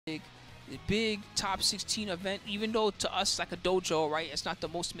big top 16 event, even though to us like a dojo, right, it's not the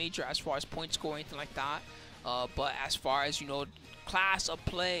most major as far as point score or anything like that, but as far as, you know, class of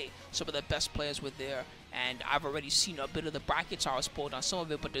play, some of the best players were there, and I've already seen a bit of the brackets. I was spoiled on some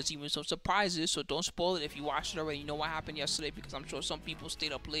of it, but there's even some surprises, so don't spoil it. If you watched it already, you know what happened yesterday, because I'm sure some people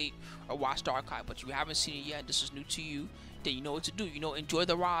stayed up late or watched the archive, but you haven't seen it yet, this is new to you, then you know what to do. You know, enjoy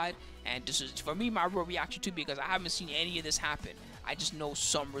the ride, and this is, for me, my real reaction to, because I haven't seen any of this happen. I just know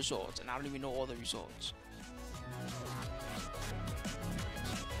some results, and I don't even know all the results.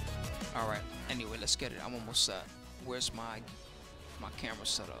 Alright, anyway, let's get it. I'm almost set. Where's my camera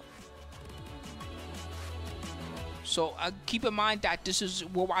set up? So keep in mind that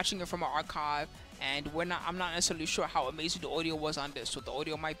we're watching it from an archive, and I'm not necessarily sure how amazing the audio was on this, so the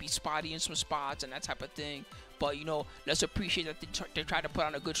audio might be spotty in some spots and that type of thing. But, you know, let's appreciate that they try to put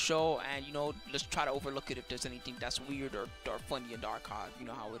on a good show, and, you know, let's try to overlook it if there's anything that's weird or funny in the archive. You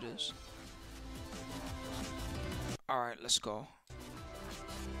know how it is. Alright, let's go.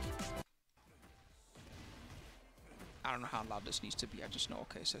 I don't know how loud this needs to be. I just know,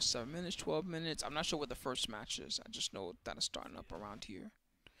 okay, it says 7 minutes, 12 minutes. I'm not sure what the first match is. I just know that it's starting up around here.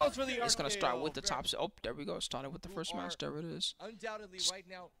 It's going to start with the top. Oh, there we go. Started with the first match. There it is. Undoubtedly right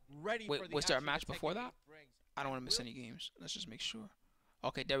now ready. Wait, was there a match before that? I don't want to miss any games. Let's just make sure.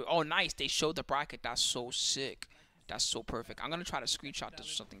 Okay, there we go. Oh, nice. They showed the bracket. That's so sick. That's so perfect. I'm going to try to screenshot this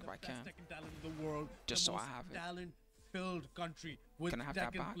or something if I can. Just so I have it. Filled country with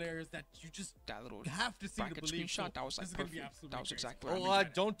Tekken players that you just little have to see bracket the screenshot. So that was like perfect. That was exactly what I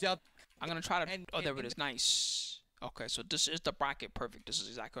mean. Don't doubt. I'm gonna try to. Oh, there it is. Nice. Okay, so this is the bracket. Perfect. This is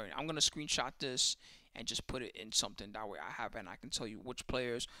exactly right. I'm gonna screenshot this and just put it in something that way I have it, and I can tell you which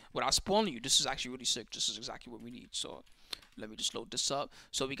players without spoiling you. This is actually really sick. This is exactly what we need. So let me just load this up.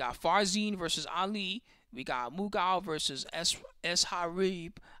 So we got Farzin versus Ali. We got Mughal versus S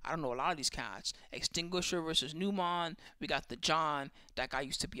Harib. I don't know a lot of these cats. Extinguisher versus Newman. We got the John. That guy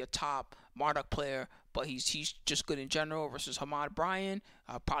used to be a top Marduk player, but he's just good in general. Versus Hamad Bryan.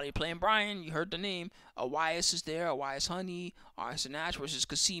 Probably playing Bryan. You heard the name. Elias is there. Elias Honey. Arslan Ash versus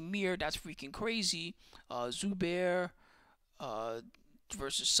Kasim Mir. That's freaking crazy. Zubair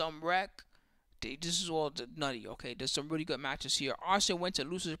versus some wreck. This is all nutty, okay? There's some really good matches here. Arslan went to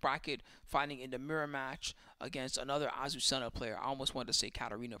loser's bracket, fighting in the mirror match against another Azucena player. I almost wanted to say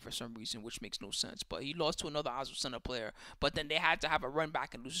Katarina for some reason, which makes no sense. But he lost to another Azucena player. But then they had to have a run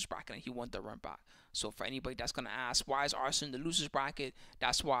back in loser's bracket, and he won the run back. So for anybody that's going to ask, why is Arslan in the loser's bracket?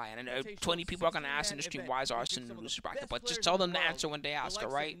 That's why. And 20 people are going to ask in the stream, why is Arslan in the loser's bracket? But just tell them the answer when they ask,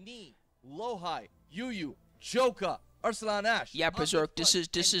 all right? Lohai, Yuyu, Joka, Arslan Ash. Yeah, Berserk, this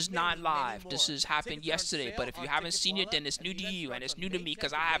is not live. This has happened yesterday, but if you haven't seen it, then it's new to you, and it's new to me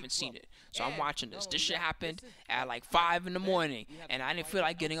because I haven't seen it. So I'm watching this. This shit happened at like 5 in the morning, and I didn't feel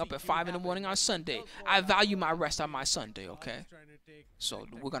like getting up at 5 in the morning on Sunday. I value my rest on my Sunday, okay? So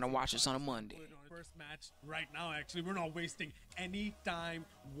we're going to watch this on a Monday. First match right now, actually. We're not wasting any time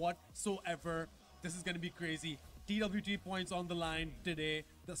whatsoever. This is going to be crazy. DWT points on the line today.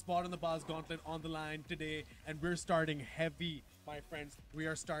 The spot in the Bars Gauntlet on the line today. And we're starting heavy, my friends. We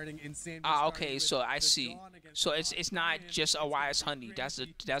are starting insane. Okay, so I see. So it's not just Elias Honey. That's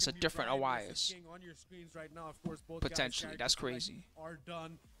a different Elias. Potentially. That's crazy. Are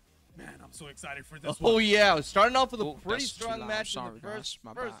done. Man, I'm so excited for this one. Oh, yeah. Starting off with a pretty strong match in the first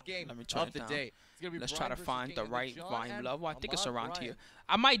game Let me turn of the down. day. Let's try to find the right volume level. I think it's around here.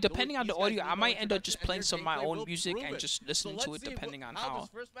 I might, depending on the audio, I might end up just playing some of my own music and just listening to it depending on how this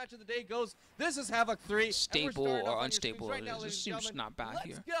first match of the day goes. This is Havoc 3. Stable or unstable it is. It seems not bad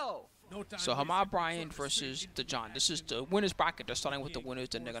here. So Hamad Bryan versus the John. This is the winners bracket. They're starting with the winners,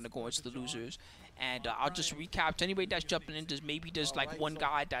 then they're gonna go into the losers. And I'll just recap to anybody that's jumping in. There's like one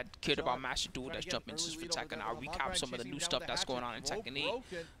guy that cared about Master Duel that's jumping into for Tekken. I'll recap some of the new stuff that's going on in Tekken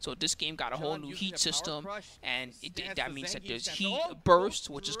 8. So this game got a whole new heat system, and that means that there's heat burst,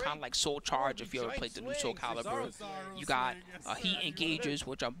 which is kind of like Soul Charge if you ever played the new Soul Calibur. You got heat engagers,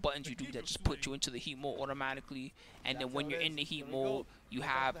 which are buttons you do that just put you into the heat mode automatically. And then when you're in the heat mode, you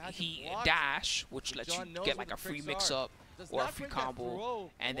have heat dash, which lets you get like a free mix-up or a free combo,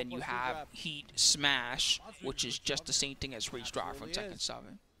 and then you have heat smash, which is just the same thing as Rage Drive from Tekken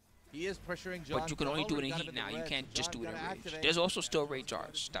 7. He is pressuring John, but you can only do it in heat now. You can't just do it in rage. There's also still Rage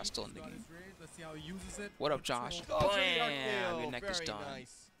Arts. That's still in the game. What up, Josh? Bam! Your neck is done.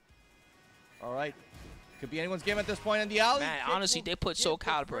 All right. Could be anyone's game at this point in the alley. Man, honestly, they put Soul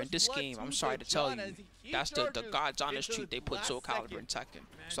Calibur in this game. I'm sorry to tell you. That's the God's honest truth. They put Soul Calibur in Tekken.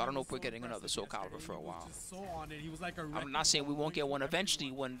 So I don't know if we're getting another Soul Calibur for a while. I'm not saying we won't get one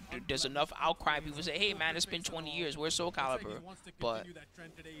eventually when there's enough outcry. People say, hey man, it's been 20 years. Where's Soul Calibur? But,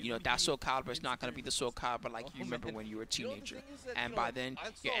 you know, that Soul Calibur is not going to be the Soul Calibur like you remember when you were a teenager. And by then,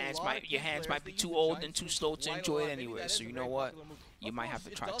 your hands might be too old and too slow to enjoy it anyway. So you know what? You might have to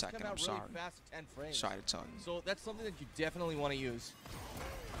try Tekken. I'm sorry. Sorry to tell you. So that's something that you definitely want to use.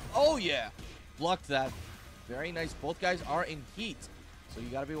 Oh yeah, blocked that. Very nice. Both guys are in heat, so you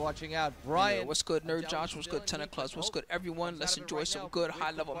got to be watching out. Brian, what's good, Nerd Josh? What's good, Tenor Clubs? What's good, everyone? Let's enjoy some good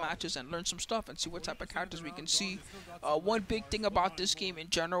high-level matches and learn some stuff and see what type of characters we can see. One big thing about this game in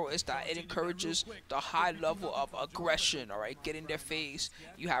general is that it encourages the high level of aggression. All right, get in their face.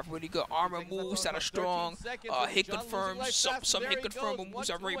 You have really good armor moves that are strong. Hit confirms. Some hit confirm moves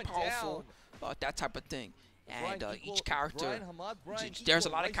are very powerful. That type of thing. And each character, there's a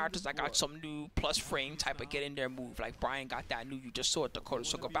lot of characters that got some new plus frame type of get in there move. Like Brian got that new, you just saw it, Dakota.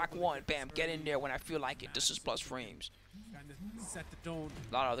 So go back one, bam, get in there when I feel like it. This is plus frames.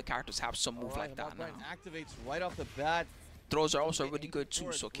 A lot of other characters have some move like that now. Activates right off the bat. Throws are also really good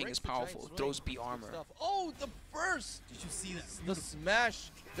too, so King is powerful. Throws beat armor. Oh, the burst! Did you see that? The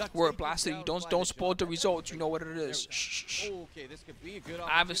smash. Word blasted, you don't spoil the results. You know what it is. Shh. Okay, this could be a good.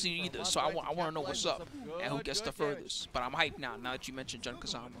 I haven't seen it either, so I want to know what's up and who gets the furthest. But I'm hyped now that you mentioned Jun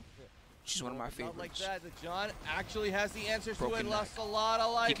Kazama. She's one of my favorites. Like that, John actually has the answers to it. Lost a lot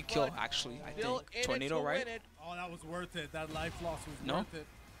of life. He could kill, actually, I think. Tornado, right? Oh, that was worth it. That life loss was worth it.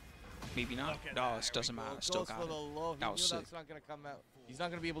 Maybe not. No, it doesn't matter. Still got it. That was sick. That's not gonna come out. He's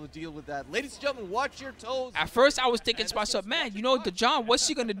not gonna be able to deal with that. Ladies and gentlemen, watch your toes. At first, I was thinking to myself, man, you know, the John, what's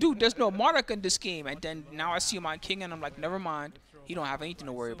he gonna do? There's no Monarch in this game. And then now I see him on King, and I'm like, never mind. He don't have anything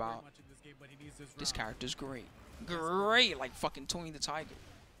to worry about. This character's great. Great, like fucking Tony the Tiger.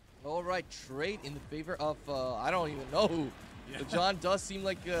 All right, trade in the favor of I don't even know who. But John does seem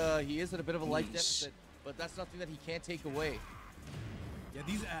like he is at a bit of a life deficit, but that's something that he can't take away. Yeah,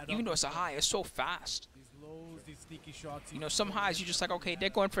 these add even though it's a high, it's so fast. These lows, these sneaky shots. You know, some highs you're just like, okay, they're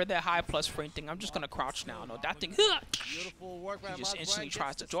going for their high plus frame thing. I'm just gonna crouch now. No, that thing. Beautiful work. He just instantly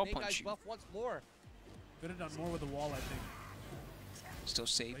tries to draw punch you. Once more. Could have done more with the wall, I think. Still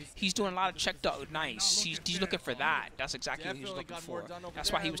safe. He's doing a lot of checked out. Nice. He's looking for that. That's exactly what he's looking for.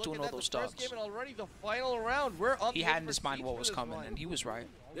 That's why he was doing all those stuff. He had in his mind what was coming, and he was right.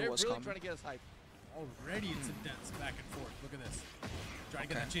 It was coming. Already it's intense back and forth. Look at this. Try to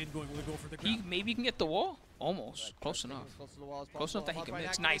get that chain going. Will it go for the ground? Maybe he can get the wall. Almost. Close enough. Close enough that he can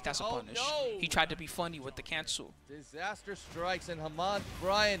mix. Nice. That's a punish. He tried to be funny with the cancel. Disaster strikes, and Hamad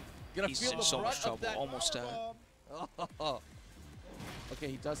Brian gonna he's feel in the so much trouble. That. Almost dead. Okay,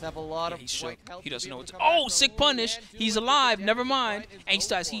 he does have a lot of white health. He doesn't know what's. Oh, sick punish. He's alive. Never mind. And he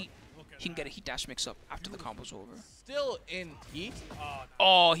still has heat. He can get a heat dash mix up after the combo's over. Still in heat.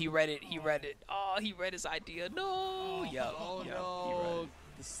 Oh, he read it. He read it. Oh, he read his idea. No. Yup. Oh, yup. no. He read it.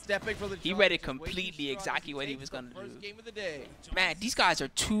 Stepping for the he read it completely exactly what he was going to do. Man, these guys are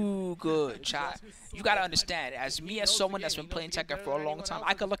too good, chat. You got to understand, as me, as someone that's been playing Tekken for a long time,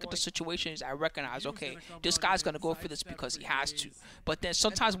 I can look at the situations I recognize, okay, this guy's going to go for this because he has to. But then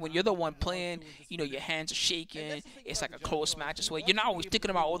sometimes when you're the one playing, you know, your hands are shaking, it's like a close match. So you're not always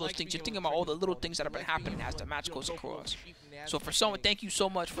thinking about all those things. You're thinking about all the little things that have been happening as the match goes across. So for someone, thank you so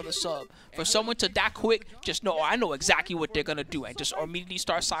much for the sub. For someone to that quick, just know, I know exactly what they're going to do and just immediately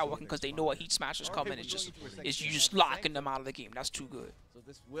start sidewalking because they know a heat smash is coming. It's you just locking them out of the game. That's too good. So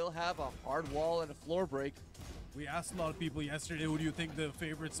this will have a hard wall and a floor break. We asked a lot of people yesterday, who do you think the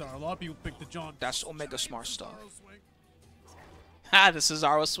favorites are? A lot of people picked the John. That's Omega Smart stuff. Ha, the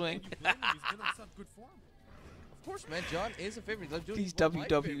Cesaro swing. He's been on such good form. Of course, man. John is a favorite. These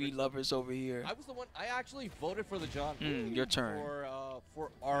WWE lovers over here. I was the one. I actually voted for the John. Your turn.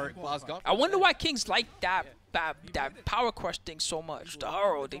 For our class gauntlet. I wonder why Kings like that power crush thing so much. The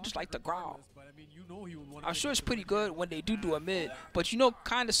hurl, they just like to growl. I'm sure it's pretty good when they do a mid, but you know,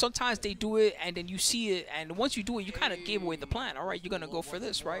 kind of sometimes they do it and then you see it, and once you do it, you kind of gave away the plan. All right, you're gonna go for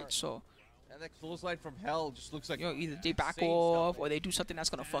this, right? So. And that clothesline from hell just looks like, you know, either they back off or they do something that's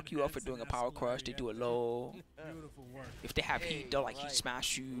gonna fuck you up for doing a power crush. They do it low. If they have heat, they'll like heat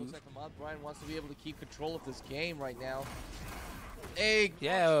smash you. Looks like Hamad Brian wants to be able to keep control of this game right now.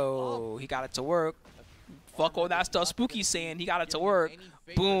 Yo, he got it to work. Fuck all that stuff Spooky's saying. He got it to work.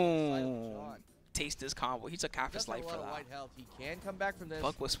 Boom. Taste this combo. He took half his life for that. He can come back from this.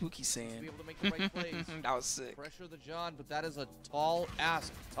 Fuck what Spooky's saying. That was sick. Pressure the John, but that is a tall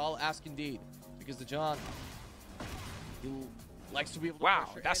ask. Tall ask indeed. Because the John, he likes to be able to wow,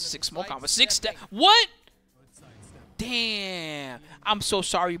 that's a 6 smoke combo. 6 step. What? Damn. Damn. I'm so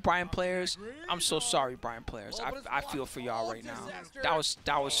sorry, Brian players. I'm so sorry, Brian players. I feel for y'all right now. That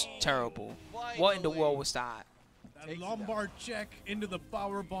was terrible. What in the world was that? That Lombard check into the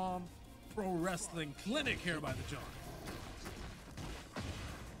power bomb. Pro wrestling clinic here by the John.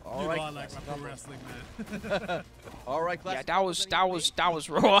 All You right, know I like my pro wrestling, man. all right, Yeah, that was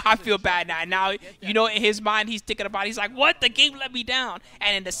raw. I feel bad now. Now, you know, in his mind, he's thinking about. He's like, "What? The game let me down."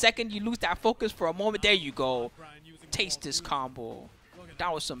 And in the second you lose that focus for a moment, there you go. Taste this combo.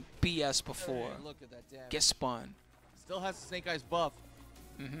 That was some BS before. Look at that, damn. Get spun. Still has the Snake Eyes buff.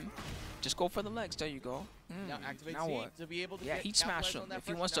 Just go for the legs. There you go. Now activate Now heat what? to be able to Yeah, get heat smash capitalize on him. that If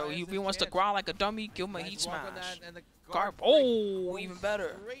he first. wants Now to, he has if he his wants to chance. growl like a dummy, give him a Nice heat block on smash. that, and the Garb. guard Oh, even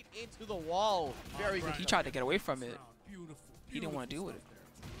better. Straight into the wall. Very good. He tried to get away from it. Beautiful. He didn't want to deal with it.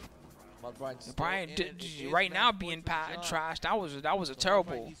 Well, Brian's Brian, still in it. He is right now match being point for John. trashed. That was a Brian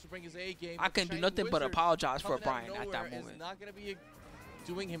terrible. needs to bring his A game, I but couldn't do Shining nothing but Wizard apologize for coming out of Brian at nowhere that is moment. not going to be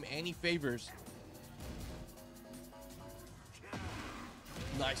doing him any favors.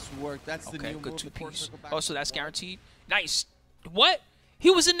 Nice work. That's the Okay, new good move. two the quarter piece. circle back Oh, to so the that's wall. guaranteed. Nice. What? He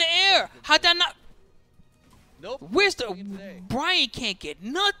was in the air. How'd that not? Nope. Where's the? Doing it today. Brian can't get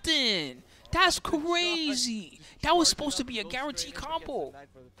nothing. That's crazy. That was supposed to be a guaranteed combo.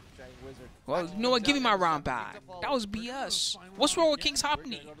 Well, you know what? Give me my round back. That was BS. What's wrong with King's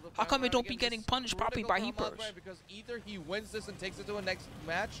Hoppany? How come it don't be getting punished properly by Heapers? Because either he wins this and takes it to a next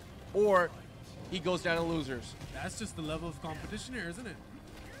match, or he goes down to losers. That's just the level of competition here, isn't it?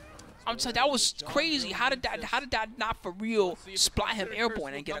 I'm saying that was crazy. How did that not for real splat him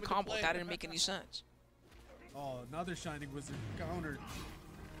airborne and get a combo? That didn't make any sense. Oh, another Shining Wizard countered.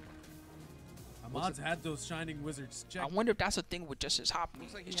 Ahmad's had those Shining Wizards I checked. wonder if that's a thing with just his Hoppany.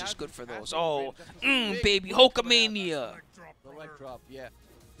 Looks like he It's just has good the for passive those. Oh, range. That's what's big. baby, Hulkamania. Leg drop, The leg brother. drop, yeah.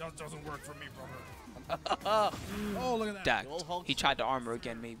 That doesn't work for me, brother. Oh, look at that. That. The old Hulk He tried to armor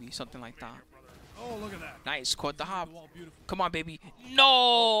again, maybe. Something like that. Oh, look at that. Nice. Caught the hop. The wall, beautiful. Come on, baby.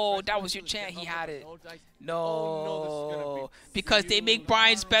 No, that was your chance. He had it. No dice. No, Oh, no, this is gonna be because they make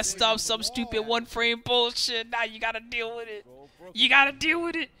Brian's best stuff some Wall. stupid one-frame bullshit. Now you gotta deal with it. Roll broken. You gotta deal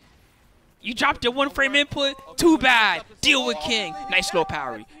with it. You dropped your one-frame input. Too bad. Deal with King. Nice low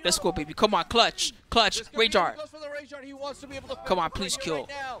parry. Let's go, baby. Come on, clutch, clutch, This could rage be- art. goes for the rage art. He wants to be able to Come on, finish please right kill.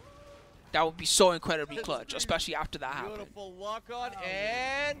 now. That would be so incredibly clutch, especially after that happened. Beautiful lock on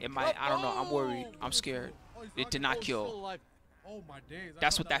and It might. I don't know. I'm worried. I'm scared. It did not Still kill. alive. Oh, my days. I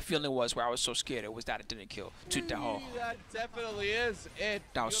That's thought what that feeling was, where I was so scared. It was that it didn't kill. To the hole. That definitely is it.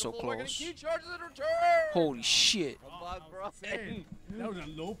 That was so Beautiful. We're getting close. key charges in return. Holy shit. Come on, bro. Hey, that was a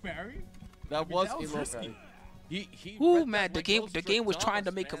low parry. That mean, was that was a low risky. parry. He Ooh, read man, that the like game- those the game was trying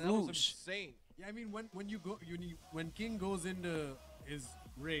to Stradamus, make him man. That was lose. insane. Yeah, I mean, when King goes into his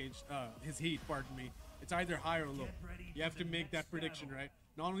rage, his heat, pardon me, it's either high or low. You have to make that prediction, right?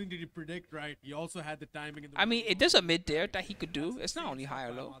 Not only did he predict right, he also had the timing. And the I mean, there's a mid there that he could do. It's not only high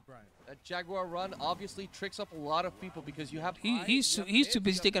or low. That Jaguar run obviously tricks up a lot of people because you have He's too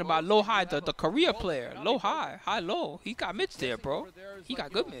busy thinking about low high. The career player, low high, high low. He got mids there, bro. He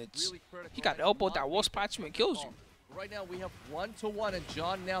got good mids. He got the elbow that wall spots you and kills you. Right now we have 1-1 and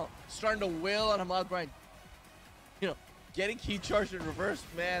John now starting to wail on Ahmad Brian. You know, getting key charged in reverse,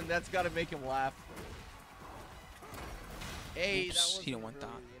 man, that's got to make him laugh. Hey, Oops, that he didn't want that.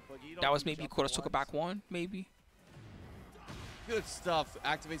 brilliant, but you don't That was do maybe jump Konosuke once. back one, maybe, Good stuff.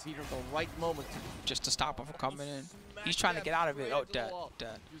 Activates heater at the right moment. just to stop him from coming in. He's trying to get out of it. Oh, dead,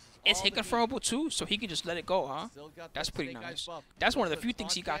 dead. Uses It's all hit the heat. confirmable too, so he can just let it go, huh? Still got That's that pretty Snake Eyes nice. buff. That's one of the The few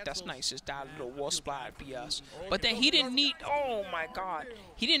things he got that's cancels. nice is that little wall splat BS. But then he didn't need. Oh my God,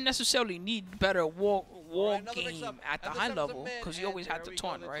 he didn't necessarily need better wall Another game mix-up. at the And high this episode level man, because he and always had there the we go,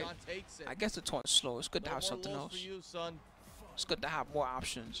 taunt, that right? John takes it. I guess the taunt's slow. It's good to No have more something lows for else. you, son. It's good to have more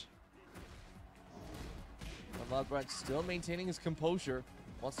options. Ahmad Brian still maintaining his composure.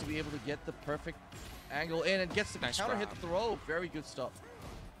 Wants to be able to get the perfect angle in and gets the Nice counter hit grab. throw. Very good stuff.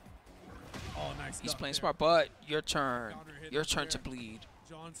 Oh, nice. He's duck playing there. smart, but your turn. Counter hit Your up turn to there. bleed.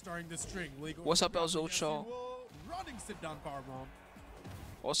 John starting the string. Will he go What's for up, the El ground? Yes, he Zocho? will. Running sit down power bomb.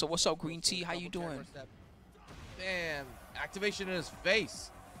 Also, what's up, Green Tea? How you Double doing? camera step. Damn. Activation in his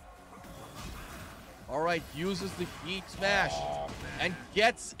face. All right. Uses the heat smash and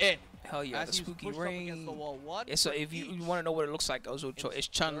gets it. Hell yeah, As the he's spooky pushed up against ring. the wall. One It's a, if you want to know what it looks like, Ozocho, it's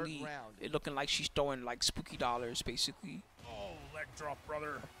Chun third Li. round. It looking like she's throwing like spooky dollars, basically. Oh, leg drop,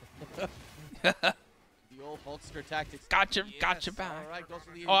 brother. The old Hulkster tactics. Gotcha, Yes, gotcha back. All right, goes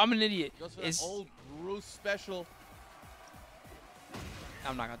for the Oh, I'm an idiot. goes for It's, that old Bruce special.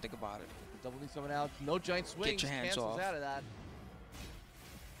 I'm not gonna think about it. Double knee coming out. No giant swings. your hands Cancels off. out of that.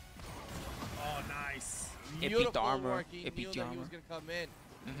 Oh, nice. It beat the Beautiful armor. work. He It beat knew the that armor. He was gonna come in.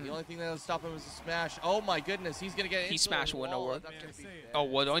 The only thing that would stop him was a smash. Oh my goodness, he's gonna get. He into smashed the with no wall. work. That's gonna be Oh,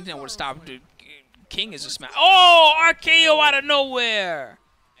 well, the only bad. thing that would stop the King is a smash. Oh, RKO out of nowhere.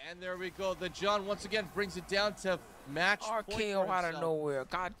 And there we go. The John once again brings it down to match point for RKO out of himself. nowhere.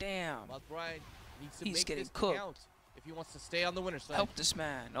 God damn. But Brian needs to He's make getting this cooked. count if he wants to stay on the winner's side. Help this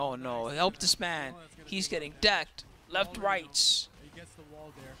man. Oh, no. Help this man. He's getting decked. Left, rights. He gets the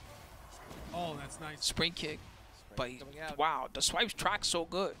wall there. Oh, that's nice. Spring kick. But, coming out. wow, the swipes track so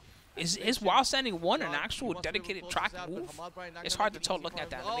good. Is while standing one an actual dedicated track move? It's hard to tell looking at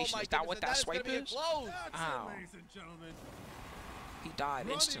the animation. Is that what that swipe is? That's Ow. it, ladies and gentlemen. He died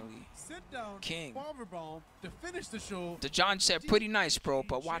Running, instantly. sit down, King. powerbomb to finish the show. The John said, pretty nice, bro,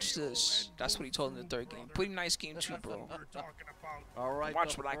 but watch this. That's what he told in the third game. Pretty nice game, too, bro. We're talking about. All right,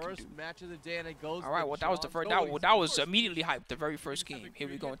 Watch the what I can first do. match of the day, and it goes. All right, well, that was the first. That was immediately hyped. The very first game. Here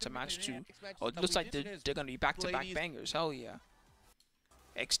we go into match 2. Oh, it looks like they're gonna be back-to-back bangers. Hell yeah.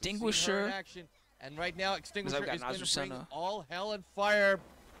 Extinguisher. And right now, Extinguisher got is going to bring Azucena. all hell and fire.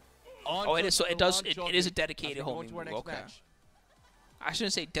 Oh, it is. So it does. It is a dedicated as we go homing into our move. next Okay. match. I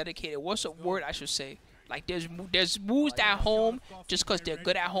shouldn't say dedicated. What's a word I should say? Like there's moves that home just because they're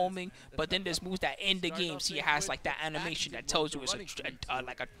good at homing, but then there's moves that end the game. See, it has like that animation that tells you it's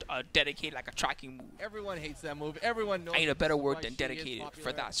like a dedicated, like a tracking move. Everyone hates that move. Everyone knows. Ain't a better this is word why than she is dedicated for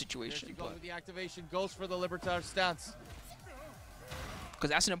popular. that situation, There she goes but- with the activation, goes for the Libertar stance. Because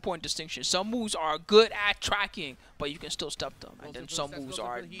that's an important distinction. Some moves are good at tracking, but you can still stop them. And then some moves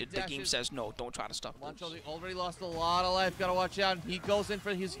are the game says no, don't try to stop Mancho those. already lost a lot of life. Gotta watch out. He goes in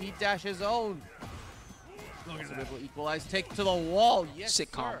for his heat dash his own. Look at Also that. able to equalize. Take to the wall. Yes, Sick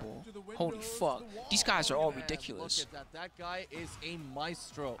sir. combo. Holy fuck. These guys are all And ridiculous. Look at that. That guy is a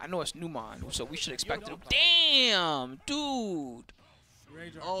maestro. I know it's Newman, so we should expect it. Damn, dude.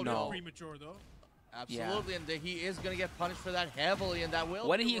 Rage Oh, are no. premature though. Absolutely, and he is going to get punished for that heavily, and that will.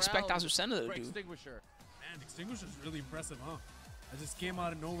 What did be he expect round Azucena to for do? Extinguisher. Man, Extinguisher's really impressive, huh? It just came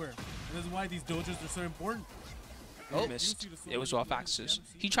out of nowhere. And this is why these dojos are so important. He missed. It was off axis.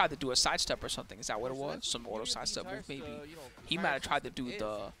 He tried to do a sidestep or something. Is that what it was? Some auto sidestep move, maybe. He might have tried to do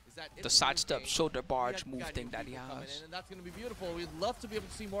the sidestep shoulder barge move thing that he has. And that's going to be beautiful. We'd love to be able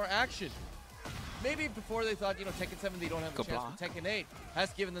to see more action. Maybe before they thought, Tekken 7 they don't have a Good chance, block. but Tekken 8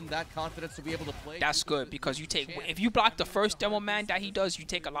 has given them that confidence to be able to play. That's good because you take if you block the first demo man that he does, you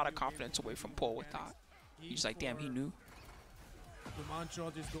take a lot of confidence away from Paul with that. He's like, damn, he knew.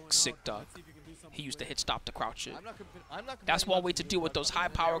 Sick duck. He used to hit stop to crouch it. That's one way to deal with those high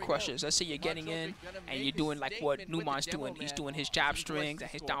power crushes. Let's say you're getting in and you're doing like what Newman's doing. He's doing his jab strings and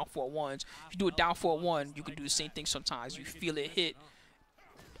his down 4-1s. If you do a down 4-1, you can do the same thing sometimes. You feel it hit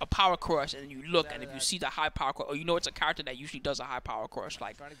a power crush and you look, and if you see the high power crush, or it's a character that usually does a high power crush,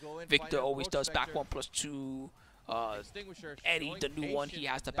 like Victor always does back 1+2. Eddie, the new one, he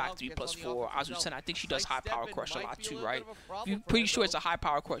has the back 3+4. Azucena, I think she does high power crush a lot too, right? If you're pretty sure it's a high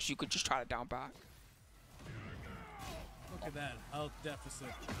power crush, you could just try to down back. Look at that health deficit.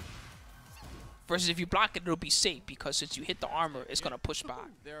 Versus if you block it, it'll be safe because since you hit the armor, it's gonna push back.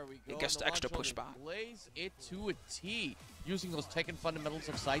 There we go. It gets the extra pushback. Plays it to a T, using those Tekken fundamentals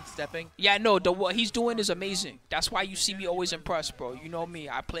of sidestepping. Yeah, no, what he's doing is amazing. That's why you see me always impressed, bro. You know me,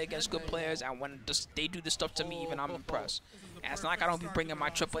 I play against good players, and when they do this stuff to me, even I'm impressed. And it's not like I don't be bringing my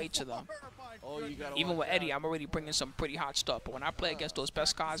AAA to them. Oh, you gotta Even watch with Eddie, out. I'm already bringing some pretty hot stuff. But when I play against those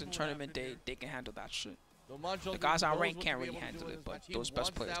best guys in tournament, they can handle that shit. The guys on rank can't really handle it, but those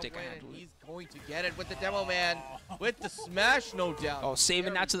best players, they can handle it. He's going to get it with the demo man, with the smash, no doubt. Oh,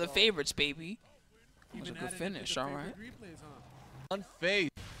 saving There that to we the go. favorites, baby. That was a Even good added into finish, the all favorite right. replays, huh? Unfazed.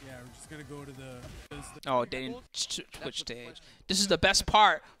 Yeah, we're just gonna go to the. Oh, they didn't switch stage. This is the best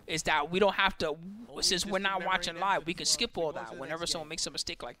part, is that we don't have to, since we're not watching live, we can skip all that. Whenever someone makes a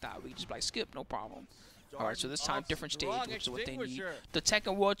mistake like that, we can just be like, skip, no problem. All right, so this time, different stage, which is what they need. The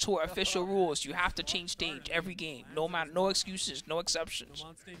Tekken World Tour official rules, you have to change stage every game. No excuses, no exceptions. Come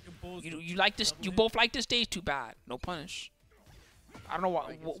on, stay composed. You like this, you both like this stage, too bad. No punish. I don't know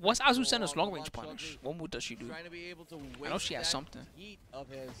what's Azucena's long range punish? What move does she do? Trying to be able to I know she has waste something. that heat of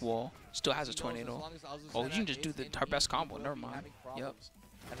his. Wall, still has a He knows as tornado. long as Oh, you Azucena can just do is in her best heat, he combo, will never be mind. having Yep. problems.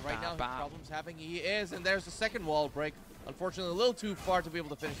 And right now, his Bow. problems having he is, and there's the second wall break. Unfortunately, a little too far to be able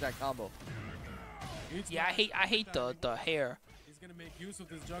to finish that combo. Yeah, I hate the hair He's gonna make use of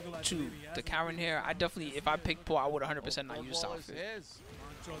this juggle. I too. believe he has The it. Karen hair. I definitely, if I picked Paul, I would 100% not Fourth use this wall is outfit. his.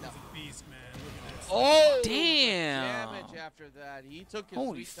 Mancho's a beast, man. Look at this. Oh, Damn. Damage after that. He took his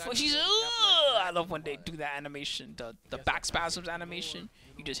Holy sweet time fuck, to she's. get Ugh, that I flash love when they back. do that animation, the back spasms animation.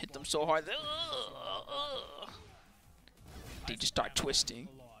 You just hit them so hard, they just start twisting.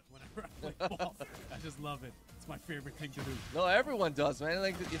 A lot whenever play ball. I just love it. It's my favorite thing to do. No, everyone does, man.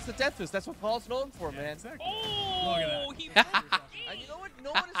 Like, it's the death fist. That's what Paul's known for, man. Exactly. Oh, Look at that. he And you know what?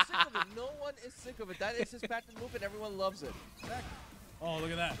 No one is sick of it. No one is sick of it. That is his patented move, and everyone loves it. Exactly. Oh,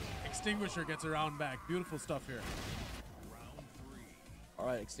 look at that. Extinguisher gets around back. Beautiful stuff here. All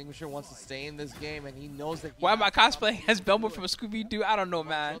right, Extinguisher wants to stay in this game, and he knows that. Why am I cosplaying as Velma from Scooby-Doo? I don't know,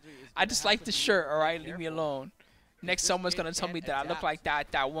 man. I just like the shirt, all right? Leave me alone. Next someone's going to tell me that I look like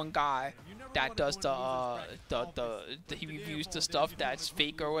that one guy that does he reviews the stuff that's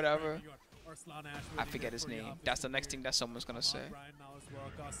fake or whatever. I forget his name. That's the next thing that someone's going to say.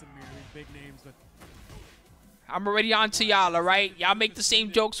 I'm already on to y'all, all right? Y'all make the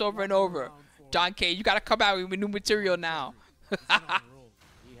same jokes over and over. John K., you got to come out with new material now.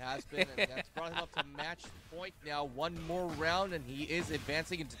 He has been, and that's brought him up to match point now. One more round, and he is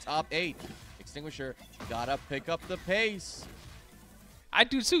advancing into top 8. Extinguisher gotta pick up the pace. I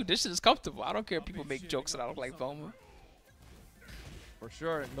do too. This is comfortable. I don't care if people make jokes that I look like Velma. For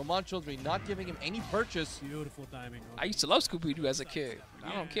sure. Noman Chaudhary not giving him any purchase. Beautiful timing. I used to love Scooby-Doo as a kid.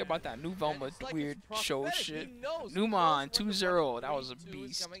 I don't care about that new Velma weird show shit. Newman 2-0. That was a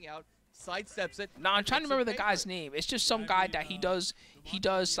beast. Coming out, sidesteps it. Nah, I'm trying to remember the guy's name. It's just some guy that he does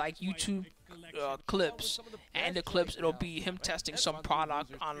like YouTube clips, and in the clips it'll be him testing some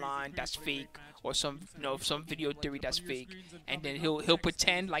product online that's fake, or some some video theory that's fake, and then he'll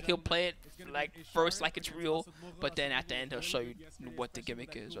pretend like he'll play it like first like it's real, but then at the end he'll show you what the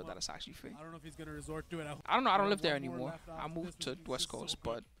gimmick is or that it's actually fake. I don't know if he's gonna resort to it. I don't know. I don't live there anymore. I moved to West Coast,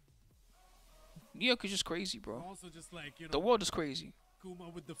 but New York is just crazy, bro. Also just like, The world is crazy. Kuma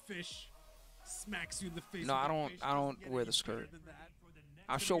with the fish smacks you in the face. No, I don't wear the skirt.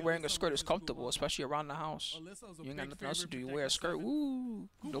 I'm sure wearing a skirt is comfortable, especially around the house. You ain't got nothing else to do. You wear a skirt, woo!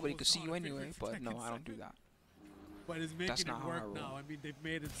 Nobody can see you anyway. But no, I don't do that. But it's making That's not it how I work roll. now. I mean, they've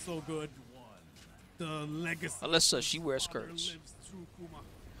made it so good. The legacy. Alyssa, she wears skirts.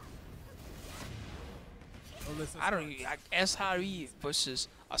 I don't. SRE versus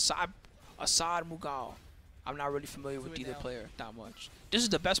Assad Mughal. I'm not really familiar with either player that much. This is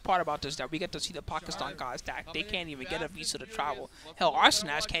the best part about this, that we get to see the Pakistan guys that they can't even get a visa to travel. Hell,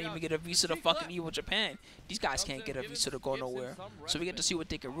 Arslan can't even get a visa to fucking evil Japan. These guys can't get a visa to go nowhere. So we get to see what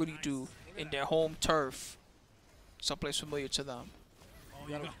they can really do in their home turf, someplace familiar to them. Oh,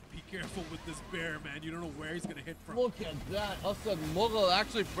 you gotta be careful with this bear, man. You don't know where he's gonna hit from. Look at that. Arslan Mughal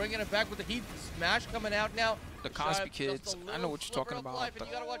actually bringing it back with the heat smash coming out now. The Cosby kids, I know what you're talking about. And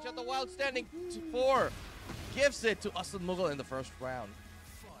you gotta watch out the wild standing 4. Gives it to Arslan Mughal in the first round.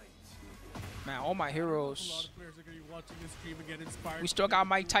 Man, all my A lot heroes. of players are gonna be watching this stream and get inspired. We still got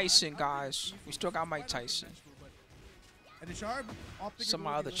Mike Tyson, guys. We still got Mike Tyson. And Ishard opting Some of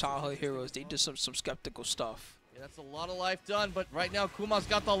my other childhood heroes, they did some skeptical stuff. Yeah, that's a lot of life done, but right now Kuma's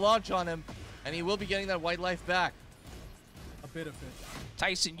got the launch on him, and he will be getting that white life back. a bit of it.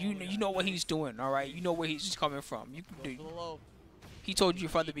 Tyson, you know what he's doing, all right? You know where he's coming from. You Goes can for do. the low. He told you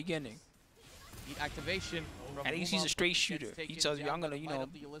from the beginning. Heat activation. from And he's Kuma a straight gets shooter. He taken tells you, down I'm gonna, by the you might know,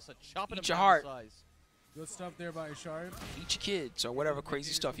 of the Alyssa, chopping eat him your down heart. to size. Good stuff there by Ishard. Eat your kids or whatever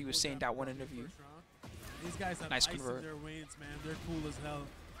crazy stuff he was saying that one interview. These guys have Nice ice convert. in their veins, man. They're cool as hell.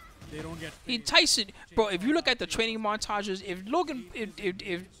 They don't get He phased. Tyson, bro. If you look at the training montages,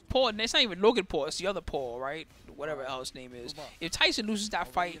 if Paul, and it's not even Logan Paul, it's the other Paul, right? Whatever the hell his name is. If Tyson loses that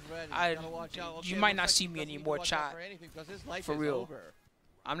fight, you might not see me anymore, chat. For real.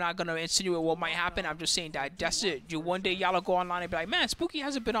 I'm not gonna insinuate what might happen. I'm just saying that that's it. One day y'all will go online and be like, man, Spooky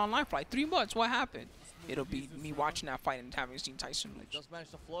hasn't been online for like 3 months. What happened? It'll be me watching that fight and having seen Tyson lose. Just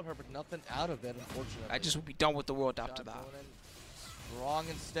managed to float her, but nothing out of it, unfortunately. I just will be done with the world after that. Strong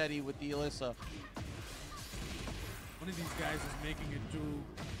and steady with the Alyssa. One of these guys is making it to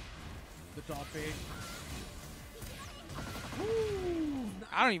the top 8.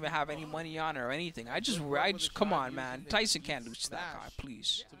 I don't even have any money on her or anything. I just come on, man. Tyson can't lose to that guy,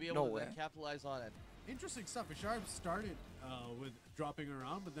 please. To be able No to way. then capitalize on it. Interesting stuff. Ishard started with dropping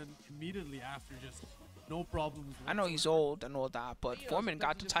around, but then immediately after, just no problems. I know he's old and all that, but Foreman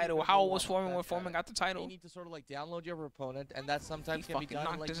got the title. How old was Foreman when Foreman got the You title? need to sort of like download your opponent, and that He sometimes can be fucking done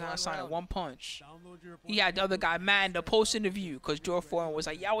in knocked like his one ass out in round. one punch. Download your He had the other guy mad in the post interview because George Foreman was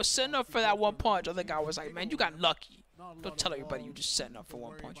like, yeah, I was setting up for that one punch. Other guy was like, man, you got lucky. Don't tell everybody you just setting up for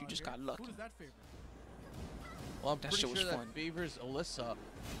one punch. You just got Who lucky. does that favor? Well, I'm That pretty shit was sure that fun. favors Alyssa,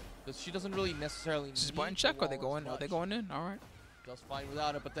 because she doesn't really necessarily This is need button the check. Are they wall going? Are they clutch. going in? All right. Does fine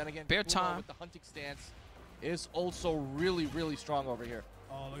without it, but then again, Bear Kuma time. with the hunting stance is also really, really strong over here.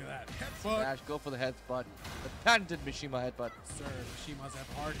 Oh, look at that. Headbutt. Smash, go for the headbutt. The patented Mishima headbutt. Sir, Shimas have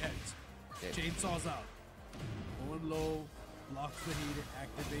hard heads. Yeah. Chainsaws out. Going low. Blocks the heat.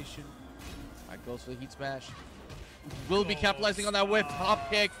 Activation. Alright, goes for the heat smash. Will be capitalizing on that whip. Top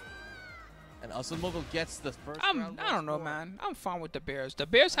kick. And Arslan Mughal gets the first round. I don't know, man. I'm fine with the Bears. The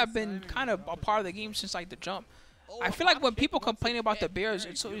Bears have been kind of a part of the game since like the jump. I feel like when people complain about the Bears,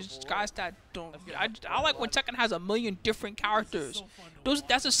 it's always guys that don't. I like when Tekken has a million different characters.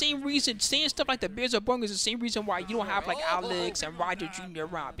 That's the same reason. Saying stuff like the Bears are boring is the same reason why you don't have like Alex and Roger Jr.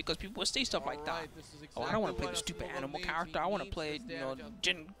 around, because people say stuff like that. Oh, I don't want to play the stupid animal character. I want to play, you know,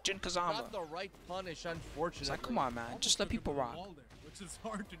 Jin Kazama. Not the right punish, unfortunately. It's like, come on, man, just let people rock. Which is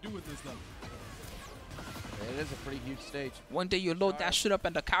hard to do with this level. It is a pretty huge stage. One day you load that shit up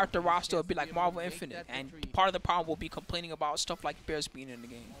and the character roster will be like Marvel Infinite, and part of the problem will be complaining about stuff like Bears being in the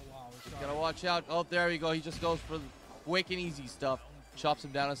game. Just gotta watch out. Oh, there we go. He just goes for the quick and easy stuff. Chops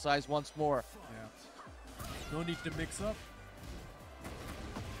him down in size once more. Yeah. No need to mix up.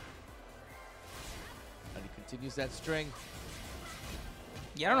 And he continues that string.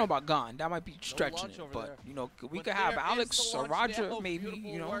 Yeah, I don't know about Gon. That might be stretching it, but you know, we could have Alex or Roger, maybe.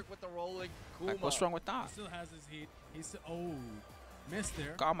 You know, like, what's wrong with that? He still has his heat. He's missed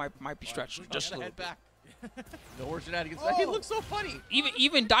there. Gon might be stretching just a little bit. No shenanigans. He looks so funny.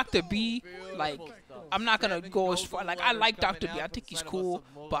 Even Dr. B, like, I'm not gonna go as far. Like, I like Dr. B. I think he's cool,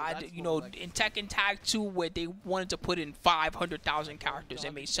 but you know, in Tekken Tag 2, where they wanted to put in 500,000 characters,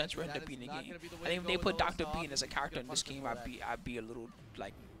 it made sense for him to be in the game. I think if they put Dr. B in as a character in this game, I'd be a little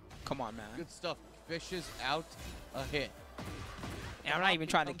like, come on, man. Good stuff. Fishes out a hit. And I'm not even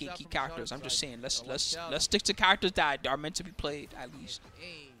trying to gatekeep characters. I'm just saying let's stick to characters that are meant to be played at least.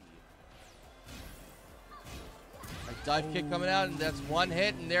 A dive kick coming out, and that's one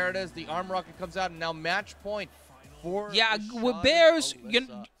hit, and there it is. The arm rocket comes out, and now match point for with Bears.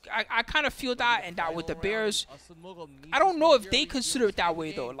 I kind of feel that, and that with the Bears, I don't know if they consider it that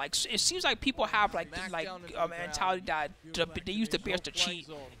way though. Like, it seems like people have like a mentality that they use the Bears to cheat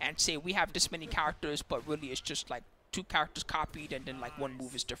and say we have this many characters, but really it's just like 2 characters copied and then like 1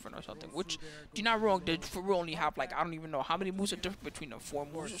 move is different or something. Which, you're not wrong, they for real only have like, I don't even know how many moves are different between them, 4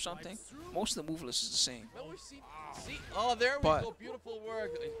 moves or something. Most of the move list is the same. Oh, there we go. Beautiful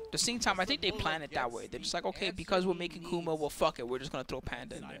work. At the same time, I think they plan it that way. They're just like, okay, because we're making Kuma, well, fuck it, we're just gonna throw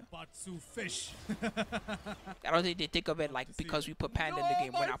Panda in there. I don't think they think of it like, because we put Panda in the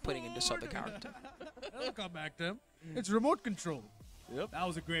game, we're not putting in this other character. I'll come back to him. It's remote control. Yep. That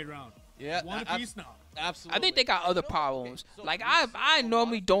was a great round. Yeah, one apiece now. Absolutely. I think they got other problems. Like, I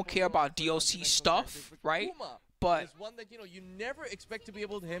normally don't care about DLC stuff, right? But one that, you never expect to be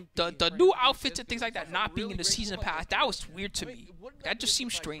able to the new outfits and things like that not being in the season pass, that was weird to me. That just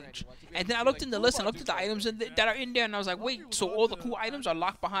seems strange. And then I looked in the list and looked at the items that are in there, and I was like, wait, so all the cool items are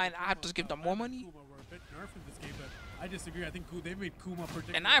locked behind? I have to give them more money? I disagree. I think they made Kuma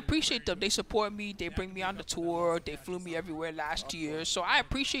particularly. And I appreciate them. They support me. They bring me on the tour. They flew me everywhere last year. So I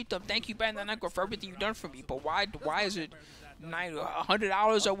appreciate them. Thank you, Bandai Namco, for everything you've done for me. But why is it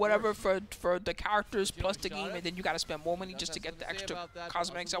 $100 or whatever for the characters plus the game, and then you got to spend more money just to get the extra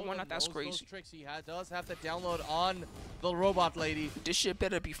cosmetics I want? That's crazy. He does have to download on the robot lady. This shit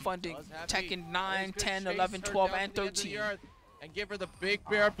better be funding Tekken 9, 10, 11, 12, and 13. And give her the big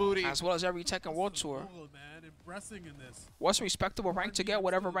bear booty. As well as every Tekken World Tour. In this. What's a respectable rank to get?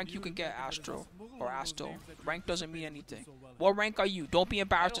 Whatever rank you can get, Astro or Astro. Rank doesn't mean anything. What rank are you? Don't be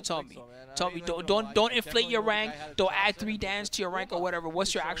embarrassed to tell me. Tell me. Don't inflate your rank. Don't add 3 dans to your rank or whatever.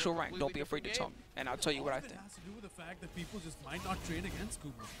 What's your actual rank? Don't be afraid to tell me, and I'll tell you what I think. It has to do with the fact that people just might not train against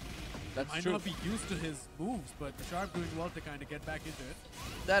Kuma. That's might true. not be used to his moves, but Sharp doing well to kind of get back into it.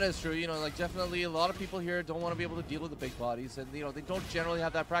 That is true. Like, definitely a lot of people here don't want to be able to deal with the big bodies, and they don't generally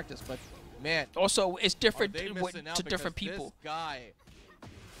have that practice. But man, also it's different to different people. This guy,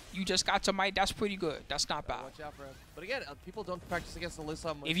 you just got to might. That's pretty good. That's not bad. Watch out for him. But again, people don't practice against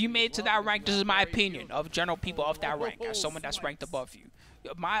Alyssa. If you made it to that rank, this is my opinion of general people of that rank, as someone that's ranked above you.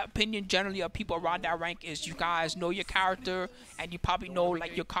 My opinion generally of people around that rank is you guys know your character, and you probably know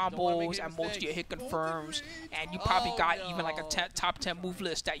like your combos and most of your hit confirms, and you probably got even like a top 10 move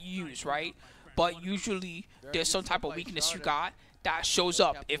list that you use, right? But usually there's some type of weakness you got that shows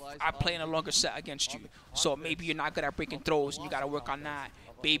up if I play in a longer set against you. So maybe you're not good at breaking throws and you gotta work on that.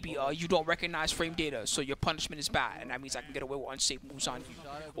 Maybe you don't recognize frame data, so your punishment is bad, and that means I can get away with unsafe moves on you.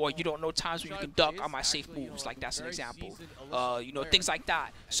 Or you don't know times when you can duck on my safe moves, like that's an example. Things like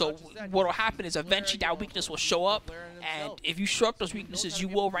that. So what will happen is eventually that weakness will show up, and if you show up those weaknesses, you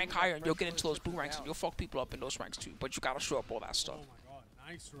will rank higher, and you'll get into those blue ranks, and you'll fuck people up in those ranks too. But you gotta show up all that stuff. Oh my god,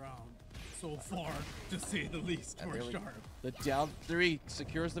 nice round so far, to say the least, for Sharp. The down 3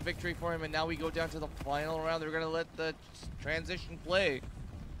 secures the victory for him, and now we go down to the final round. They're gonna let the transition play.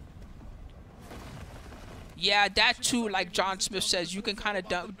 Yeah, that too, like John Smith says, you can kind of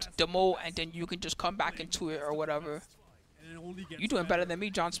demote and then you can just come back into it or whatever. And it only gets You doing better than me,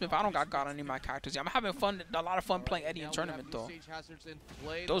 John Smith. I don't got God on any of my characters. I'm having fun, a lot of fun playing Eddie in tournament though.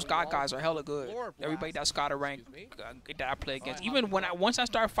 Those God guys are hella good. Everybody that's got a rank that I play against. Even when once I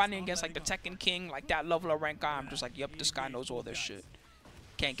start fighting against like the Tekken King, like that level of rank guy, I'm just like, yep, this guy knows all this shit.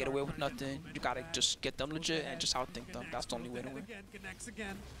 Can't get away with nothing. You gotta just get them legit and just outthink them. That's the only way to win. Connects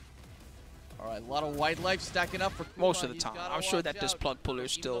again. All right, a lot of white life stacking up for Kuma. Most of the He's time. gotta I'm sure watch that there's out. plug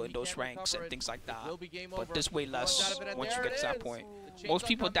pullers Even still though in he those can ranks recover and things like it that. will be game But over. there's way less And once you there get it to that is. point. The Most chainsaw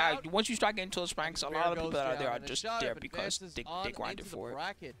people comes that out. once you start getting to those ranks, a Bear lot of the goes people that are there down, are and the just shot there of because advances they on grinded into the for it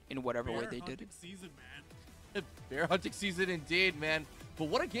bracket. in whatever way Bear they did hunting it. season, man. Bear hunting season indeed, man. But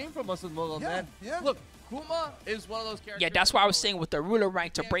what a game from us, Molo, Yeah, man. yeah. Look, Kuma is one of those characters. Yeah, that's why I was saying with the ruler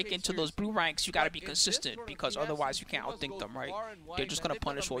rank, to break into those blue ranks, you got to be consistent because otherwise you can't outthink them, right? They're just going to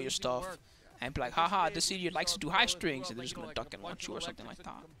punish all your stuff and be like, haha, this idiot likes to do high strings, and they're just going to duck and launch you or something like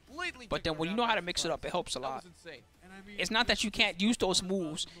that. But then when you know how to mix it up, it helps a lot. And I mean, It's not that you can't use those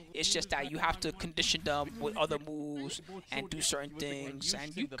moves, it's just that you have to condition them with other moves and do certain things,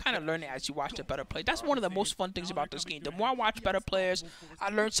 and you kind of learn it as you watch the better play. That's one of the most fun things about this game. The more I watch better players, I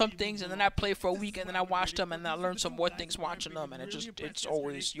learn some things, and then I play for a week, and then I watch them, and then I learn some more things watching them, and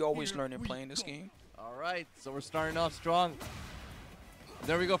you're always learning playing this game. All right, so we're starting off strong.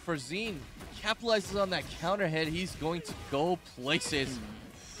 There we go for Zine. Capitalizes on that counter hit. He's going to go places.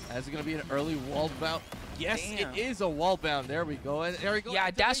 Is it going to be an early wall bound? Yes, Damn. it is a wall bound. There we go. And there we go. Yeah,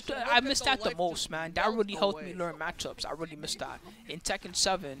 Activation. Look I at missed the that the life most, just man. That melt really helped me away. learn matchups. I really missed that. In Tekken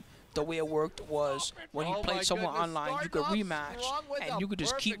 7, the way it worked was when you Oh played my someone goodness, online, you could starting off rematch, strong with and a you could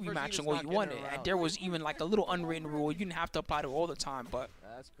just keep perfect rematching Vegeta's all not you getting wanted. around. And there was even like a little unwritten rule. You didn't have to apply to it all the time, but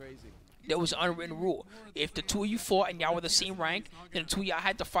That's crazy. there was an unwritten rule. If the two of you fought and y'all were the same rank, then the two of y'all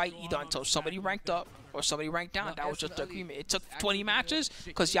had to fight either until somebody ranked up or somebody ranked down. That was just the agreement. It took 20 matches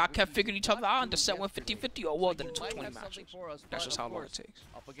because y'all kept figuring each other out and the set went 50-50, or well, then it took 20 matches. That's just how long it takes.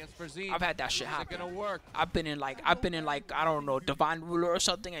 Up against Brazil. I've had that shit Is it happen. gonna work? I've been in like I don't know, Divine Ruler or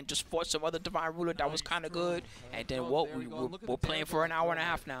something, and just fought some other Divine Ruler that was kind of good, and then we're playing for an hour and a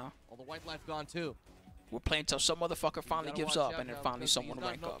half now. All the white life gone too. We're playing till some motherfucker finally Gotta gives watch up, out and then now, finally because someone he's not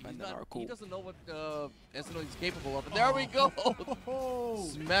rank know- up, he's and then not- are He cool. doesn't know what SNO is capable of. And there we go. Oh,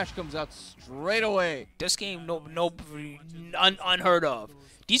 Smash comes out straight away. This game, unheard of.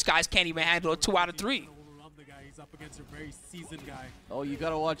 These guys can't even handle a 2 out of 3. the guy. He's up against a very seasoned guy. Oh, you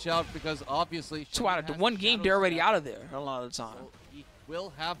gotta watch out because obviously 2 out of the one game, they're already out of there a lot of the time. So he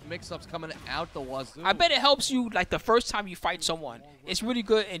will have mix-ups coming out the wazoo. I bet it helps you like the first time you fight someone. It's really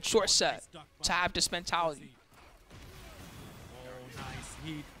good in short set to have this mentality. Oh, nice.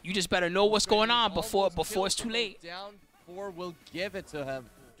 He You just better know what's going on before it's too late. Down 4 will give it to him.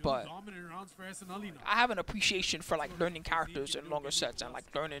 But dominant rounds for SNL now. I have an appreciation for like learning characters in longer sets and like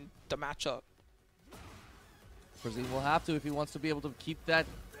learning the matchup. Brazil will have to if he wants to be able to keep that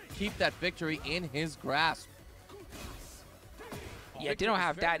victory in his grasp. Yeah, they don't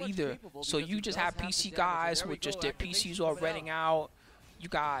have that either. So you just have PC guys with just their PCs all renting out. You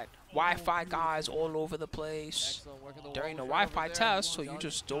got Wi-Fi guys all over the place. Excellent work on the There ain't no wall over Wi-Fi there. test, so you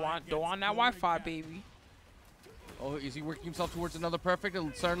just go on that Wi-Fi, baby. Oh, is he working himself towards another perfect?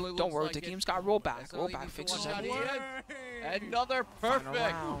 It certainly looks Don't worry, like the it. game's got rollback. SNL Rollback needs to fixes watch out. everything. Another Final perfect.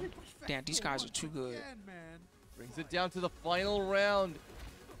 round. Damn, these guys are too good. Brings it down to the final round.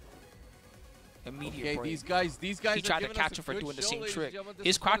 Immediate Okay, break. these guys He are tried to giving catch us him a for good doing the show, same ladies and trick. gentlemen. This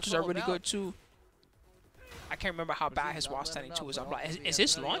His is what it's crouches are all really about. good too. I can't remember how bad his while standing too is. I'm like, is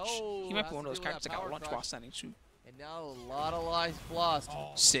this lunch? He might be one of those characters that got lunch while standing too. And now a lot of lives lost.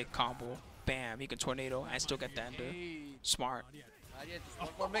 Sick combo. Bam, he can tornado and still get the ender. Hey, Smart. not yet. Just one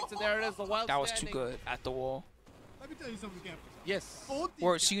more mix, and there it is. The wild That was too standing. good at the wall. Let me tell you something, Captain. Yes. Both these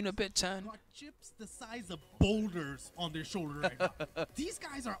Word, guys see you in a bit, 10. got chips the size of boulders on their shoulder right now. These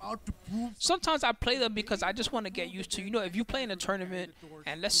guys are out to prove. Sometimes I play them because I just want to get used to, if you play in a tournament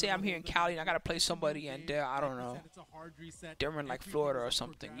and let's say I'm here in Cali and I got to play somebody and they're, I don't know, It's a hard reset. they're in like Florida or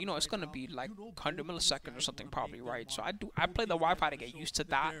something. It's going to be like 100 milliseconds or something probably, right? So I play the Wi-Fi to get used to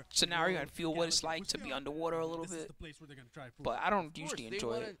that scenario and feel what it's like to be underwater a little This is bit. the place where they're gonna try to prove But I don't Of course, usually they enjoy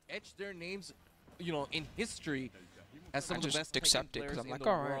wanna it. etch their names, in history as some I of the just best accept Tekken it 'cause players I'm in like, the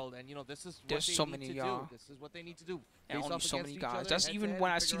alright. world. And this is what There's they so need many to y'all. do. This is what they need to do. And Face only off so against many each guys. other, That's head to even head,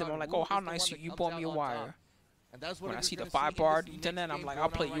 when I and see figure them, I'm out like, who oh, is how the nice one you. that You comes bought out me a on top. wire. And that's what When I we're see the gonna 5 in bar, this then I'm mixed like, game I'll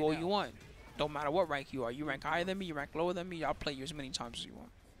going play on you all right you now. want. Don't matter what rank you are. You rank higher than me, you rank lower than me, I'll play you as many times as you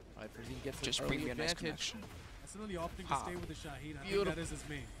want. All right, Brazil gets an Just early bring me a nice advantage. connection. Personally opting to stay with the Shaheen. I think that is his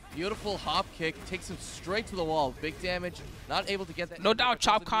main. Beautiful hop kick, takes him straight to the wall. Big damage, not able to get that. No doubt,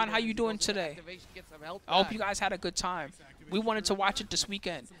 Chop Khan, how you doing today? I hope you guys had a good time. We wanted to watch it this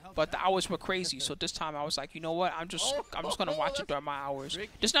weekend, but the hours were crazy. So this time I was like, you know what? I'm just gonna watch it during my hours.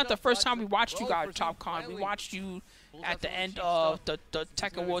 This is not the first time we watched you guys, Chop Khan. We watched you at the end of the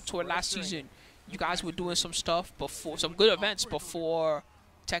Tekken World Tour last season. You guys were doing some stuff before, some good events before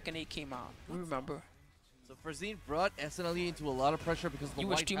Tekken 8 came out. We remember. So Farzine brought SNLE into a lot of pressure because of the You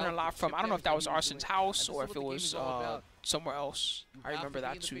were streaming a lot from, I don't know if that was Arslan's house or if it was somewhere else. I remember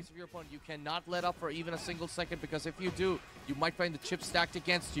that too. You cannot let up for even a single second, because if you do, you might find the chip stacked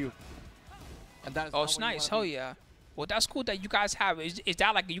against you. And that is it's nice. Hell yeah. Well, that's cool that you guys have. Is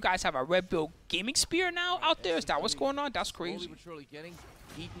that like you guys have a Red Bull gaming spear now out there? Is that what's going on? That's crazy.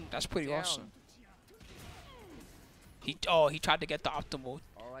 That's pretty awesome. He tried to get the optimal.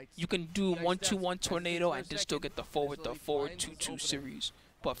 You can do 1-2-1 tornado and then still get the forward 2-2 series,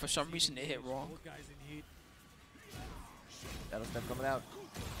 but for some reason it hit wrong. That'll step coming out.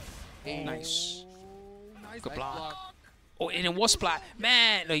 Nice. Good block. Oh, and then what splat?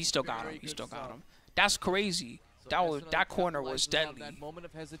 Man, no, he still got him. He still got him. That's crazy. That corner was deadly. That moment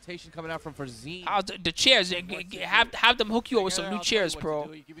of hesitation coming out from Farzine. The chairs, have them hook you up with some new chairs,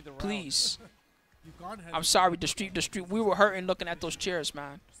 bro. Please. I'm sorry, the street. We were hurting looking at those chairs,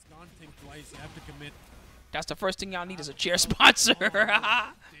 man. That's the first thing y'all need is a chair sponsor.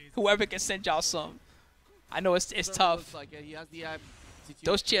 Whoever can send y'all some. I know it's tough.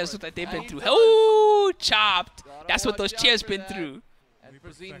 Those chairs look like they've been through. Oh, chopped. That's what those chairs been through.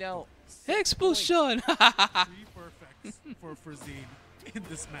 Explosion. 3 perfects for Farzine in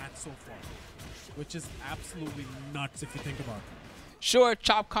this match so far, which is absolutely nuts if you think about it. Sure,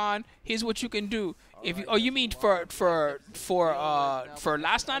 Chop Khan. Here's what you can do. If you, you mean for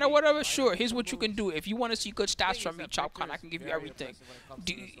last night or whatever? Sure. Here's what you can do. If you want to see good stats from me, Chop Khan, I can give you everything.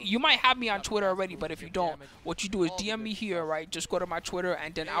 You might have me on Twitter already, but if you don't, what you do is DM me here, right? Just go to my Twitter,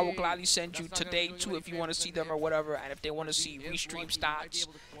 and then I will gladly send you today too if you want to see them or whatever. And if they want to see restream stats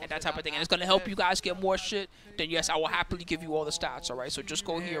and that type of thing, and it's gonna help you guys get more shit, then yes, I will happily give you all the stats. All right. So just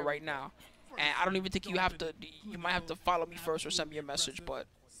go here right now. And I don't even think you have to. You might have to follow me first or send me a message, but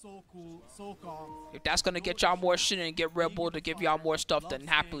so cool, so calm. If that's gonna get y'all more shit and get Red Bull to give y'all more stuff, then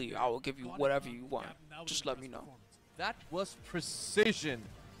happily I will give you whatever you want. Just let me know. That was precision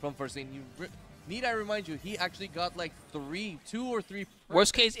from Farzine. Need I remind you, he actually got like 2 or 3.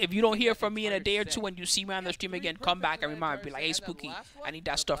 Worst case, if you don't hear from me in a day or two and you see me on the stream again, come back and remind me. Be like, hey, Spooky, I need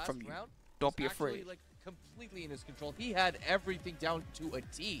that stuff from you. Don't be afraid. Completely in his control. He had everything down to a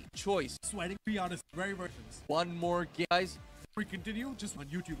T. Choice. Sweating to be honest, very versions. One more, guys. We continue just on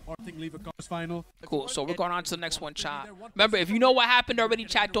YouTube or leave a comment final. Cool. So we're going on to the next one, chat. Remember, if you know what happened already,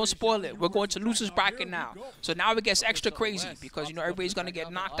 chat, don't spoil it. We're going to losers bracket now. So now it gets extra crazy because you know everybody's gonna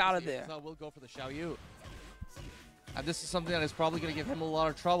get knocked out of there. We'll go for the Xiaoyu. And this is something that is probably going to give him a lot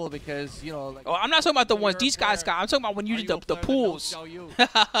of trouble because, you know, like, oh, I'm not talking about the ones these guys got. I'm talking about when you did the pools.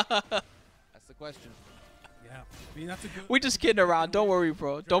 That's the question. Yeah, I mean, that's a good. We're just kidding around. Don't worry,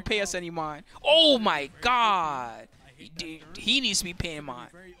 bro. Don't pay us any mind. Oh my God. He needs to be paying mine.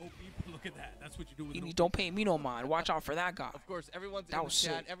 Look at that. That's what you do with don't pay me no mind. Watch out for that guy. Of course, everyone's in the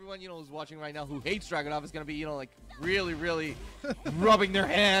chat. Everyone, you know, who's watching right now who hates Dragunov is going to be, you know, like really, really rubbing their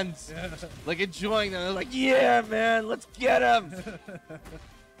hands, like enjoying them. They're like, yeah, man, let's get him.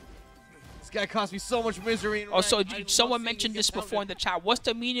 This guy caused me so much misery. Oh, so someone mentioned this before in the chat. What's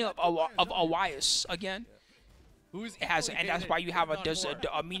the meaning of Awias again? It has, and that's why you have there's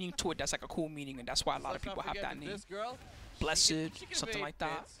a meaning to it that's like a cool meaning, and that's why a lot of people have that name. Blessed, something like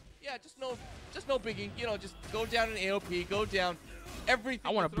that. Yeah, just no biggie. You know, just go down in AOP, go down everything. I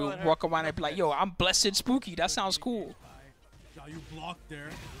want to walk around and be like, yo, I'm Blessed Spooky. That sounds cool. Yeah, you blocked there.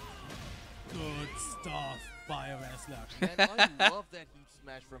 Good stuff by Arslan. Man, I love that heat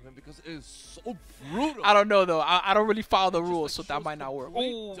smash from him because it is so brutal. I don't know though. I don't really follow the rules, so that might not work.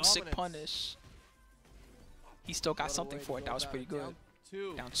 Oh, sick punish. He still got something for it. That was pretty good.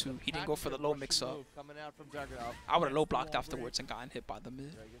 Down 2. He didn't go for the low mix-up. I would have low blocked afterwards and gotten hit by the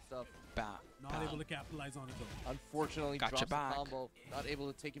mid. Not able to capitalize on it though. Unfortunately, got your back. Combo, not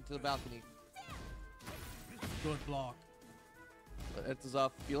able to take him to the balcony. Good block. But it's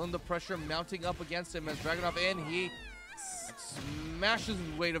feeling the pressure mounting up against him as Dragunov in. He smashes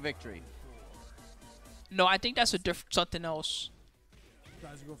his way to victory. No, I think that's something else.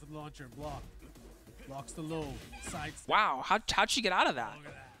 Tries to go for the launcher and block. Blocks the low. Sides. Wow, how'd she get out of that? Look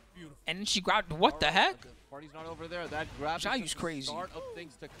at that. Beautiful. And then she grabbed, what the heck? Party's not over there. That grab Xiaoyu's crazy. Start of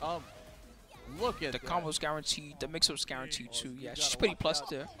things to come. Look at the combo's guaranteed. The mix-up's guaranteed too. Yeah, she's pretty plus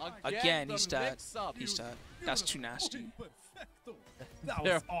there. Again, he's dead. He's dead. That's too nasty. That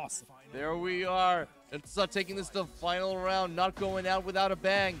was awesome. There we are. Let's start taking this to the final round. Not going out without a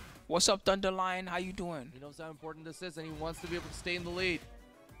bang. What's up, Thunderline? How you doing? He knows how important this is, and he wants to be able to stay in the lead.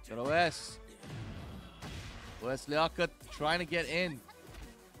 But OS Liaquat trying to get in.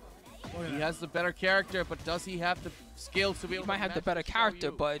 He has the better character, but does he have the skills to be able He might to have the match better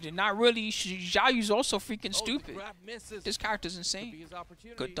character, but not really. Xiaoyu's also freaking stupid. This character's insane.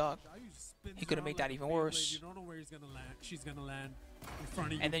 Good duck. He could have made that even worse. You don't know where he's gonna land. She's gonna land in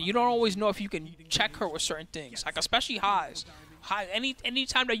front of you. And then you don't always know if you can check her with certain things, like especially highs. Any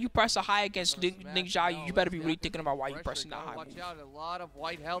time that you press a high against Ning Xiaoyu, you better be really thinking about why you're pressing that high. Watch out, a lot of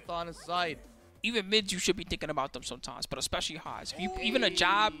white health on his side. Even mids, you should be thinking about them sometimes, but especially highs. If you even a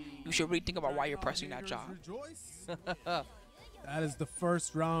jab, you should really think about why you're pressing that jab. That is the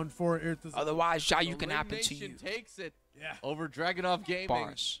first round for Irta's. Otherwise, Xiaoyu can happen to you. Takes it. Yeah. Over Dragunov Gaming.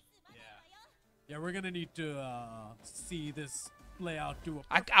 Bars. Yeah, we're gonna need to see this play out.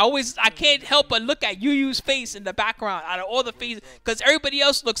 I can't help but look at Yu's face in the background out of all the faces, because everybody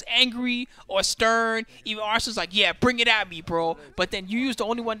else looks angry or stern. Even Arslan's like, yeah, bring it at me, bro. But then Yu's the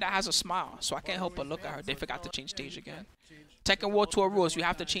only one that has a smile, so I can't help but look at her. They forgot to change stage again. Tekken World Tour rules, you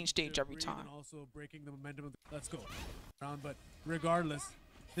have to change stage every time. Also breaking the momentum. Let's go. But regardless,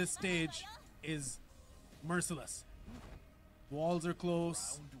 this stage is merciless. Walls are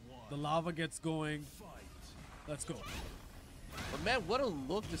close. The lava gets going. Let's go. But man, what a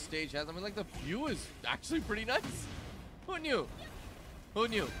look the stage has. I mean, like, the view is actually pretty nice. Who knew? Who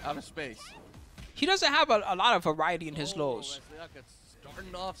knew? Outer space. He doesn't have a lot of variety in his lows.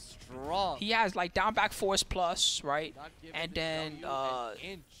 Starting off strong. He has like down back force plus, right? And then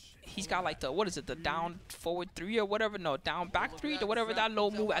he's got like the, what is it, the down forward 3 or whatever? No, down back 3 or whatever that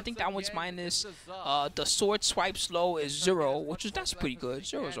low move. I think that one's minus. The sword swipes low is 0, which is, that's pretty good.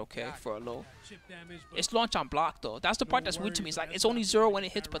 0 is okay for a low. It's launch on block though. That's the part that's weird to me. It's like it's only 0 when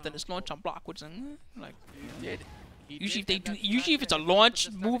it hits, but then it's launch on block, which is like usually if they do, usually if it's a launch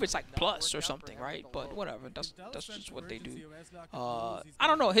move, it's like plus or something, right? But whatever, that's just what they do. I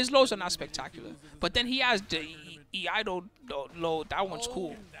don't know. His lows are not spectacular, but then he has the Idol low. That one's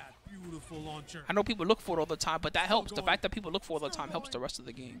cool. I know people look for it all the time, but that helps. The fact that people look for it all the time helps the rest of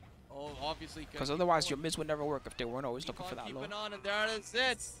the game. Obviously. Because otherwise your mids would never work if they weren't always looking for that low. Keep on, and there it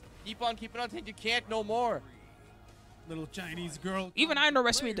is. Keep on keeping on until you can't no more. Little Chinese girl. Even I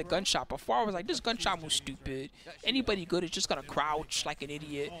underestimated the gunshot. Before I was like, this gunshot was stupid. Anybody good is just gonna crouch like an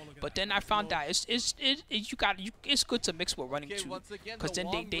idiot. But then I found out it's good to mix with running too, because then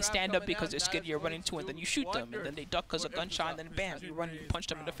they stand up because they're scared you're running too, and then you shoot them, and then they duck because of gunshot, and then bam, you run and you punch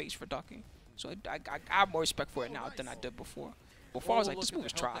them in the face for ducking. So I have more respect for it now than I did before. Before I was like, this move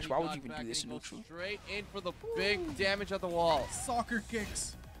is trash. Why would you even do this in neutral? Straight in for the big damage at the wall. Soccer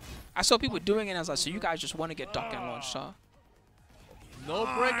kicks. I saw people doing it, and I was like, so you guys just want to get ducked and launched, huh? No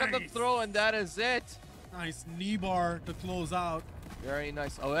break on the throw, and that is it. Nice knee bar to close out. Very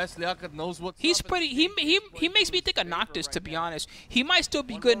nice. OS Liaquat knows what's He's up. pretty. He makes me think of Noctis, to be honest. He might still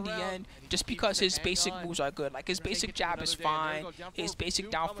be good in the end, just because his basic moves are good. Like his basic jab is fine. His basic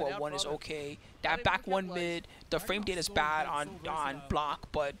down forward 1 is okay. That back 1 mid, the frame data is bad on block,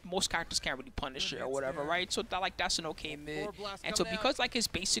 but most characters can't really punish it or whatever, right? So that's an okay mid. And so because like his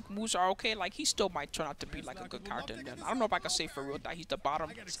basic moves are okay, like he still might turn out to be like a good character. And then I don't know if I can say for real that he's the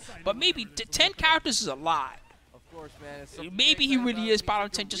bottom, but maybe 10 characters is a lot. Course, man. Maybe he really is bottom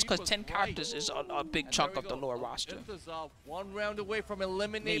 10 just because 10 characters is a big chunk of the lower roster. One round away from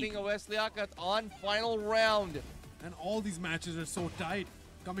eliminating OS Liaquat on final round. And all these matches are so tight.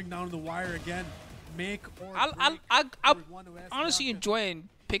 Coming down to the wire again. Make or I'm honestly enjoying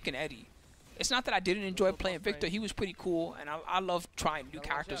picking Eddie. It's not that I didn't enjoy playing Victor. He was pretty cool, and I love trying new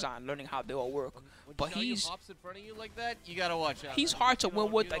characters out and learning how they all work. But he's hard to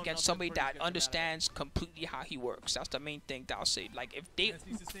win with against somebody that understands completely how he works. That's the main thing that I'll say. Like if they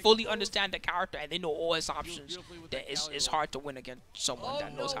fully understand the character and they know all his options, then it's hard to win against someone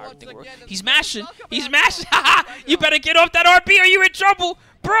that knows how everything works. He's mashing. He's mashing. You better get off that RB or you're in trouble,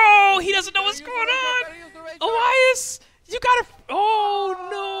 bro. He doesn't know what's going on. Elias. You gotta. Oh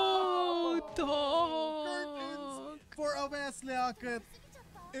no, dog. For OS Liaquat.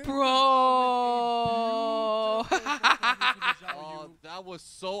 Bro. Oh, that was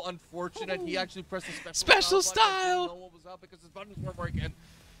so unfortunate. He actually pressed the special style. Know what was up because his buttons weren't working.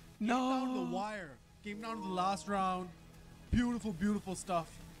 No. Came down to the wire. Came down to the last round. Beautiful, beautiful stuff.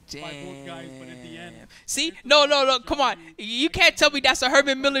 Damn. By both guys, but at the end. See? No, come on. You can't tell me that's a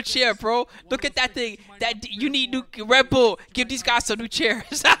Herman Miller chair, bro. Look at that thing. That you need new Red Bull. Give these guys some new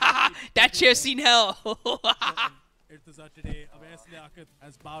chairs. That chair's seen hell. today.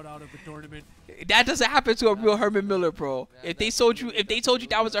 Has bowed out of the tournament. That doesn't happen to a real Herman Miller, bro. If they told you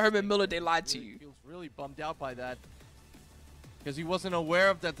that was a Herman Miller, they lied to you. He was really bummed out by that because he wasn't aware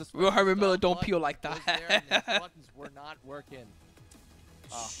of that. Real Herman Miller don't peel like that. His buttons were not working.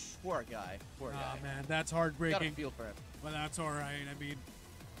 Poor guy. Poor guy. Man, that's heartbreaking. Gotta feel for him. But that's all right. I mean,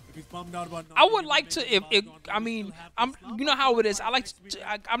 if he's bummed out about. I would like to, you know how it is.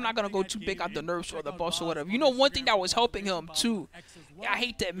 I'm not gonna go too big on the nerfs or the buffs or whatever. You know, one thing that was helping him too, I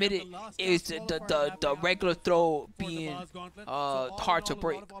hate to admit it, is the regular throw being hard to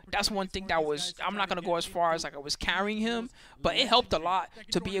break. That's one thing that was. I'm not gonna go as far as like I was carrying him, but it helped a lot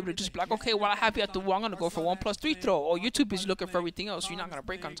to be able to just be like, okay, well I have you at the wall. I'm gonna go for 1+3 throw. Or you're too busy looking for everything else. You're not gonna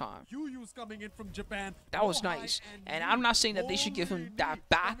break on time. That was nice, and I'm not saying that they should give him that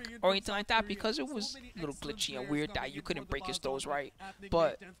back or anything like that because it was a little glitchy and weird that you couldn't break his throws right.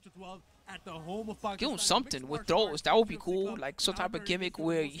 But give him something with throws. That would be cool. Like some type of gimmick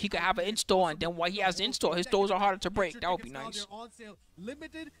where he could have an install and then while he has the install, his throws are harder to break. That would be nice.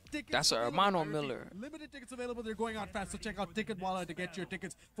 That's a Hermano Miller. Limited tickets available. They're going out fast. So check out Ticketwalla to get your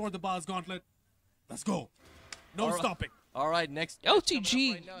tickets for the Boss Gauntlet. Let's go. No stopping. All right, next.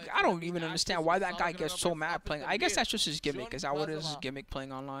 LTG, I don't even understand why that guy gets so mad playing. I guess that's just his gimmick. Is that what it is? His gimmick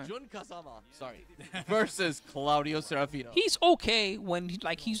playing online? Sorry. Versus Claudio Serafino. He's okay when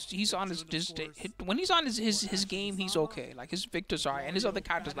he's on his when he's on his game. He's okay. Like his Victor's alright, and his other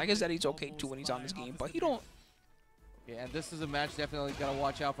characters like his Eddie's okay too when he's on his game. But he don't. Yeah, and this is a match definitely gotta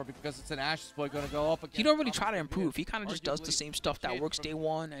watch out for because it's an Ashes boy gonna go up against. He don't really try to improve. He kind of just does the same stuff that works day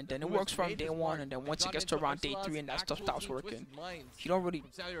one, and then it works from day one, and then once it gets to around day 3 and that stuff stops working. He don't really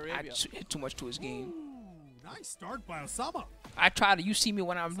hit too much to his game. Nice start by Osama. I try to. You see me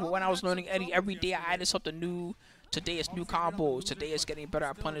when I was learning Eddie every day. I added something new. Today it's new combos. Today it's getting better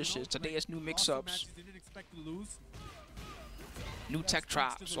at punishes. Today it's new mix-ups. New tech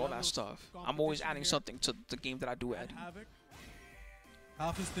traps, all that stuff. I'm always adding something to the game that I do at.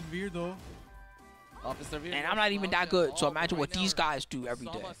 And I'm not even that good, so imagine what these guys do every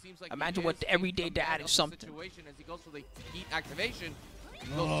day. Imagine what every day they're adding something. As he goes for the heat activation,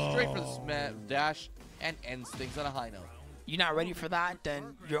 he goes straight for the smash dash and ends things on a high note. You're not ready for that,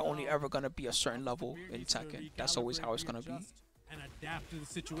 then you're only ever gonna be a certain level in Tekken. That's always how it's gonna be. And adapt to the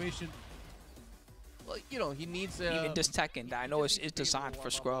situation. Well, you know, he needs even this Tekken that I know is designed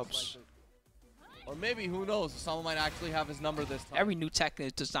for scrubs. Or maybe, who knows, someone might actually have his number this time. Every new Tekken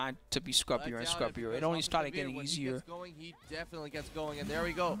is designed to be scrubbier and scrubbier. It only started getting easier. He definitely gets going, and there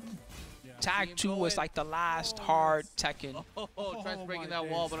we go. Tag 2 was like the last hard Tekken. Tries breaking that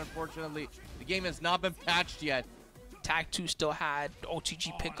wall, but unfortunately, the game has not been patched yet. Tag 2 still had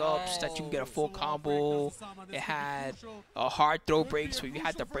OTG pickups that you can get a full combo. It had hard throw breaks where you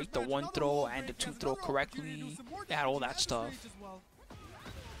had to break the 1 throw and the 2 throw correctly. It had all that stuff.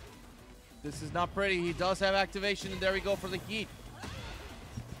 This is not pretty. He does have activation, and there we go for the heat.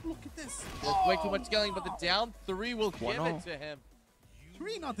 Look at this. There's way too much scaling, but the down 3 will give it to him.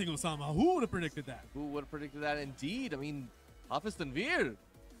 3-0 Osama. Who would have predicted that? Who would have predicted that? Indeed. I mean, Hafiz Tanvir.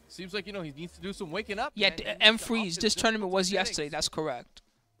 Seems like, you know, he needs to do some waking up. Yeah, M-Freeze. This tournament was yesterday. That's correct.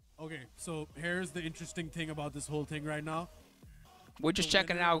 Okay, so here's the interesting thing about this whole thing right now. We're just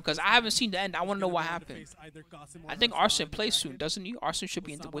checking it out because I haven't seen the end. I want to know what happened. I think Arslan plays soon, doesn't he? Arslan should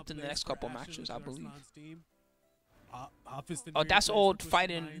be within the next couple matches, I believe. Oh, that's old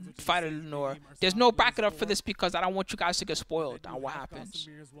fighting or there's no bracket up for this because I don't want you guys to get spoiled on what happens.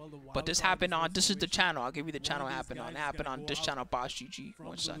 But this happened on, this is the channel. I'll give you the channel it happened on. It happened on this channel, Boss GG.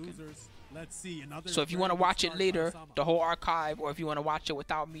 1 second. So if you want to watch it later, the whole archive, or if you want to watch it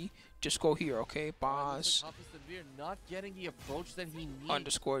without me, just go here, okay? Boss not getting the approach that he needs.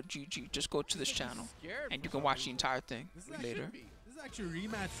 _ GG. Just go to this channel and you can watch the entire thing later. Actually, a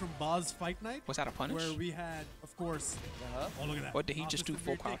rematch from Boz Fight Night. Was that a punish? Where we had, of course. Oh, look at that. Or did he just do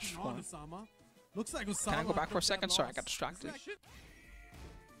full crouch? Looks like Osama. Can I go back for a second? Sorry, I got distracted.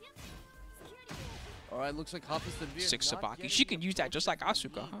 All right, looks like Hafiz Tanvir. 6 Sabaki. She can use that just like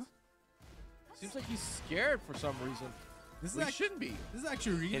Asuka, huh? Seems like he's scared for some reason. This shouldn't be. This is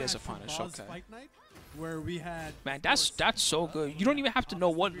actually a rematch. It is a punish. Okay. Fight Night, where we had. Man, that's so good. You don't even have to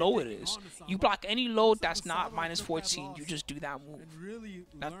know what low it is. You block any low that's not -14. You just do that move.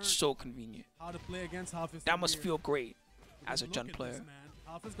 That's so convenient. How to play against Hafiz. That must feel great as a Jun player.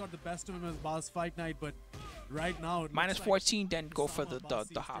 Hafiz got the best of him as Boss Fight Night, but right now -14, then go for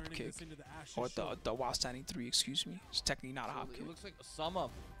the hop kick or the while standing 3. Excuse me. It's technically not a hop kick. It looks like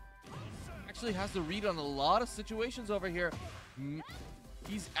Osama actually has the read on a lot of situations over here.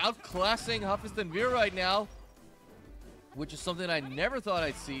 He's outclassing Hafiz Tanvir right now, which is something I never thought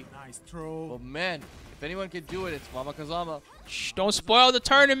I'd see. Nice throw. But man, If anyone can do it, it's Mama Kazama. Shh, don't spoil the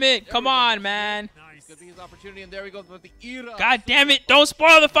tournament. Come on, man. Nice. Could be his opportunity, and there we go with the Ira. God damn it. Don't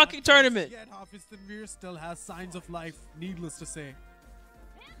spoil the fucking tournament. Yet Hafiz Tanveer still has signs of life, needless to say.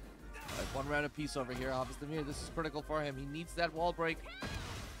 All right, one round apiece over here. Hafiz Tanveer, this is critical for him. He needs that wall break.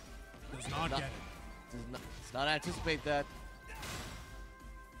 Does not get it. Does not anticipate that.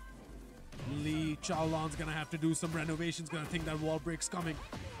 Lee Chaolan's gonna have to do some renovations, gonna think that wall break's coming.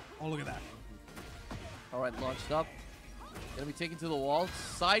 Oh, look at that. All right, launched up. Gonna be taken to the wall.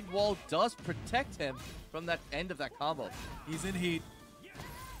 Side wall does protect him from that end of that combo. He's in heat.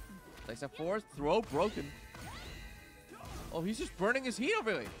 Dice at 4, throw broken. Oh, he's just burning his heat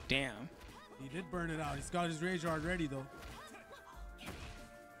over here. Damn. He did burn it out. He's got his rage art ready, though.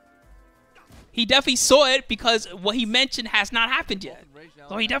 He definitely saw it because what he mentioned has not happened yet.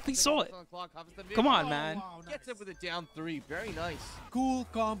 So he definitely saw it. Come on, man. Wow, nice. Gets it with a down 3. Very nice. Cool,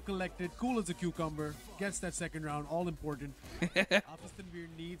 calm, collected, cool as a cucumber. Gets that second round, all important. Hafiz Tanveer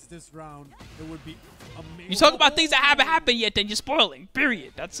needs this round. It would be amazing. You talk about things that haven't happened yet, then you're spoiling.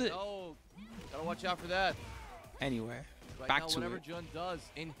 Period. That's it. No, gotta watch out for that. Anyway, Right back now, to whatever it. Jun does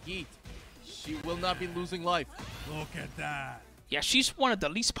in heat, she will not be losing life. Look at that. Yeah, she's one of the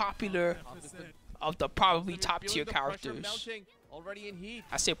least popular of the probably top tier Feeling the pressure characters. mounting, already in heat.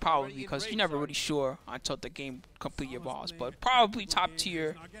 I say probably because you're never really sure until the game completely evolves. But probably top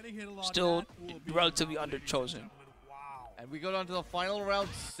tier, Not getting hit a lot. still That will be relatively amazing. underchosen. Wow. And we go down to the final round.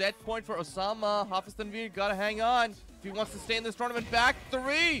 Set point for Osama. Hafiz Tanveer gotta hang on if he wants to stay in this tournament. Back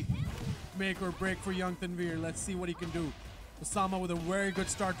 3. Make or break for young Tanveer. Let's see what he can do. Osama with a very good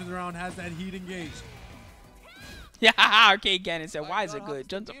start to the round has that heat engaged. Yeah, Arcade Gannon said, why is it good?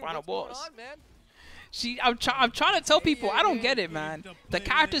 Jun's a final boss. I'm trying to tell people, I don't get it, man. The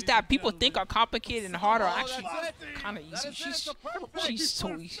characters that people think are complicated and hard are actually kind of easy. She's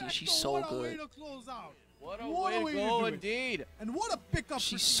so easy. She's so good. What a way to go, indeed. And what a pickup.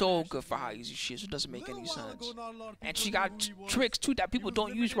 She's so good for how easy she is. It doesn't make any sense. And she got tricks, too, that people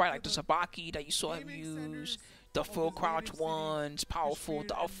don't use right, like the Sabaki that you saw him use. The full crouch one's powerful.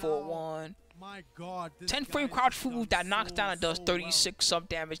 The up four one. My God, 10 frame crouch food that knocks down and does 36 sub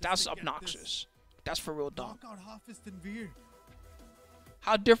damage. That's obnoxious. That's for real dumb. Knock out Hafiz Tanveer.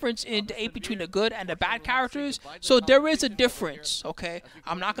 How difference in the eight between the good and the bad characters? So there is a difference, okay?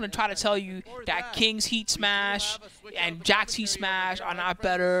 I'm not gonna try to tell you that King's Heat Smash and Jack's Heat Smash are not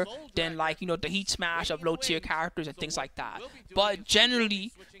better than, like, you know, the Heat Smash of low tier characters and things like that. But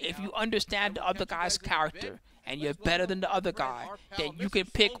generally, if you understand the other guy's character and you're better than the other guy, then you can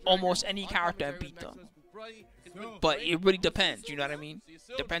pick almost any character and beat them. But it really depends, you know what I mean?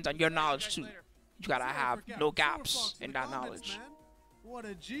 Depends on your knowledge too. You gotta have no gaps in that knowledge. What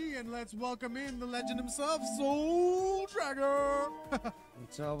a G, and let's welcome in the legend himself, Soul Dragger.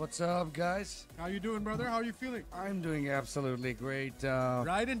 What's up, guys? How you doing, brother? How are you feeling? I'm doing absolutely great.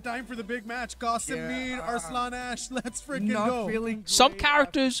 Right in time for the big match. Qasim Mir, Arslan Ash. Let's freaking Not go. feeling Some great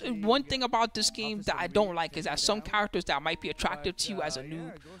characters, after one the, thing about this game that I don't like is that some characters that might be attractive to you as a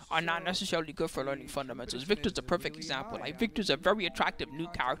noob are not necessarily good for learning fundamentals. Victor's a perfect example. Like, Victor's a very attractive new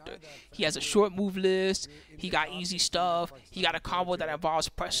character. He has a short move list, he got easy stuff, he got a combo that involves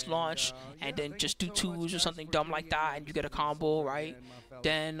press launch and then just do twos or something dumb like that and you get a combo, right?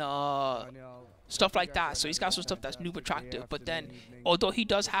 Then stuff like that. So he's got some stuff that's noob attractive, but then although he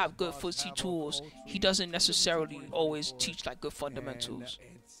does have good footsie tools, he doesn't necessarily always teach like good fundamentals.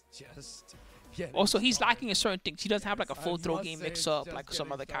 Also, he's lacking in certain things. He doesn't have like a full throw game mix up like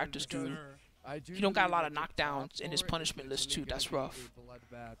some other characters do. He don't got a lot of knockdowns in his punishment list too. That's rough.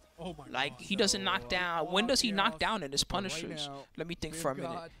 Oh my Like, God. he doesn't knock down. When does he knock down in his punishers? Let me think for a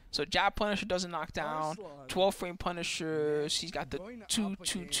minute. So jab punisher doesn't knock down. 12 frame punishers. He's got the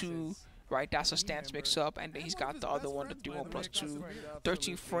 2-2-2. Right, that's a stance mix up, and then he's got the other one, the 3-1+2.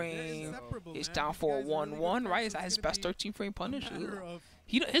 13 frame is down for a 1-1, right? Is that his best 13 frame punish? Ugh.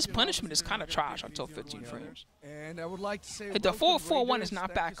 His punishment is kind of trash until 15 frames. And I would like to say The 4-4-1 is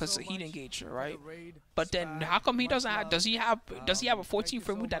not bad because of heat engager, right? But then how come he doesn't have? Does he have a 14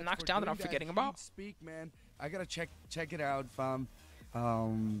 frame move that knocks down that I'm forgetting about? Speak, man. I gotta check it out, fam.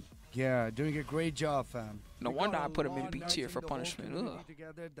 Yeah, doing a great job, fam. No wonder I put him in B tier for punishment. Ugh.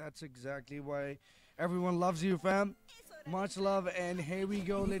 Together, that's exactly why everyone loves you, fam. Much love, and here we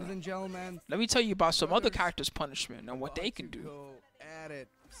go, ladies and gentlemen. Let me tell you about some other characters' punishment and what they can do. Go at it.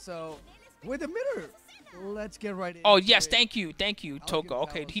 So, with a mirror, let's get right in. Oh yes, thank you, Toka.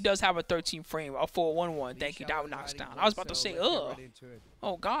 Okay, he does have a 13 frame, a 4-1-1. Thank you, that knocks down. I was about to say, ugh.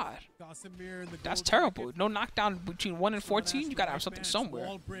 Oh God, Qasim Mir in the that's gold terrible. jacket. No knockdown between 1 and 14. You gotta have something somewhere.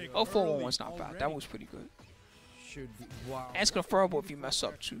 Oh, 4-1-1's not bad. That was pretty good. should be. Wow. And it's confirmable if you mess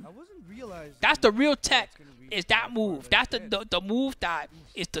up too. I wasn't realizing. That's the real tech. Is that move? That's the move that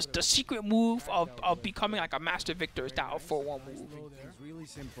is the secret move of becoming like a master victor. Is that a 4-1 move? It's really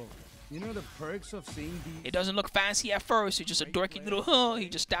simple. You know the perks of seeing these. It doesn't look fancy at first. It's just a dorky little He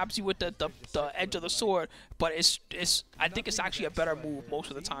just stabs you with the edge of the sword. But I think it's actually a better move most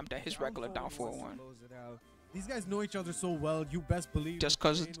of the time than his regular down 4-1. These guys know each other so well. You best believe. Just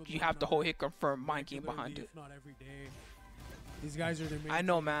because you have the whole hit confirm mind game behind it. Not every day. These guys are the main I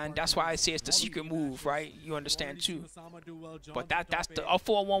know, man. That's why I say it's the secret move, right? You understand too. But that's the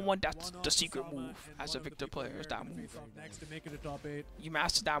 4-1-1. That's the secret move as a Victor player. Is that move? Next to make it a top 8. You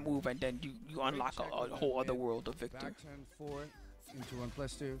master that move and then you unlock a whole other world of Victor. Back turn 4 into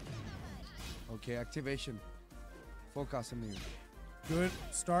 1+2. Okay, activation. For Casemir. Good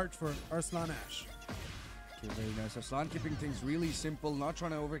start for Arslan Ash. Okay, very nice. Arslan keeping things really simple, not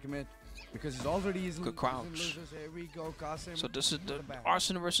trying to overcommit because he's already easily. Good crouch. Here we go, Qasim. So this is the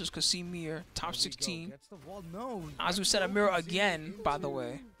Arslan versus Casemir, top 16. Gets the wall. No. As we said, a mirror again, by the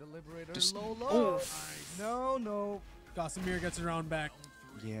way. Just, oof. No. Casemir gets around back.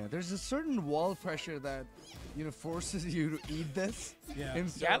 Yeah, there's a certain wall pressure that, forces you to eat this. Yeah.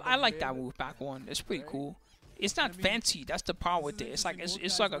 Yeah, I like that move back one. It's pretty cool. It's not fancy. That's the problem with it.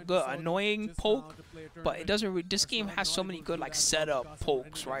 It's like a good annoying poke, but it doesn't. This game has so many good like setup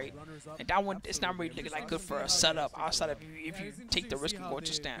pokes, right? And that one, it's not really like good for a setup outside of if you take the risk and go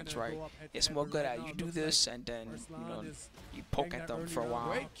into stance, right? It's more good at you do this and then you poke at them for a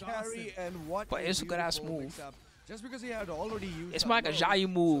while. Great carry and what? But it's a good ass move. Just because he had already used. It's more like a Jayu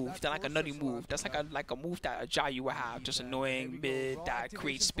move than like a nutty move. That's like a move that a Jayu would have, just annoying mid that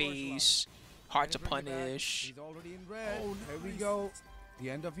creates space. Hard to punish. He's already in red. Oh, here we go. The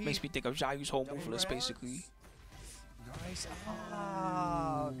end of heat. Makes me think of Jayu's whole move list, basically. Nice.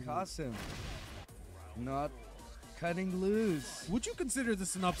 Qasim. Not cutting loose. Would you consider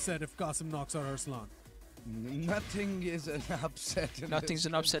this an upset if Qasim knocks out Arslan? Nothing is an upset. Nothing's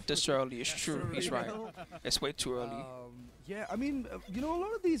an upset this early. It's true. He's right. It's way too early. Yeah, I mean, a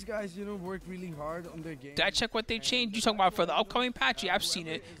lot of these guys, work really hard on their game. Did I check what they changed? You talking about for the upcoming patch? Yeah, I've seen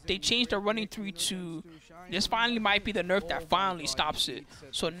it. They changed the running 3 to. This finally might be the nerf that finally stops it.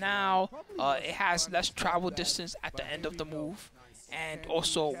 So now it has less travel distance at the end of the move. And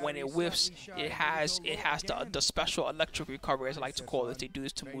also, when it whiffs, it has the special electric recovery, as I like to call it. They do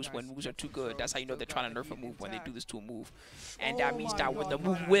this to moves when moves are too good. That's how you know they're trying to nerf a move, when they do this to a move. And that means that when the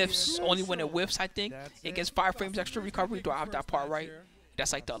move whiffs, only when it whiffs, I think, it gets 5 frames extra recovery. Do I have that part right?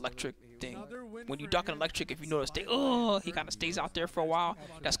 That's like the electric thing. When you duck an electric, if you notice, he kind of stays out there for a while.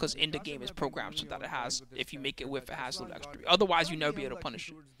 That's because in the game it's programmed so that it has, if you make it whiff, it has a little extra. Otherwise, you never be able to punish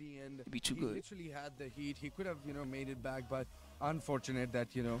it. It'd be too good. He literally had the heat. He could have, made it back, but unfortunate that,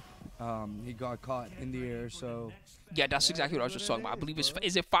 he got caught in the air, so. Yeah, that's exactly what I was just talking about. I believe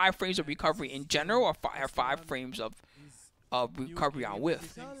is it 5 frames of recovery in general or 5 frames of recovery on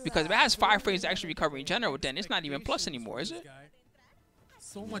whiff? Because if it has 5 frames of extra recovery in general, then it's not even plus anymore, is it?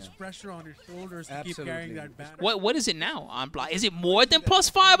 So much pressure on your shoulders to keep carrying that banner. What is it now on block? Is it more than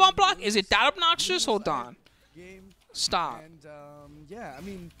 +5 on block? Is it that obnoxious? Hold on. Stop. And, yeah, I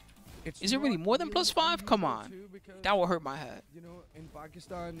mean, is it really more than +5? Come on. That will hurt my head. In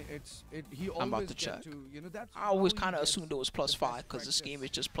Pakistan, he always I'm about to check. I always kind of assumed it was +5 because this game is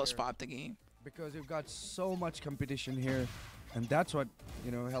just +5 the game. Because you've got so much competition here, and that's what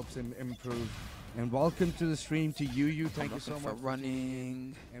helps him improve. And welcome to the stream to you. Thank you so much for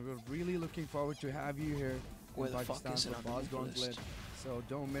running. And we're really looking forward to have you here. Where the fuck is it on the list? So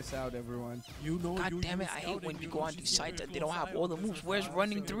don't miss out, everyone. God damn it! I hate when you go on these sites that they don't have all the moves. Where's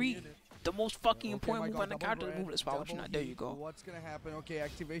running 3? The most fucking important move on the character move list. Why would you not? There you go. What's gonna happen? Okay,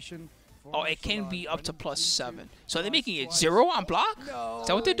 activation. Oh, it can be up to +7. So they're making it 0 on block? No, is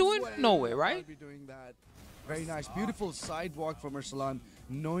that what they're doing? No way, right? Very nice, beautiful sidewalk from Arslan,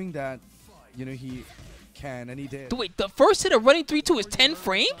 knowing that he can, and he did. Wait, the first hit of running 3-2 is 10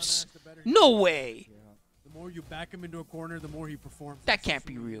 frames? No way. The more you back him into a corner, the more he performs. That can't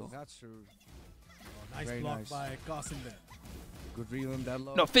be real. That's true. Nice block by Qasim there. Good reel in that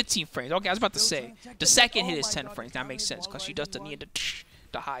low. No, 15 frames. Okay, I was about to say. The second hit is 10 frames. That makes sense because she does the knee and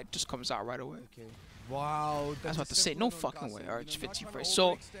the high just comes out right away. Okay. Wow. I was about to say, no fucking way. Alright, it's 15 frames.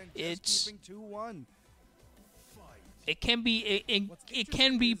 So it's. It can be it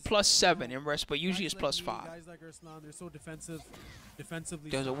can be +7 in rest, but usually it's +5. Guys like Arslan, they're so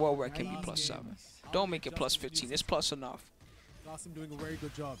defensively. There's a world where it can be +7. Don't make it +15. It's plus enough. Qasim doing a very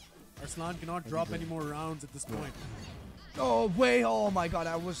good job. Arslan cannot drop any more rounds at this point. Oh, wait. Oh, my God.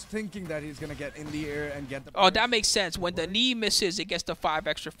 I was thinking that he's going to get in the air and get the... Oh, that makes sense. When the knee misses, it gets the 5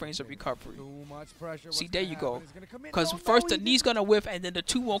 extra frames of recovery. Too Much pressure. See, What's there gonna you go. happen? It's gonna come in. Because Oh, first no, the he knee's didn't. gonna whiff, and then the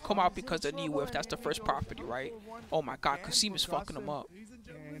 2 won't come out He because the knee whiff. That's the first property, right? Oh my God, Kasim is fucking him up. Ladies and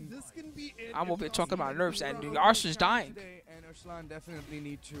gentlemen, this can be it. I'm over here if talking about Arslan nerves, can and do the it. Arslan's dying. And Arslan definitely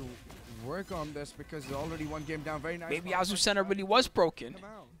need to work on this because they're already 1 game down. Very nice. Maybe ball. Azucena really was broken. Come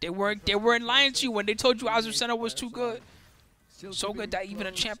out. They weren't lying to you when they told you Azucena was too good. Still So keeping good that even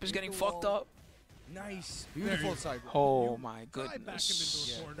a close champ is in getting the fucked wall. up. Nice, There beautiful you side. Oh my Right back him goodness.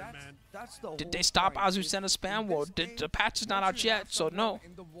 into a corner, That's, man. that's the Did whole they stop point. Azucena spam? In Well, this game, the patch is not once out you have yet, so someone no.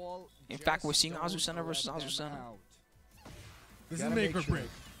 in the wall, In fact, we're just seeing don't Azucena versus let them Azucena. out. This is Gotta make or make sure. break.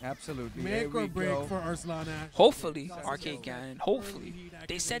 Absolutely. There Make or we break go. for Arslan Ash. Hopefully, Arcade Gannon. Hopefully.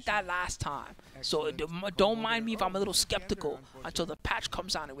 They said that last time. So don't mind me if I'm a little skeptical until the patch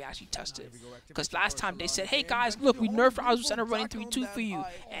comes out and we actually test it. Because last time they said, hey guys, look, we nerfed Azucena running 3-2 for you.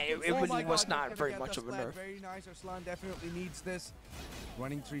 And it really was not very much of a nerf. Very nice. Arslan definitely needs this.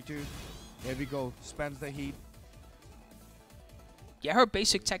 Running 3-2. There we go. Spends the heat. Yeah, her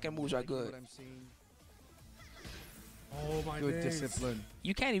basic Tekken moves are What good. I'm seeing. Oh my Good days. discipline.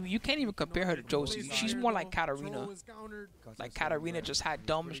 You can't even compare her to Josie. She's more like Katarina. Throw is countered. Like Katarina just had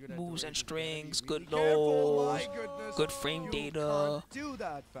dumb moves and strings, good Careful, lows, my goodness. good frame You data. can't do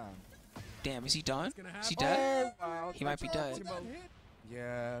that, fam. Damn, is he done? Gonna Is he happen. dead? Oh, wow. He might be dead.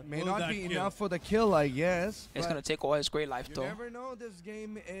 Yeah, may Will not that be kill? enough for the kill, I guess. It's but gonna take all his great life you though. never know. This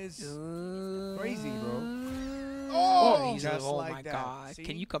game is crazy, bro. Oh, he's just oh like my that. God! See?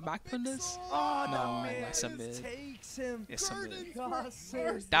 Can you come back from this? Oh, No, the that's a miss mid. takes him. It's a mid.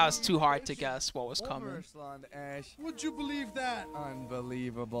 Gossip. That was too hard to guess what was Over coming. Arslan Ash. Would you believe that?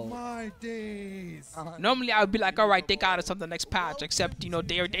 Unbelievable. My days. Normally I would be like, all right, they got us on the next patch. Except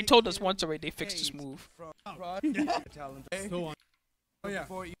they told us once already they fixed this move. Talent. So on. Oh yeah.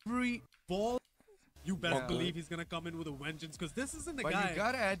 For every Ball. You best Yeah. believe he's gonna come in with a vengeance because this isn't the but guy. you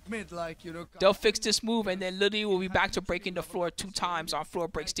gotta admit, like, you know, They'll fix this move and then literally we'll be back to breaking the floor 2 times on floor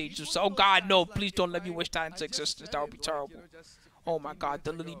break stages. So, oh God, no! Please don't let me wish that into existence. That would be terrible. Oh my God,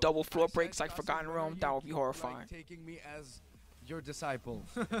 the literally double floor breaks like Forgotten Realm. That would be horrifying. Taking me as your disciple,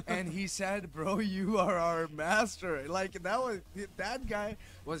 and he said, "Bro, you are our master." Like that guy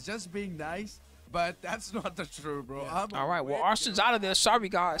was just being nice, but that's not the truth, bro. Yeah. All right, well Arslan's out of there. Sorry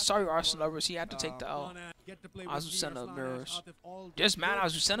guys, sorry Arslan lovers. He had to take the L. Arslan Ash, get to play with Azucena me, Arslan mirrors. Ash, Atif, all There's good. mad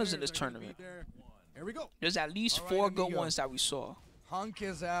Azucenas in this Players are gonna tournament. be there. Here we go. There's at least All right, 4 good amigo. ones that we saw. Hunk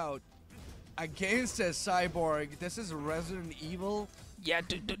is out against a cyborg. This is Resident Evil. Yeah,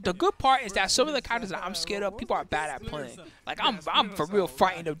 the good part is that some of the characters that I'm scared of, people are bad at playing. Like I'm for real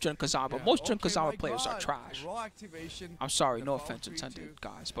frightened of Jun Kazama, but most Jun Kazama players are trash. Raw activation. I'm sorry, no offense intended,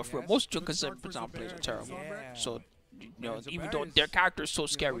 guys, but for real, most Jun Kazama players are terrible. Yeah. So, even though their character is so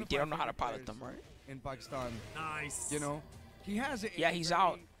scary, they don't know how to pilot them right. In Pakistan, Nice. you know, he has a Yeah, he's very,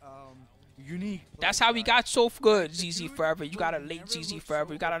 out. Unique. That's how he got so good, ZZ Forever. You gotta late ZZ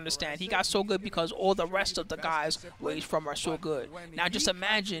Forever. You gotta understand, he got so good because all the rest of the guys where he's from are so good. Now just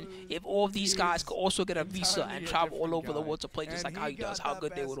imagine if all of these guys could also get a visa and travel all over the world to play just like how he does. How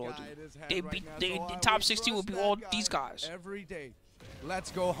good they would all do. The top 60 would be all these guys. Every day.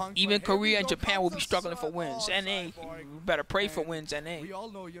 Let's go, Hunk. Even But here we Korea and go, Japan will be comes the struggling for sun. wins. Oh, NA, you Cyborg. better pray for And wins. NA. We all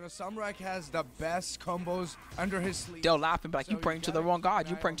know, Samrak has the best combos under his sleeve. They'll laugh and be like, So you praying you to the gotta wrong keep God. an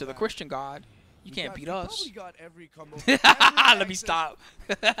You eye praying on to the that. Christian God. You can't beat He us. probably got every combo. Let me stop.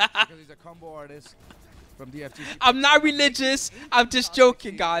 Because he's a combo artist from the FTC. I'm not religious. I'm just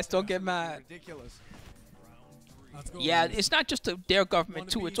joking, guys. Don't get mad. Ridiculous. Let's go. Yeah, it's not just their government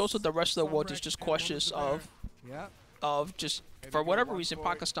too. It's also the rest of the world is just cautious of Yeah. just for whatever reason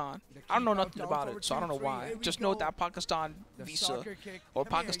Pakistan. I don't know nothing about it, so I don't know why. Just know that Pakistan The visa soccer kick. or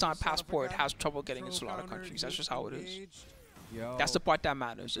Come here, Pakistan you son of a passport gun. has trouble getting Throw into a lot of counter, countries. That's he just was how it is. engaged. Yo. That's the part that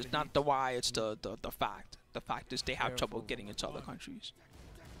matters. It's not the why. It's the fact. The fact is they have trouble getting into other countries.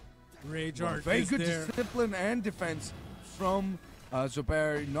 Rage Well, art very is good there. discipline and defense from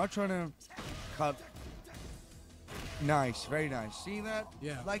Zubair. Not trying to cut. Nice, very nice. See that?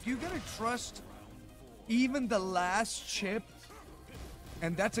 Yeah. Like, you gotta trust even the last chip.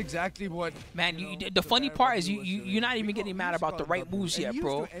 And that's exactly what. Man, you know, the funny Zubair part is Wahid was doing. you're not even getting mad about the right moves yet,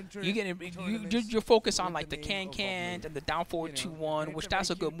 bro. You're getting you're focused on like the can-cans and the down forward 2-1, which that's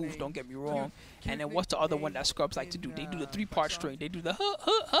a good move. Don't get me wrong. And then what's the other one that scrubs like to do? They do the 3-part string. They do the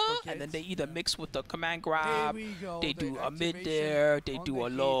and then they either mix with the command grab. They do a mid there. They do a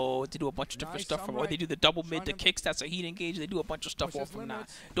low. They do a bunch of different stuff from. Or they do the double mid, the kicks. That's a heat engage. They do a bunch of stuff off from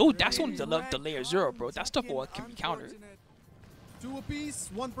that. Dude, that's only the layer 0, bro. That stuff all can be countered. 2 apiece.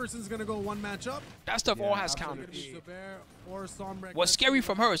 One person's gonna go one matchup. That stuff all has Absolutely. counters. Zubair or Somrek. What's scary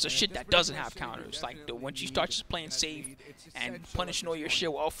from her is the shit that doesn't have counters. Like when she starts just playing safe and punishing all your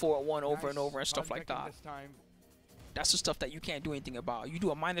shit with L4-1 over and over and stuff like that. That's the stuff that you can't do anything about. You do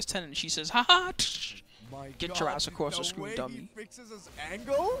a -10 and she says, haha, get your ass across the screen, dummy. He fixes his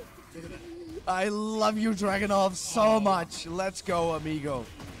angle? I love you, Dragunov, so much. Let's go, amigo.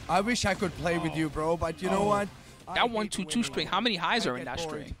 I wish I could play with you, bro, but you know what? That 1-2-2 string, how many highs are in that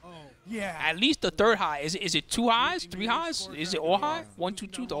string? Yeah. At least the third high. Is it 2 highs, 3 highs? Is it all high?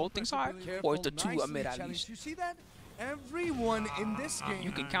 1-2-2, the whole thing's high? Or is the 2 a mid at least? You see that? Everyone in this game.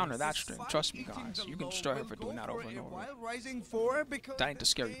 You can counter that string. Trust me, guys. You can destroy her for doing that over and over. While Rising 4, because That ain't the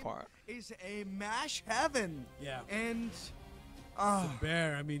scary part. is a mash heaven. Yeah. And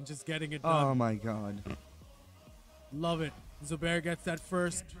Zubair, I mean, just getting it done. oh my god. Love it. Zubair gets that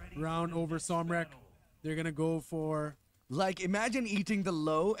first round over Somrek. They're gonna go for. Like, imagine eating the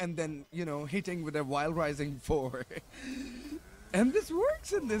low and then, you know, hitting with a Wild Rising 4. And this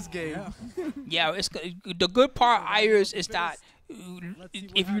works in this game. Yeah, it's the good part, Ayers, is that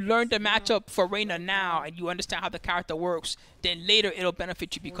if you learn the matchup for Reina now and you understand how the character works, then later it'll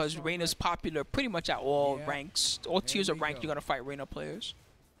benefit you because Reina's popular pretty much at all ranks. All tiers of rank, you're going to fight Reina players.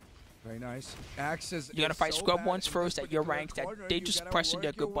 Very nice. Axe is You're going to fight so scrub bad ones in first at your rank that corner. they You just gotta pressing work their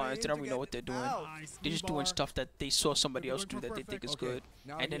your good buttons. way They don't to really know get what they're doing. out. They're just doing stuff that they saw somebody else do that they think is good.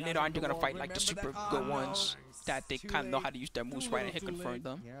 And then later on, you're going to fight like the super good ones that they kind of know how to use their moves right and hit confirm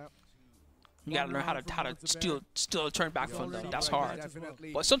them. Yeah. You gotta learn how to steal a turn back from them. That's hard.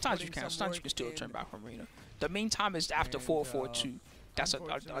 But sometimes you can. Sometimes you can steal a turn back from Reina. The main time is after 4-4-2. That's a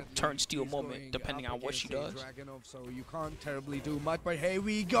turn steal moment, depending on what she does. Dragunov, so you can't terribly do much. But here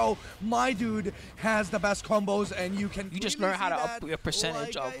we go. My dude has the best combos, and you can. You just clearly learn how to see up that. your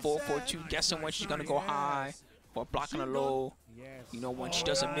percentage Like of I 4-4-2, said. guessing when she's gonna go high or blocking a low. You know, when she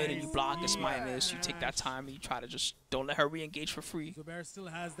does a mid and you block, it's minus. You take that time and you try to just don't let her re-engage for free. Zubair still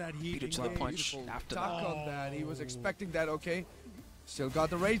has that heat. Beat her to the punch after Tuck that. on that. He was expecting that. Okay. Still got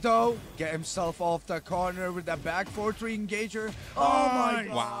the raise though. Get himself off the corner with that back 4-3 engager. Oh my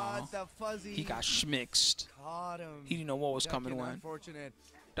god. Wow. The fuzzy. He got schmixed. Caught him. He didn't know what was coming when. Unfortunate.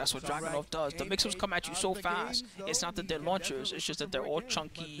 That's what Dragunov does. The mix-ups come at you so fast. It's not that they're launchers. It's just that they're all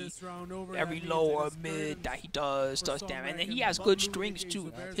chunky. Every low or mid that he does damage. And then he has good strings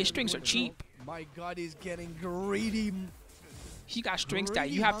too. His strings are cheap. My god, he's getting greedy. He got strings that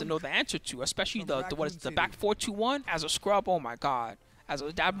you have to know the answer to, especially the back 4-2-1 as a scrub. Oh my god,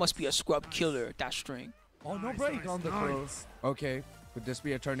 that must be a scrub killer. That string. Oh, no break on the throw. Okay, could this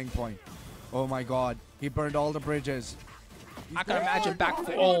be a turning point? Oh my god, he burned all the bridges. I can imagine back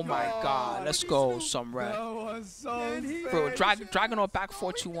 4. Oh my god, let's go, some red. That was so Bro, Dragunov back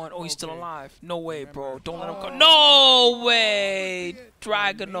 4-2-1. Oh, he's still alive. No way, bro. Don't let him go. No way,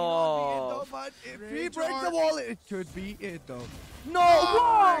 Dragunov. If he breaks the wall, it could be it though. No!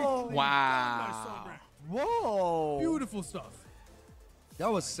 Whoa! Wow. Whoa! Beautiful stuff.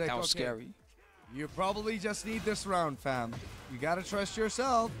 That was sick. That was Okay. scary. You probably just need this round, fam. You gotta trust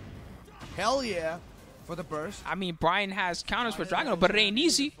yourself. Hell yeah. For the burst. I mean, Brian has counters for Dragunov, but it ain't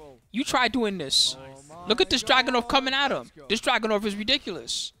easy. You try doing this. Look at this Dragunov coming at him. This Dragunov is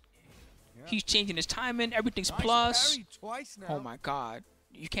ridiculous. He's changing his timing. Everything's plus. Twice now. Oh my god.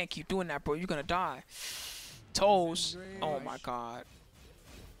 You can't keep doing that, bro. You're gonna die. Toes. Oh my god.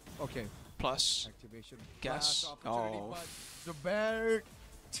 Okay. Plus. Activation. Guess. Last opportunity, Oh. but the bear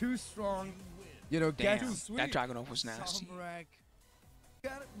too strong. You know, Damn. guess That Dragunov was nasty. Somrek.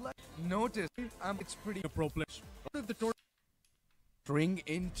 Notice, it's pretty A pro player. The tour string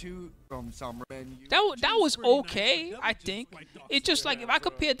into from Summer. And you That was okay, I think. It's just like if I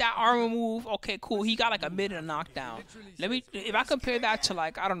compare that armor move, okay, cool. He got like a mid and a knockdown. If I compare that to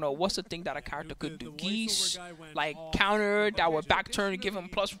like, I don't know, what's the thing that a character could do? Geese, like counter that would back turn and give him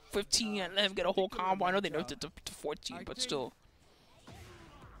plus 15 and let him get a whole combo. I know they nerfed it to 14, but still.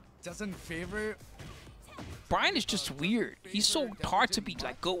 doesn't favor. Brian is just weird. He's so hard to be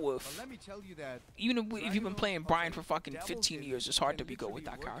like good But with. let me tell you that. Even if you've been playing Brian for fucking 15 years, it's hard to be good with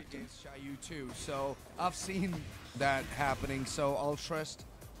that Work character. against Xiaoyu too, so I've seen that happening. So I'll trust.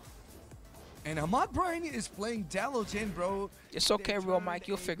 And Ahmad Brian is playing Dalojin, bro. It's okay, They real turned Mike.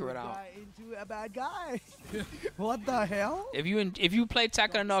 You'll a figure good it out. guy into a bad guy. What the hell? If you play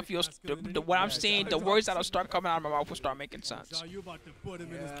Tekken enough, you'll what I'm saying, the words that'll start coming out of my mouth will start making sense. You about to put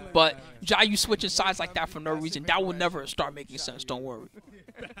him in his place. But you switching sides like that for no reason, that will never start making sense. Don't worry.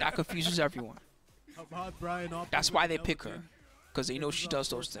 That confuses everyone. About Brian opting That's with why they the pick her, because they know she does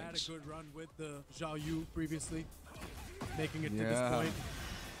those Had a things. good run with the Zhao Yu previously, making it to Yeah. this point.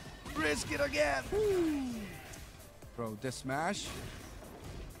 Risk it again. Bro, this smash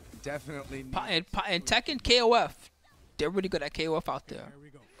definitely And Tekken, KOF. They're really good at KOF out there. There we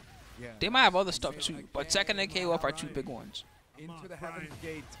go. yeah. They might have other stuff too, but Tekken and KOF are two big ones. Into the Heaven's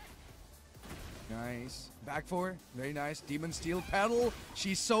Gate. Nice. Back four. Very nice. Demon Steel Pedal.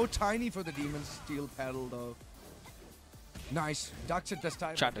 She's so tiny for the Demon Steel Pedal, though. Nice. Ducks it this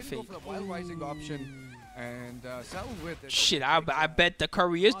time. Tried to Didn't go fake. for the Wild Rising option. And settled with it. Shit, I bet the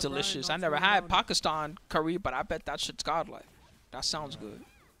curry is delicious. I never had Pakistan curry, but I bet that shit's godlike. That sounds good.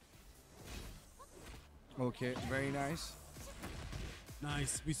 Okay, very nice.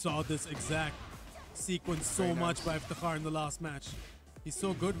 Nice. We saw this exact sequence so Very much nice. by Iftikhar in the last match. He's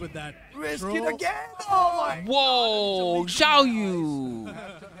so good with that. Risk throw. it again! Oh my Whoa, Zhao Yu!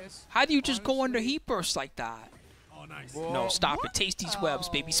 Have to miss. How do you just go under heat burst like that? Oh, nice. Whoa. No, stop it. Taste these webs,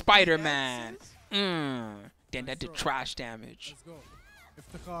 baby. Spider-Man. Then that did trash damage. Let's go.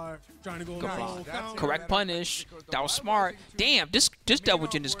 Iftikhar trying to go Good low. block. Counter. Correct punish. That was smart. Damn, this Devil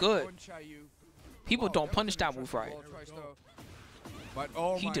Jin is good. People don't punish that move right. But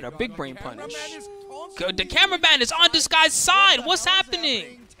oh He my did a God, big the brain cameraman punish. is Good, the constantly- cameraman is on this guy's side. What's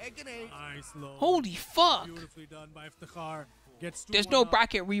happening? Tekken 8. Nice low. Holy fuck. Beautifully done by Iftikhar. Gets There's 2-1 no up.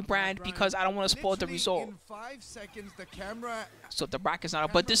 bracket rebrand because I don't want to spoil the Literally result. In 5 seconds, the camera. So the bracket's not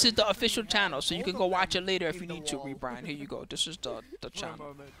up. But this is the official channel, so you can go watch it later if you need to rebrand. Here you go. This is the For a channel.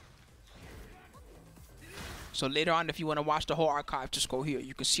 moment. So later on, if you want to watch the whole archive, just go here.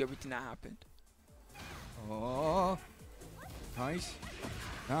 You can see everything that happened. Oh, nice,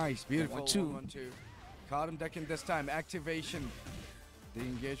 nice, beautiful. 1-2. 1-1-2. Caught him decking this time. Activation. The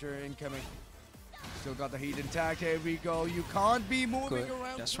engager incoming. Still got the heat intact. Here we go. You can't be moving Good.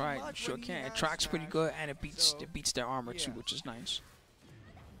 around. That's too right. You much sure when he can. It has tracks pretty smash. good, and it beats So, their armor too, yeah. which is nice.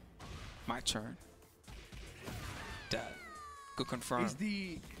 My turn. That. Good confirm. Is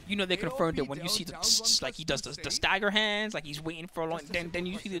the You know they AOP confirmed it when you down, see the down like he does the 1+2 stagger hands, like he's waiting for a long. Just a Then simple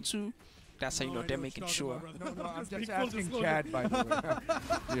you see the two. That's how you No know idea they're what making you're sure. talking about, No, brother. I'm just Full asking disclosure. Chad, by the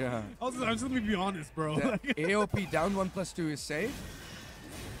way. Yeah. I'm just gonna be honest, bro. The Like, AOP down 1+2 is safe.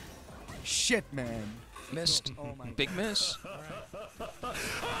 Shit, man. Missed. Oh my Big miss. wow.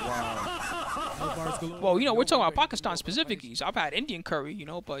 no bars galore. Well, you know we're talking about Pakistan specifically. I've had Indian curry, you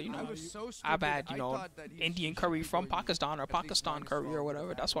know, but you I know was so I've stupid. had I you know thought that he Indian should curry be from going Pakistan or at least Pakistan one curry or strong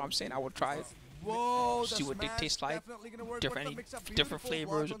whatever. That's why I'm saying I would try it. Whoa, See what they taste like. Different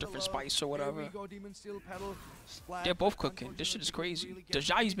flavors or different spice or whatever. They're both cooking. This shit is crazy. The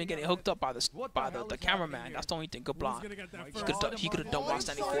Jai's been getting hooked up by the cameraman. That's the only thing. Good Who's block. gonna get that He first? could have done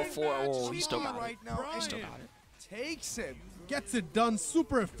 174-4. Oh, he still got it. He still got it. Takes it. Gets it done.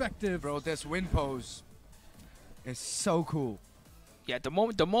 Super effective. Bro, this win pose is so cool. Yeah, the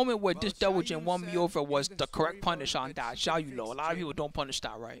moment where this Devil Jin won me over was the correct punish on that. Xiao Yu low. A lot of people don't punish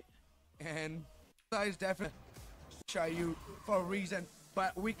that right. And that is definitely Shayu for a reason.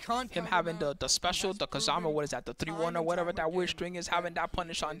 But we can't Him count having out. the special, the Kazama, what is that, the 3-1 or whatever that weird string is, having that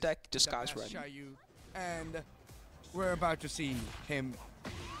punish on deck, this The guy's best ready. Shayu. And we're about to see him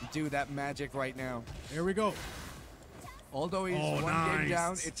do that magic right now. Here we go. Although he's Oh, one nice. game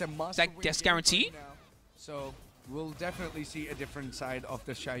down, it's a must. That's guaranteed? So we'll definitely see a different side of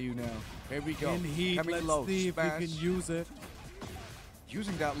the Shayu now. Here we go. In heat, Coming let's low. see if we Smash. can use it.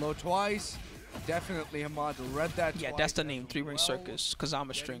 Using that low twice. Definitely Hamad read that Yeah, twice that's the as name, 3-ring well. circus, Kazama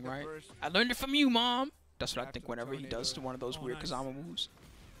Getting string, the right? first. I learned it from you, mom. That's what I Back think to whenever he does tornado. one of those Oh, weird nice. Kazama moves.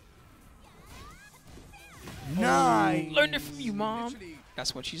 Nice. Learned it from you, mom. Literally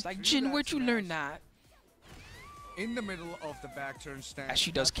That's when she's like, Threw Jin, that where'd you learn smash. that? in the middle of the back turn stand. As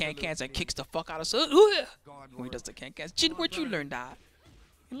she does can-cans and Absolutely kicks the fuck out of us. God When he Lord. does the can-cans. Jin, where'd you learn that?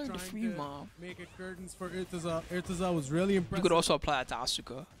 You learned it Trying from you, to mom. Make it curtains for Irtaza. Irtaza was really impressive. You could also apply it to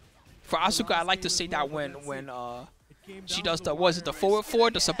Asuka. For Asuka, I like to say that when she does the the forward four,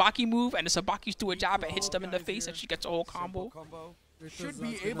 the Sabaki move, and the Sabaki's do a jab and hits them in the face, and she gets a whole Simple combo. combo. Irtaza's Should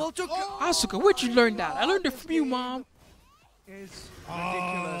be gonna- able to. Asuka, where'd you learn that? I learned it from you, mom. Is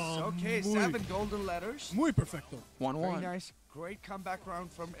ridiculous. Okay, muy- 7 golden letters. Muy perfecto. Very 1-1 nice. Great comeback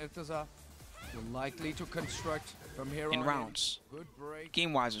round from Irtaza. We're likely to construct from here in on. rounds. Good break.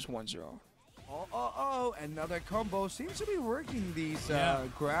 Game-wise, it's 1-0. Oh, another combo. Seems to be working these Yeah.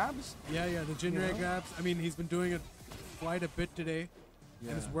 grabs. Yeah, the Jinray Yeah. grabs. I mean, he's been doing it quite a bit today.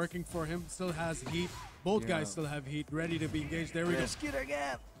 Yeah. And it's working for him. Still has heat. Both Yeah. guys still have heat. Ready to be engaged. There we go. Risk it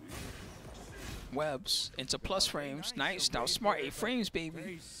again. Webs into plus frames. Nice. That was smart. 8 frames, baby.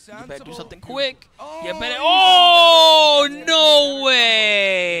 Very You better do sensible. something quick. Oh, You better. he Oh, did it. no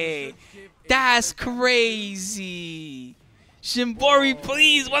way. Should give a That's better- crazy. Shimbori,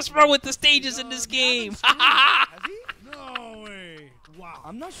 please. What's wrong with the stages in this game? Has he? No way. Wow.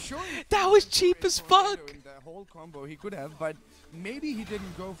 I'm not sure. That was cheap as fuck. In the whole combo, he could have, but maybe he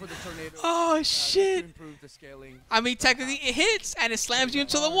didn't go for the tornado. Oh To shit. improve the scaling. I mean, technically it hits and it slams you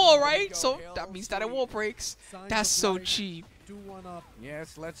into the wall, right? So that means that it wall breaks. That's so cheap. 2-1 up.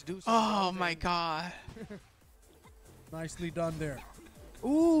 Yes, let's do some. Oh my god. Nicely done there.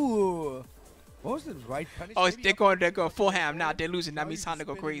 Ooh. What was the right punish? Oh, Maybe they're going full ham now. They're losing. That means time to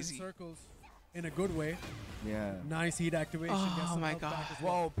go Spinning in crazy. circles in a good way. Yeah. Nice heat activation. Oh Gets some my help back God. as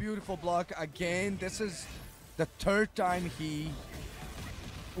well. Whoa, beautiful block again. This is the third time he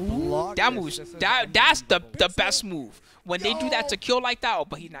blocked That this. moves. This is That's the unbelievable. best move. When they do that to kill like that, oh,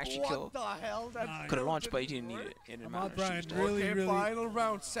 but he didn't actually What kill. the hell? That Nice. Could have launched, but he didn't need it. It didn't Ahmad matter. Brian She's really, Okay, really. final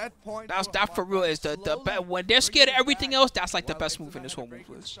round, set point. That for real is the when they're scared of everything else. That's like the best move in this whole move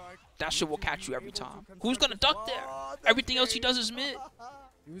list. That shit will catch you every time. Who's gonna duck there? Everything else he does is mid.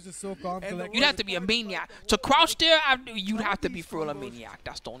 He was just so calm, collected. You'd have to be a maniac to crouch there. You'd have to be for real a maniac.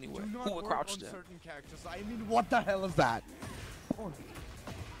 That's the only way. Who would crouch there? I mean, what the hell is that?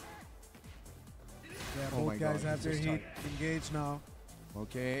 Yeah, Oh my both guys God, have their this is heat engaged now.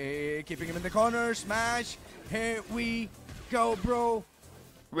 Okay, keeping him in the corner. Smash. Here we go, bro.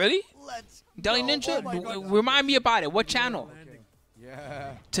 Really? Let's Deli go. Ninja? Oh my God. Remind me about it. What channel? Landing.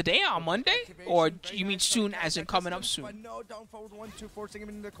 Yeah. Today on Monday? Or you mean soon as in coming up But soon? no, down forward 1-2, forcing him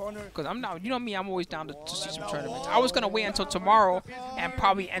in the corner. Because I'm not, you know me, I'm always down to see some tournaments. I was going to wait until tomorrow and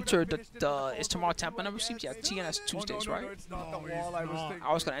probably enter the is tomorrow Tampa number seats? Yeah, TNS Tuesdays, Oh, no, right? no, it's not the No, wall I it's was not. thinking.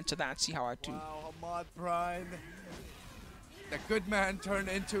 I was going to enter that and see how I do. Wow, Ahmad Prime. The good man turned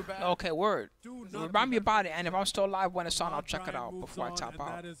into bad. Okay, word. Do not Remind me forget about it, and if I'm still alive when it's on, I'll Ahmad check it Brian out moves before I on, tap and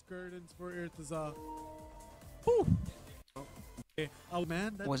out. That is curtains for Irtaza. Whew. Okay. Oh,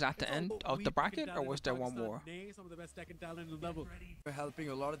 man, Was that the it's end all of weak the Tekken bracket, or talent was in there one Pakistan. more? Nay, some of the best Tekken talent in the level. We're helping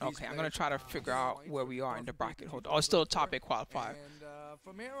a lot of these Okay, I'm going to players. try to figure out where we are in the bracket. Hold on. Oh, it's still a top 8 qualifier. And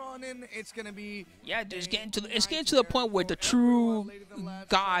from here on in, it's gonna be. Yeah, it's getting to the point where the true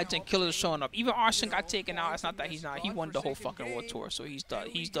gods and killers are showing up. Even Arslan got taken out. It's not that he's not. He won the whole fucking world tour, so he's the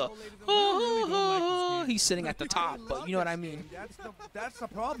he's sitting at the top. But you know what I mean. That's the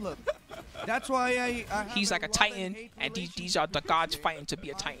problem. That's why I have He's like a love titan, hate and these are the gods fighting to be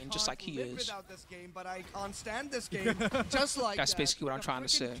a titan, just like he live is. without this game, but I can't stand this game. Just like That's that. basically what I'm The trying to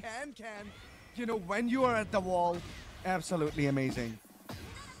frickin' say. You know, when you are at the wall, absolutely amazing.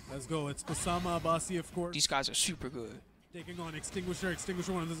 Let's go. It's Osama Abbasi, of course, These guys are super good. taking on Extinguisher.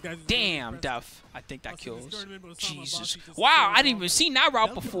 Extinguisher, one of those guys. who's Damn, very impressive. Def. I think that Plus, in this kills. tournament, but Osama Jesus. Abbasi just Wow, I shows didn't even off. see that route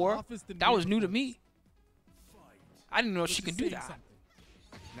Dealt with before. office than That was me new to before. me. I didn't know Which she is can do saying that. something.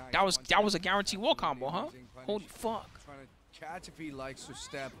 Nice. That was Once a guaranteed wall combo, huh? amazing punish. Holy fuck. Trying to catch if he likes to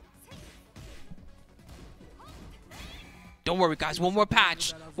step. Don't worry, guys. One more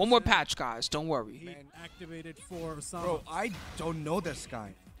patch. One more patch, guys. Don't worry. Heat activated for Osama. Bro, I don't know this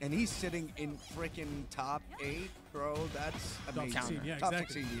guy. And he's sitting in freaking top 8, bro. That's amazing. 16, yeah, Top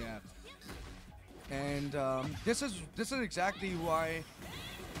exactly. 16, yeah. And this is exactly why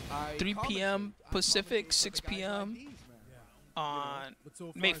I 3 p.m. commented. Pacific, I'm 6 commenting for the guys like p.m. these, man. on But so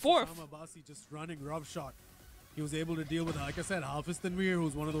far, May it's 4th. Osama Abbasi just running rough shot. He was able to deal with, like I said, Hafiz Tanveer,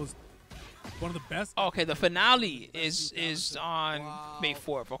 who's one of the best. Okay, the finale is on May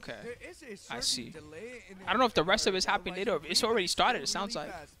 4th. Okay. There is a certain see. delay in I don't know if the rest of it's the happening right later. It's already started, it sounds really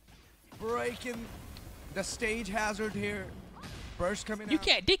like. fast. Breaking the stage hazard here. Burst coming You out.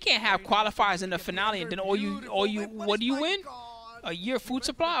 can't. They can't have qualifiers in the finale and then all you. What do you win? A year food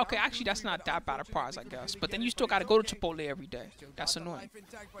supply? Okay, actually that's not that bad a prize, I guess. But then you still gotta go to Chipotle every day. That's annoying.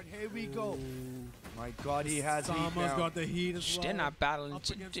 But here we go. My God, he has heat Osama's now. got the heat as well. They're not battling. Up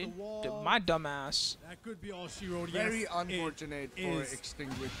against the wall. My dumbass. That could be all she wrote. Very Yes, unfortunate it for is.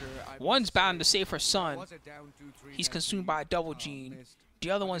 Extinguisher. I must One's battling to say. save her son. Was it down 2-3 He's that consumed he, by a double gene. missed?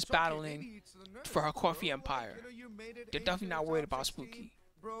 The other But one's it's okay, battling maybe it's the nerves, for her coffee bro. empire. You know, you made it They're 8 definitely to not the worried top about 16. Spooky.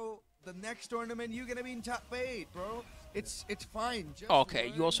 Bro, the next tournament you're gonna be in top 8, bro. It's fine. Just Okay,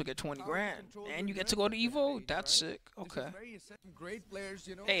 you learn also get 20 how to grand. control And you your get to go to nerves Evo? at That's right? sick. This is Okay. very essential. Great players,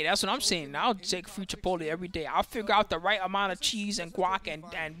 you know. Hey, that's what I'm saying. I'll take free Chipotle every day. I'll figure out the right amount of cheese and guac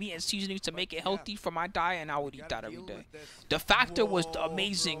and meat and seasonings to make it healthy for my diet, and I would eat that every day. The Factor was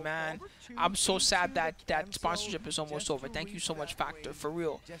amazing, man. I'm so sad that sponsorship is almost over. Thank you so much, Factor, for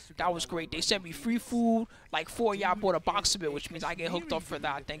real. That was great. They sent me free food. Like 4 of y'all bought a box of it, which means I get hooked up for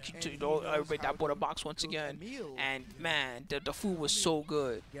that. Thank you to everybody that bought a box once again. And man, the food was so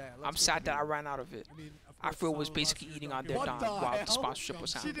good. I'm sad that I ran out of it. I mean, of I course, feel was Osama basically Abbasi eating got on their the- dime while the sponsorship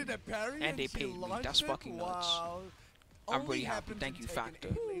was She did happening. a parry And they she paid me. launched That's it? fucking nuts. Wow. I'm really Only happy. happens Thank in you, Tekken Factor.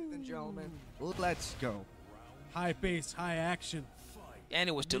 8, ladies and gentlemen. Let's go. High pace, high action. And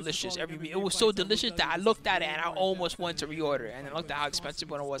it was delicious. It was so delicious that I looked at it and I almost went to reorder. And then looked at how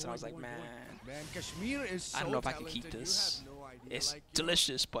expensive it was, and I was like, man, Kashmir is so I don't know if I can talented. keep this. You have no idea. It's Like,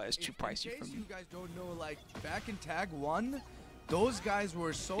 delicious, but it's too in pricey for case me. you guys don't know, like back in Tag 1, those guys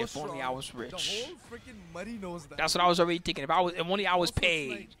were so If strong. only I was The rich. whole freaking muddy knows that. That's what I was already thinking. If only I was Also, it's paid.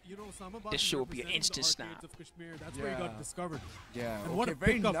 like, you know, Samabati This shit would be an representing the instant arcades snap. of Kashmir. That's where he Yeah. got discovered. Yeah. And what a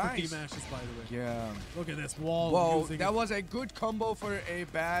very pickup nice. for Team Ashes, by the way. Yeah. Look at this wall. Whoa, using that it. was a good combo for a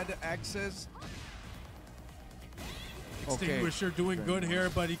bad access. Extinguisher doing Very good nice. here,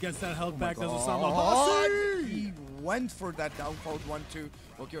 but he gets that held Oh my back. There's God. Osama. He went for that down fault 1-2.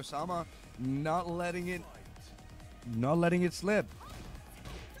 Okay, Osama not letting it slip.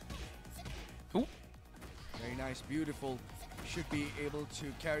 Ooh. Very nice, beautiful. Should be able to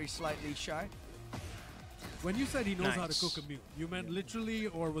carry slightly shy. When you said he knows how to Nice. cook a meal, you meant literally,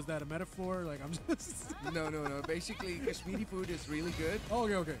 or was that a metaphor? Like, I'm just. No. Basically, Kashmiri food is really good.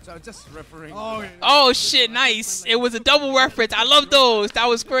 Okay. So I'm just referring. Oh, to okay. Oh shit, nice. It was a double reference. I love those. That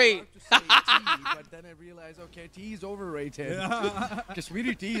was great. that. But then I realized, okay, tea is overrated. Yeah.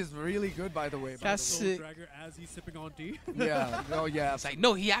 Kashmiri tea is really good, by the way. That's Soul sick. Dragger as he's sipping on tea. Yeah. Oh yeah. It's like,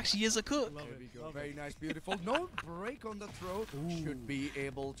 no, he actually is a cook. Love There we it. go. Love Very it. nice, beautiful. No break on the throw. Should be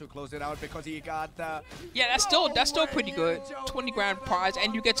able to close it out because he got the. Yeah, that's still pretty good. 20 grand prize,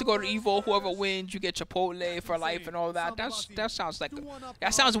 and you get to go to Evo. Whoever wins, you get Chipotle for life and all that. That sounds like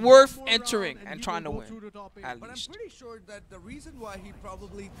that sounds worth entering and trying to win. At But I'm least pretty sure that the reason why he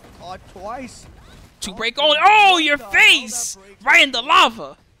probably caught twice. to break only. Oh, your face! Right in the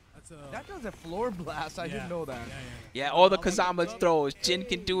lava. That was a floor blast. I didn't know that. Yeah, all the Kazama throws. Jin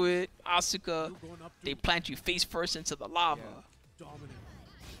can do it. Asuka, they plant you face first into the lava. Dominant.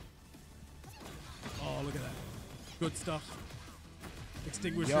 Oh, look at that. Good stuff.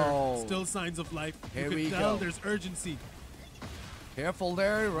 Extinguisher. Yo. Still signs of life. Here You we can tell go. there's urgency. Careful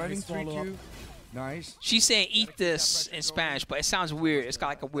there, running Nice through follow-up. Q. Nice. She's saying eat this in Spanish, but it sounds weird. It's got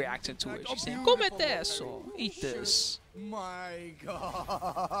like a weird accent to it. She's saying comete eso, eat this. My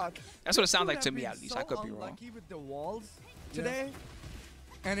God. That's what it sounds like You to have me been at least. I so could be wrong. unlucky with the walls today.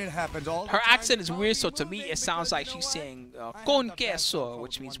 And it happens all the Her time. accent is weird, so to me Moving it sounds because like you know she's what? saying I have con the best queso, vocal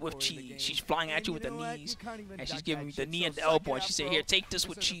which means cords with for the cheese. game. She's flying at you with the And you know what? knees, You can't even and she's duck giving that you the shit, knee so and the suck elbow, it and up, she said, bro. "Here, take this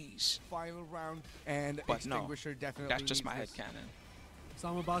with This is cheese." Final round, and But no, Extinguisher definitely that's just my needs this. headcanon.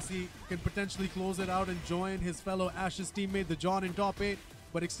 Samabasi can potentially close it out and join his fellow Ashes teammate, the John, in top 8.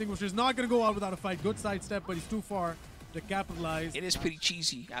 But Extinguisher's not going to go out without a fight. Good sidestep, but he's too far to capitalize. It is pretty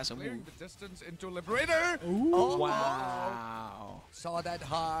cheesy as a Clearing move. the distance into Liberator. Ooh. Oh, Wow. Saw that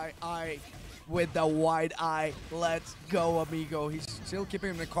high eye with the wide eye. Let's go, amigo. He's still keeping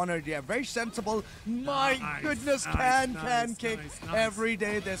him in the corner. Yeah, very sensible. My Nice, goodness, nice, can nice, kick nice. every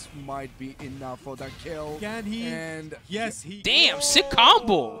day. This might be enough for the kill. Can he? And Yes, he. Damn, sick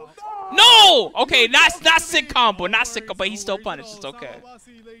combo. No! Okay, not sick combo, not sick, but he still punishes. Okay.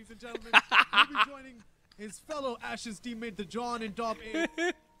 Samabasi, ladies and gentlemen, will be joining his fellow Ashes teammate, the John, in top 8.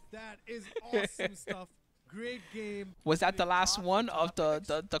 That is awesome stuff. Great game. Was that the last one of the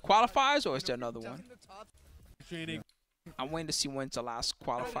qualifiers, or is there another one? Training. I'm waiting to see when's the last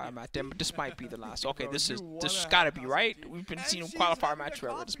qualifier match. This might be the last. Okay, this gotta be right. We've been seeing qualifier match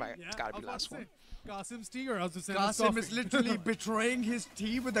forever. It's gotta be the last one. Qasim's tea or Azucena Qasim is literally betraying his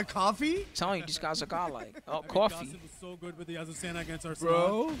tea with the coffee. Telling you, these guys are godlike. Oh, I mean, coffee. Qasim was so good with the Azucena against Arslan.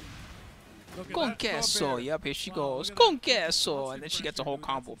 Bro. Look at Con that. queso. Yep, here she Wow, goes. look at Con that. queso. Constant And then she gets a pressure, whole dude.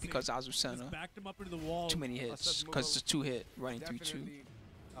 combo That's because insane. Azucena. Backed him up into the wall. Too many hits because it's a 2-hit running 3-2. Definitely,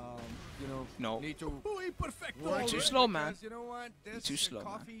 you know, No. need to Uy, perfecto. work Too it slow, man. because You know what? This Too slow, man.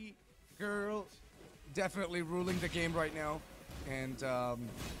 coffee girl definitely ruling the game right now. And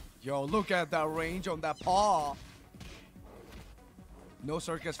yo, look at that range on that paw. No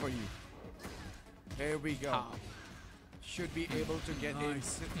circus for you. There we go. Ah. Should be able to get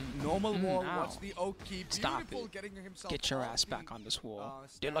Nice. a normal wall. ow. Watch the oak keep. Stop Beautiful, it. getting himself Get your off ass the, back on this wall.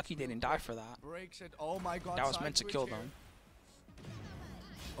 They're stats lucky they real didn't die quick. for that. Breaks it. Oh my god. That was side meant to switch kill here. them.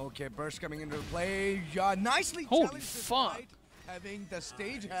 Okay, burst coming into play. Yeah, nicely Holy challenged this fuck. fight, having the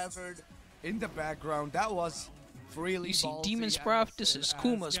stage hazard in the background. That was really You see ballsy, Demon's I breath? must This say. is As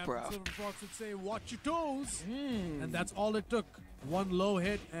Kuma's Captain breath. Silverfox would say, watch your toes. Hmm. And that's all it took. One low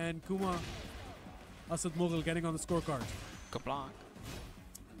hit and Kuma Asad Mughal getting on the scorecard. Good block.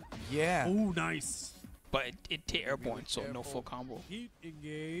 Yeah. Oh, nice. But it hit airborne, so no careful. full combo. Heat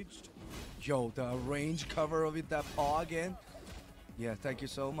engaged. Yo, the range cover of it, that paw again. Yeah, thank you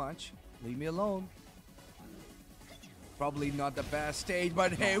so much. Leave me alone. Probably not the best stage,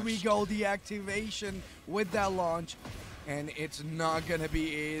 but here we Launch. go. The activation with that launch. And it's not gonna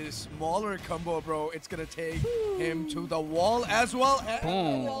be a smaller combo, bro. It's gonna take him to the wall as well. And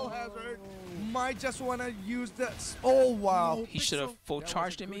Boom. the wall hazard might just wanna use the. Oh wow! He should have full That was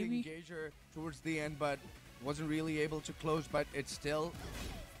charged a it good maybe. engager towards the end, but wasn't really able to close. But it's still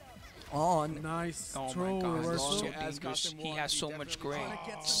on. Nice Oh throw my God, reversal. so As dangerous. Qasim He won, has so much definitely grain. trying to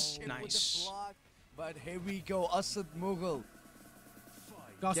get some hit with the Nice. block. But here we go, Asad Mughal.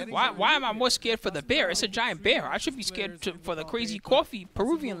 Qasim- Why am I more scared for the bear? It's a giant bear. I should be scared for the crazy coffee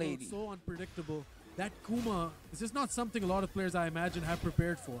Peruvian lady. So unpredictable. That Kuma is just not something a lot of players I imagine have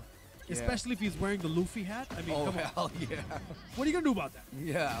prepared for. Especially if he's wearing the Luffy hat. I mean, Oh come on. hell yeah. What are you gonna do about that?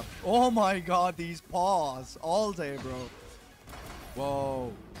 Yeah. Oh my god, these paws all day, bro.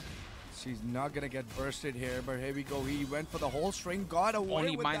 Whoa. She's not gonna get bursted here, but here we go. He went for the whole string, got away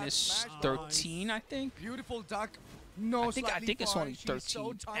Only with that minus smash. 13, I think. Beautiful duck. No, I think it's only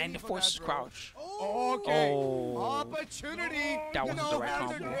 13, and it forces crouch. Okay. Oh. Opportunity. That wasn't the right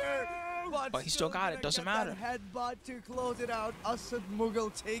hazard combo. here, But he still got it, gonna doesn't get that matter. Headbutt to close it out. Asad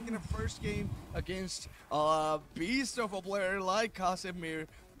Mughal taking the first game against a beast of a player like Qasim.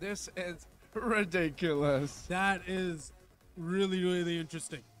 This is ridiculous. That is really, really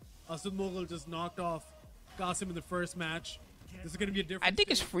interesting. Asad Mughal just knocked off Qasim in the first match. This is gonna be a different. I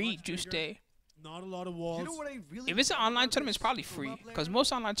think it's stage, free, much Juice bigger. Day. Not a lot of walls. You know what I really If it's an love online about tournament, it's this probably Kuma free. player? Because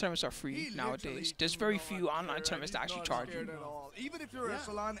most online tournaments are free He nowadays. literally There's do very not few online care. tournaments that He's actually not charge scared you. at all. Even if you're Yeah.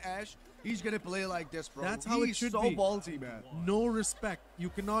 Arslan Ash, he's gonna play like this, bro. That's how it He's should so be. ballsy, man. No respect. You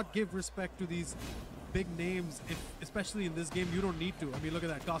cannot give respect to these big names, especially in this game. You don't need to. I mean, look at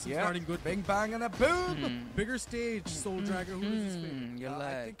that. Qasim starting good. Bing bang and a boom. Bigger stage. Soul Dragger. Who is his favorite? Your I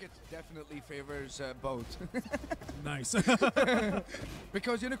leg. think it definitely favors both. Nice.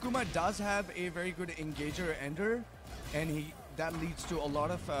 Because Kuma does have a very good engager ender, and that leads to a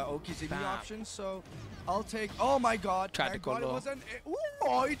lot of Okizumi Bam. options. So I'll take. Oh my God! Tried to Thank go God it low. wasn't.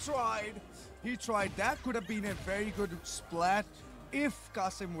 Oh, he tried. He tried. That could have been a very good splat if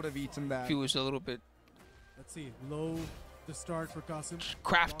Qasim would have eaten that. If he was a little bit Let's see. Low to start for Qasim.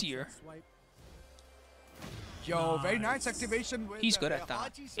 craftier. Swipe. Yo, very Nice. nice activation. With He's good at that.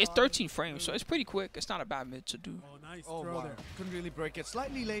 Haji-san. It's 13 frames, so it's pretty quick. It's not a bad mid to do. Oh, nice Oh throw wow! there. Couldn't really break it.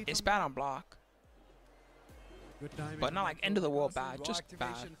 Slightly late. It's from bad on block, Good timing. but not like end of the world Qasim. bad, Raw just bad.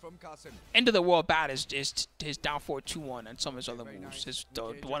 activation from Qasim. End of the world bad is his down 4-2-1 and some of his other Very moves. nice. His the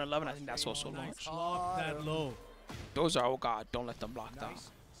Engage 111, I plus think that's frame. also low. Nice block that low. Those are, oh god, don't let them block that.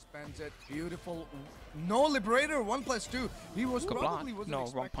 Nice. Spends it. Beautiful. No Liberator. 1+2. He was Good probably block. wasn't No, wrong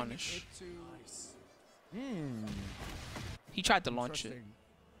expecting punish. it to- Nice. He tried to launch it. Interesting.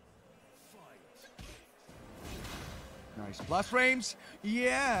 Nice. Plus frames.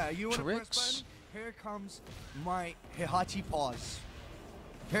 Yeah. You want to press Tricks. button? Here comes my Heihachi pause.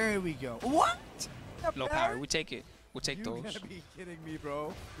 Here we go. What? A Low parry? power. We take it. We'll take You those. gotta be kidding me, bro.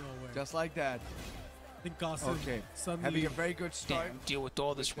 No way. Just like that. I think Qasim Okay. suddenly. Having a very good start. Damn, deal with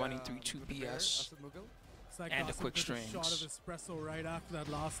all this with, running through 2 with the bear, PS. Asad Mughal. It's like and the Qasim quick took a shot of strings. espresso right after that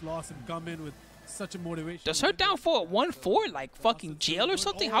last loss and come in with such a motivation. Does her down for 1-4 like fucking jail or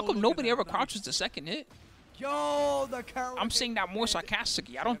something? How Oh, come look nobody at ever that. crouches the second hit? Yo, the counter. I'm saying that more hit.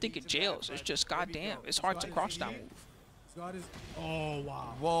 sarcastically. I don't think it jails. It's just goddamn. It's hard to crouch that move. He's got his. Oh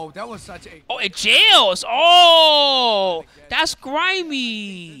wow. Whoa, that was such a. Oh, it jails. Oh, that's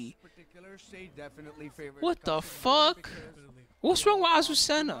grimy. This particular stage definitely favors What the Qasim fuck? because Definitely. What's wrong with Kuma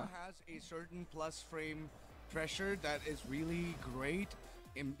Azucena? has a certain plus frame pressure that is really great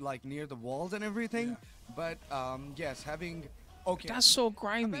in like near the walls and everything. But yes, having That's so a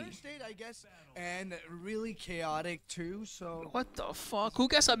grimy. better state, I guess, and really chaotic too. So What the fuck? Who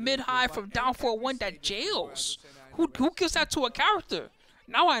gets a mid-high from down 4-1 that jails? Who gives that to a character?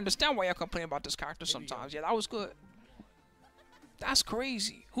 Now I understand why you're complaining about this character sometimes. Yeah, that was good. That's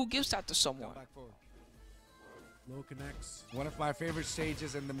crazy. Who gives that to someone? back forward. Low connects. One of my favorite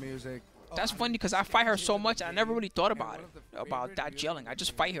stages in the music. That's funny because I fight her so much and I never really thought about it, about that gelling. I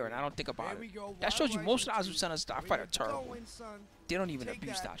just fight her and I don't think about it. That shows you most of the Azucenas that I fight are terrible. Going, son. They don't even Take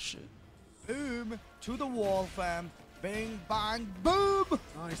abuse that. that shit. Boom to the wall, fam. Bang, bang, boom.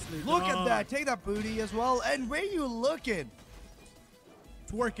 Nicely Look done. at that. Take that booty as well. And where you looking?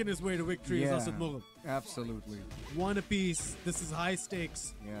 Twerking his way to victory is Asad Mughal. Absolutely. One apiece. This is high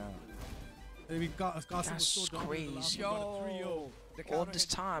stakes. Yeah. I mean, Qasim was That's so dominant in the last crazy. one, but a 3-0. The All counter this hit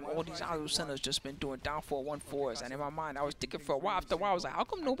time, all right these by Azucena. Azucenas just been doing down 4-1-4s, and in my mind, I was thinking for a while. After a while, I was like, how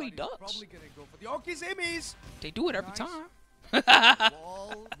come nobody I thought does? he was probably gonna go for the Okizimis. They do it every Nice. time.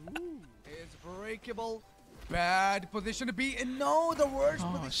 Wall is breakable. Bad position to be in. No, the worst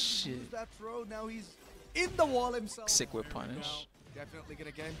Oh, position to shit. use that throw. Now he's in the wall himself. Sick whip There we punish. go. definitely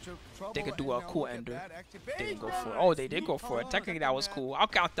gonna get into trouble. They could do and a now cool look at ender. that They didn't go activation. for it. Oh, they did go Nice for it. recon Technically, that was on cool. I'll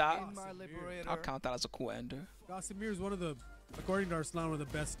count that. in my Liberator. I'll count that as a cool ender. Casimir is one of the, according to Arslan, one of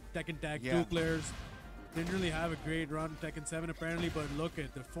the best Tekken Tag Yeah. 2 players. Didn't really have a great run in Tekken 7 apparently, but look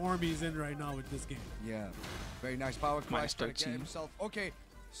at the form he's in right now with this game. Yeah, very nice power crash. Minus trying to get 13. himself. Okay,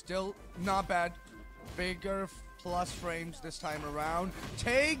 still not bad. Bigger plus frames this time around.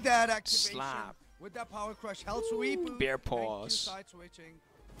 Take that activation Slap. with that power crush. Hell sweep. Bear Thank you, paws. side switching.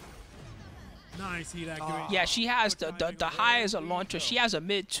 Nice heat activation. Yeah, she has the high as a launcher. She has a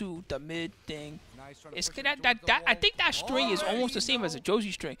mid too. The mid thing. Nice trying to It's push him that towards the I wall. think that string is Alright, almost the same as a no.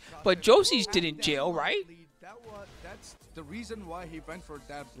 Josie string, but Josie's didn't jail, right? That's the reason why he went for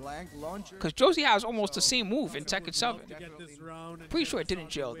that blank launcher. Because Josie has almost the same move in Tekken 7. To get this round and Pretty get sure it this didn't out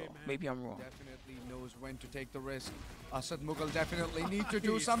jail of the way, though. man. Maybe I'm wrong. Definitely knows when to take the risk. Asad Mughal definitely need to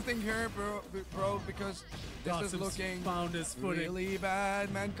do something here, bro, because this is Qasim's looking found his footing. really bad,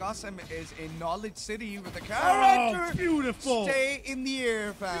 man. Qasim is in Knowledge City with a Oh, character. beautiful. Stay in the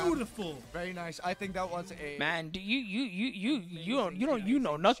air, fam. Beautiful. Very nice. I think that was a Man, do you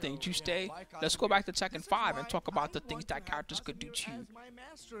know nothing. You stay. Let's go back to Tekken 5 and talk about the things that characters could do to you. As my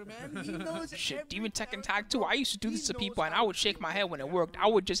master, man. He knows Shit, even everything Tekken Tag 2, I used to do this to He people and knows I would shake my head when it worked. I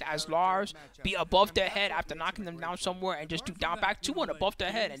would just, as Lars, be above their head after knocking them down somewhere and just do down back 2 and above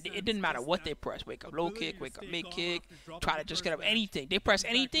their head. And it didn't matter what they press. Wake up low kick, wake up mid kick, try to just get up anything. They press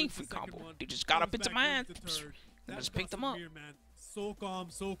anything, free combo. They just got up into my hand and just picked them up. So calm,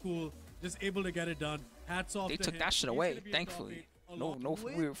 so cool, just able to get it done. Hats off They to took him. that shit He's away, gonna be a thankfully. top eight a No lot.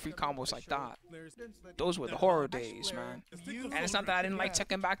 weird free combos like that. Players- Those were the horror days, man. And it's not that I didn't like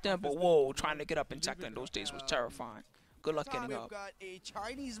Tekken back then, but whoa, trying to get up in Tekken those days was terrifying. Good luck getting We've up. got a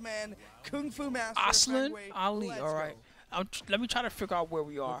Chinese man, Kung Fu master. Arslan Fangwei. Ali, Let's alright. go. Let me try to figure out where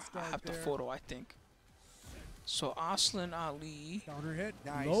we are. Good start I have the there. photo, I think. So Arslan Ali, Counter hit.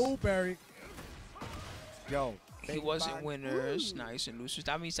 Nice. Low parry. Yo, he big was in bang. winners, nice and losers.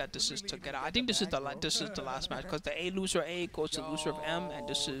 That means that this is to get out. I think this is the last match because the A loser A goes to loser of M, and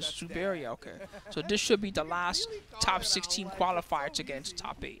this is Suberia. Okay, so this should be the last top 16 qualifier to get into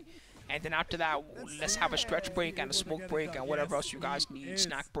top 8. And then after that, let's have a stretch break and a smoke break and whatever else you guys need,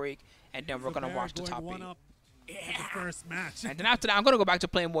 snack break, and then we're gonna watch the top 8. The first match. And then after that, I'm gonna go back to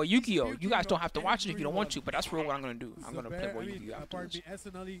playing more Yu-Gi-Oh. You guys don't have to watch it if you don't want to, but that's real what I'm gonna do. I'm gonna play more Yu-Gi-Oh afterwards.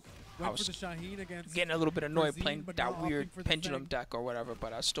 I was getting a little bit annoyed playing that weird pendulum deck or whatever,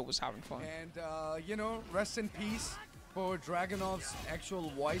 but I still was having fun. And, you know, rest in peace for Dragonov's actual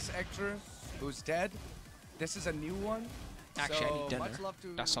voice actor who's dead. This is a new one. Actually, I need dinner. Much love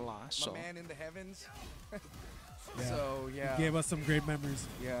to That's a lie. my So man in the heavens. Yeah. So, yeah. Gave us some great memories.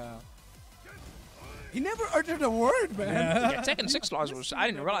 Yeah. He never uttered a word, man. yeah, Tekken 6 Lars was. I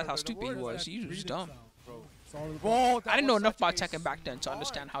didn't realize how stupid he was. He was dumb. Whoa, I didn't know enough about such a Tekken back then to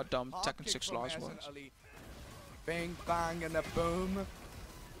understand how dumb hot Tekken kick 6 from Lars Hasan was. Ali. Bang, bang, and a boom.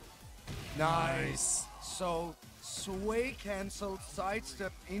 Nice. So, sway cancel,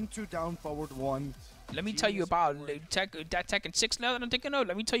 sidestep into down forward 1. Let me tell you about that Tekken 6 now that I'm thinking of.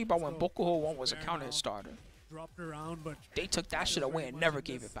 Let me tell you about when Bokuho 1 was a counter hit starter. Dropped around, but They took that shit away and never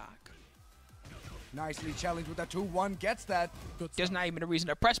gave it back. Nicely challenged with that 2-1. Gets that. There's not even a reason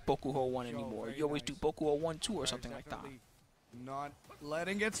to press Bokuho 1 anymore. You always do Bokuho 1-2 or something like that. Not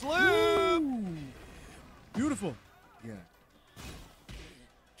letting it slip. beautiful. Yeah.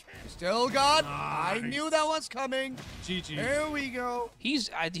 Still got. I knew that was coming. GG. Here we go. He's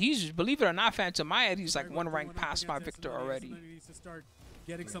believe it or not, fans, in my head, he's like one rank past my Victor already. He needs to start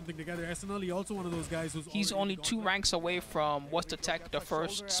getting something together. SNL also one of those guys who's He's already only got 2 that. ranks away from the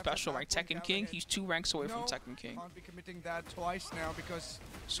first special, right? Tekken King. He's 2 ranks away from No, Tekken King. Can't be committing that twice now because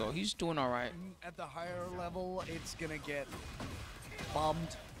So he's doing all right. at the higher level, it's gonna get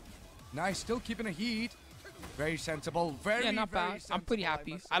bombed. Nice, still keeping a heat. Very sensible. Very, Yeah, not very bad. I'm sensible, pretty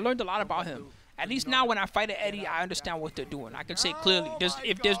happy. must I say. learned a lot about him. At least now when I fight an Eddie, I understand what they're doing. I can say clearly.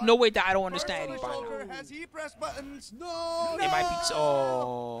 There's no way that I don't understand Eddie First on by the shoulder, now. has he pressed buttons? No. It might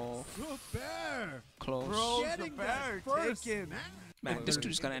be Good bear. close. Bro, the Getting bear that first, taken. Man, this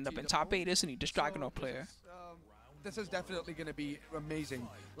dude's gonna end up in top 8, isn't he? This Dragunov player. This is definitely gonna be amazing.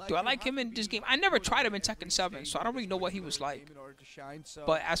 Do I like him in this game? I never tried him in Tekken 7, so I don't really know what he was like. In order to shine, so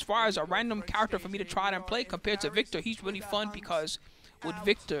But as far as a random character for me to try and play compared to Victor, he's really fun because with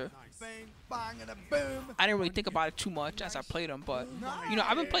Victor, Bang, bang, and a boom. I didn't really think about it too much as I played him, but you know,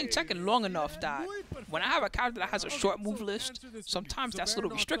 I've been playing Tekken long enough that when I have a character that has a short move list, sometimes that's a little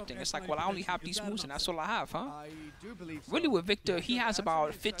restricting. It's like, well, I only have these moves and that's all I have, huh? I do believe so. Really, with Victor, he has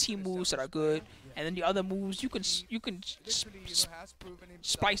about 15 moves that are good, and then the other moves you can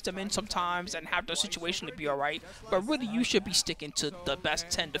splice them in sometimes and have the situation to be alright. But really, you should be sticking to the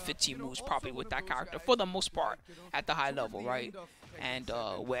best 10 to 15 moves probably with that character for the most part at the high level, right? And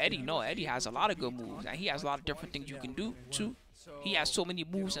with Eddie, no, Eddie has a lot of good moves, and he has a lot of different things you can do too. He has so many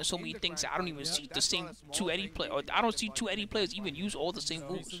moves and so many things that I don't even see the same two Eddie players, or I don't see two Eddie players even use all the same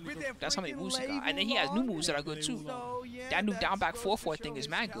moves. That's how many moves he got. And then he has new moves that are good too. That new down back 4-4 thing is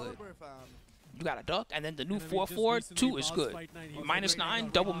mad good. You got a duck, and then the new 4-4 2 is good.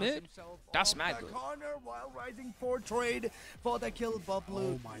 -9 double mid, that's mad good. Corner while rising for trade for the kill, Bublu.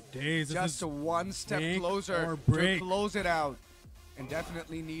 Oh my days. This Just is a one step make closer or to break. close it out, and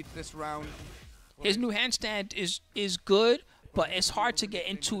definitely need this round. His new handstand is good, but it's hard to get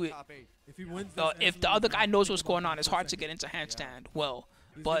into it. if he wins this, If the other guy knows what's going on, it's hard to get into handstand well.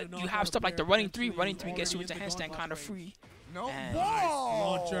 But you have stuff like the running three. Running three gets you into handstand kind of free. No. And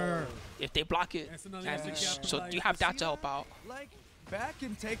launcher. if they block it, and so you have that to help out. Like back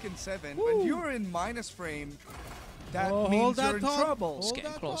in Tekken 7, when you're in minus frame, that Oh, means hold that you're in thought. trouble. Hold It's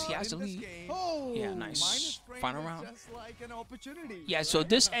getting that close. He thought. has the In this lead. game, Oh. Yeah, minus nice. frame Final is round. just like an opportunity. Yeah, so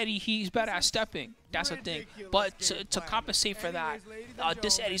this Eddie, he's better at stepping. That's the thing. But to compensate for that,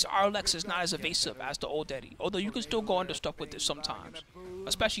 this Eddie's RLX is not as evasive as the old Eddie. Although you can still go under stuff with it sometimes,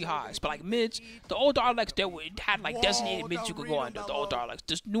 especially highs. But like mids, the old RLX had like designated mids you could go under. The old RLX.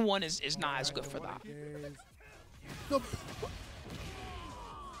 This new one is not as good for that.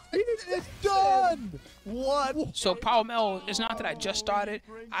 It's done. What? So Power Metal, it's not that I just started.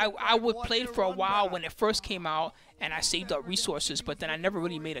 I would play it for a while when it first came out, and I saved up resources, but then I never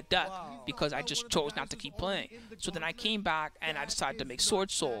really made a deck because I just chose not to keep playing. So then I came back and I decided to make Sword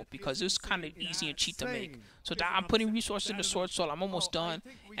Soul because it was kind of easy and cheap to make. So that I'm putting resources into Sword Soul. I'm almost done,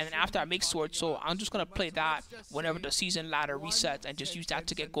 and then after I make Sword Soul, I'm just gonna play that whenever the season ladder resets and just use that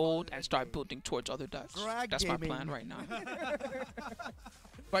to get gold and start building towards other decks. That's my plan right now.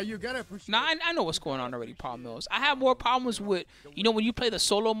 But you gotta appreciate. Nah, I know what's going on already, Power Mills. I have more problems with, you know, when you play the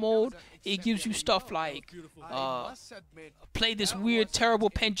solo mode, it gives you stuff like, play this weird, terrible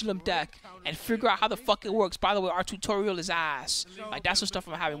pendulum deck and figure out how the fuck it works. By the way, our tutorial is ass. Like, that's the stuff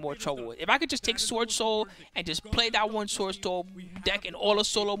I'm having more trouble with. If I could just take Sword Soul and just play that one Sword Soul deck in all the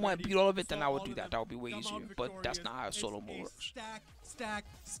solo mode and beat all of it, then I would do that. That would be way easier. But that's not how solo mode works.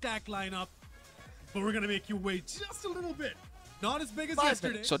 Stack lineup. But we're gonna make you wait just a little bit. Not as big as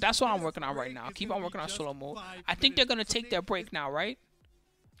yesterday. So that's what I'm working on right now. Keep on working on solo mode. I think they're gonna take their break now, right?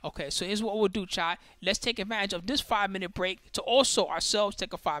 Okay, so here's what we'll do, chat. Let's take advantage of this 5-minute break to also ourselves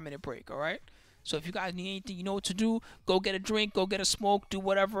take a 5-minute break, all right? So if you guys need anything, you know what to do. Go get a drink, go get a smoke, do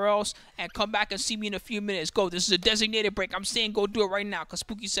whatever else, and come back and see me in a few minutes. Go. This is a designated break. I'm saying go do it right now because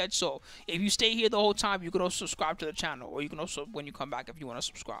Spooky said so. If you stay here the whole time, you can also subscribe to the channel, or you can also, when you come back, if you want to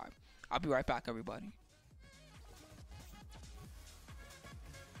subscribe. I'll be right back, everybody.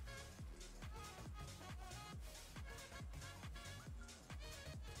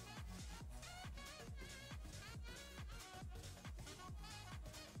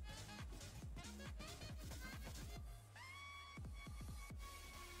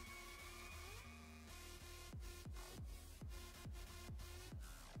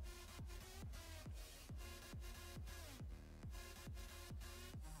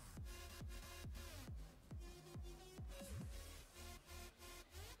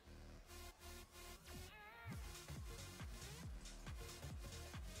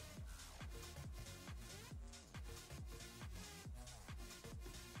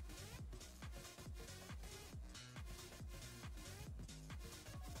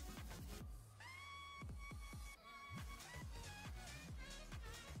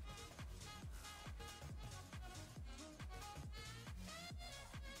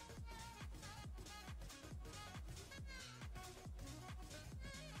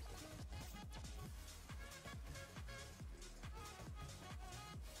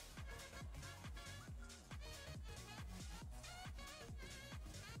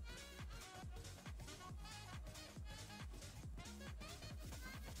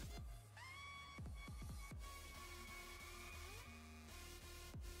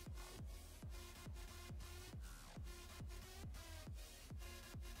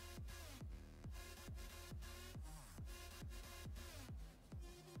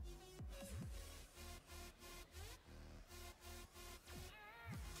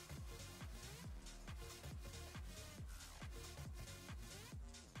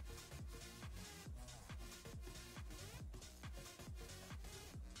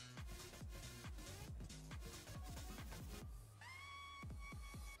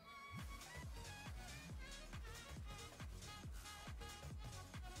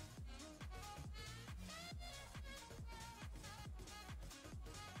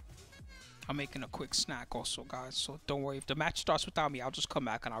 I'm making a quick snack also, guys. So don't worry. If the match starts without me, I'll just come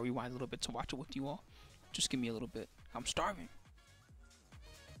back and I'll rewind a little bit to watch it with you all. Just give me a little bit. I'm starving.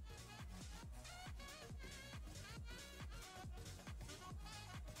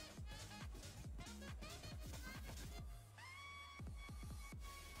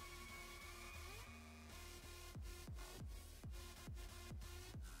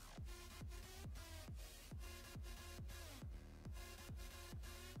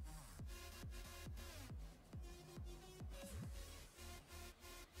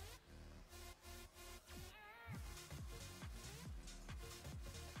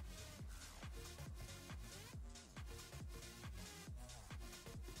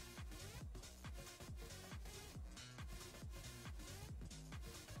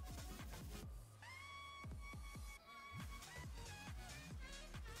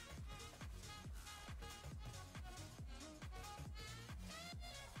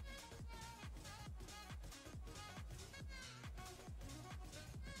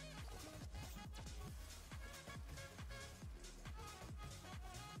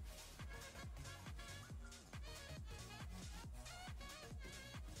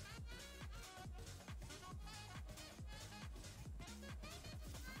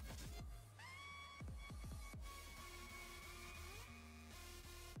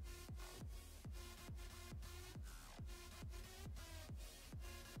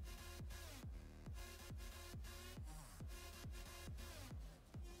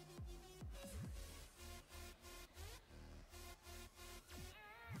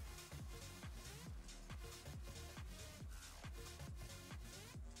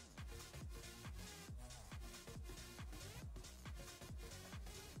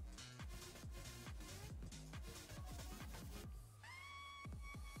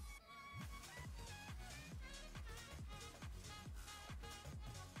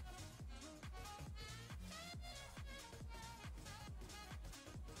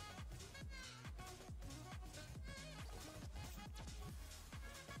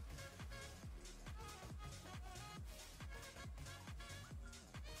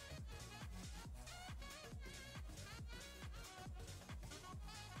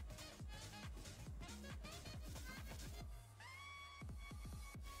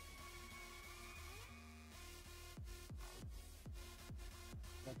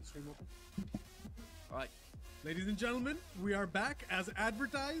 Got the stream open. All right. Ladies and gentlemen, we are back as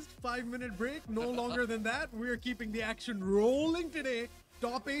advertised. 5-minute break, no longer than that. We are keeping the action rolling today.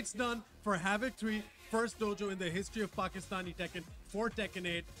 Top 8's done for Havoc 3. First dojo in the history of Pakistani Tekken for Tekken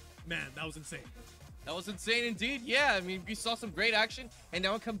 8. Man, that was insane. That was insane indeed. Yeah, I mean, we saw some great action, and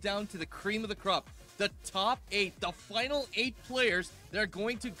now it comes down to the cream of the crop. The top 8, the final 8 players that are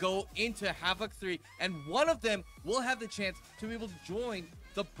going to go into Havoc 3, and one of them will have the chance to be able to join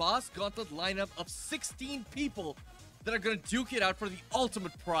the Boss Gauntlet lineup of 16 people that are going to duke it out for the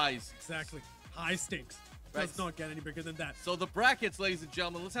ultimate prize. Exactly. High stakes. Right. Does not get any bigger than that. So the brackets, ladies and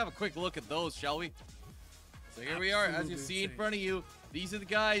gentlemen, let's have a quick look at those, shall we? So here we are, as you see in front of you. These are the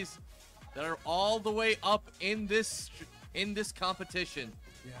guys that are all the way up in this competition.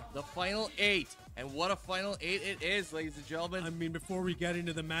 Yeah. The final 8. And what a final 8 it is, ladies and gentlemen. I mean, before we get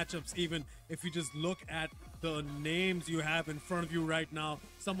into the matchups, even if you just look at the names you have in front of you right now,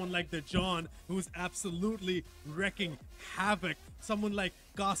 someone like the John, who's absolutely wrecking havoc. Someone like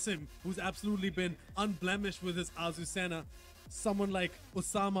Qasim, who's absolutely been unblemished with his Azucena. Someone like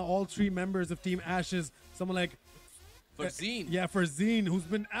Osama, all 3 members of Team Ashes. Someone like Farzeen. Yeah, Farzeen, who's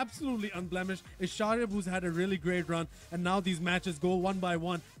been absolutely unblemished. Isharib, who's had a really great run. And now these matches go one by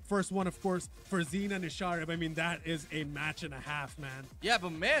one. First one, of course, Farzeen and Isharib. I mean, that is a match and a half, man. Yeah,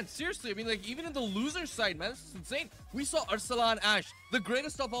 but man, seriously, I mean, like, even in the loser side, man, this is insane. We saw Arslan Ash, the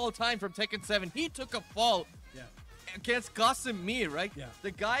greatest of all time from Tekken 7. He took a fall against Qasim Mir, right? Yeah.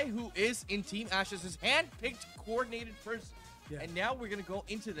 The guy who is in Team Ashes, his hand-picked, coordinated person. Yeah. And now we're going to go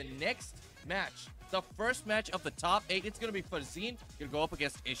into the next match. The first match of the top 8. It's going to be Farzeen. Going to go up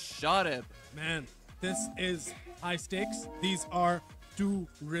against Isharib. Man, this is high stakes. These are 2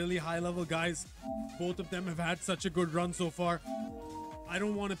 really high-level guys. Both of them have had such a good run so far. I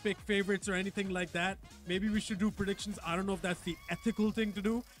don't want to pick favorites or anything like that. Maybe we should do predictions. I don't know if that's the ethical thing to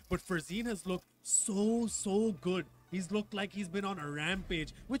do, but Farzeen has looked so good. He's looked like he's been on a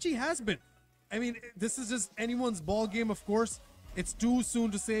rampage, which he has been. I mean, this is just anyone's ball game, of course. It's too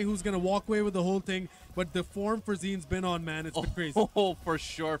soon to say who's going to walk away with the whole thing, but the form Farzeen's been on, man, it's been crazy. Oh, for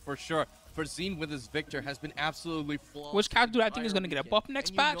sure, for sure. Farzeen with his victor has been absolutely flawless. Which character do I think is going to get a buff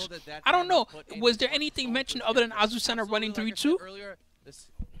next patch? I don't know. Was there anything mentioned other than Azucena running 3-2? Earlier, this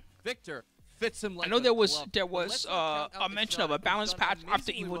Victor fits him like I know a there was glove. there But was let's not count out a the mention of shot. a balance He's done patch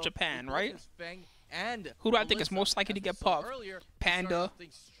after amazingly Evo well Japan, with right? both his Feng and Who do I think is Alyssa. most likely to As get we saw puffed? earlier, he Panda, started off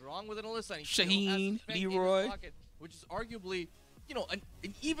things strong with an Alyssa, and he still has his Shaheen, Feng in his Leroy. pocket, which is arguably, you know, an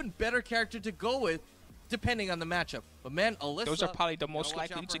even better character to go with, depending on the matchup. But man, Alyssa, Those are probably the most gotta watch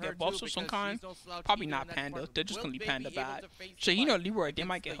likely out to for her get buffs too, of some because kind. she's no slouch Probably either in not that Panda. department. They're just Will gonna be they Panda be able bad. to face Shaheen or fight Leroy, they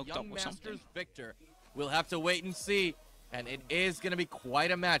might get against hooked the up young with something. Masters Victor? We'll have to wait and see. And it is going to be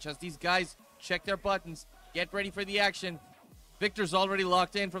quite a match as these guys check their buttons, get ready for the action. Victor's already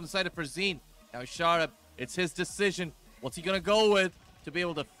locked in from the side of Farzine. Now Sharab, it's his decision. What's he going to go with to be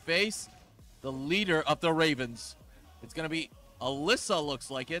able to face the leader of the Ravens? It's going to be Alyssa, looks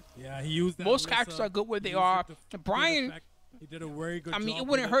like it. Yeah, he used that. Most Alyssa. characters are good where they He used are. it to good Brian, effect. He did a very good I mean, job it with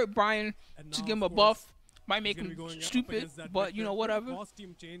wouldn't hurt Brian And to now, give him a of course, buff. Might make He's gonna him be going up stupid, against that but you know, Victor. whatever.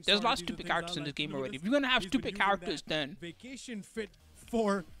 Costume change, There's sorry, lots of these are stupid things I characters in like. this game Look at already. this. If you're gonna have He's been stupid using characters, that then vacation fit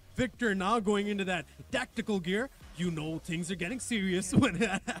for Victor now going into that tactical gear. You know things are getting serious when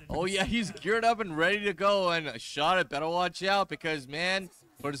that happens. Oh, yeah, he's geared up and ready to go. And shot it. Better watch out because, man,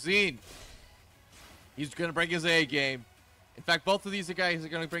 Farzine, he's going to bring his A game. In fact, both of these guys are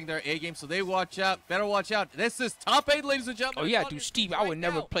going to bring their A game, so they watch out. Better watch out. This is top 8, ladies and gentlemen. Oh, yeah, It's on dude, your Steve, screens I would right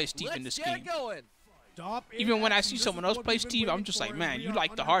never now. play Steve in this Let's game. get it going. Top eight Even when I action. see This someone is else what play we've been Steve, I'm waiting just for, like, and man, we you are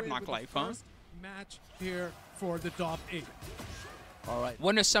like the hard underway knock with the life, huh? first match here for the top 8. All right.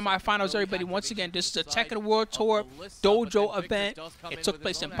 Winner semifinals, everybody. Once again, this is the Tekken World Tour Dojo event. It took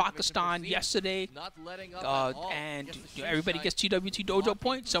place in Pakistan yesterday, and everybody gets TWT Dojo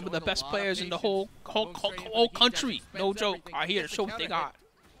points. Some of the best players in the whole country, no joke, are here to show what they got.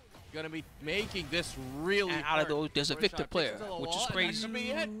 Gonna be making this really And out of hard those, there's a for Victor Sharp. player, Takes it to the which is wall, and crazy. that could be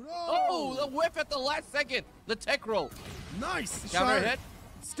it. Oh, the whiff at the last second. The tech roll. Nice. Counter Sharp. hit.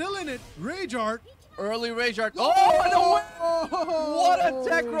 Still in it. Rage Art. Early rage art. Oh, and a whiff. What a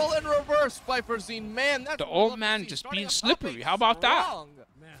tech roll in reverse by Farzine. Man, that's The what we old love to man see. just Starting being off top slippery. eight How about that? strong.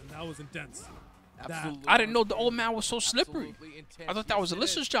 Man, that was intense. Absolutely. I didn't know the old man was so slippery. Absolutely intense. I thought that was Yes, it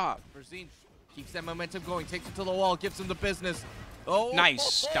Alyssa's is. job. Farzine keeps that momentum going, takes it to the wall, gives him the business. Oh,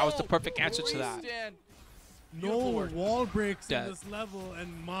 Nice. That was the perfect answer to Louis that. Stan. No Beautiful work. wall breaks Dead. in this level,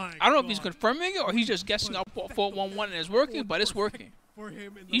 and my I don't know if he's God. confirming it or he's just guessing up 4-1-1 and it's working, but it's working. For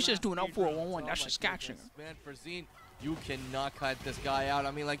him in the He's just last doing up 8 4-1-1. rounds. That's Oh just my catching him. goodness, Man, Farzine, you cannot cut this guy out.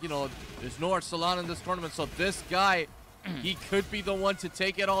 I mean, like, you know, there's no Arslan in this tournament, so this guy, he could be the one to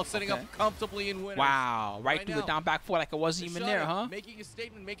take it all, setting Okay. up comfortably in winners. Wow. Right through the now. down back four like it wasn't even there, huh? Making a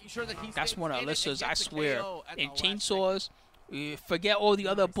statement, making sure that he's That's one of in it and Alyssa's, I gets the swear. KO at In the last chainsaws, forget all the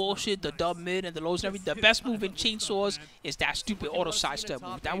other bullshit, the dub mid and the lows and everything. The best move in chainsaws is that stupid auto sidestep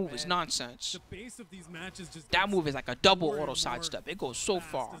move. That move is nonsense. The pace of these matches just That gets move is like a double more and auto more sidestep. It goes so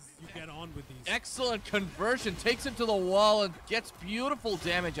fast far. as you get on with these. Excellent conversion, takes him to the wall and gets beautiful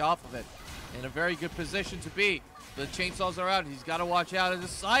damage off of it. In a very good position to be. The chainsaws are out. He's got to watch out as a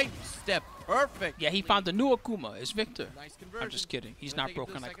side step. Perfect. Yeah, he found the new Akuma. It's Victor. Nice conversion. I'm just kidding. He's Gonna not take him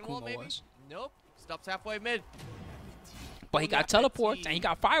to broken the like second wall, Akuma maybe? was. Nope. Stops halfway mid. But he got teleports and he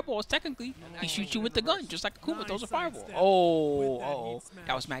got fireballs technically. He shoots you with the gun just like Akuma throws a fireball. Oh,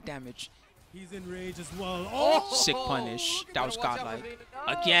 that was mad damage. He's in rage as well. Oh, Sick punish. That was Gotta watch out godlike.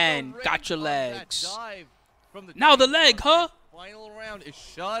 for the- Again, the got range your of that legs. dive from the Now the chainsaw. leg, huh? Final round is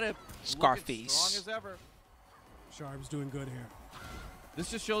shot at Scarface. strong as ever. Sharp's doing good here.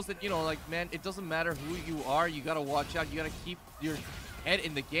 This just shows that, you know, like, man, it doesn't matter who you are. You got to watch out. You got to keep your head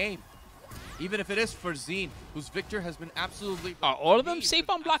in the game. Even if it is Farzine, whose Victor has been absolutely... Are all of them safe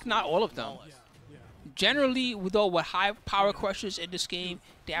on block? Not all of them. Yeah. Generally, though, with high power crushers in this game,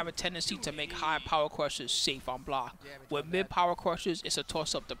 they have a tendency to make high power crushers safe on block. With mid power crushers, it's a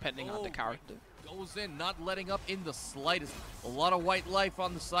toss up depending on the character. Goes in, not letting up in the slightest. A lot of white life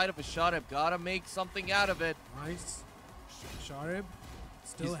on the side of a shot. I've got to make something out of it. Nice. Sharib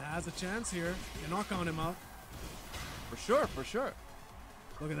still has a chance here. Cannot count him out. For sure, for sure.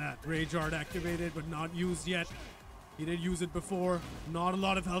 Look at that. Rage Art activated, but not used yet. He did use it before. Not a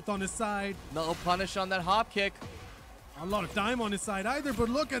lot of health on his side. No punish on that hop kick. Not a lot of time on his side either, but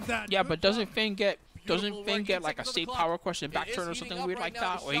look at that. Yeah, Good but doesn't job. Finn get Beautiful work. Keeps like a it to the safe clock. power crush in back It turn or is something heating up weird right like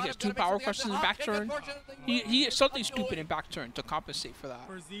now. that? Or he Shot gets it, two gotta make power something crushes in happen. back Hop kick, turn? unfortunately. He something stupid in back turn to compensate for that.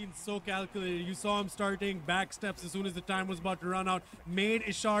 Farzine's so calculated. You saw him starting back steps as soon as the time was about to run out. Made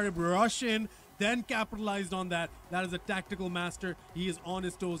Isharib rush in, then capitalized on that. That is a tactical master. He is on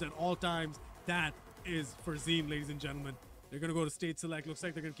his toes at all times. That is Farzine, ladies and gentlemen. They're going to go to state select. Looks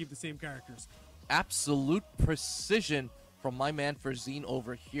like they're going to keep the same characters. Absolute precision from my man Farzine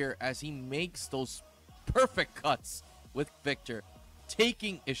over here as he makes those perfect cuts with Victor,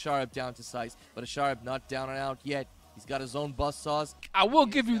 taking Isharib down to size, but Isharib not down and out yet. He's got his own buzzsaws. I will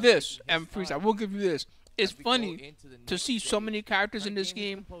give you this, M Freeze. I will give you this. It's funny to see so many characters in this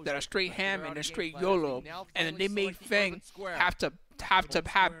game that are straight ham and then straight YOLO, and then they made Feng have to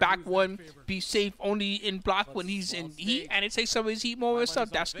have back one be safe only in block when he's in heat, and it takes some of his heat moment and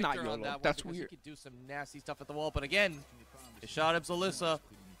stuff. That's not YOLO. That's weird. He could do some nasty stuff at the wall, but again, Ishadab's Alyssa.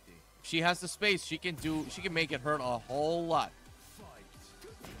 If she has the space, she can make it hurt a whole lot.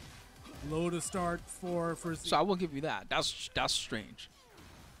 Low to start for So I will give you that. That's strange,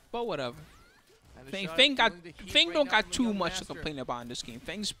 but whatever. Feng don't got too much to complain about in this game.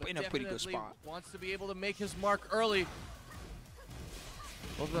 Feng's in a pretty good spot. Wants to be able to make his mark early.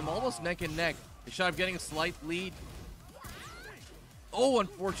 Both of them almost neck and neck. Ishadab getting a slight lead. Oh,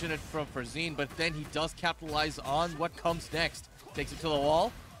 unfortunate for Zine, but then he does capitalize on what comes next. Takes it to the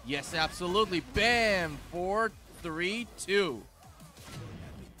wall. Yes, absolutely. Bam! 4, 3, 2.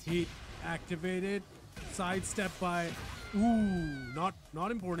 Heat activated. Sidestep by. Ooh, not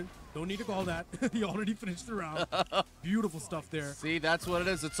important. Don't need to call that. He already finished the round. Beautiful stuff there. See, that's what it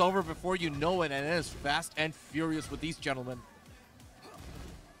is. It's over before you know it, and it is fast and furious with these gentlemen.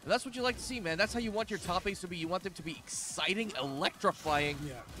 And that's what you like to see, man. That's how you want your top 8s to be. You want them to be exciting, electrifying.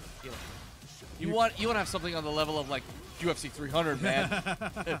 Yeah. You want to have something on the level of like UFC 300, man.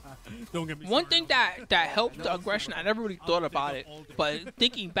 Don't get me One started. thing that helped the aggression, I never really thought about it, but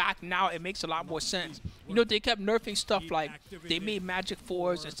thinking back now, it makes a lot more sense. You know, they kept nerfing stuff like they made Magic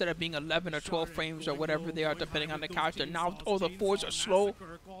 4s instead of being 11 or 12 frames or whatever they are, depending on the character. Now all the 4s are slow.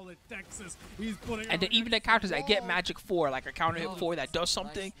 And then even the characters that get Magic 4, like a counter hit 4 that does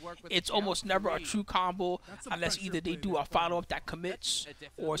something, it's almost never a true combo unless either they do a follow-up that commits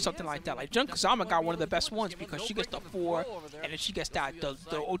or something like that. Like Jun Kazama got one of the best ones because she gets the 4 and then she gets the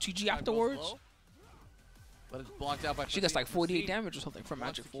OTG afterwards. But it's blocked out by She gets like 48 damage or something from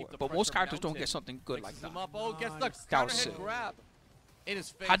Magic 4. But most characters don't get something good like that. Oh, gets the That was sick. grab. In his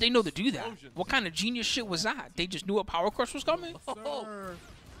face. How'd they know to do that? What kind of genius shit was that? They just knew a Power Crush was coming? Oh.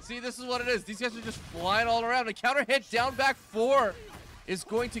 See, this is what it is. These guys are just flying all around. A counter hit down back 4 is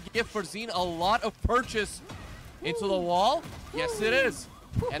going to give Farzine a lot of purchase into the wall. Yes, it is.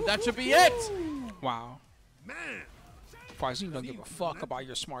 And that should be it. Wow. Farzine don't give a fuck about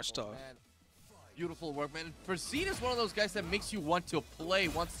your smart stuff. Man, beautiful work, man. Farzine is one of those guys that makes you want to play,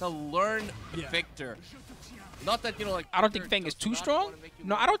 wants to learn Victor. Not that, you know, like... I don't think Feng is too strong.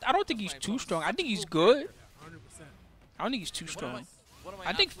 No, I don't think he's too strong. I think he's good. I don't think he's too strong.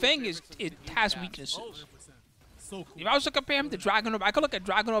 I think Feng has weaknesses. If I was to compare him to Dragunov, I could look at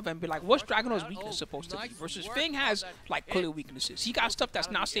Dragunov and be like, what's Dragunov's weakness supposed to be? Versus Feng has, like, clear weaknesses. He got stuff that's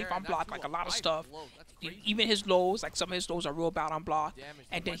not safe on block, like a lot of stuff. Even his lows, like some of his lows are real bad on block.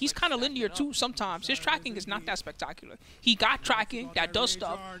 And then he's kind of linear, too, sometimes. His tracking is not that spectacular. He got tracking that does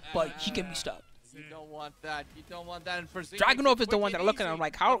stuff, but he can be stuck. You don't want that. You don't want that. And Farzine Dragunov is the one that I look at and I'm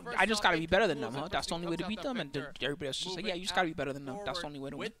like, how? I just got to be better than them, huh? That's the only way to beat them? And everybody else just like, yeah, you just got to be better than them. That's the only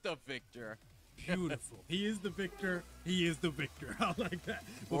way to win. With the victor. Beautiful. He is the victor. He is the victor. I like that.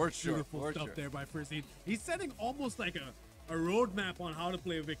 For sure. Beautiful stuff there by Farzine. He's setting almost like a roadmap on how to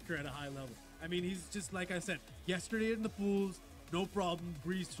play Victor at a high level. I mean, he's just, like I said, yesterday in the pools, no problem,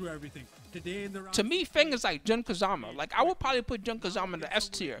 breezed through everything. Today in the round, to me, Feng is like Jun Kazama. Like, I would probably put Jun Kazama in the S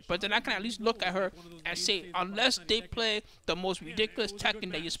tier, but then I can at least look at her and say, unless they play the most ridiculous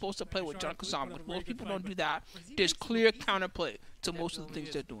Tekken that you're supposed to play with Jun Kazama, most people don't do that, there's clear counterplay to most of the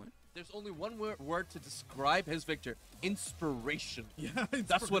things they're doing. There's only one word to describe his Victor. Inspiration. Yeah,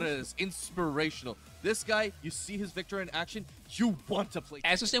 That's what it is. Inspirational. This guy, you see his Victor in action, you want to play.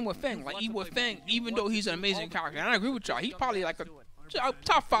 And it's the same with Feng. Like, even though he's an amazing character, and I agree with y'all, he's probably like a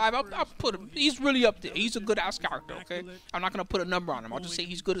top 5. I'll put him. He's really up there. He's a good ass character. Okay, I'm not gonna put a number on him. I'll just say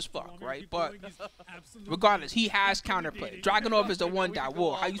he's good as fuck, right? But regardless, he has counterplay. Dragunov is the one that,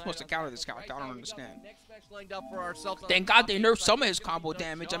 whoa, how you supposed to counter this character? I don't understand. Thank God they nerfed some of his combo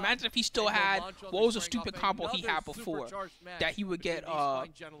damage. Imagine if he still had, what was a stupid combo he had before that he would get back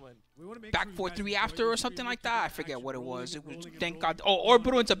 4-3 after or something like that. I forget what it was. It was, thank God. Oh,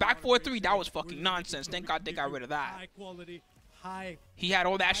 orbital into back 4-3. That was fucking nonsense. Thank God they got rid of that. He had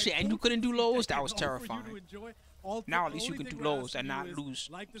all that shit and you couldn't do lows. That was terrifying. Now at least you can do lows and not lose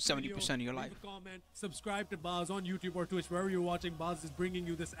 70% of your life. Subscribe to Baz on YouTube or Twitch, wherever you're watching. Baz is bringing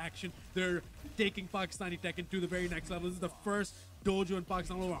you this action. They're taking Pakistani Tekken to the very next level. This is the first dojo in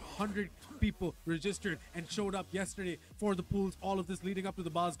Pakistan. Over 100 people registered and showed up yesterday for the pools. All of this leading up to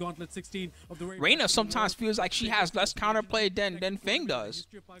the Baz Gauntlet 16 of the Reina sometimes feels like she has less counterplay than Feng does.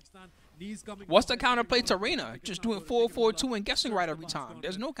 What's the counterplay to Reina? Just doing 4-4-2 and guessing right every time.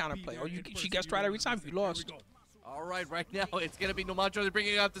 There's no counterplay. Or she guessed right every time if you lost. All right, right now it's going to be Nomancho. They're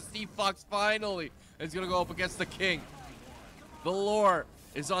bringing out the Steve Fox finally. It's going to go up against the King. The lore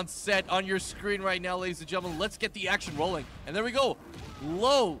is on set on your screen right now, ladies and gentlemen. Let's get the action rolling. And there we go.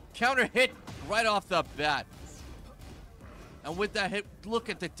 Low counter hit right off the bat. And with that hit, look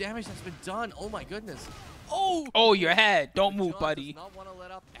at the damage that's been done. Oh my goodness. Oh! Oh, your head. Don't move, John buddy. does not want to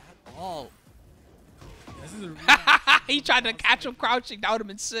let up at all. This is a real He tried to catch him crouching. That would have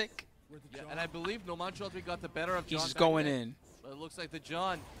been sick. Yeah, and I believe Nomancho got the better of John. He's just back going then. in. But it looks like the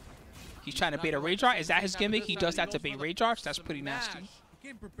John. He's trying to bait a rage art. Is that his gimmick? He does that to bait rage arts? That's pretty nasty. He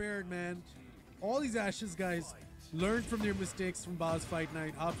came prepared, man. All these Ashes guys learned from their mistakes from Ba's fight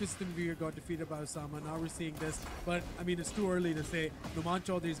night. Obviously, Veer got defeated by Osama. Now we're seeing this. But, I mean, it's too early to say.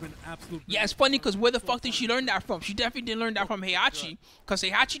 Nomancho has been absolute. Yeah, it's funny because where the fuck did she learn that from? She definitely didn't learn that from Heihachi, because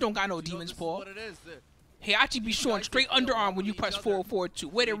Heihachi don't got no demon's paw. What it is. Heihachi be showing straight underarm when you press forward, forward, 2.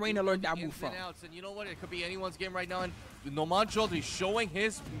 Where did Reina learn that move Ins from? and outs, and you know what? It could be anyone's game right now. And Nomancho is showing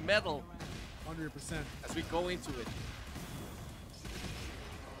his mettle 100%. as we go into it.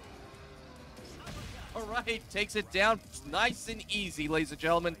 All right, takes it down nice and easy, ladies and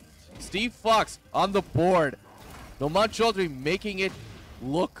gentlemen. Steve Fox on the board. Nomancho making it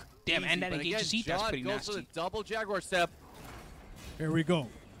look Damn, easy. and that But engages again, heat, that's John pretty goes for the nasty. double Jaguar step. Here we go.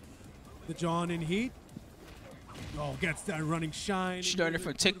 The John in heat. Oh, gets that running shine. She learned it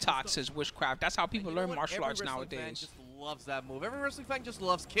from TikTok, says Witchcraft. That's how people You know learn what? martial Every arts wrestling fan nowadays. just loves that move. Every wrestling fan just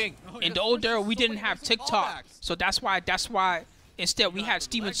loves King. In the old era, we didn't have TikTok, so that's why instead we had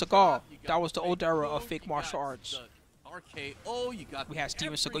Steven Seagal. That was the old era of fake martial arts. RKO, you got We had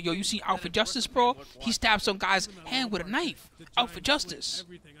Steven Seagal. Yo, you seen Out for Justice, bro? He stabbed some guy's hand with a knife. Out for Justice.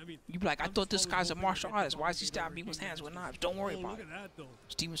 Everything. I mean, You be like, I thought this guy's a martial artist. Why is he stabbing people's hands with knives? Don't worry oh, about look it. at that, though.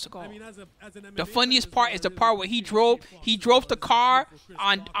 Steven I mean, Seagal. as an The MMA funniest fan, part is the part where he drove the car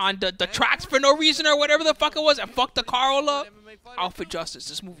on the tracks for no reason or whatever the fuck it was and fucked the car all up. Out for Justice.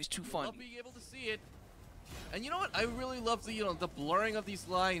 This movie's too Love funny. being able to see it. And you know what? I really love the the blurring of these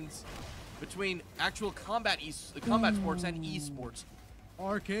lines between actual combat sports and esports.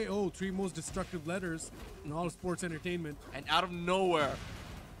 RKO, 3 most destructive letters in all sports entertainment. And out of nowhere,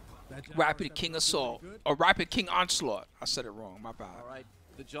 That Jaguar Rapid step King is Assault. really good. Or Rapid King Onslaught. I said it wrong. My bad. all right,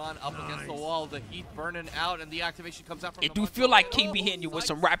 the John up against the Nice. wall, the heat burning out, and the activation comes out from It the do Nomancho. feel like King be Oh, hitting you with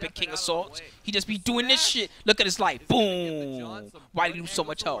some sidestep Rapid it King out of the Assaults. way. He just be doing this shit. Look at his life. Is gonna give the John Boom. some Why good did you lose so angles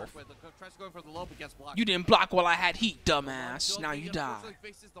much to work health? with. Tries going for the low, but gets blocked. You didn't block while I had heat, dumbass. Nomancho, Now he you die. unfortunately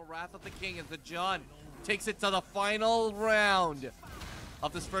faces the wrath of the King as the John takes it to the final round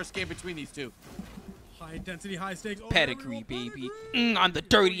of this first game between these two. High intensity, high stakes. Oh, Pedigree, there we go, baby. pedigree. On the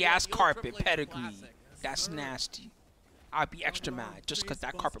dirty ass Triple carpet. H Pedigree. classic. That's nasty. I'd be extra mad just because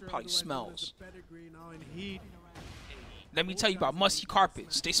that carpet probably smells. Pedigree now in heat. Let me tell you about musty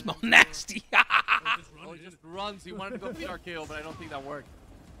carpets. They smell nasty. Oh, he just runs. He wanted to go for the RKO, but I don't think that worked.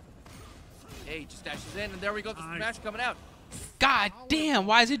 Hey, just dashes in, and there we go. The Nice. smash coming out. God damn,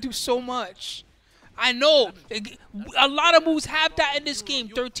 why does it do so much? I know. A lot of moves have that in this game.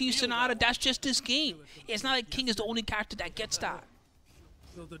 13 Sonata, that's just this game. It's not like King is the only character that gets that.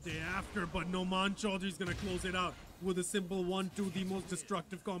 So the day after, but no Chaudhry's gonna close it out with a simple 1-2, the most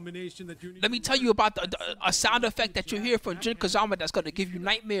destructive combination that you need. Let me tell you about a sound effect that you hear from Jin Kazama that's going to give you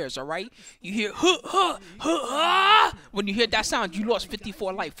nightmares, all right? You hear, when you hear that sound, you lost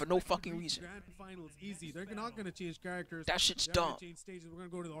 54 life for no fucking reason. Grand finals easy. They're not gonna change characters. That shit's They're gonna dumb. change stages. We're gonna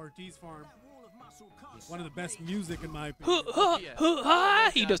go to the Ortiz farm. One of the best music in my opinion.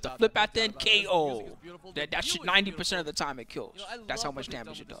 He does the flip out then KO. That shit 90% of the time it kills. You know, I That's how love much what they've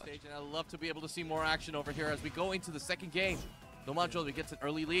damage done it with does. this stage, and I love to be able to see more action over here as we go into the second game. Nomancho gets an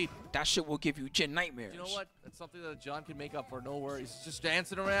early lead. That shit will give you Jin nightmares. You know what? That's something that John can make up for. No worries. Just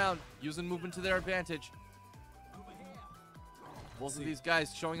dancing around, using movement to their advantage. Both of these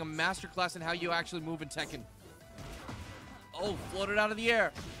guys showing a masterclass in how you actually move in Tekken. Oh, floated out of the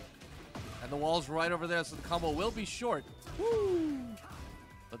air. And the wall's right over there, so the combo will be short. Woo!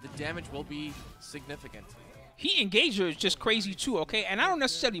 But the damage will be significant. Heat Engager is just crazy too, okay? And I don't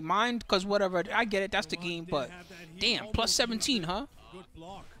necessarily mind, because whatever, I get it, that's the game, but damn, plus 17, huh? Good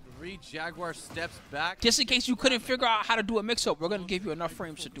block. 3 Jaguar steps back. Just in case you couldn't figure out how to do a mix-up, we're going to give you enough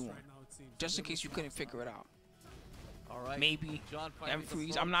frames to do them. Just in case you couldn't figure it out. All right. Maybe. John finally M3s.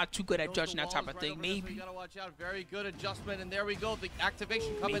 gets I'm not too good at Knows judging the that type walls of right thing. over there, so we Maybe. gotta watch out. Very good adjustment, and there we go. The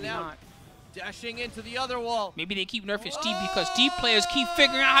activation coming Maybe out. not. Dashing into the other wall. Maybe they keep nerfing Steve because Steve players keep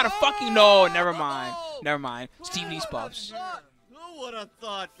figuring out how to fucking... No, never mind. Never mind. Steve needs buffs. Who would have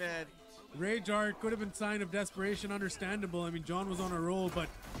thought, man? Rage art could have been sign of desperation, understandable. I mean, John was on a roll, but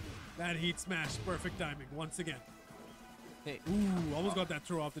that heat smash, perfect timing once again. Hey. Ooh, almost got that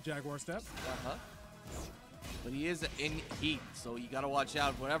throw off the Jaguar step. Uh-huh. but he is in heat, so you gotta watch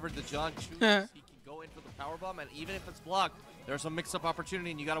out. Whatever the John chooses, he can go in for the power bomb, and even if it's blocked, there's some mix-up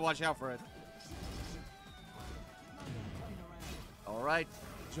opportunity, and you gotta watch out for it. All right.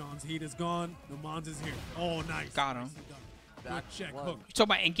 John's heat is gone. Nomans is here. Oh, nice. Got him. Good check hook. You talk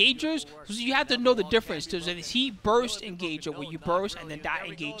about engagers, so you have to know the difference. There's a heat burst engager where you burst and then that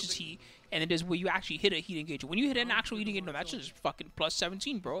engages heat, and then there's where you actually hit a heat engager. When you hit an actual heat engager, no, that's just fucking plus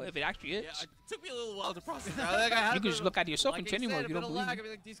 17, bro. If it actually hits. Yeah, it took me a little while to process that. You can just look at yourself in training mode if you don't believe me. I mean,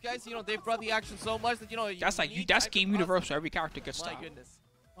 like, these guys, you know, they've brought the action so much that, you know, That's like that's game universal. Every character gets My stopped. goodness.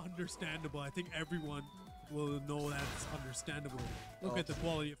 Understandable. I think everyone will know that's understandable. Look at the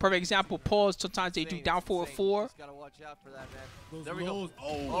quality. Perfect example. Pause. Sometimes they do down forward 4. Just gotta watch out for that, man. Those There we go. lows.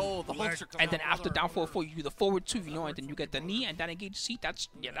 Oh, the holster comes And then out. after down forward 4, you do the forward 2, you know, and then you get the knee and that engages seat. That's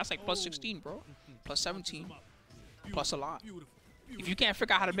like plus 16, bro. Plus 17. Plus a lot. Beautiful. If you can't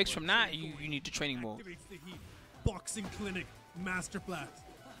figure out how to mix from that, you need the training mode. Activates the heat. Boxing clinic. Masterclass.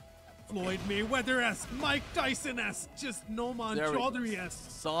 Floyd Mayweather-esque. Mike Tyson-esque. Just Noman There we go.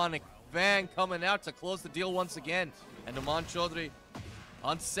 Chaudhary-esque. Sonic Fan coming out to close the deal once again. And Noman Chaudhary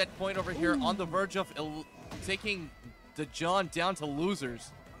on set point over here, on the verge of taking the John down to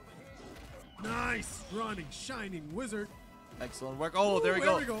losers. Nice running, shining wizard. Excellent work. Oh, there we Ooh,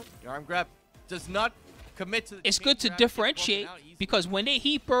 go. there we go. The arm grab does not commit to the It's chain good to grab. It's broken differentiate out easily. because when they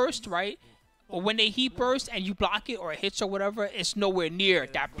heat burst, right? Or when they heat burst and you block it or it hits or whatever, it's nowhere near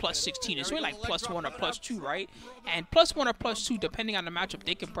that plus 16. It's only like plus 1 or plus 2, right? And plus 1 or plus 2, depending on the matchup,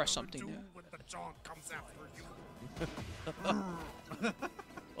 they can press something there. When the John comes after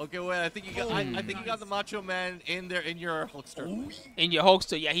Okay, wait. I think you got. I think you got the Macho Man in there in your holster. In your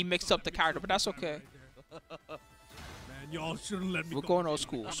holster, yeah, he mixed up the character, but that's okay. Man, y'all shouldn't let me We're go. going old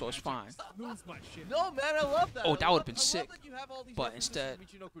school, so it's fine. Lose my shit. No, man, I love that. Oh, I that love- would've been I love sick. that you have all these But references instead-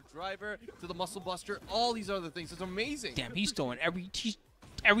 from Michinoku Driver to the Muscle Buster, all these other things. It's amazing. Damn, he's throwing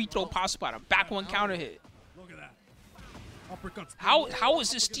every throw possible at him. Back one counter hit. Look at that. Uppercuts. How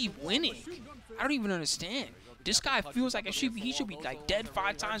is this Steve winning? I don't even understand. This guy feels like he should be like dead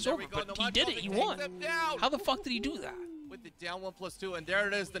 5 times There over, we go. but he Noman did it. Chaudhary He takes won. them down. How the fuck did he do that? With the down 1+2, and there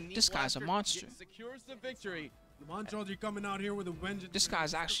it is. The knee This guy's a blaster monster. secures the victory. Lamont Chaudhary coming out here with a vengeance. This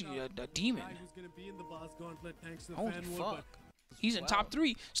guy's actually a demon. Guy who's gonna be in the boss gauntlet thanks to the Holy fan fuck. war, He's in top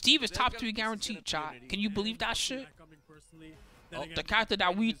 3. Steve is top 3 guaranteed, chat. Can you believe that shit? but coming personally. Then Oh, again, the character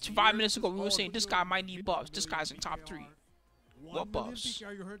that we 5 minutes ago we were saying this guy might need buffs. This guy's in top 3. 1 What million buffs?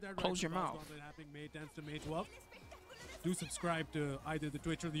 PKR, you heard that right. Close your The boss mouth. gauntlet happening May 10th to May 12th. Do subscribe to either the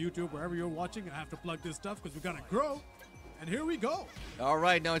Twitch or the YouTube, wherever you're watching. I have to plug this stuff because we gotta grow. And here we go. All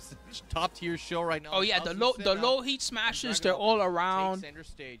right, now it's the top tier show right now. Oh yeah, the low heat smashes, they're all around.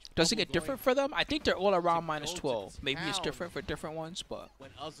 Does it get different for them? I think they're all around minus 12. Maybe it's different for different ones, but When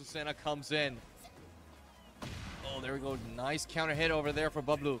Azucena comes in. Oh, there we go. Nice counter hit over there for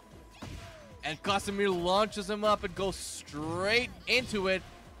Bablu. And Casimir launches him up and goes straight into it.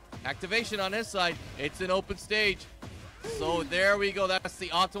 Activation on his side. It's an open stage. So there we go. That's the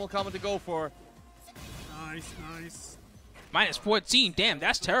optimal combo to go for. Nice, nice. minus 14. Damn,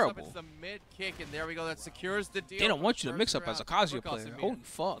 that's terrible. It's the mid kick, and there we go. That secures the deal. They don't want you to mix First up as a round Kazuya for player. Casimir. Holy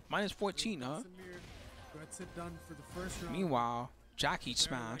fuck, minus 14, huh? Casimir gets it done for the first round. Meanwhile, Jack heat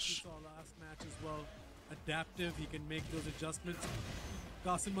Very like we smash. saw last match as well. Adaptive, he can make those adjustments.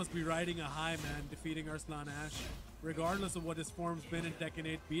 Qasim must be riding a high, man, defeating Arslan Ash. Regardless of what his form's been in Tekken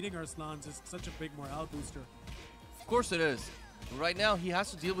 8, beating Arslan's is such a big morale booster. Of course it is. Right now, he has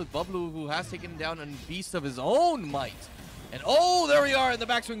to deal with Bablu, who has taken down a beast of his own might. And oh, there we are, and the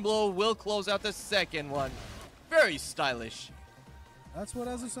backswing blow will close out the second one. Very stylish. That's what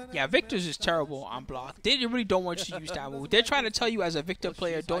Azucena Yeah, Victor's is terrible on block. They really don't want you to use that move. They're trying to tell you as a Victor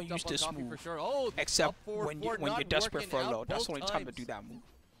player, don't use this For move. sure. Oh, Except up forward when four, you're not desperate for a working low. out That's the both only time to times. do that move.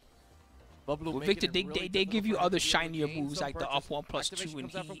 Bablu With making Victor, it really they give you difficult other for him to shinier gain moves some like the up purchase. 1+2 Activation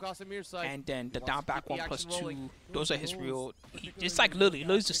and comes out from heat, Casimir's side. and then the Wants down to back keep the 1+2. action rolling. Those are his real. It's like Lily.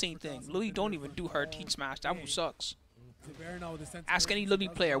 Lily's the same thing. Lily don't even do her heat smash. That move sucks. Ask any Lily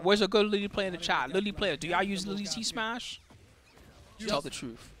player. Where's a good Lily player in the chat? Lily player, do y'all use Lily's heat smash? Tell the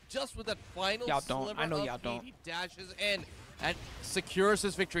truth. Just with that final Y'all don't. sliver I know of y'all heat, don't. He dashes in and secures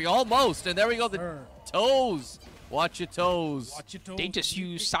his victory almost. And there we go, the toes. Watch your toes. They just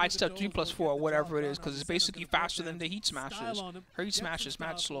use sidestep 3+4 or whatever it is because it's basically faster than the heat smashes. Her heat smash is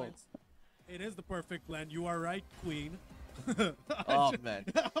mad slow. It is the perfect blend. You are right, Queen. Oh, man.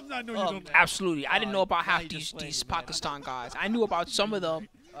 I know you Oh, don't. man. Absolutely. I didn't know about Now half you just these played, man. Pakistan guys. I knew about some of them.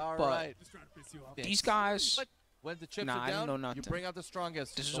 All But- right. Just trying to piss you off. These guys, But when the chips Nah, are I didn't down, know you nothing. bring out the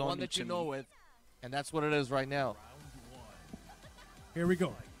strongest, This is the all one new that you to know me. with. And that's what it is right now. Here we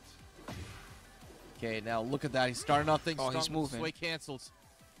go. Okay, now look at that. He's starting off things strong. He's moving. Sway cancels.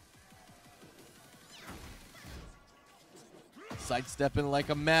 Sidestepping like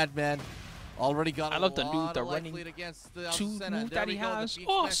a madman. Already got I love the running against the two move that he has.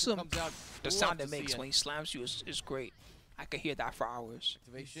 Awesome. The sound it makes when he slams you is great. I could hear that for hours.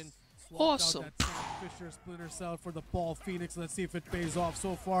 Activation. Awesome. Fisher Splinter Cell for the ball Phoenix. Let's see if it pays off.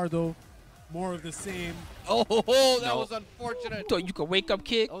 So far, though, more of the same. Oh, that was unfortunate. You thought you could wake up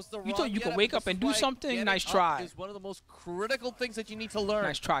kick? You thought you could wake up and do something? Nice try. Is one of the most critical things that you need to learn.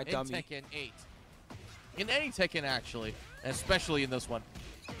 Nice try, dummy. In Tekken 8. In any Tekken, actually. Especially in this one.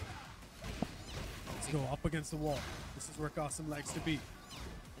 Let's go up against the wall. This is where Qasim likes to be.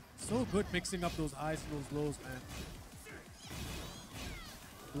 So good mixing up those highs and those lows, man.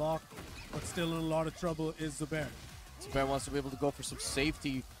 Block, but still in a lot of trouble is Zubair. Zubair wants to be able to go for some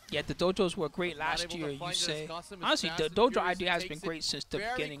safety. Yeah, the dojos were great last year, you say. Honestly, the dojo idea has been great since the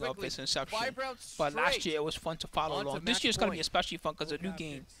beginning of its inception. But last year, it was fun to follow along. This year's going to be especially fun because it's a new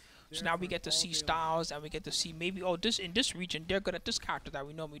game. So now we get to see styles, and we get to see maybe, in this region, they're good at this character that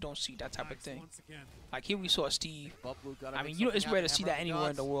we normally don't see, that type of thing. Like here we saw Steve. I mean, it's rare to see that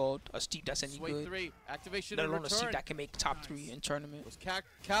anywhere in the world, a Steve that's any good. Let alone a Steve that can make top 3 in tournament. Those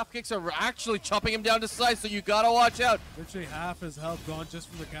calf kicks are actually chopping him down to size, so you gotta watch out. Literally half his health gone just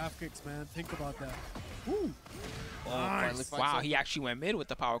from the calf kicks, man. Think about that. Ooh. Nice. Wow, he actually went mid with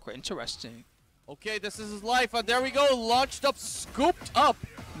the power crit. Interesting. Okay, this is his life. There we go. Launched up, scooped up.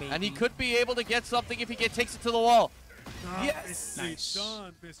 Maybe. And he could be able to get something if he takes it to the wall. Yes. Nice.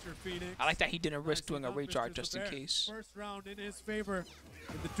 Done, Mr. Phoenix. I like that he didn't risk doing a rage art just in case. First round in his favor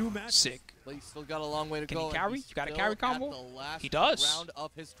in the 2 matches. Sick. But he's still got a long way to Can go. he carry? You got a carry combo? He does. does. Round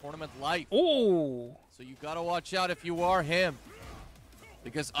of his tournament life. Oh. So you gotta watch out if you are him,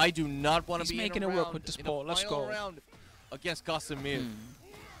 because I do not want to be making it work with this ball. Let's go. Round against Qasim.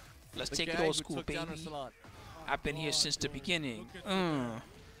 Let's take it old school, baby. I've been here since the beginning. Oh,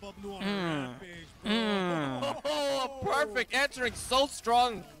 perfect. Answering so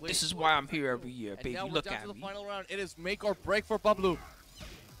strong. This is why I'm here every year, baby. Look at me. The final round. It is make or break for Bablu.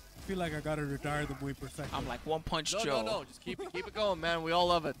 I feel like I gotta retire the Muy Perfecto. I'm like One Punch Joe. No. Just keep it going, man. We all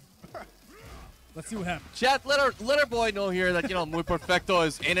love it. Let's see what happens. Chat, let our boy know here that Muy Perfecto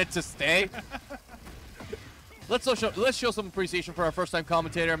is in it to stay. Let's show some appreciation for our first-time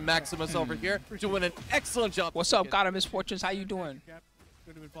commentator Maximus over here, doing an excellent job. What's up, God of Misfortunes? How you doing?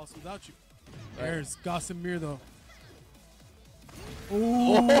 Couldn't have been possible without you. There's Qasim though.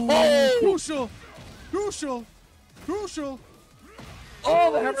 Oh, crucial.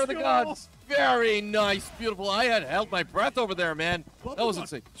 Oh, the hammer of the gods. Very nice, beautiful. I had held my breath over there, man. That was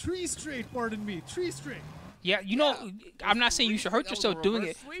insane. 3 straight, pardon me. 3 straight. Yeah, I'm not saying you should hurt yourself doing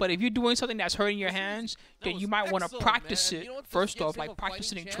it, but if you're doing something that's hurting your hands, then you might want to practice it first off, like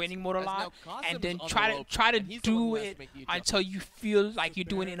practice it in training mode a lot, and then try to do it until you feel like you're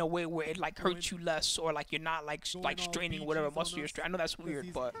doing it in a way where it like hurts you less, or like you're not like straining whatever muscle you're straining. I know that's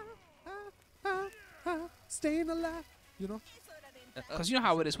weird, but staying alive, because you know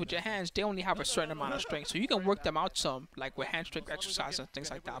how it is with your hands, they only have a certain amount of strength, so you can work them out some, like with hand strength exercise and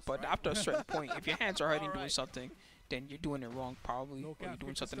things like that. But after a certain point, if your hands are hurting doing something, then you're doing it wrong probably, or you're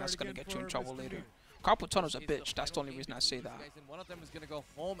doing something that's gonna get you in trouble later. Carpal tunnel's a bitch. That's the only reason I say that.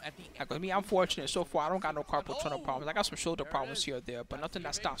 Like with me, I'm fortunate so far. I don't got no carpal tunnel problems. I got some shoulder problems here or there, but nothing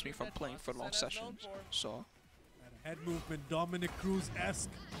that stops me from playing for long sessions. So. Head movement, Dominic Cruz-esque.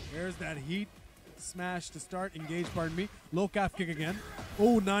 There's that heat. Smash to start, engage, pardon me. Low calf kick again.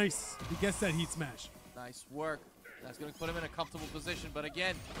 Oh, nice. He gets that heat smash. Nice work. That's going to put him in a comfortable position, but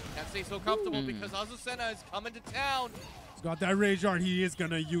again, can't stay so comfortable because Azucena is coming to town. He's got that rage art. He is going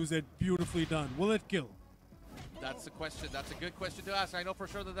to use it. Beautifully done. Will it kill? That's the question. That's a good question to ask. I know for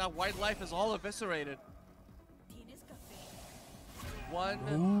sure that white life is all eviscerated.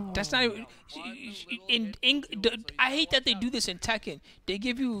 That's not I hate that they do this in Tekken. They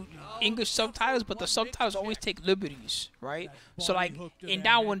give you English subtitles, but the subtitles always take liberties, right? So like in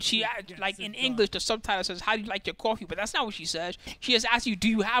that one, like in English, the subtitle says, "How do you like your coffee?" But that's not what she says. She just asks you, "Do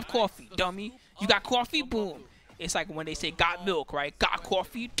you have coffee, dummy? You got coffee?" Boom. It's like when they say "got milk," right? "Got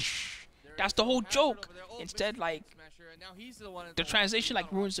coffee." That's the whole joke. Instead, like the translation like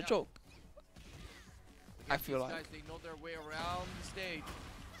ruins the joke. I feel like. They know their way around the stage.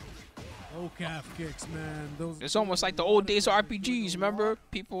 Oh, calf kicks, man. It's almost like the old days of RPGs. Remember,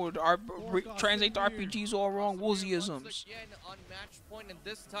 people would translate the RPGs all wrong. Woolseyisms. Again on match point, and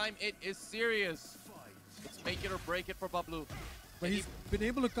this time it is serious. It's make it or break it for Bablu. But he's been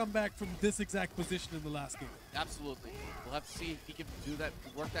able to come back from this exact position in the last game. Absolutely. We'll have to see if he can do that,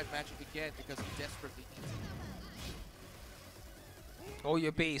 work that magic again, because he desperately needs it. Oh,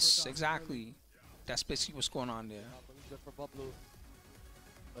 your base, exactly. That's basically what's going on there. Not looking good for Bublu.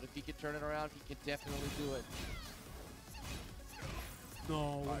 But if he can turn it around, he can definitely do it.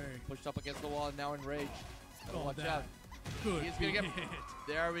 No way. Pushed up against the wall and now enraged. Gotta Oh, watch that. out. Good. He's gonna get. hit.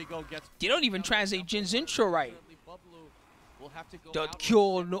 There we go. Gets. They don't even translate Jin's intro right. Bublu will have to go The out.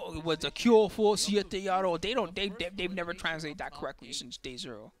 cure no, was the cure for Siete Yaro. They've never translated that correctly since day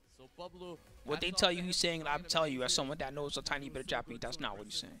 0. So Bublu. What they tell you he's saying, I'm telling you as someone that knows a tiny bit of Japanese, that's not what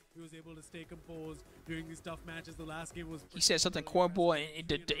he's saying. He was able to stay composed during these tough matches. The last game was. He said something cornball, and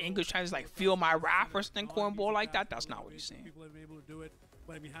the English translates like "feel my wrath" or something cornball like that. That's not what he's saying. People have been able to do it,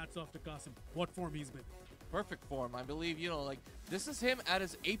 but I mean, hats off to Qasim. What form he's been. Perfect form, I believe. You know, like this is him at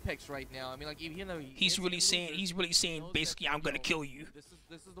his apex right now. I mean, like you know, He's really saying basically, I'm gonna kill you. This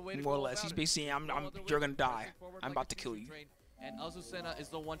is the way to More or go less, about he's it. basically saying, No other way. you're gonna die. Pressing forward I'm like about to a kill pizza you. train, and Azucena is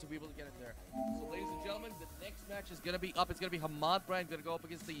the one to be able to get in there. So, ladies and gentlemen, the next match is gonna be up. It's gonna be Hamad Bryan gonna go up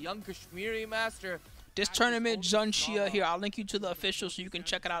against the young Kashmiri master. This tournament, Zunshia here, I'll link you to the official so you can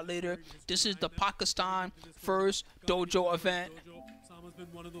check it out later. This is the Pakistan first dojo event. Sama's been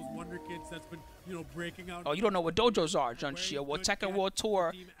one of those wonder kids that's been, you know, breaking out. Oh, you don't know what dojos are, Zunshia. Well, Tekken World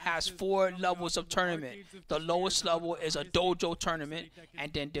Tour has 4 levels of tournament. The lowest level is a dojo tournament,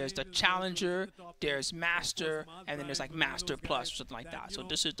 and then there's the Challenger, there's Master, and then there's like Master Plus or something like that. So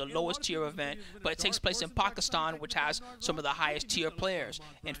this is the lowest tier event, but it takes place in Pakistan, which has some of the highest tier players.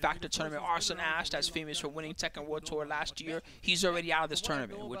 In fact, the tournament Arslan Ash, that's famous for winning Tekken World Tour last year, he's already out of this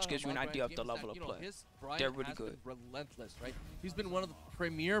tournament, which gives you an idea of the level of play. They're really good. Relentless, right? He's been one of the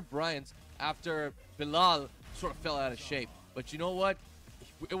premier Bryans after Bilal sort of fell out of shape. But you know what?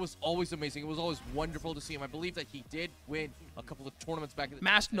 It was always amazing. It was always wonderful to see him. I believe that he did win a couple of tournaments back in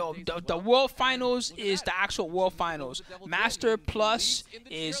the the World Finals is the actual World Finals. Master Plus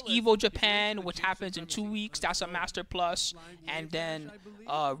is Evo Japan, which happens in 2 weeks. That's a Master Plus. And then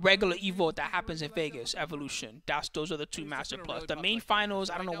regular Evo that happens in Vegas, Evolution. Those are the 2 Master Plus. The main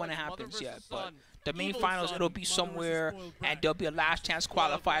finals, I don't know when it happens yet, but the main finals, it'll be somewhere, and there'll be a last chance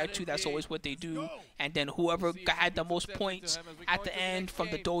qualifier too. That's always what they do. And then whoever had the most points at the end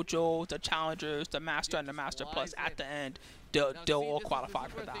from the dojo, the challengers, the master, and the Master Plus at the end, they'll all qualify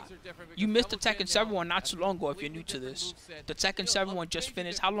for that. You missed the Tekken 7 one not too long ago if you're new to this. The Tekken 7 one just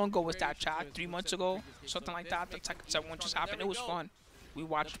finished. How long ago was that, chat? 3 months ago? Something like that? The Tekken 7 one just happened. It was fun. We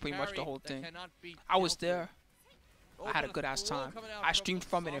watched pretty much the whole thing. I was there. I had a good ass time. I streamed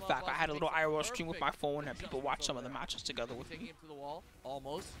from it. In fact, I had a little IRL stream with my phone, and people watched some of the matches together with me. To the wall,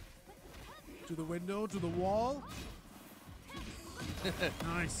 almost. To the window, to the wall.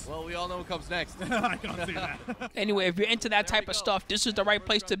 Nice. Well, we all know what comes next. I can't see that. Anyway, if you're into that type of stuff, this is the right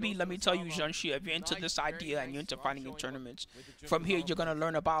place to be. Let me tell you, Zunshia, if you're into this idea and you're into fighting in tournaments, from here you're gonna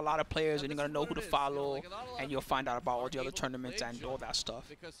learn about a lot of players, and you're gonna know who to follow, and you'll find out about all the other tournaments and all that stuff.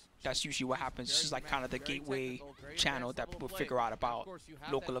 That's usually what happens. This is like kind of the gateway channel that people figure out about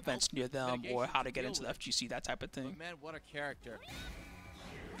local events near them or how to get into the FGC, that type of thing. Man, what a character.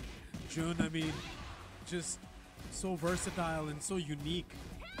 Jun, I mean, just so versatile and so unique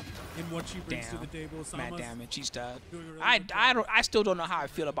in what she brings to the table. Mad Sama's damage, she's dead. doing a really good I still don't know how I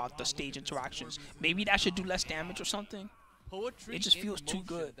feel about the stage interactions. Maybe that should do less damage or something. Poetry It just in feels too motion.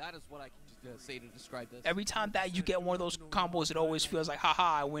 good. That is what I can say to describe this. Every time that you get one of those combos, it always feels like,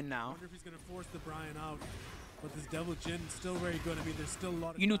 haha, I win I now. wonder if he's going to force the Bryan out. But this Devil Jin is still very good. I mean, there's still a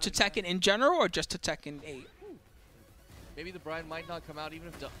lot of You new to time. Tekken in general or just to Tekken 8? Maybe the Bryan might not come out even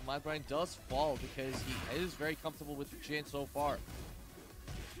if my Bryan does fall because he is very comfortable with the Jin so far.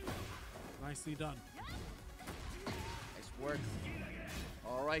 Nicely done. Nice work.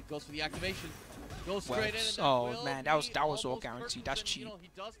 All right, goes for the activation. Goes Well, straight in. And that oh, will man, that was be all almost guaranteed. perfect, That's but, cheap. You know, he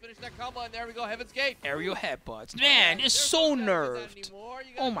does finish that combo, and there we go, Heaven's Gate. Aerial headbutts. Man, it's so nerfed.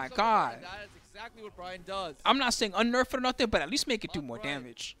 Oh my god. That is exactly what Bryan does. I'm not saying unnerf or nothing, but at least make it do more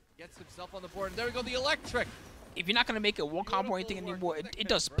damage. Gets himself on the board, and there we go, the electric. If you're not going to make it one combo or anything anymore, it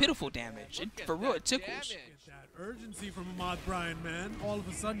does pitiful damage. For real, it tickles. Get that urgency from Ahmad Bryan, man. All of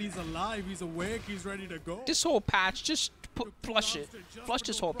a sudden, he's alive. He's awake. He's ready to go. This whole patch, just flush it. Flush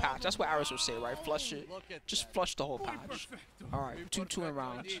this whole patch. That's what Aris would say, right? Flush it. Just flush the whole patch. All right, 2-2 in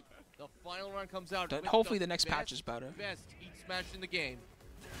rounds. The final round comes out. Then with hopefully the next patch is better. Best each smash in the game.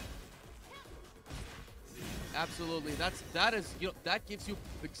 Absolutely. That is that gives you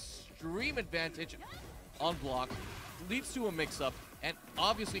extreme advantage on block, leads to a mix-up, and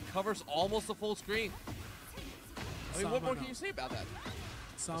obviously covers almost the full screen. I mean, what more can you say about that?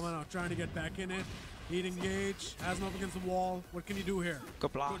 Sama now trying to get back in it. Heat engage. Has him up against the wall. What can you do here?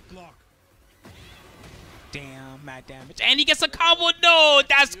 Good block. Good block. Damn, mad damage. And he gets a combo. No,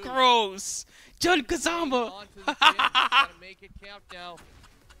 that's gross. Jun Kazama. On to the pin. Gotta make it count now.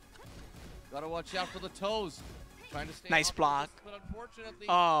 Gotta watch out for the toes. Trying to stay Nice off block. this, but unfortunately,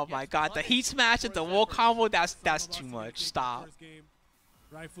 Oh gets my God, the punished heat smash at for the his wall efforts. combo. That's Some too of us much. take the Stop. first game.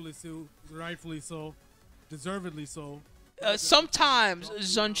 Rightfully so. Rightfully so. Deservedly so. Sometimes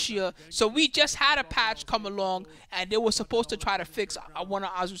Zunchia. So we just had a patch come along, and they were supposed to try to fix one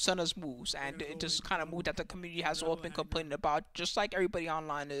of Azucena's moves, and this is kind of move that the community has all been complaining about, just like everybody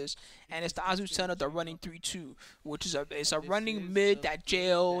online is. And it's the Azucena, the running 3-2, which is a running mid that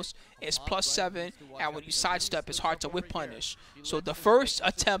jails. It's +7, and when you sidestep, it's hard to whip punish. So the first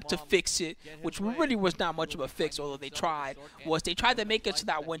attempt to fix it, which really was not much of a fix, although they tried, was they tried to make it so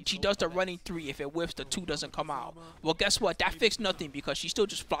that when she does the running 3, if it whips, the 2 doesn't come out. Well, guess what? That fixed nothing because she still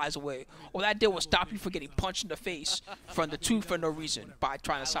just flies away. All that did was stop you from getting punched in the face from the 2 for no reason by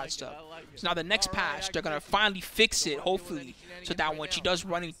trying to sidestep. So now the next patch, they're going to finally fix it, hopefully, so that when she does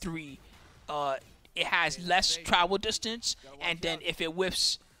running 3, it has less travel distance, and then if it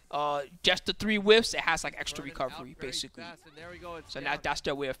whiffs, just the 3 whiffs, it has like extra recovery, basically. So that's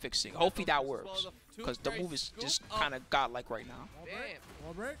their way of fixing. Hopefully that works, because the move is just kind of godlike right now.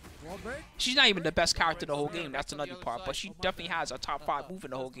 Wall break. Wall break. She's not even the best character in the whole game. That's another part, but she definitely has a top 5 move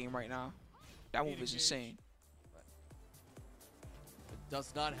in the whole game right now. That move is insane.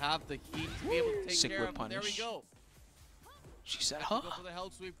 Does not have the heat to be able to take Sick care whip of him. There we punish. go. She said, Go huh? for the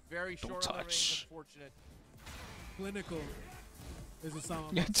held sweep. Very Don't short on the range, touch. unfortunate. Clinical. Is a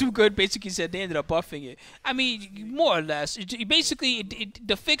sound. Yeah, too good. Basically said they ended up buffing it. I mean, more or less. Basically,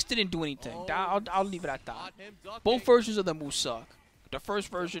 the fix didn't do anything. I'll leave it at that. Got him ducking. Both versions of the move suck. The first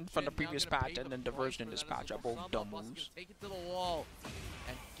version from the previous patch, and then the version in this patch are both dumb moves. Take it to the wall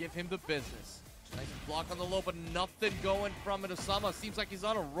and give him the business. Nice block on the low, but nothing going from it. Osama seems like he's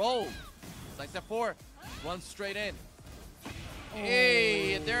on a roll. Like that 4, runs straight in.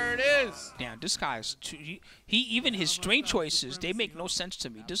 Hey, and there it is. Damn, this guy's too, he even his strength choices, they make no sense to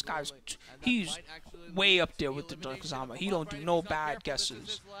me. This guy's he's way up there with the Kazama. He don't do no bad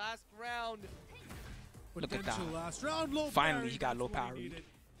guesses. Last round. Look at that. Potential last round, low Finally, parry, he got that's low what he parry. needed.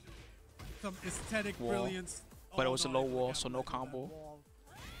 Some aesthetic Wall. brilliance. But it Oh, was a no, low I forgot wall, so no about that combo. wall.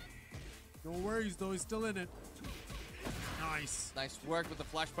 No worries though, he's still in it. Nice. Nice work with the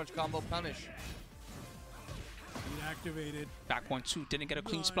flash punch combo punish. Reactivated. Back 1-2, didn't get a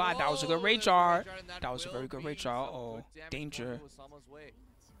clean splat. That was a good rage art. That was a very good rage art. Oh, danger.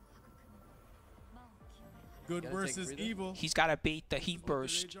 Good Gotta take versus breather. evil. He's gotta bait the heat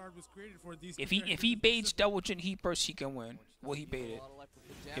burst. If he baits double chin heat burst, he can win. Will he bait it?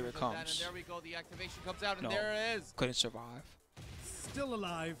 Here it comes. And there we go. The activation comes out, and No. there it is. Couldn't survive. Still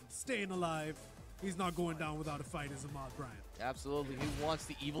alive, staying alive. He's not going down without a fight as Ahmad Bryant. Absolutely. He wants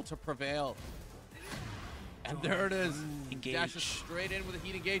the evil to prevail. And there it is. Engage. Dashes straight in with a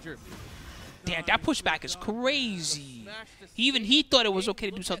heat engager. Damn, that pushback is crazy. Even he thought it was okay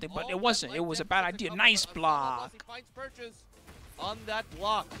to do something, but it wasn't. It was a bad idea. Nice block. Finds purchase on that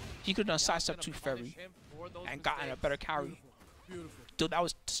block. He could have done sidestep 2 ferry and gotten a better carry. Beautiful. Still, that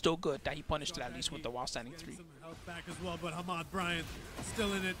was still good that he punished it at least with the while standing 3. Some health back as well, but Ahmad Bryant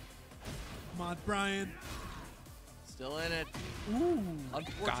still in it. Ahmad Bryant. Still in it. Ooh,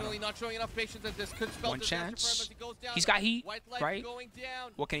 Unfortunately, not showing enough patience that this could spell One disaster for him chance. as he goes down. He's got heat, White light right? going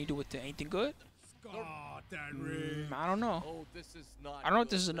down. What can he do with it? Anything good? Oh, that ring. I don't know. Oh, this is not I don't know if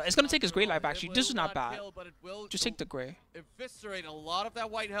good. this is. This It's gonna not take his good great at all. life actually. It This is will not bad. kill, but it will Just take the gray. eviscerate a lot of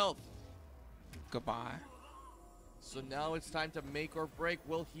that white health. Goodbye. So now it's time to make or break.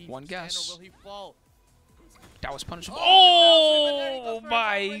 Will he One stand guess. or will he fall? That was punishable. Oh, Oh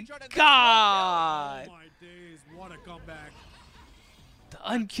my God! Oh my days, what a comeback. The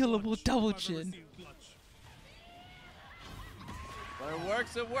unkillable double I've ever chin. seen clutch. But it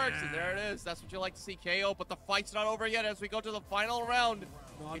works, and there it is. That's what you like to see, KO. But the fight's not over yet as we go to the final round.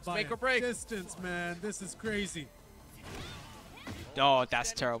 Not It's by make a or break. distance, man. This is crazy. Oh,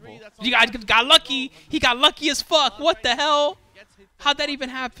 that's terrible. You guys got lucky. He got lucky as fuck. What the hell? How'd that even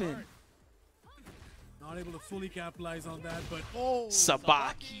happen? Not able to fully capitalize on that, but oh,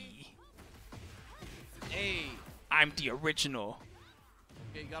 Sabaki. Hey. I'm the original.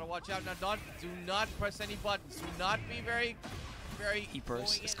 Okay, you gotta watch out. Now, do not press any buttons. Do not be very. He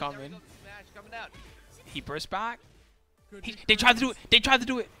burst. going It's in. There we coming. go, the smash coming out. He burst back. Good They tried to do it. They tried to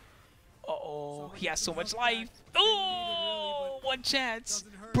do it. Uh-oh. He has so much life. Oh, one chance.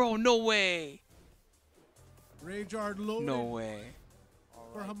 Bro, no way. Rage Art loaded No way.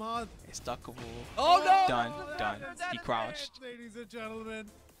 for Hamad. It's duckable. Oh no! Done. no, no, Done. no, no, He no, crouched. Ladies and gentlemen,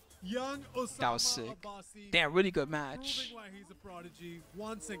 young Osama That was sick. Abbasi, Damn, really good match. proving why he's a prodigy.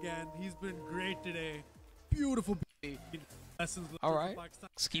 Once again, he's been great today. Beautiful lessons learned All from right. Pakistan.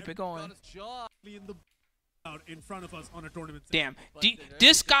 Let's keep it going. Got his jaw. In the out in front of us on a tournament. Damn.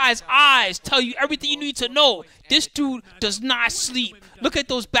 This guy's eyes tell you everything you need to know. This dude does not sleep. Look at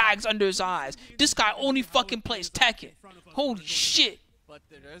those bags under his eyes. This guy only fucking plays Tekken. Holy shit. But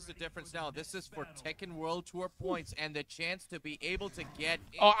there's a difference now. This is for Tekken World Tour points and the chance to be able to get.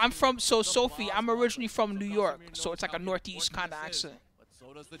 Oh, I'm from Sophie. I'm originally from New York, so it's like a Northeast kind of accent. But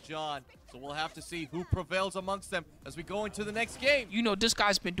so does the John. So we'll have to see who prevails amongst them as we go into the next game. You know, this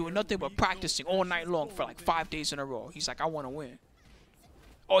guy's been doing nothing but practicing all night long for like 5 days in a row. He's like, I want to win.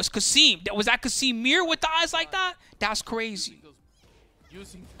 Oh, it's Kasim. Was that Kasim Mir with the eyes like that? That's crazy.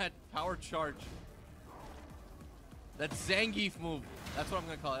 Using that power charge. That Zangief move. That's what I'm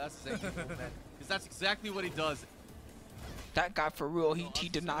going to call it. That's the Zangief move, man. Because that's exactly what he does. That guy, for real, he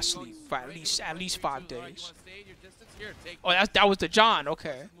did not sleep for at least 5 days. Here, Oh, that was the John.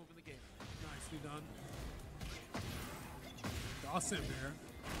 Okay. Nicely done. Dawson there.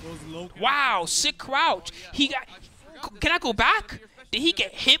 Goes low. Wow, sick crouch. He got. Can I go back? Did he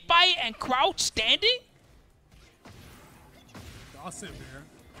get hit by it and crouch standing? Dawson there.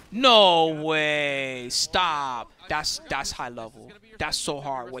 No way. Stop. That's high level. That's so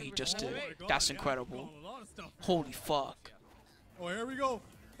hard what he just did. That's incredible. Holy fuck. Oh, here we go.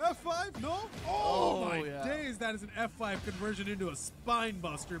 F5? No? Oh, my yeah. days. That is an F5 conversion into a spine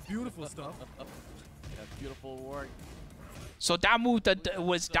buster. Beautiful stuff. That's beautiful work. So that move that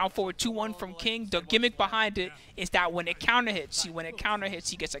was down forward 2-1 from King, the gimmick behind it is that when it counter hits, see, when it counter hits,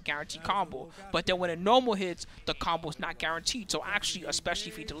 he gets a guaranteed combo. But then when it normal hits, the combo is not guaranteed. So actually,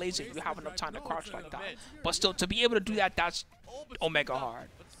 especially if he delays it, you have enough time to crouch like that. But still, to be able to do that, that's omega hard.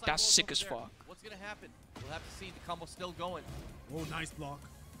 That's sick as fuck. What's going to happen? We'll have to see. The combo's still going. Oh, nice block.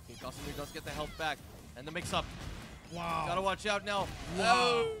 Okay, Gossamer does get the health back. And the mix-up. Wow. Gotta watch out now.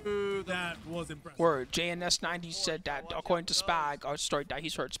 Wow. Oh, That was impressive. Word. JNS90 said that according to Spag, or story that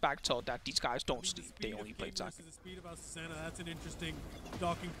he's heard Spag told that these guys don't sleep. They only play Tekken. The speed of Arslan, that's an interesting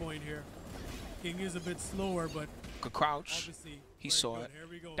docking point here. King is a bit slower, but Good crouch. obviously He very saw good. it. Here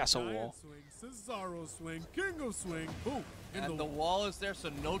we go. That's a Giant wall. Swing, Cesaro swing, Kingo swing. Boom. And the wall is there, so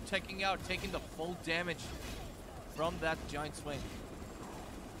no teching out, taking the full damage from that giant swing.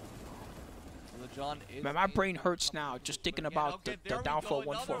 So the John is Man, my brain hurts now just thinking about the downfall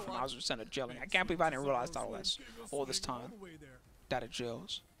 1-4 from Arslan of jailing. I can't believe I didn't realize that all this time. That it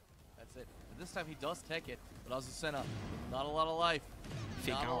jails. That's it. And this time he does tech it, but Azucena, not a lot of life.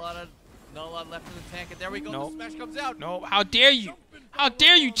 Fake Not out. a lot left in the tank. And there we go. Nope. The smash comes out. No, how dare you? How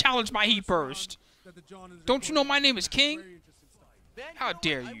dare you challenge my heat burst? Don't you know my name is King? Ben, How you know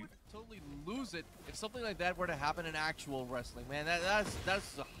dare what? I you. would totally lose it if something like that were to happen in actual wrestling, man.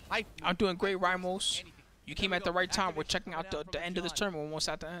 That's a hype. I'm doing great, Rymos. You came at the right time. We're checking out the end of this tournament. We're almost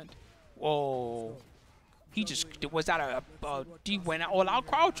at the end. Whoa. He just, was that he went all out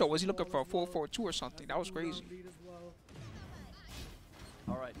crouch, or was he looking for a 4-4-2 or something? That was crazy.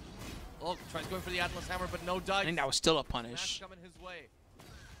 All right. Oh, tries going for the Atlas Hammer, but no dice. I think that was still a Smash punish. coming his way.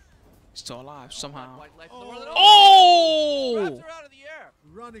 Still alive somehow. Quite life in the world. Oh! Grabs her out of the air.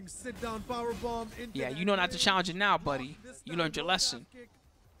 Running sit down power bomb. Yeah, you know not to challenge it now, buddy. You learned your lesson.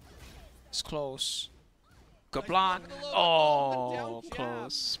 It's close. Good block. Oh,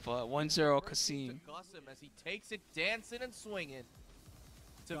 close. But 1-0 Kasim. Gossam as he takes it, dancing and swinging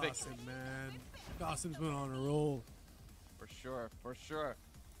to victory. Gossam, man. Gossam's been on a roll. For sure, for sure.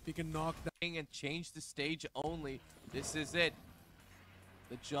 He can knock down. And change the stage only. This is it.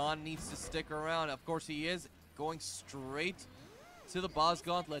 The John needs to stick around. Of course, he is going straight to the boss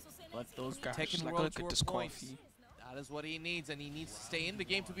gauntlet. But those Gosh, Tekken like, World look at Tour this points, coffee. that is what he needs, and he needs to stay in the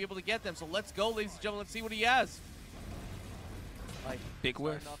game to be able to get them. So let's go, ladies and gentlemen. Let's see what he has. Like, Big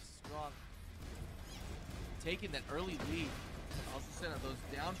whiff. starting off strong. Taking that early lead. Also said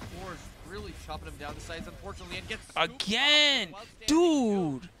those down fours really chopping him down the sides, unfortunately, and gets scooped Again! up while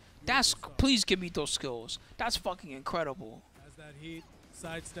standing Dude! That's, please give me those skills. That's fucking incredible. Has that heat.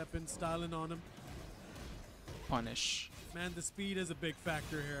 Sidestepping, styling on him. Punish. Man, the speed is a big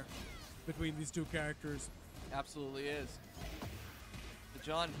factor here between these two characters. Absolutely is. The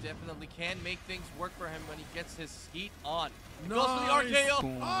John definitely can make things work for him when he gets his heat on. He goes for the RKO.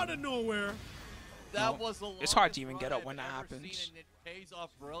 Boom. Out of nowhere. That No, was the it's hard longest to even run get up I've when that ever happens. seen, and it pays off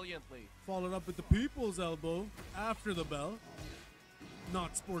brilliantly. Followed up with the people's elbow after the bell.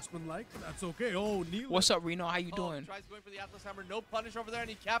 Not sportsmanlike, but that's okay. Oh, Neil. What's up, Reno? How you Oh, doing? tries going for the Atlas Hammer. No punish over there, and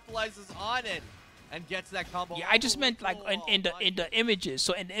he capitalizes on it and gets that combo. Yeah, I just all meant the like way in to the images.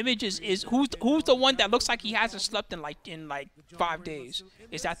 So in the images is who's the one that looks like he hasn't slept in like 5 days?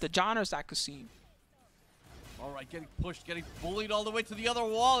 Is that the John or is that Kasim? All right, getting pushed, getting bullied all the way to the other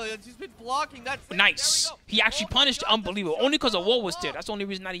wall. He's been blocking. That's it. Nice. There we go. He actually Oh my punished God, unbelievable. Only because the wall was there. up. That's the only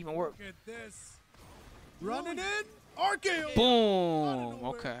reason that even worked. Look at this. Running in. RKO. Boom.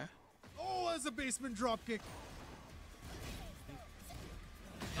 Okay. Oh, as a basement drop kick.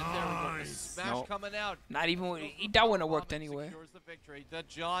 And there we go. The Nice. smash Nope. coming out. Not even that wouldn't have worked anyway. Secures the victory. The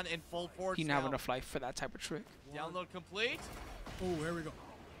John in full force He didn't have now. enough life for that type of trick. Download complete. Oh, here we go.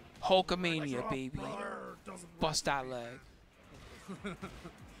 Hulkamania, baby. Bust that leg.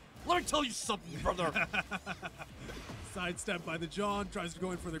 Let me tell you something, brother. Sidestep by the John. Tries to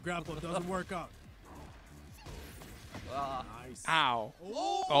go in for the grapple. Doesn't work out. Nice. Ow.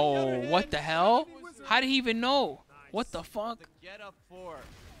 Oh, Oh, what the hell? How did he even know? What the fuck? The get up 4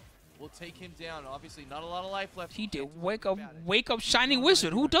 will take him down. Obviously, not a lot of life left. He did Can't do much wake about up, shining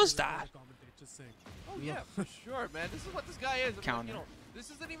wizard. Who does that? Just saying. it. Oh yeah, for sure, man. This is what this guy is. I'm like, Counter. you know, this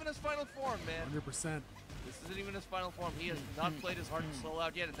isn't even his final form, man. 100%. This isn't even his final form. He has not played his heart and soul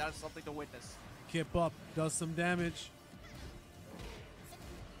out yet, and that is something to witness. Kip up. Does some damage.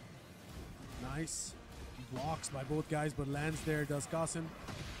 Nice. Blocks by both guys, but lands there. Does cost him.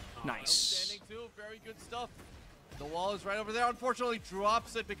 Nice. Outstanding too. Very good stuff. The wall is right over there. Unfortunately,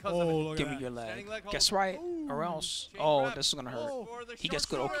 drops it because Oh, of it. look Give at me that. your Standing leg. leg Guess hold. right, or else. Chain Oh, grab. this is gonna hurt. Oh, for the He gets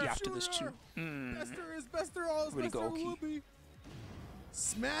good short OP sword. after this too. Bester is Bester. All is Way to Bester go, will Oki. be.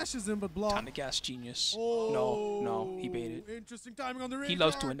 Smashes him, but block. Time to gas, genius. Oh, No, he baited. Interesting timing on the ring. He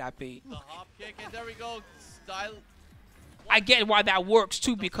loves doing that bait. The hop kick, and there we go. Style. I get why that works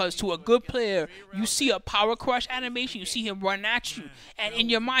too, because to a good player, you see a power crush animation, you see him run at you, and in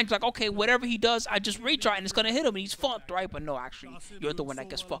your mind, you're like, okay, whatever he does, I just rage art and it's gonna hit him and he's fucked, right? But no, actually, you're the one that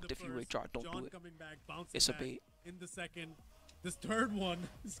gets fucked if you rage art. Don't do it. It's a bait. In the second, this third one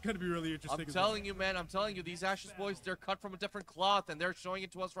is gonna be really interesting. I'm telling you, man. I'm telling you, these Ashes boys, they're cut from a different cloth, and they're showing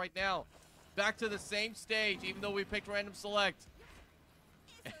it to us right now. Back to the same stage, even though we picked random select.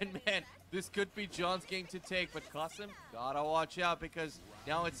 And man, this could be John's game to take, but Qasim, gotta watch out because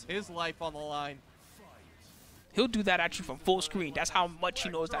now it's his life on the line. He'll do that at you from full screen. That's how much he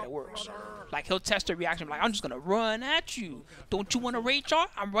knows that it works. Like, he'll test the reaction, like, I'm just gonna run at you. Don't you want to rage art?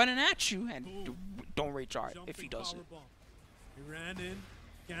 I'm running at you. And don't rage art if he does it. He ran in,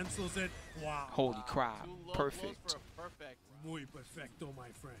 cancels it. Wow. Holy crap. Too low Perfect. blows for a perfect. Muy perfecto, my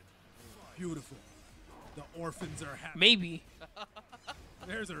friend. Beautiful. The orphans are happy. Maybe.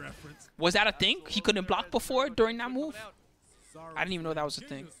 There's a reference. Was that a thing? He couldn't block before during that move? Sorry. I didn't even know that was a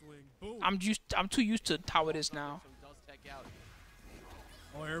thing. Boom. I'm too used to how it is now. So he does tech out.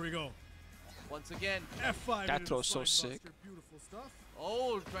 Oh, here we go. Once again, F5. That into throw's the so spine sick. buster. Beautiful stuff.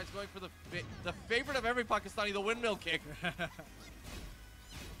 oh, tries going for the favorite of every Pakistani, the windmill kick.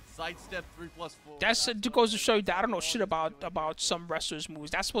 Sidestep 3+4. That's it goes to show you that I don't know shit about some wrestlers'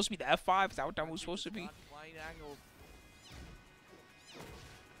 moves. That's supposed to be the F5. Is that what that move's supposed to be? Not flying angle.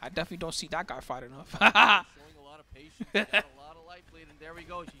 I definitely don't see that guy fight enough. Showing a lot of patience, got a lot of life lead, and there we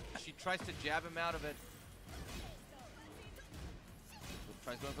go. She tries to jab him out of it.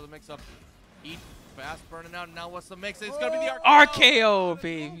 Tries going for the mix-up. Eat fast, burning out, and now what's the mix? It's gonna be the RKO,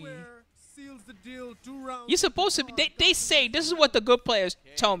 baby. Nowhere seals the deal. 2 rounds. You're supposed to be. They say this is what the good players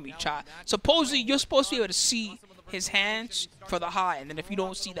tell me, chat. Supposedly you're supposed to be able to see his hands for the high, and then if you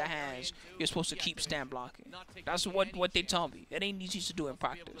don't see the hands, you're supposed to keep stand blocking. That's what they tell me. It ain't easy to do in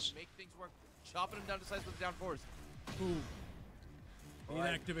practice. Make things work. Chopping him down to size with the down fours. Boom.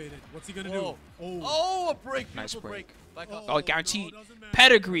 Inactivated. What's he gonna Whoa. do? Oh, a break. Nice Beautiful break. By Qasim. Oh, guaranteed. doesn't matter.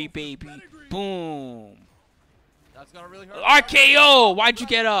 Pedigree, baby. Pedigree. Boom. That's gonna really hurt. RKO. Why'd you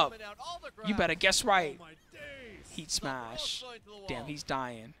get up? Coming out, all the You grabs. better guess right. Oh my days. Heat smash. Damn, he's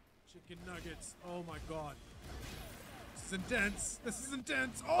dying. Chicken nuggets. Oh my god. This is intense. This is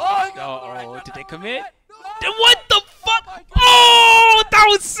intense. Oh, Oh, he got the right Uh-oh, shot. did they No, commit? no. Then what the fuck? Oh, that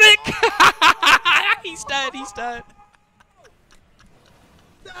was sick. He's dead. He's dead.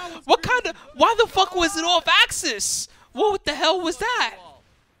 that was What kind of? Why the fuck was it off axis? What the hell was that?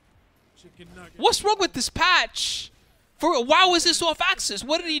 chicken nuggets. What's wrong with this patch? For real, why was this off axis?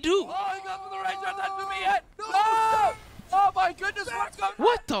 What did he do? Oh, he got for the right shot. That should be it. No! Oh my goodness, what's going on?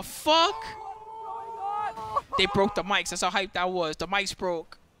 What the fuck? What's going on? They broke the mics. That's how hype that was. The mics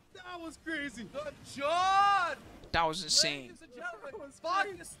broke. That was crazy. The John! That was insane. Ladies and gentlemen,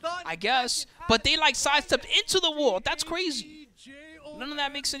 Pakistan I guess. But they like sidestepped into the wall. That's crazy. AJ None of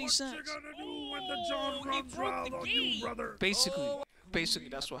that makes any what sense. you gonna do when the John he runs broke wild the on game. you, brother? Basically,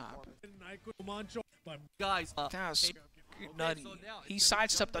 that's what happened. Mancho, but guys. That's Okay, nutty. so now He he's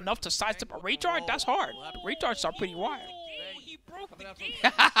sidestepped gonna enough to sidestep a radar. That's hard. Radars are pretty wild. He broke the game.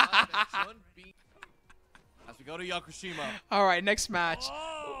 As we go to Yakushima. All right, next match.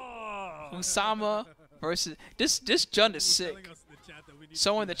 oh. Usama versus this Jun is Telling sick. us in the chat that we need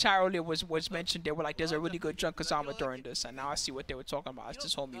Someone in the chat earlier was mentioned. They were like, "There's a really good Jun Kazama during this," and now I see what they were talking about. It's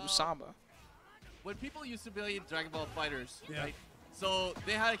this homie Usama. when people used to play Dragon Ball Fighters, Yeah. right? So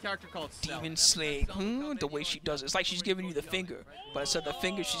they had a character called Cell. Demon Slay. The way she does it. It's like she's giving you the finger. But instead of the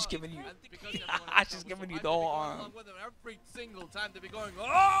finger, she's giving you... she's giving you the whole arm. Every single time they be going,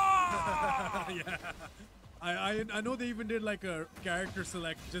 oh! Yeah. I know they even did like a character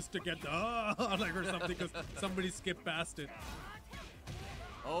select just to get the like or something because somebody skipped past it.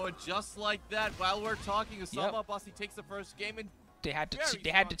 Oh, and just like that, while we're talking, Osama Abbasi takes the first game and They had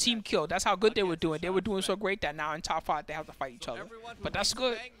the team killed. That's how good they were doing. They were doing so great that now in top 5 they have to fight each other. But that's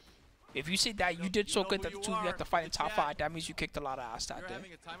good. If you say that you did so good that the two of you have to fight in top 5, that means you kicked a lot of ass that you're day.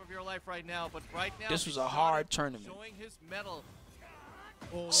 having a time of your life right now, but right now This was a hard tournament. Showing his medal.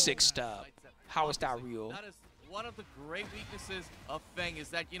 6-step. How is that real? That is one of the great weaknesses of Feng is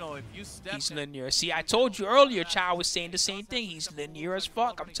that, you know, if you step He's linear. See, I told you earlier, Chad was saying the same thing. He's linear as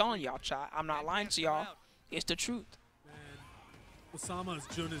fuck. I'm telling y'all, Chad. I'm not lying to y'all. It's the truth. Man, Osama's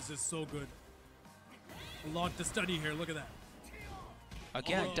Jun is just so good. A lot to study here. Look at that.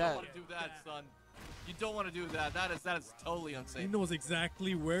 Again, you don't dead. want to do that, son. You don't want to do that. That is totally unsafe. He knows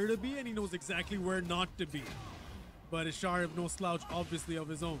exactly where to be and he knows exactly where not to be. But Isharib, no slouch, obviously, of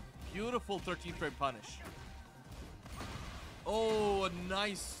his own. Beautiful 13th frame punish. Oh, a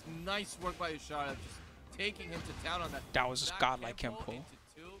nice work by Isharib, just taking him to town on that. That was a godlike tempo. And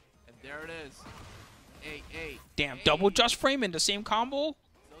there it is. Hey. Damn, double just frame in the same combo?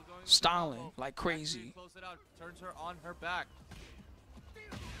 Styling like crazy. Close it out, turns her on her back.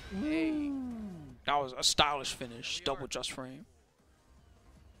 That was a stylish finish. Double just frame.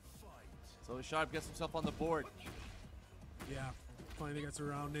 So Isharib gets himself on the board. Yeah, finally gets a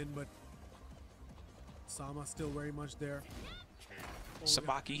round in, but Sama still very much there.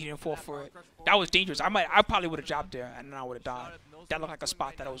 Sabaki, he didn't fall for it. That was dangerous. I probably would have jobbed there and then I would have died. That looked like a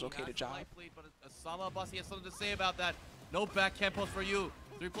spot that it was okay to job. But Osama Abbasi has something to say about that. No backhand post for you.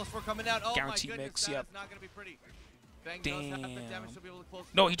 3+4 coming out. Oh Guaranteed my goodness, mix, that yep. is not going to be pretty. Feng does have the Damn. damage to be able to close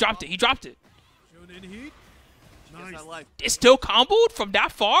No, he dropped it. He dropped it. Jun in heat. Nice. that life. It's still comboed from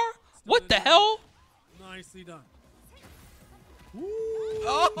that far? What the hell? Nicely done.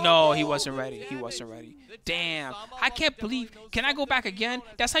 Oh, No, he wasn't ready. He wasn't ready. Damn. I can't believe. Can I go back again?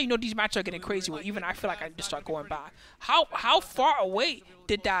 That's how you know these matches are getting crazy. Where even I feel like I need to start going back. How far away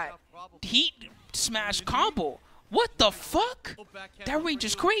did that heat smash combo? What the fuck? That range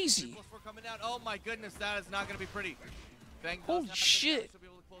is crazy. 3+4 coming out. Oh my goodness, that is not going to be pretty. Feng does Holy have the shit. damage to be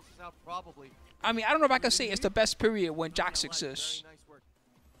able to close this out, probably. I mean, I don't know if I could say it's the best period when Jax exists, Very nice work.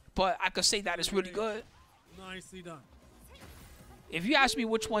 but I could say that it's really good. Nicely done. If you ask me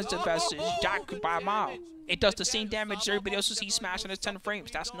which one's the best, it's Jax by a mile. It does the same damage as everybody else's heat smash and it's 10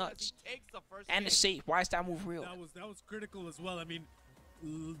 frames. That's nuts. And it's safe. Why is that move real? That was critical as well. I mean,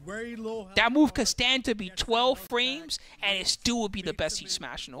 very low. That move could stand to be 12 frames and it still would be the best heat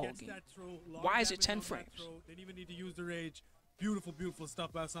smash in the whole game. Why is it 10 frames? Didn't even need to use the rage. Beautiful, beautiful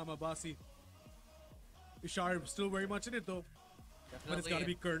stuff by Osama Abbasi. Isharib still very much in it though. But it's got to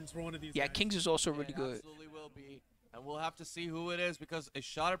be curtains for one of these Yeah, guys. Kings is also really good. Absolutely will be. And we'll have to see who it is because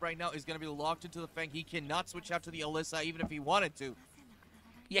Isharib right now is going to be locked into the Feng. He cannot switch out to the Alyssa even if he wanted to.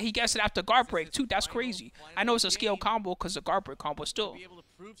 Yeah, he gets it after guard break too. That's crazy. I know it's a scale combo because the guard break combo still.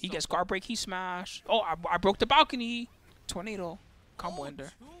 He gets guard break, he smash. Oh, I broke the balcony. Tornado. Combo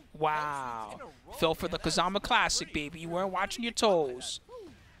ender. Wow. Fell for the Kazama Classic, baby. You weren't watching your toes.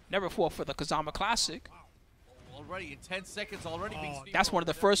 Never fall for the Kazama Classic. Already in 10 seconds already. That's one of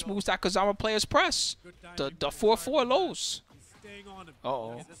the first moves that Kazama players press. The 4-4 lows. Staying on him.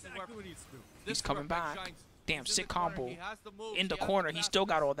 Uh-oh. That's exactly what he's doing. He's coming back. Damn, sick combo. In the corner, he still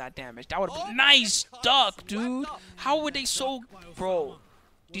got all that damage. That would have been nice duck, dude. How would they so... Bro,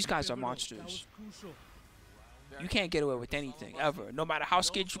 these guys are That monsters. was crucial. You can't get away with anything, ever. No matter how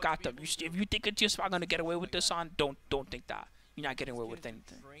scared you got them. If you think it's just going to get away with this on, don't think that. You're not getting away with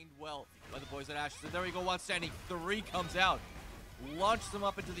anything. Trained well by the boys at Ashes. And there we go, one standing. 3 comes out. Launches them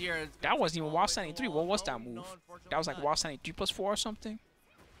up into the air. That wasn't even Wild Standing 3. What was that move? That was like Wild Standing 3+4 or something?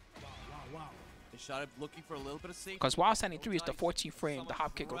 Wow. They shot him looking for a little bit of safety. Because Wild Standing 3 is the 14th frame, the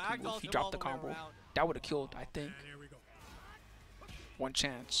hop kick move. He dropped the combo. That would have killed, I think. And here we go. One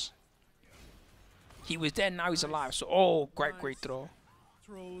chance. He was dead, now he's alive. So, oh, great throw.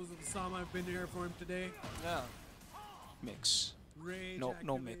 Throws of Osama have been here for him today. Yeah. Mix. Rage No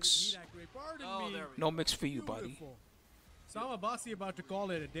activate, mix. heat activate. Pardon Oh, me. there we go. No mix for you, buddy. Beautiful. Osama Abbasi about to call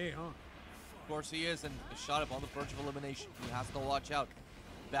it a day, huh? Of course he is, and shot him on the verge of elimination. He has to watch out.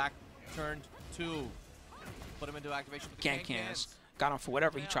 Back turned 2. Put him into activation with the Can cans. Got him for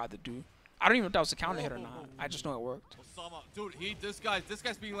whatever he tried to do. I don't even know if that was a counter hit or not. I just know it worked. Osama, dude, this guy's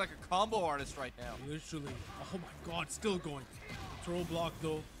being like a combo artist right now. Literally. Oh my god, still going. Throw block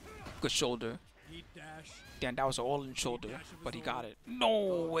though. Good shoulder. Heat dash. Damn, that was an all-in shoulder, but he got it.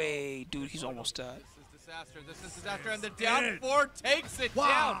 No way, dude. He's almost dead. This is disaster. This is disaster. And the down 4 takes it down.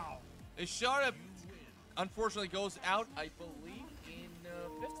 Wow. Ishara, unfortunately, goes out, I believe, in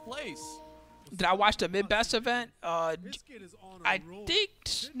 5th place. Did I watch the mid-best event? This kid is on a I roll. think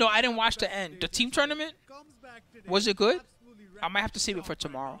no, I didn't watch the end. The team tournament, Comes back today. was it good? Absolutely I might have to save it for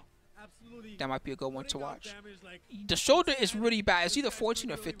tomorrow. Absolutely That might be a good one to putting out watch. damage like The shoulder is really bad. It's either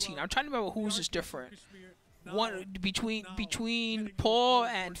 14 or 15. I'm trying to remember whose is different. One between Paul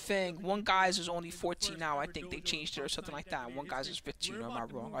and Feng, one guy's is only 14 now. I think they changed it or something like that. One guy's is 15. Or am I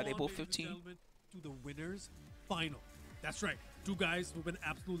wrong? Are they both 15? To the winners final. That's right. 2 guys who've been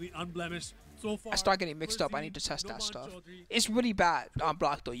absolutely unblemished so far. I start getting mixed up. I need to test that stuff. It's really bad on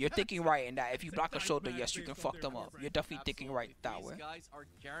block though. You're thinking right in that if you block a shoulder, yes, you can fuck them up. You're definitely thinking right that way. These guys are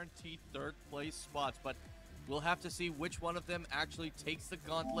guaranteed 3rd place spots, but we'll have to see which one of them actually takes the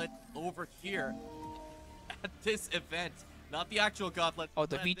gauntlet over here at this event. Not the actual gauntlet. Oh,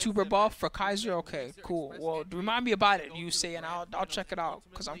 the but this VTuber event. buff for Kaiser? Okay, cool. Well, remind me about it, you say, and I'll check it out,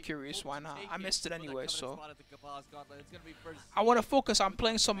 because I'm curious. Why not? I missed it anyway, so. I want to focus on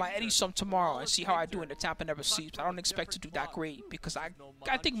playing some of my Eddie some tomorrow and see how I do in the Tampa Never Sleeps. I don't expect to do that great, because I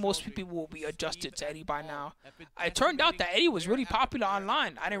think most people will be adjusted to Eddie by now. It turned out that Eddie was really popular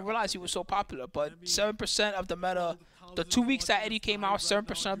online. I didn't realize he was so popular, but 7% of the meta, the 2 weeks that Eddie came out,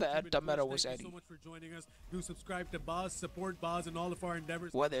 7% of the meta was Thank you Eddie. so much for joining us. Do subscribe to Buzz, support Buzz in all of our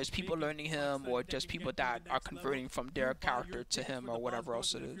endeavors. Whether it's people learning him or just people that are converting from their character to him or whatever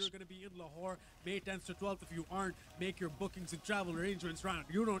else it If is. you're going to be in Lahore, May 10th to 12th. If you aren't, make your bookings and travel arrangements round.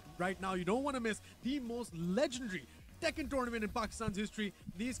 You don't right now. You don't want to miss the most legendary Tekken tournament in Pakistan's history.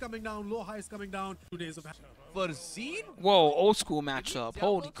 These coming down, low highs coming down. 2 days of. Farzeen? Whoa, old school matchup.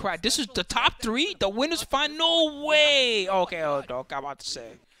 Holy crap. This is the top 3? The winners final? No way. Okay, hold on. I'm about to say.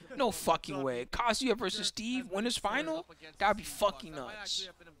 No fucking way. Kazuya versus Steve, winners final? That'd be fucking nuts.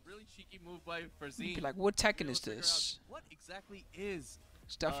 You'd be like, what Tekken is this? What exactly is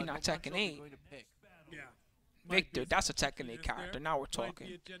It's definitely not Tekken 8. going to pick? Yeah. Victor, that's a Tekken 8 character. Now we're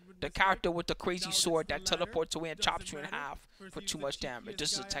talking. The character with the crazy sword that teleports away and chops you in half for too much damage.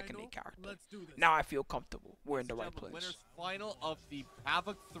 This is a Tekken 8 character. Now I feel comfortable. We're in the right place. Winners final of the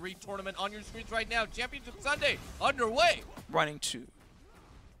Havoc 3 tournament on your screens right now. Championship Sunday underway. Running 2.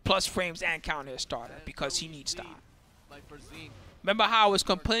 Plus frames and counter his starter because he needs that. By Farzeen. Remember how I was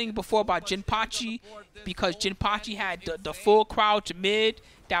complaining before about Jinpachi because Jinpachi had the full crouch mid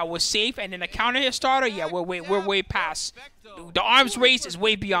that was safe and then the counter hit starter? Yeah, we're way past. The arms race is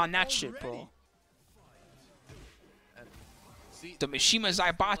way beyond that shit, bro. The Mishima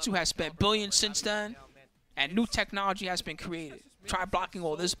Zaibatsu has spent billions since then, and new technology has been created. Try blocking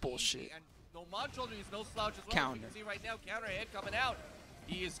all this bullshit. Counter. See right now, counter hit coming out.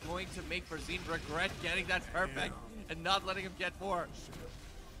 He is going to make Farzeen regret getting that perfect and not letting him get more.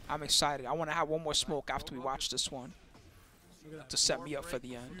 I'm excited. I want to have one more smoke after we watch this one to set me up for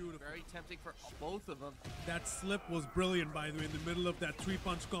the end. Very tempting for both of them. That slip was brilliant, by the way, in the middle of that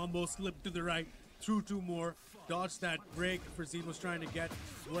 3-punch combo. Slip to the right, through 2 more. Dodged that break Farzeen was trying to get.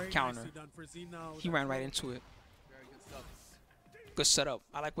 Very Counter. nicely done. Farzeen now. He ran right into it. Very good stuff. Good setup.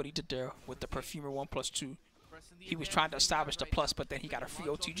 I like what he did there with the Perfumer 1+2. He was trying to establish the plus, but then he got a free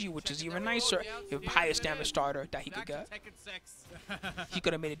OTG, which is even nicer. The highest damage starter that he could get. He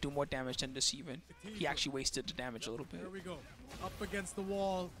could have made it do more damage than this even. He actually wasted the damage a little bit. There we go. Up against the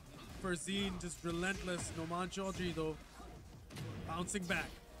wall. Farzeen just relentless. Noman Chaudhry, though, bouncing back.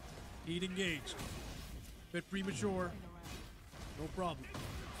 Heat engaged. Bit premature. No problem.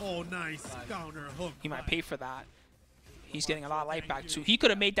 Oh, nice. Counter hook. He might pay for that. He's getting a lot of life back too. He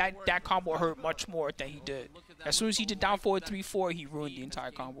could have made that combo hurt much more than he did. As soon as he did down forward 3-4, he ruined the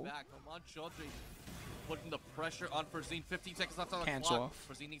entire combo. Putting the pressure on Farzeen. 15 seconds left on the Hands clock. off.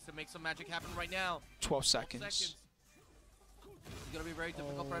 Farzeen needs to make some magic happen right now. 12 seconds. It's gonna be very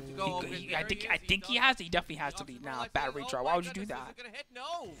difficult for him to go. I think he has. He definitely has to lead now. Bad Ray Jar. Why would you do that?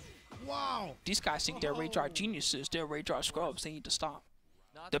 No. Wow. These guys think they're Ray Jar geniuses. They're Ray Jar scrubs. They need to stop.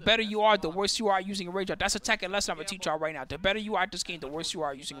 The better you are, the worse you are using a Ray Jar. That's a Tekken lesson I'm going to teach y'all right now. The better you are at this game, the worse you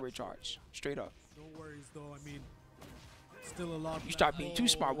are using Ray Jars. Straight up. No worries, though. I mean, still a lot. You start being too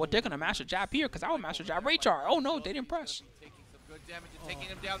smart. Well, they're going to master jab here because I would master jab Ray Jar. Oh, no, they didn't press. Taking some good damage and taking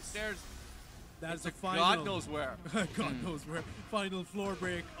him downstairs. That's the final. God knows where. God knows where. Final floor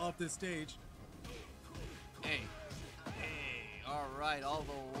break of this stage. Hey. All right, all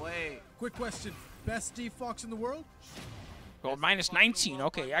the way. Quick question. Best Steve Fox in the world? Well, minus 19.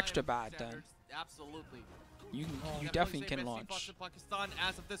 Okay, extra bad then. Absolutely. You Definitely definitely say can Messi launch. bucks in Pakistan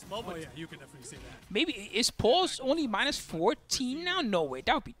as of this moment. Oh yeah, you can definitely say that. Maybe is Paul's only minus 14 now? No way,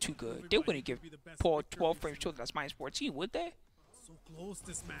 that would be too good. They wouldn't give Paul 12 frames total that's minus 14, would they? So close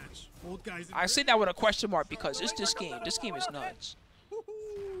this match. Both guys. I say that with a question mark because it's this game. This game is nuts.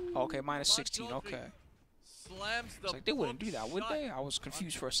 Okay, minus 16. Okay. Slams the It's like they wouldn't book do that, would shut. they? I was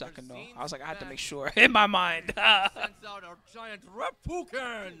confused for a second though. I was like, I had to make sure in my mind. Sends out our giant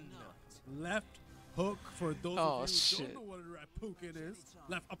Rapuken. Left hook for those Oh, of you who shit. don't know what a Rapuken is.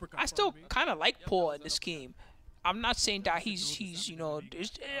 Left uppercut. I still pardon me. kind of like Paul in this game. I'm not saying that he's you know,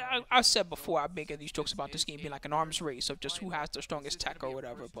 I've said before, I'm making these jokes about this game being like an arms race of just who has the strongest tech or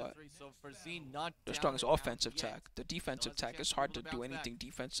whatever, but the strongest offensive tech. The defensive tech, it's hard to do anything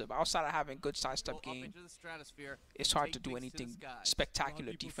defensive. Outside of having good sidestep game, it's hard to do anything A lot of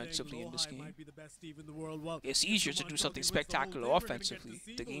spectacular people saying defensively in this Low High game. might be the best Steve in the world. Well, It's if easier to someone do told something me we're so spectacular old, we're gonna get to offensively.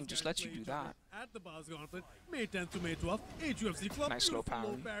 see The game those just guys lets you play do each other that. At the Bars Gauntlet, May 10th to May 12th, HUFC Club. Nice low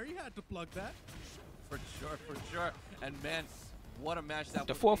Beautiful parry. Had to plug that. For sure. And man, what a match that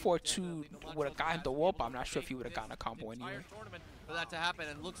The would be. 4-4-2 would have gotten the warp. I'm not sure if he would have gotten a combo anyway. Entire tournament for that to happen,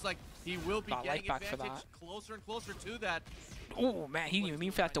 and looks like he will be Got getting life back for advantage that. closer and closer to that. Oh man, he didn't even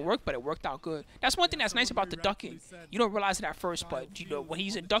mean for that to work, but it worked out good. That's one thing that's nice about the ducking. You don't realize it at first, but you know when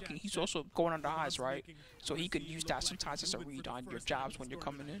he's in ducking, he's also going under eyes, right? So he could use that sometimes as a read on your jabs when you're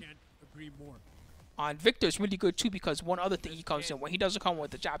coming in. Can't agree more. On Victor, it's really good too because one other thing he comes in when he doesn't come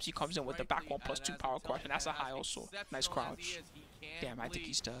with the jabs, he comes in with the back 1+2 power crush, and that's a high also. Nice crouch. Damn, I think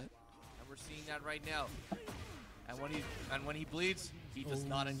he's dead. And we're seeing that right now. And when he bleeds, he does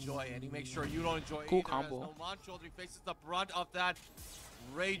not enjoy it. And he makes sure you don't enjoy it. Cool either, as combo. Noman Chaudhry faces the brunt of that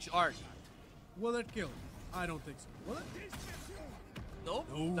rage art. Will it kill? I don't think so. Will it? Nope.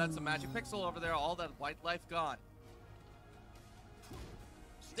 No. That's a magic pixel over there. All that white life gone.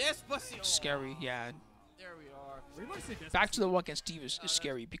 Despacito. Scary, yeah. There we are. We might say this. Back to the one against Steve is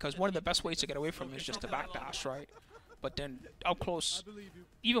scary because one of the best ways to get away from him is just to backdash, right? But then up close, I believe you.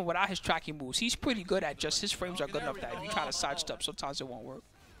 even without his tracking moves, he's pretty good at just his frames are good enough that if you try to sidestep, sometimes it won't work.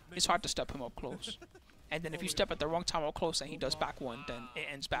 It's hard to step him up close. And then if you step at the wrong time up close and he does back one, then it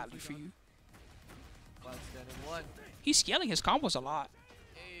ends badly for you. One standing one. He's scaling his combos a lot.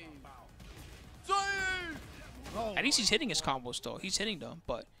 Hey. Oh, At least he's hitting his combos though. He's hitting them,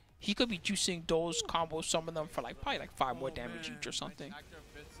 but he could be juicing those combos, some of them for like probably like 5 more damage each or something. Actor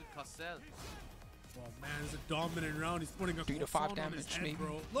Vincent Cassel. well, man, it's a dominant round. He's putting a 3 to 5 croissant on his damage, head, maybe.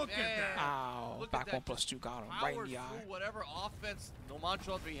 Bro. Look at that. Ow, Look at back that. 1+2 got him right in the Power eye. through whatever offense Noman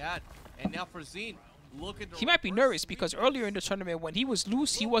Chaudhry had. And now for Zine, looking to He might be reverse nervous because sweep. earlier in the tournament when he was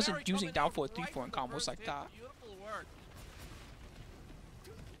loose, he Little wasn't parry using coming down out 4 right 3-4 and from combos first like hit. that. Beautiful work.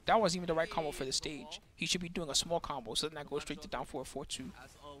 That wasn't even the right combo for the stage. He should be doing a small combo so then that goes straight to down 4 4-2.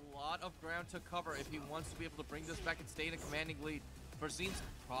 Has a lot of ground to cover if he wants to be able to bring this back and stay in a commanding lead. Verzine's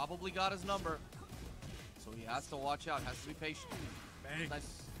probably got his number, so he has to watch out, has to be patient. Bang. Nice.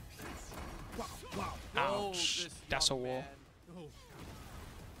 Wow, wow. Oh, Ouch. this That's a young wall. man. Oh,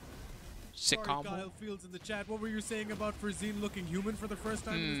 Sick sorry, combo. Kyle Fields in the chat. What were you saying about Frazine looking human for the first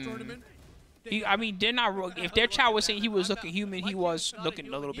time in this tournament? I mean, they're not. If their chat was saying he was looking human, he was looking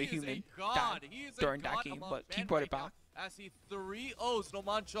a little bit human during that game. But he brought it back. As he 3-0s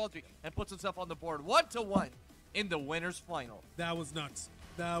Noman Chaudhry and puts himself on the board 1-1 in the winners final. That was nuts.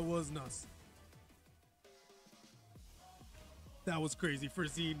 That was nuts. That was crazy.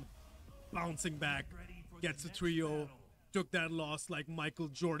 Frazine bouncing back, gets a 3-0, took that loss like Michael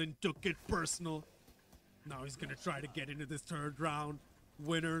Jordan took it personal. Now he's gonna try to get into this third round.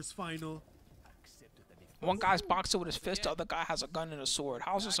 Winners final. One guy's boxing with his fist, the other guy has a gun and a sword.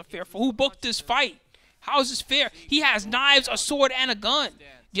 How's this a fair? Who booked this fight? How is this fair? He has knives, a sword, and a gun.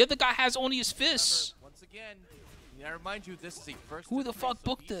 The other guy has only his fists. Once again, I remind you, this is a first. Who the to three, fuck so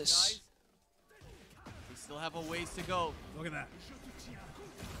booked these this? guys, they still have a ways to go. Look at that.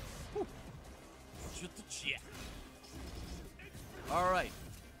 Shoot the jet. All right,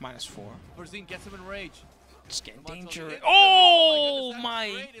 -4. Verzine gets him in rage. It's getting Come on, danger. Tony. Oh Oh my my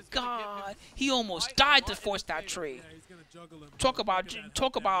goodness, that trade is gonna give God! him He almost quite a died lot to in force his that favor. trade. Yeah, he's gonna juggle him. Talk Look about at that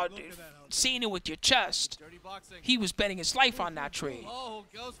talk help about damage. Look at that help. seeing it with your chest. Dirty boxing. He was betting his life on that trade. Oh,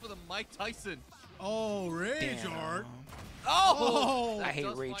 goes for the Mike Tyson. Oh, rage art. Damn. Oh, I that hate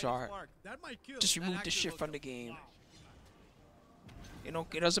does rage find its art. mark. That might kill. Just That remove the actually shit looks from the game.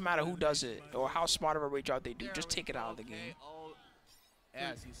 It doesn't matter who does it or how smart of a rage art they do. There Just we take it out of the go. game. Okay, oh,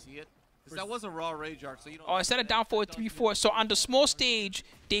 as you see it. 'Cause that was a raw rage art, so you don't. Oh, instead of down 4 3-4. So on the small stage,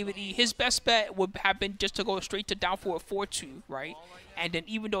 David E, his best bet would have been just to go straight to down 4 4-2, right? And then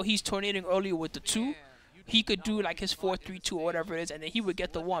even though he's tornadoing earlier with the 2, he could do like his 4-3-2 or whatever it is, and then he would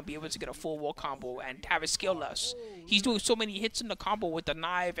get the one, be able to get a full wall combo and have his skill less. He's doing so many hits in the combo with the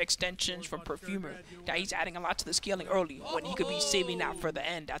knife extensions from Perfumer that he's adding a lot to the scaling early when he could be saving that for the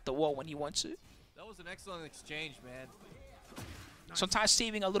end at the wall when he wants it. That was an excellent exchange, man. Sometimes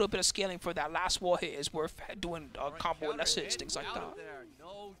saving a little bit of scaling for that last wall hit is worth doing a combo with less hits, things like that.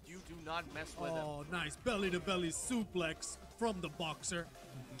 No, you do not mess with him. Oh, nice belly-to-belly suplex from the boxer.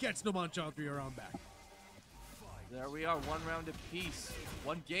 Gets Noman Chaudhary around back. There we are, 1 round apiece,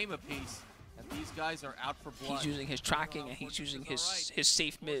 1 game apiece, and these guys are out for blood. He's using his tracking and he's using his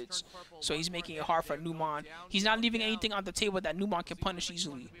safe mids, so he's making it hard for Numan. He's not leaving anything on the table that Numan can punish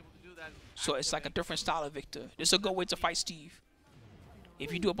easily. So it's like a different style of Victor. This is a good way to fight Steve.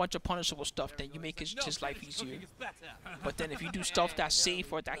 If you do a bunch of punishable stuff, then you make his life easier. But then if you do stuff that's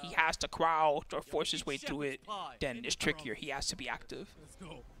safe or that he has to crouch or force his way through it, then it's trickier. He has to be active. Let's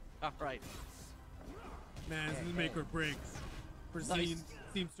go. All right. Man, this is make or break. Farzine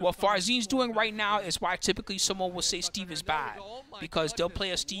seems to What Farzine's doing right now is why typically someone will say Steve is bad, because they'll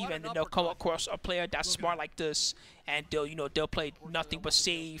play a Steve and then they'll come across a player that's smart like this, and they'll play nothing but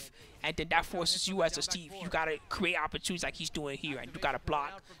save, and then that forces you as a Steve. You gotta create opportunities like he's doing here, and you gotta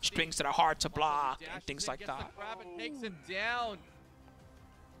block strings that are hard to block and things like that. Takes him down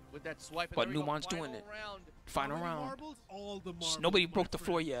with that swipe. But Numan's doing it. Final round. marbles, all the marbles, Nobody my broke the friend.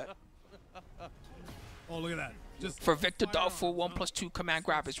 floor yet. Oh, look at that. Just For Victor, the full 1+2 command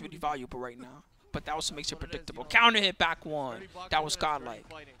grab is really valuable right now. But that also makes it predictable. Counter hit back 1. That was godlike.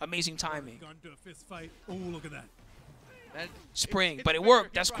 Amazing timing. gone to a fist fight. Oh, look at that. Spring, but it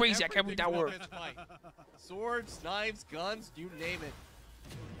worked. That's crazy. I can't believe that worked. Swords, knives, guns, you name it.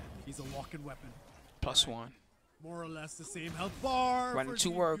 He's a walking weapon. +1. More or less the same health bar. Running Farzine,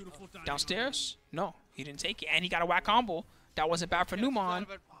 2 work. beautiful timing. Downstairs? No, he didn't take it. And he got a whack combo. That wasn't bad for Numan.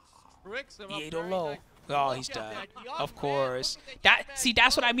 He ate a low. Oh, he's dead. Of course.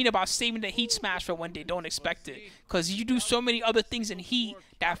 That's what I mean about saving the heat smash for when they don't expect it. Because you do so many other things in heat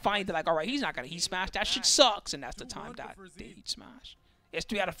that find they're like, all right, he's not going to heat smash. That shit sucks. And that's the time that they heat smash. It's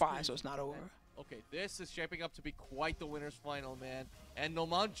 3 out of 5, so it's not over. Okay, this is shaping up to be quite the winner's final, man. And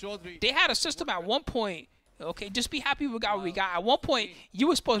Noman Chaudhary. They had a system at one point. Okay, just be happy we got what we got. At one point, you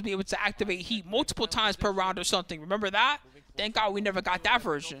were supposed to be able to activate heat multiple times per round or something. Remember that? Thank God we never got that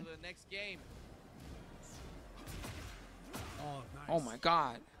version. Oh, nice. Oh my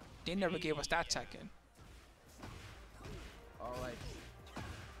God. They never gave us that Tekken. All right.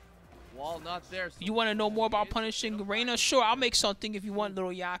 Wall not there. So You want to know more about punishing Reina? Sure, I'll make something if you want,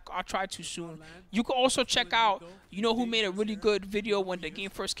 little yak. I'll try to soon. You can also check out, you know who made a really good video when the game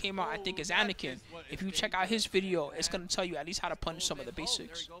first came out, I think is Anakin. If you check out his video, it's going to tell you at least how to punish some of the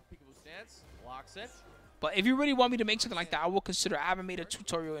basics. Blocks it. But if you really want me to make something like that, I will consider. I haven't made a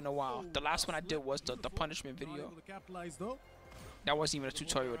tutorial in a while. The last one I did was the punishment video. Able to capitalize, though. That wasn't even a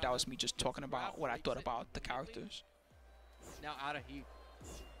tutorial. That was me just talking about what I thought about the characters. Now out of heat.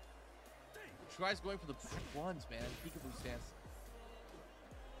 Tries going for the back ones, man. Peekaboo stance.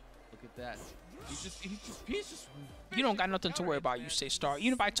 Look at that. He's just. You don't got nothing to worry about, you say Star.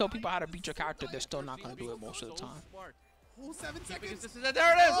 Even if I tell people how to beat your character, they're still not going to do it most of the time. Oh, 7 seconds. There it is.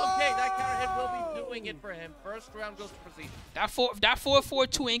 Okay, that counter hit will be doing it for him. First round goes to proceed. That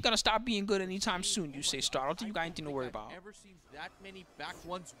 4-4-2 ain't going to stop being good anytime soon, you say Star. I don't think you got anything to worry about. I've never seen that many back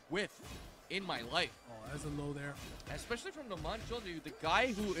ones with in my life. Oh, there's a low there. Especially from Noman Chaudhary, the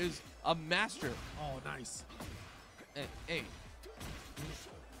guy who is a master. Oh, nice. Hey.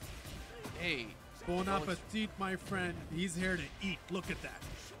 Hey. Bon appetit, my friend. He's here to eat. Look at that.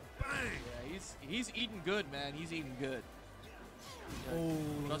 Bang. Yeah, he's eating good, man. He's eating good. Oh,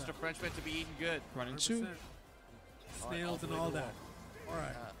 Trust a Frenchman to be eating good. Running 2. Snails and all that. All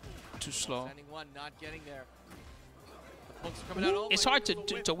right. Too slow. Sending one, not getting there. The pokes are coming out. It's hard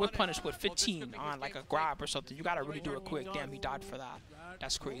to whip punish with 15 on like a grab or something. You got to really do it quick. Damn, he died for that.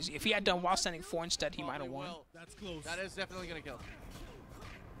 That's crazy. If he had done while sending 4 instead, he might have won. That's close. That is definitely going to kill.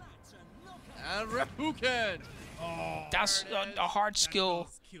 And Repuken. Oh, That's a hard skill.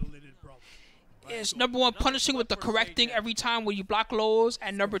 Killing it, bro. Is number 1 punishing with the correct thing every time when you block lows,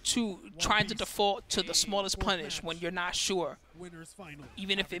 and number 2 trying to default to the smallest punish when you're not sure, Winners final.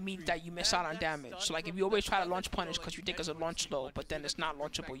 even if it means that you miss out on damage. So like if you always try to launch punish because you think it's a launch low, but then it's not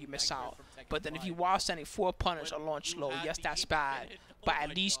launchable, you miss out. But then if you while sending 4 punish a launch low, yes, that's bad, but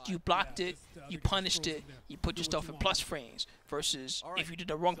at least you blocked it, you punished it, you put yourself in plus frames, versus if you did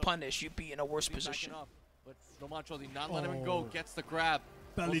the wrong punish, you'd be in a worse position. But Noman Chaudhary not letting him go, gets the grab.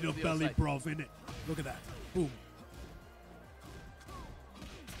 Belly to Goes the belly, other side. bro, in it. Look at that. Boom.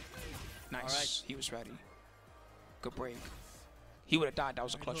 Nice. He was ready. Good break. He would have died. That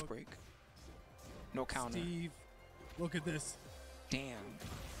was a clutch break. No counter. Steve, look at this. Damn.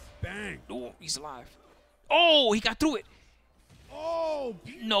 Bang. Oh, he's alive. Oh, he got through it. Oh,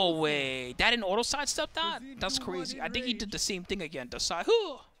 No way. That didn't auto sidestep that? That's crazy. I think he did the same thing again. The side.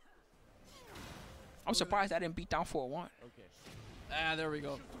 I'm surprised I didn't beat down 4-1. Okay. Ah, there we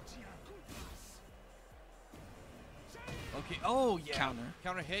go. Okay. Oh, yeah. Counter.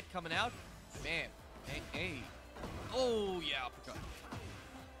 Counter hit coming out. Man. Hey, hey. Oh, yeah. Uppercut.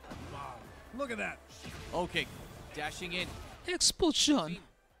 wow. Look at that. Okay. Dashing in. Expulsion.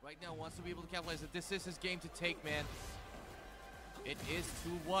 Right now wants to be able to capitalize it. This is his game to take, man. It is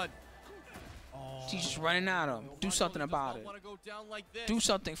 2-1. He's just running at him. Do something about it. Do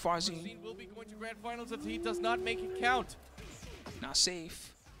something, Farzin. Farzin will be going to grand finals if he does not make it count. Not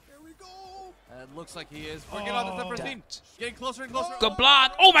safe. Here we go. It looks like he is. Forget about the Farzin. That. Getting closer and closer. Good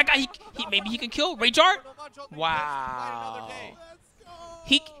block. Oh my God. He maybe he can kill Rage Art. Wow.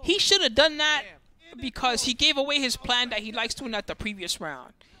 He should have done that because he gave away his plan that he likes doing at the previous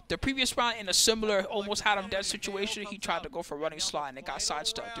round. The previous round in a similar, almost had him dead situation, he tried to go for running slot and it got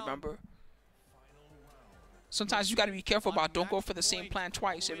sidestepped, remember? Sometimes you got to be careful about don't go for the same plan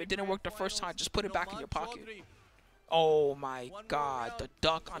twice. If it didn't work the first time, just put it back in your pocket. Oh my God, the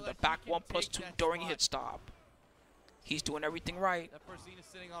duck on the back 1+2 during hit stop. He's doing everything right. That Farzin is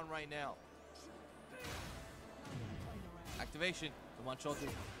sitting on right now. Activation. Come on, Chaudhry.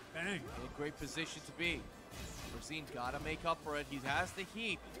 Bang. In a great position to be. Farzin gotta make up for it. He has the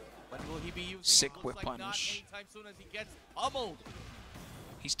heat. When will he be using Sick it? whip Looks like punish. not anytime soon as he gets pummeled.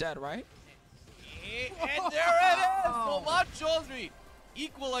 He's dead, right? And there it is! Nomad Chaudhry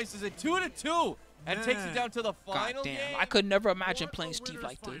equalizes it 2-2 and takes it down to the God final damn. game. I could never imagine What playing a Steve winner's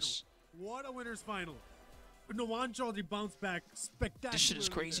like final. this. What a winner's final. Nomad Chaudhry bounced back spectacularly. This shit is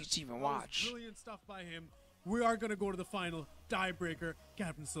crazy to even That was watch. Brilliant stuff by him. We are going to go to the final. Tiebreaker,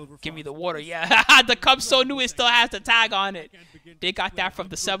 Captain Silver. Give me the Fox. water, yeah. The cup so new it still has the tag on it. They got that from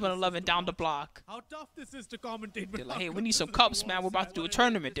the 7-Eleven down the block. How tough this is to commentate. They're like, hey, we need some cups, man. We're about to do a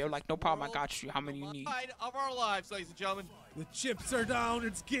tournament. They're like, no problem, I got you. How many you need? Side of our lives, ladies and gentlemen. The chips are down.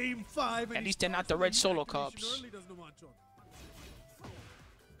 It's game 5. At least they're not the red solo cups. Early, does Nomad Chaudhry.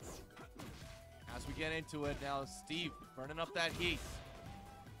 As we get into it now, Steve burning up that heat.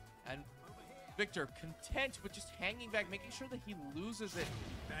 And Victor content with just hanging back, making sure that he loses it.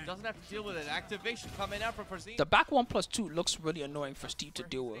 Bang. Doesn't have to deal with it. Activation coming out from Farzin. The back 1+2 looks really annoying for Steve to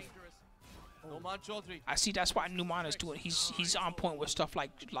deal with. Nomad Chaudhry. I see that's why Numan is doing. He's on point with stuff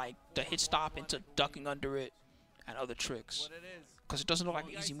like the hit stop into ducking under it and other tricks. What it is. Because it doesn't look like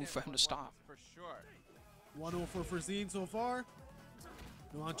an easy move for him to stop. For sure. 1-0 for Farzin so far.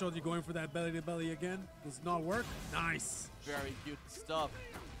 Nomad Chaudhry going for that belly to belly again. Does not work. Nice. Very cute stuff.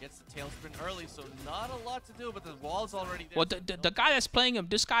 Gets the tailspin early, so not a lot to do, but the wall's already there. Well, the guy that's playing him,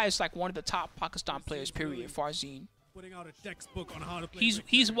 this guy is like one of the top Pakistan players, period, Farzin. Putting out a textbook on how to play.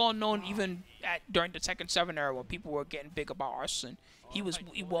 He's well known even during the Tekken 7 era when people were getting big about Arslan. He was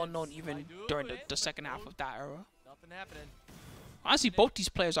well known even during the second half of that era. Nothing happening. Honestly, both these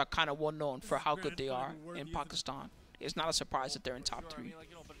players are kind of well known for how good they are in Pakistan. It's not a surprise that they're in top Sure, I 3. mean, like,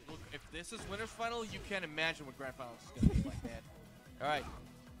 you know, but look, if this is winner's final, you can't imagine what grand finals is going to be like, man. All right.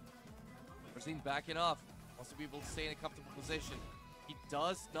 Farzin backing off. Wants to be able to stay in a comfortable position. He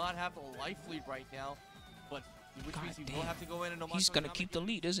does not have the life lead right now, but which God means he damn. will have to go in and no He's matter gonna how keep many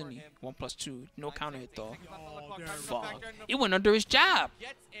the lead, kills isn't for he? him. 1+2, no counter hit though. Oh, there we Fuck. It went under his jab.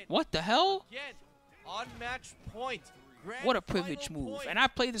 Gets it What the hell? again on match point. Grand What a privilege final move. point. And I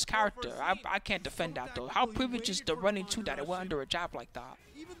play this character. I can't defend that though. How privileged is the running to that it went under a jab like that?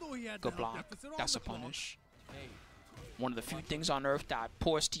 Even though he had Good the block. health deficit on That's the a clock, punish. Hey, One of the few things on earth that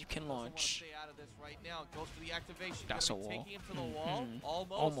poor Steve can doesn't wanna launch. stay out of this right now. Goes for the activation. That's Gonna a be wall. Taking him to the wall. Mhm.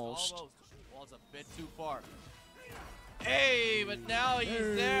 Almost. Wall's a bit too far. Hey, but now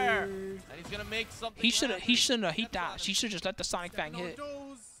he's there, and he's gonna make something. He shouldn't have Steps on that. him. He should just let the Sonic Fang no hit.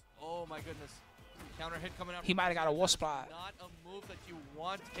 dose. Oh my goodness. Counter hit coming out. He from might have got a Farzin. wall That is spot. Not a move that you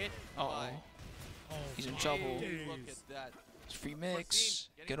want hit Uh by. oh. He's in trouble. Hey, look at that. It's free mix. Farzin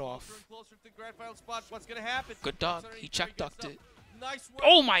getting Get closer off. and closer to the grand final spot. What's gonna happen? Good duck. Considering He he's very check good ducked stuff. it. Nice work.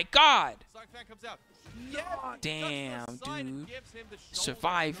 Oh my God. Sonic fan comes out. Yeah. Damn, Touches the side and dude. gives him the shoulder. Not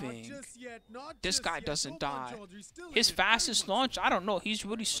Surviving. just yet, not This just guy yet. doesn't Nomad die. Chaudhry still His is very fastest much launch, I don't know. He's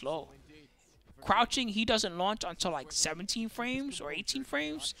really slow. Indeed. Crouching, he doesn't launch until like 17 frames or 18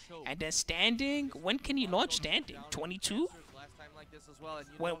 frames. And then standing, when can he launch standing? 22? Last time like this as well, and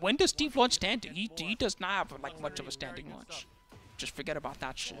you When know, when does Steve launch standing? He does not have like much of a standing launch. Just forget about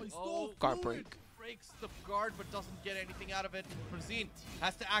that shit. Oh, Guard break. breaks the guard but doesn't get anything out of it. Frazine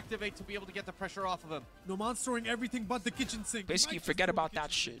has to activate to be able to get the pressure off of him. Noman's throwing everything but the kitchen sink. Basically, forget about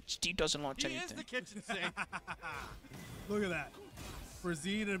that shit. Steve doesn't launch He is anything. the kitchen sink. Look at that.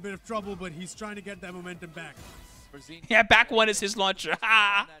 Frazine in a bit of trouble, but he's trying to get that momentum back. Frazine. Yeah, back one is his launcher. On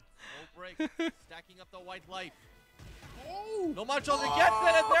that low break, stacking up the white light. No much doesn't get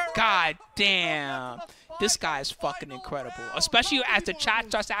it, and there. God damn. This guy is fucking incredible. Especially as the chat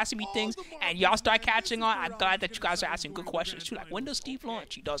starts asking me things and y'all start catching on. I'm glad that you guys are asking good questions too. Like, when does Steve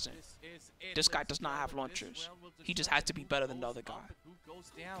launch? He doesn't. This guy does not have launchers. He just has to be better than the other guy. Who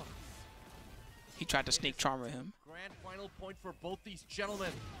goes down? He tried to snake charmer him. Grand final point for both these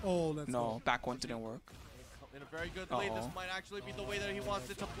gentlemen. Oh, let's go. No, back one didn't work. In a very good lead. This might actually be the way that he wants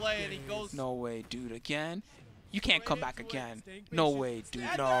it to play, and he goes. No way, dude. Again? You can't come back again. No way, dude.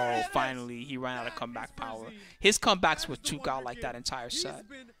 No, finally, he ran out of comeback power. His comebacks were too godlike that entire set.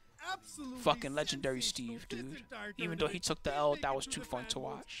 Fucking legendary Steve, dude. Even though he took the L, that was too fun to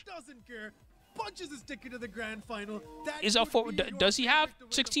watch. Doesn't care. Punches his ticket to the grand final. Is up for? Does he have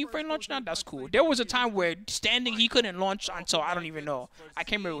 16 frame launch now? That's cool. There was a time where standing he couldn't launch until I don't even know. I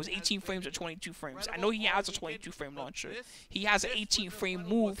can't remember if it was 18 frames or 22 frames. I know he has a 22 frame launcher. He has an 18 frame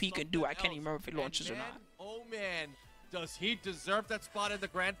move he can do. I can't even remember if he launches or not. Oh man, does he deserve that spot in the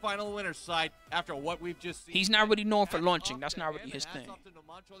grand final winner's side after what we've just seen? He's not really known for launching. That's not really his thing.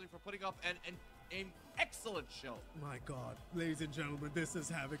 For putting up an excellent show. My God, ladies and gentlemen, this is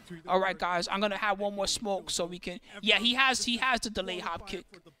Havoc 3. All right, guys, I'm gonna have one more smoke so we can. Yeah, he has the delayed hop kick.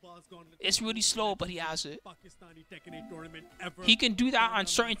 It's really slow, but he has it. He can do that on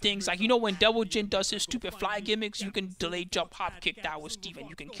certain things, like when Devil Jin does his stupid fly gimmicks, you can delay jump hop kick that with Steve, and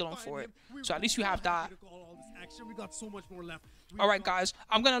you can kill him for it. So at least you have that. All right, guys,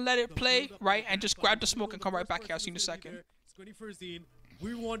 I'm gonna let it play, right, and just grab the smoke and come right back here. I'll see you in a second.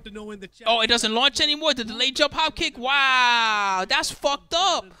 We want to know in the chat. Oh, it doesn't launch anymore? The delayed jump hop kick? Wow, that's fucked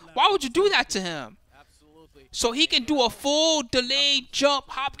up. Why would you do that to him? Absolutely. So he can do a full delayed jump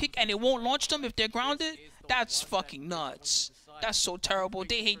hop kick and it won't launch them if they're grounded? That's fucking nuts. That's so terrible.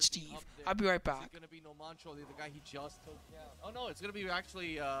 They hate Steve. I'll be right back. It's gonna be No Mancho, the guy he just took down. Oh no, it's gonna be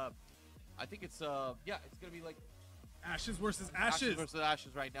actually I think it's yeah, it's gonna be like Ashes versus Ashes. Versus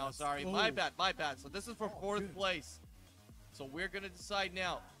Ashes right now. Sorry. My bad. So this is for 4th place. So we're going to decide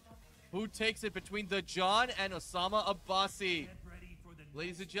now who takes it between the John and Osama Abbasi.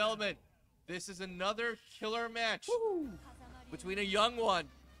 Ladies and gentlemen, this is another killer match between a young one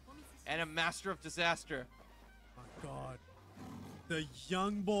and a master of disaster. My God. The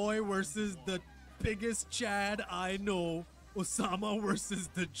young boy versus the biggest Chad I know. Osama versus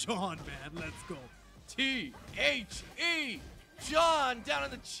the John, man. Let's go. T-H-E. John down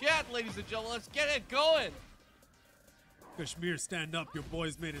in the chat, ladies and gentlemen. Let's get it going. Kashmir, stand up. Your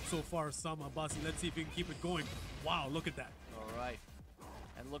boys made it so far, Osama Abbasi. Let's see if he can keep it going. Wow, look at that. All right.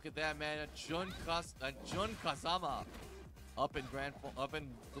 And look at that, man. Jun Kazama up in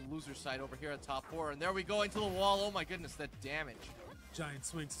the loser side over here at top 4. And there we go into the wall. Oh, my goodness, that damage. Giant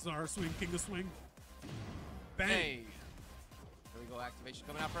swing, Cesar swing, king of swing. Bang. Hey. There we go. Activation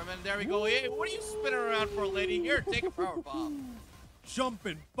coming out for a minute. There we go. Hey, what are you spinning around for, lady? Here, take a power bomb.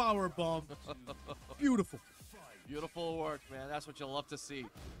 Jumping power bomb. Beautiful. Beautiful work, man. That's what you'll love to see.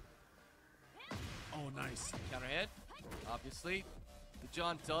 Oh, nice. Counter hit. Obviously, the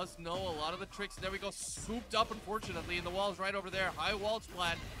John does know a lot of the tricks. There we go. Swooped up, unfortunately, and the wall's right over there. High wall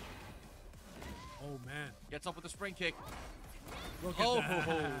splat. Oh, man. Gets up with a spring kick. Look at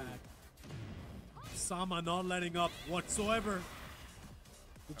that. Sama not letting up whatsoever.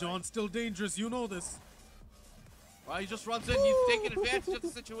 The John's still dangerous. You know this. Well, he just runs in. He's taking advantage of the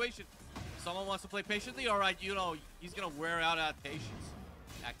situation. Someone wants to play patiently. All right, he's going to wear out patience.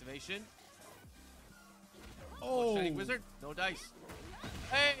 Activation. Oh. Shining Wizard. No dice.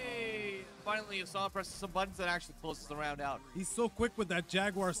 Hey! Finally, Osama presses some buttons that actually closes the round out. He's so quick with that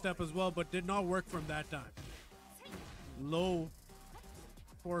Jaguar step as well, but did not work from that time. Low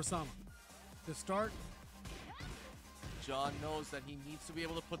for Osama. To start. John knows that he needs to be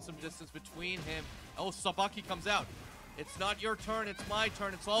able to put some distance between him. Oh, Sabaki comes out. It's not your turn, it's my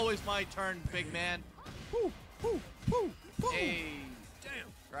turn. It's always my turn, big man. Woo, woo, woo, woo. Hey. Damn.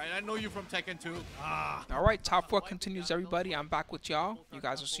 Right, I know you from Tekken 2. All right, top 4 continues, everybody. I'm back with y'all. You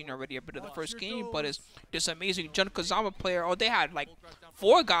guys have seen already a bit of the first game, but it's this amazing Jun Kazama player. Oh, they had like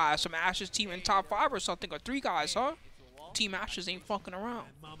 4 guys from Ash's team in top 5 or something, or 3 guys, huh? Team Ashes ain't fucking around.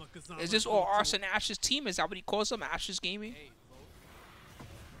 Is this all Arslan Ash's team? Is that what he calls them? Ashes Gaming?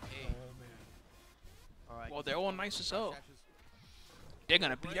 Well, they're all nice as hell. They're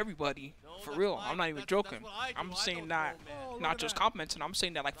gonna beat everybody. For real. I'm not even joking. I'm saying that, not just complimenting. I'm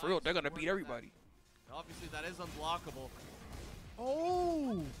saying that like for real. They're gonna beat everybody. Obviously, that is unblockable.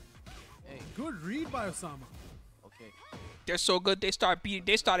 Oh, Hey, good read by Osama. okay. They're so good they started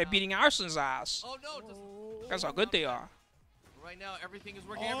beating Arslan's ass. Oh no! Just, That's how good they are. right now, everything is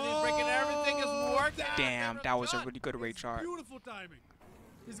working. Everything's breaking. Everything is working. Damn, that was a really good rage chart. Beautiful timing.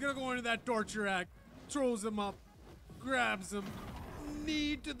 He's gonna go into that torture act, throws him up, grabs him,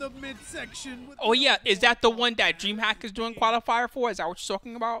 knee to the midsection. With Oh yeah, is that the one that DreamHack is doing qualifier for? Is that what you're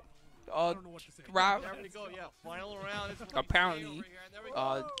talking about? I don't know what to say. Rob, There we go. Yeah, final round. It's apparently, over here, and there we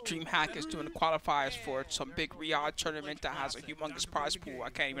go. DreamHack is doing the qualifiers for some big Riyadh tournament that has a humongous prize pool. I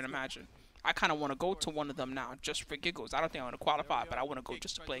can't even imagine. I kind of want to go to one of them now, just for giggles. I don't think I want to qualify, but I want to go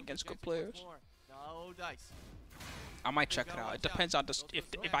just to play against good players. No dice. I might check it out. It depends on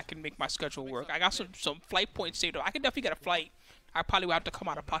if I can make my schedule work. I got some flight points saved up. I can definitely get a flight. I probably will have to come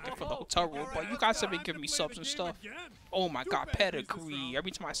out of pocket for the hotel room, but you guys have been giving me subs and stuff. Oh my god, pedigree. Every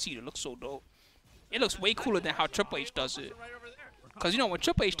time I see it, it looks so dope. It looks way cooler than how Triple H does it. Because, you know, when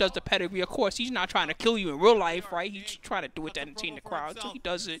Triple H does the pedigree, of course, he's not trying to kill you in real life, right? He's trying to do it to entertain the crowd. So he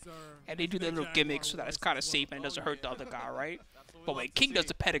does it, and they do their little gimmicks so that it's kind of safe and it doesn't hurt the other guy, right? But when King does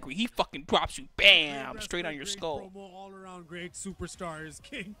the pedigree, he fucking drops you, bam, straight on your skull. All around great superstars,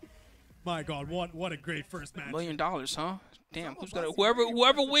 King. My God, what a great first match. $1 million, huh? Damn, who's gonna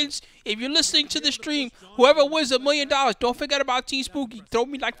whoever wins? If you're listening to the stream, whoever wins $1 million, don't forget about Team Spooky. Throw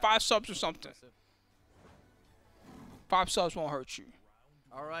me like 5 subs or something. 5 subs won't hurt you.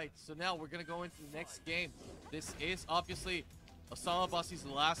 All right, so now we're gonna go into the next game. This is obviously Osama Bassi's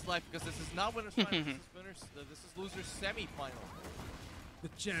last life because this is not winner's final. This is loser's semi-final. The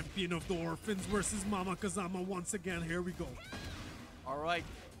champion of the orphans versus Mama Kazama once again. Here we go. All right,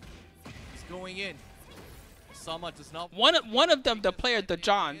 he's going in. Osama does not. One of them, the player, the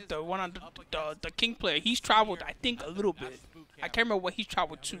John, the one on the King player, he's traveled, I think, a little bit. I can't remember what he's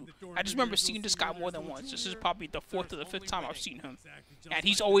traveled to. I just remember seeing this guy more than once. This is probably the 4th or the 5th time I've seen him, and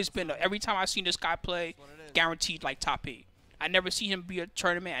he's always been. Every time I've seen this guy play, guaranteed like top 8. I never see him be a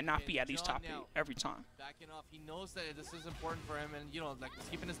tournament and not be at least top 8 every time. Backing off, he knows that this is important for him, and you know, like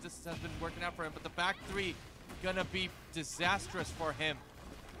keeping his distance has been working out for him. But the back 3 gonna be disastrous for him.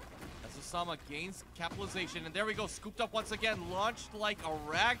 As Osama gains capitalization, and there we go, scooped up once again, launched like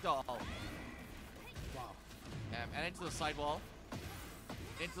a ragdoll. Wow. And into the sidewall.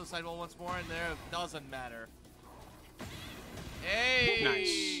 Into the sidewall once more, and there, it doesn't matter. Hey!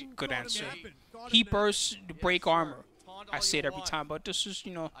 Nice. Good answer. He bursts the break armor. I say it every time, but this is,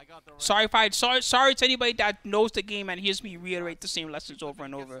 you know, sorry to anybody that knows the game and hears me reiterate the same lessons over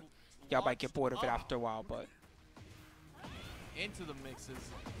and over. Y'all might get bored of it after a while, but into the mixes.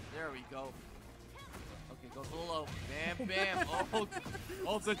 There we go. Okay, goes a little low. Bam, bam.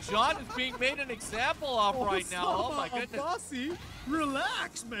 Oh, the John is being made an example of right now. Oh my goodness. Abassi,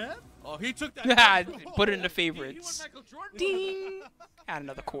 relax, man. Oh, he took that. yeah, put it in the He favorites. went Michael Jordan. Ding. Add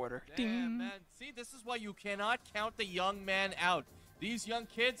another quarter. Damn, Ding. man. See, this is why you cannot count the young man out. These young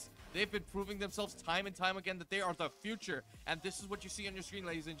kids, they've been proving themselves time and time again that they are the future. And this is what you see on your screen,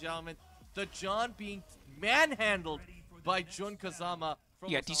 ladies and gentlemen. The John being manhandled by Jun Kazama.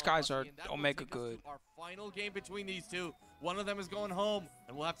 Yeah, these guys are omega good. Our final game between these two. One of them is going home,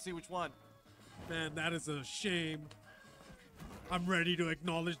 and we'll have to see which one. Man, that is a shame. I'm ready to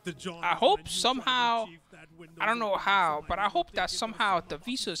acknowledge the John. I hope somehow, I don't know how, but I hope that somehow the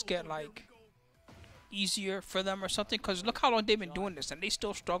visas get like easier for them or something, because look how long they've been doing this and they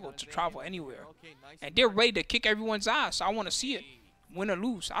still struggle to travel anywhere. And they're ready to kick everyone's ass. I want to see it. Win or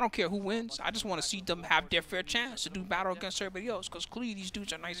lose. I don't care who wins. I just want to see them have their fair chance to do battle against everybody else, because clearly these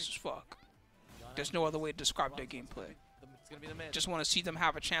dudes are nice as fuck. There's no other way to describe their gameplay. Just want to see them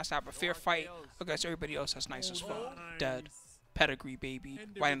have a chance to have a fair fight against everybody else that's nice as fuck. Dead. Pedigree, baby.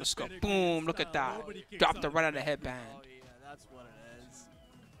 Right in the skull. Boom, look at that. Dropped her right on the headband. Oh, yeah, that's what it is.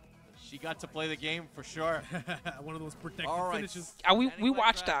 She got to play the game for sure. One of those protected finishes. We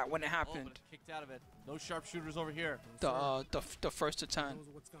watched that when it happened. But kicked out of it. No sharpshooters over here. The first to 10.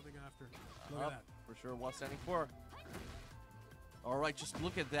 What's coming after? Look at that. For sure, while standing for. All right, just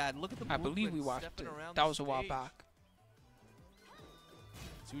look at that. Look at the I believe we watched it. That was a while back.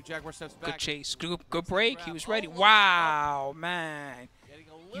 2 Jaguar steps back. Good chase. Good break. He was ready. Wow, man.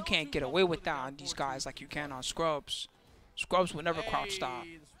 You can't get away with that on these guys like you can on Scrubs. Scrubs will never crouch stop.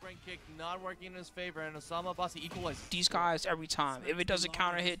 The spring kick not working in his favor, and Osama Bassi equalizes. These guys every time. If it doesn't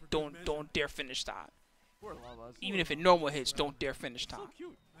counter hit, don't dare finish that. Poor Lavas. Even if it normal hits, don't dare finish that. So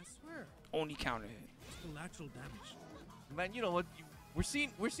cute. I swear. Only counter hit. Collateral damage. Man, you know what? We're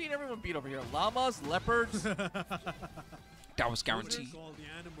seeing everyone beat over here. Llamas, leopards. That was guaranteed. It's called the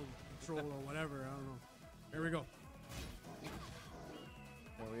animal control or whatever. I don't know. Here we go.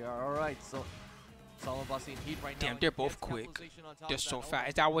 There we are. All right. So Solid bossy in heat right Damn, now. they're both quick. They're so fast.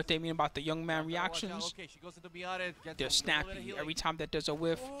 Is that what they mean about the young man reactions? Okay, she goes into Miata, gets They're a little bit of snappy. healing. Every time that there's a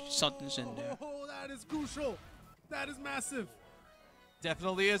whiff, something's in there. Oh, that is crucial. That is massive.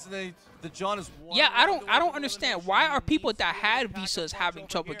 Definitely is. And the John is one Yeah, I round don't away from understand. Why are people that had Pack visas up having over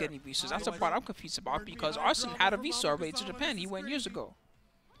trouble here. getting visas? That's the part I'm confused about because Arslan had a visa already to Japan. He went years ago.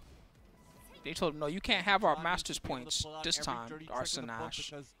 They told him, no, you can't have our master's points this time, Arslan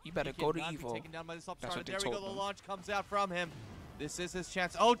Ash. You better go to Evo. That's what they There we told go. The him. launch comes out from him. This is his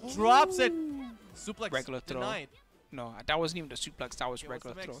chance. Oh, drops it. Suplex Regular throw. denied. No, that wasn't even the suplex. That was Yeah, what's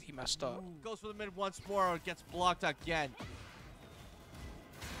regular the throw. mix? He messed up. Goes for the mid once more. Gets blocked again.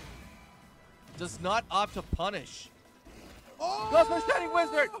 Does not opt to punish. Goes for Shining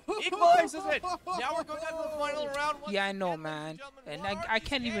Wizard. Equalizes it. Now we're going down to the final round. Once Yeah, I know, again, man. ladies and And gentlemen, I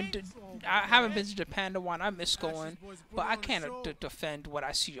can't even. I haven't been to Japan in a while. I miss going, but I can't defend what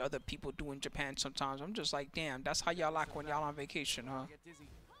I see other people do in Japan sometimes. I'm just like, damn, that's how y'all like when y'all on vacation, huh? Get dizzy.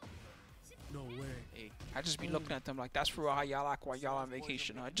 No way. I just be looking at them like, that's for real how y'all like while y'all on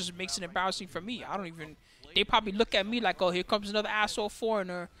vacation, huh? It just makes it embarrassing for me. I don't even. They probably look at me like, oh, here comes another asshole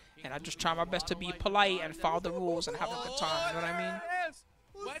foreigner, and I just try my best to be polite and follow the rules and have a good time. You know what I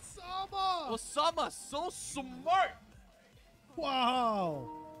mean? Osama, so smart. Wow.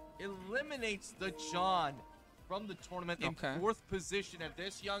 Eliminates the John from the tournament in Okay. 4th position, and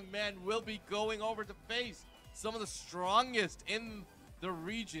this young man will be going over to face some of the strongest in the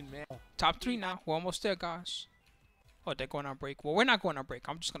region, man. Top 3 now. We're almost there, guys. Oh, they're going on break. Well, we're not going on break.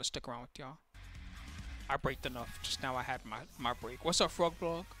 I'm just gonna stick around with y'all. I braked enough. Just now I had my break. What's up, Frog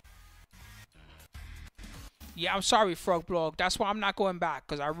Blog? Yeah, I'm sorry, Frog Blog. That's why I'm not going back,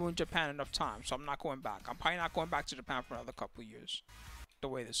 because I ruined Japan enough times, so I'm not going back. I'm probably not going back to Japan for another couple years, the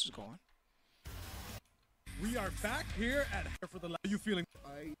way this is going. We are back here at for the. Are you feeling?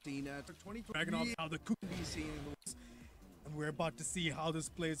 I seen at 23. Dragging off how the coup. Be seen. And we're about to see how this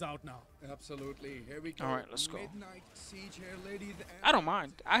plays out now. Absolutely. Here we go. All right, let's go. Midnight siege here, ladies. I don't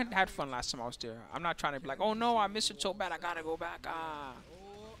mind. I had fun last time I was there. I'm not trying to be like, oh no, I miss it so bad, I gotta go back.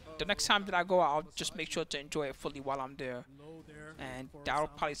 The next time that I go, I'll just make sure to enjoy it fully while I'm there, Low there and for that'll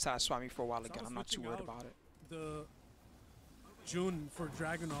Osama. probably satisfy me for a while again. Osama I'm not too switching worried out about it. The Jun for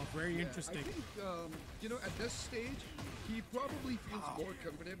Dragunov, very interesting. I think, you know, at this stage, he probably feels more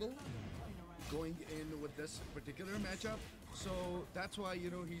comfortable going in with this particular matchup. So that's why,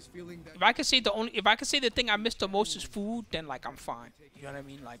 you know, he's feeling that. If I could say the thing I miss the most is food, then like I'm fine. You know what I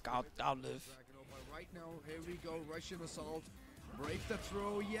mean? Like I'll live. But right now, here we go. Russian assault. Break the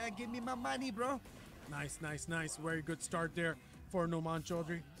throw. Yeah, give me my money, bro. Nice, nice, nice. Very good start there for Noman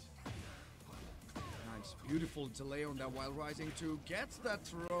Chaudhary. Nice. Beautiful delay on that while rising two. Gets that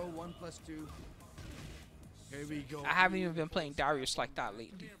throw. 1+2. Here we go. I haven't even been playing Darius like that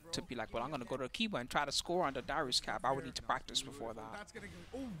lately. To be like, well, I'm gonna go to Akiba and try to score on the Darius cap. I would need to practice before that. That's gonna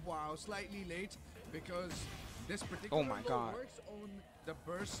go. Oh wow, slightly late because this particular Oh my low God. works on the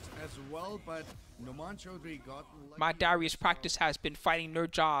burst as well, but Noman Chaudhary got My lucky. Darius practice has been fighting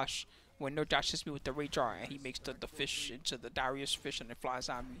Nerd Josh when Nerd Josh hits me with the Ray Jar and he makes the fish into the Darius fish and it flies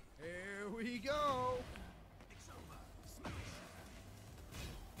at me. Here we go.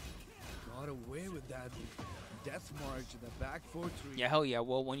 Got away with that death march, the back 4-3. Yeah, hell yeah.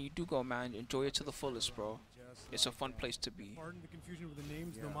 Well, when you do go, man, enjoy it to the fullest, bro. It's a fun place to be. Pardon the confusion with the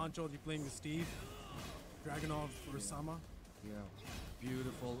names. Yeah. Noman Chaudhary playing with Steve. Dragunov for Osama. Yeah,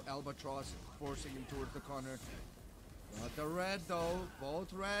 beautiful. Albatross forcing him towards the corner. Got the red though,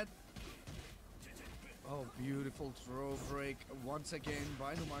 both red. Oh, beautiful throw break once again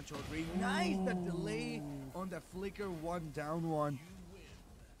by Noman Chaudhary. Nice, the delay on the flicker. 1 down, 1.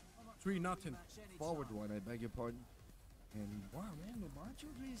 3-0. Forward 1, I beg your pardon. And wow, man, Noman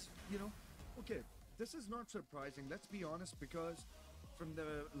Chaudhary's, you know, okay, this is not surprising. Let's be honest, because from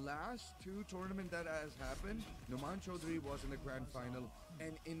the last 2 tournament that has happened, Noman Chaudhary was in the grand final,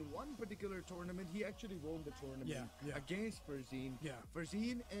 and in one particular tournament, he actually won the tournament Yeah. against Farzin. Yeah.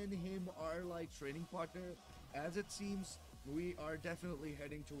 Farzin and him are like training partner. As it seems, we are definitely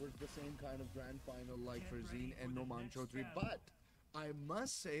heading towards the same kind of grand final like Farzin and Noman Chaudhary. But I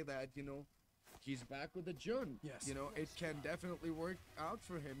must say that, you know, he's back with the Jun. Yes. You know, it can definitely work out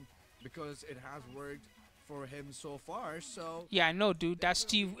for him because it has worked for him so far. So Yeah, I know, dude. That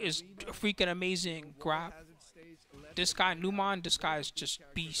Steve is freaking amazing. Grab. This guy, Numan, this guy is just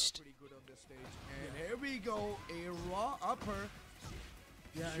beast. And here we go, a raw upper.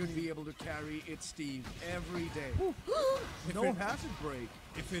 Yeah, I should mean- be able to carry its Steve every day. No it- hazard break.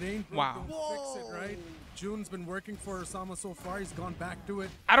 If it ain't broke, Wow. don't fix it, right? June's been working for Osama so far. He's gone back to it.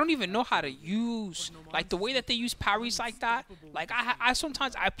 I don't even know how to use like the way that they use parries like that. Like I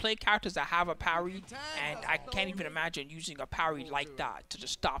sometimes I play characters that have a parry, and I can't even imagine using a parry like that to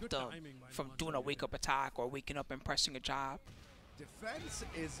just stop them from doing a wake up attack or waking up and pressing a jab. Defense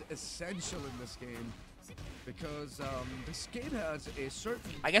is essential in this game because this game has a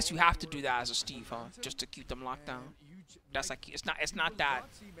certain. I guess you have to do that as a Steve, huh? Just to keep them locked down. That's like it's not that.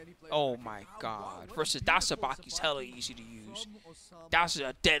 Oh my God! Versus that Sabaki's hella easy to use. That's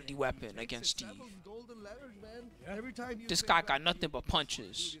a deadly weapon against Steve. This guy got nothing but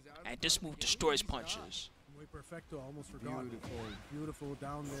punches, and this move destroys punches. Muy perfecto, almost forgot. Beautiful. Beautiful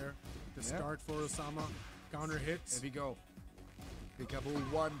down there. The Yeah. start for Osama. Counter hits. There we go.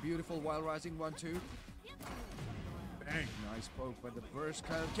 Peekaboo 1, beautiful while rising 1-2. Bang. Nice poke, but the burst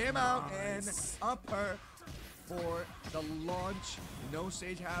came out and Nice. upper for the launch. No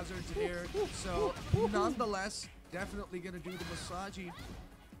stage hazards here, so nonetheless, definitely gonna do the Masaji.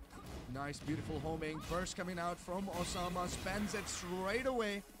 Nice, beautiful homing. Burst coming out from Osama, spends it straight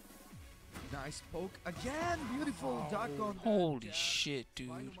away. Nice poke again, beautiful duck on. Holy shit, dude!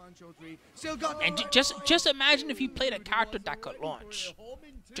 Still got And just imagine if he played a character that could launch.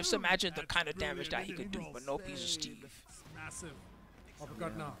 Just imagine the kind of damage that he could do, but no piece of Steve. Massive.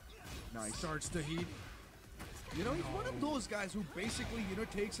 Uppercut now. nice. Starts the heat. You know, he's one of those guys who basically, you know,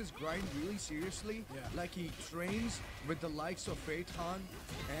 takes his grind really seriously. Yeah. Like he trains with the likes of Phaeton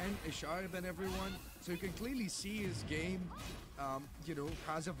and Isharib and everyone. So you can clearly see his game, you know,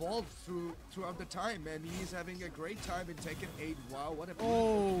 has evolved throughout the time. And he's having a great time in Tekken 8. Wow, what a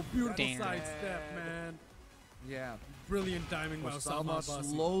Oh, beautiful Damn. sidestep, man. yeah. Brilliant timing by Osama Osama Abbasi.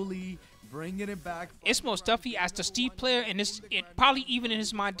 slowly bringing it back. It's most definitely as the Steve player, and it probably even in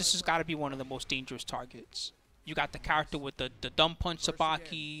his mind, this has got to be one of the most dangerous targets. You got the character with the dumb punch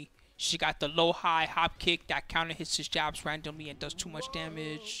Sabaki. She got the low high hop kick that counter hits his jabs randomly and does too much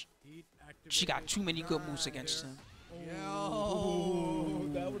damage. Heat She got too many good moves right against there. him. Yo,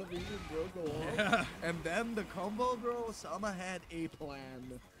 that would have been bro, go on. Yeah. And then the combo, bro. Osama had a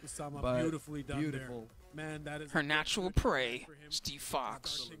plan. Osama But beautifully done beautiful. there. Man, that is Her a good natural good prey, for him. Steve Start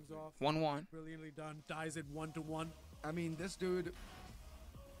Fox. things off. 1-1. Brilliantly done. Ties it 1-1. I mean, this dude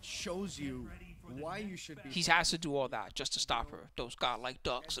shows you why you should be. He has to do all that just to stop her. Those godlike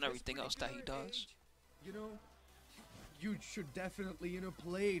ducks and everything else that he does. You know, you should definitely, you know,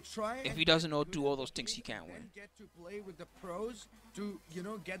 try. If and he doesn't know do all those things, he can't then win. get to play with the pros to, you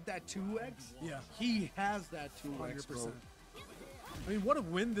know, get that 2x. Yeah. He has that 2x, 100%. bro. I mean, what a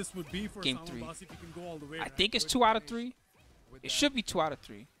win this would be for Game Osama 3. Abbasi if he can go all the way. I right? think it's 2 out of 3. With It that should be 2 out of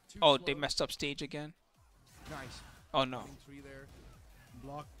 3. Oh, they messed up stage again. nice. Oh no. 3 there.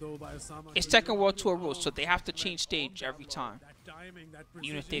 Blocked though by Osama. It's Good. Tekken World Tour rules, so they have to change stage every time. That timing, that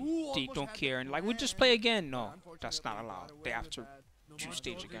Even if precision. Ooh, they almost don't had care. the And like, we just plan. play again. No, Unfortunately, that's not got allowed. away They have with to that. choose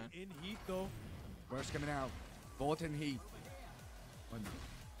stage again. In heat though. Burst coming out. Both in heat.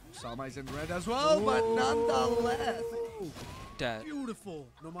 Osama's in red as well, but nonetheless. Dead. Beautiful.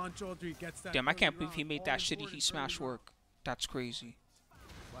 Noman Chaudhry gets that. Damn, I early can't believe he round. made All that shitty important heat smash early work. That's crazy.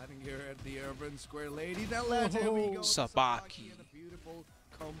 Landing here at the urban square lady. That led here we go. Sabaki. And a beautiful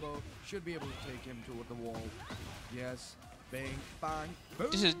combo. Should be able to take him toward the wall. Yes. Bang, bang, boom.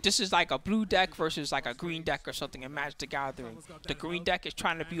 This is like a blue deck versus like a green deck or something in Magic the Gathering. The green deck is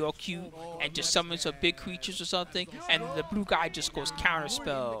trying to be all cute and just summons some big creatures or something, and the blue guy just goes counter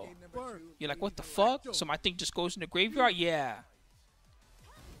spell. You're like, what the fuck? So my thing just goes in the graveyard? Yeah.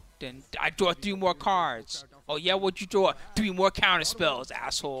 Then I draw 3 more cards. Oh yeah, what'd you draw? 3 more counter spells,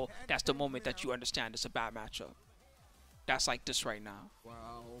 asshole. That's the moment that you understand it's a bad matchup. That's like this right now.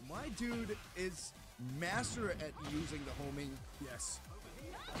 Wow, my dude is master at using the homing. Yes.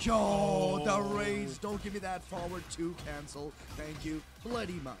 Yo, the raise. Don't give me that forward 2 cancel. Thank you.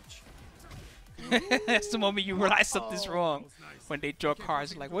 Bloody much. That's the moment you realize something's wrong. That was nice. When they draw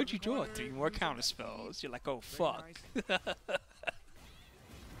cards, like, what'd you draw? 3 more counter spells. You're like, oh fuck.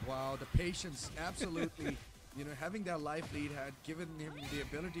 Wow, the patience, absolutely. You know, having that life lead had given him the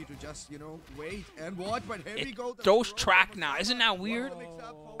ability to just, you know, wait and watch. But here we go. It throws track now. Isn't that weird?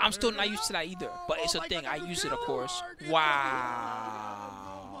 I'm still not used to that either. But it's a Oh my thing. God, I the use it, of killer! course. Get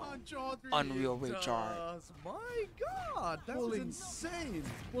Wow. Noman Chaudhry. Unreal Rage Art. My God, that was Pulling. insane.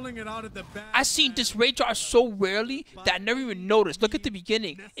 Pulling it out at the back. I seen this Rage Art so rarely that I never even noticed. Look at the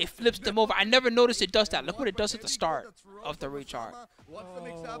beginning. It flips them over. I never noticed it does that. Look what it does at the start of the Rage Art. What's the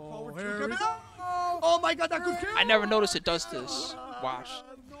mix up? Forward here two we coming up. Oh my God, that could kill. I never noticed it does this. Watch.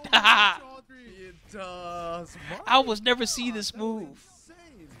 Noman Chaudhry. It does. I was never see this move. Insane.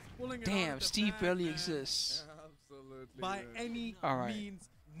 pulling it out Damn, of the Steve bag, barely man. exists. Absolutely. By any All right. means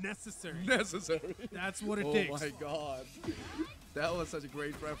necessary. necessary. That's what it Oh takes. my god. That was such a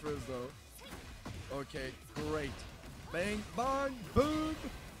great reference though. Okay, great. Bang, bang, boom.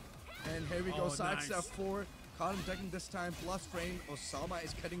 And here we go, Oh, sidestep nice. 4. Caught him taking this time, plus frame. Osama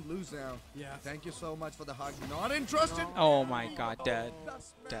is cutting loose now. Yeah. Thank you so much for the hug. Not interested. Oh my god, dead. The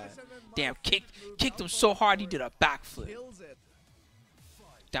smash Dead. and then Damn, my first move kicked him out so for hard he four. did a backflip. Kills it.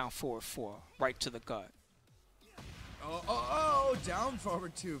 Down forward 4, right to the gut. Oh, down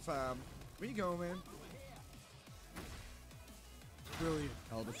forward 2, fam. Where you go, man? Brilliant.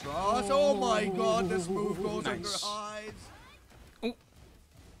 Albatross. Oh my god, this move goes under Nice. hides.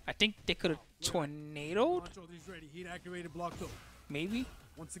 I think they could have tornadoed, Poncho, he's ready. Heat activated block though. maybe.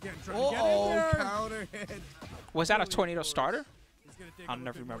 Once again, trying to get in Oh, there. counter hit. Was that a tornado starter? He's gonna take I'll a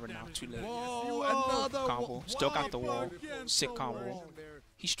never little bit more remember now, damage too than late. that. Whoa, Yes, he another will. Combo. Still got the wall. Again, Sick so combo. well.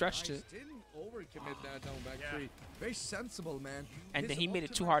 He stretched Nice. it, Didn't overcommit that down back Yeah. three. Very sensible, man. and then His he made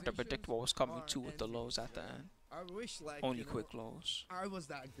it too hard to predict optimizations what was coming are too with the endless, lows at the man. end. I wish like Only you know, quick lows. I was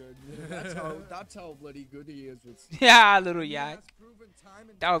that good. That's how bloody good he is with. Yeah, little He yak. has proven time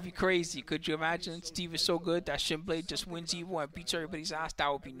and That would time be again crazy. that Could you he is imagine? so Steve is so special. good that Shinblade just wins Something Evo and about beats that. everybody's ass. That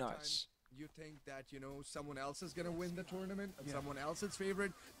would be Every time nuts. You think that someone else is gonna win the tournament, and Yeah. someone else's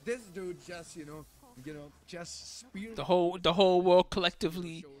favorite. This dude just just speared The whole world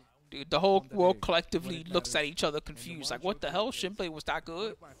collectively, dude, the whole world collectively looks at each other confused. Like, what the hell? Shinblade was that one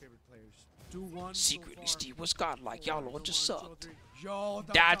good? of my favorite players. 2-1 so Secretly, far. Steve was godlike. Y'all all just sucked. Yo,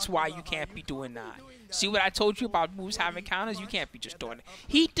 That's why you can't be doing that. See what I told you about moves having counters? You can't be just doing it.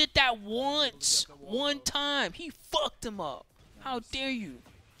 He did that once. One time. He fucked him up. How dare you?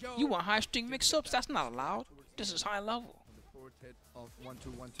 You want high string mix-ups? That's not allowed. This is high level.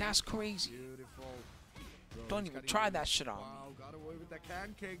 That's crazy. Beautiful. Bro, Don't he's even got try even- that shit on me. Wow, got away with the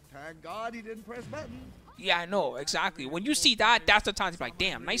can kick. Thank God he didn't press button. Yeah, I know. Exactly. When you see that, that's the time to be like,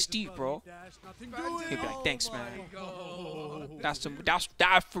 damn, nice Steve, bro. Dash, nothing He'd be doing. like, thanks, Oh my man. God.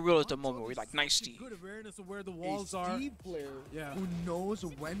 That for real is the moment where you're like, nice Steve. Good awareness of where the A walls are. Steve player Yeah. who knows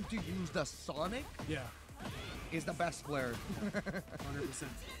when to use the Sonic Yeah, is the best player. 100%.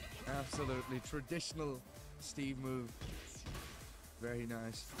 Absolutely. Traditional Steve move. Very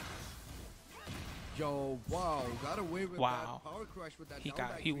nice. Yo, wow. Got away with Wow. that power crush with that He down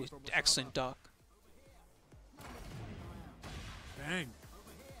back he three was from excellent Osama. duck. Bang.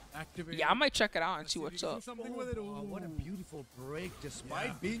 Activate. Yeah, I might check it out and see if what's you can do up. something with it. Wow, what a beautiful break despite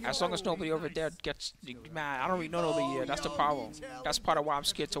Yeah. being As long as alone. nobody over there gets man, I don't really know nobody here. That's the problem. That's part of why I'm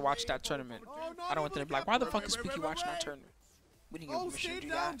scared to watch that tournament. I don't want them to be like, why the fuck is Spooky watching that tournament? We didn't give Oh, permission to stay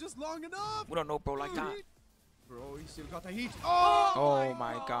do down that. just long enough. We don't know bro like that. Bro, he still got the heat. Oh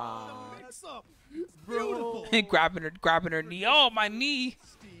my god. Mix up. Bro. Beautiful. grabbing her knee. Oh my knee.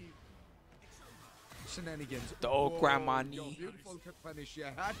 Steve. Shenanigans. The old grandma Yo, knee. beautiful punish.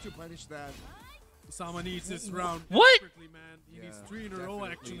 Yeah, had to punish that. Osama needs this round. What? desperately, man. He needs Yeah, 3 in a row,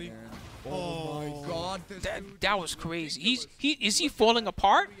 definitely, actually. man. Oh my God, this dude That is was crazy. ridiculous. Is he falling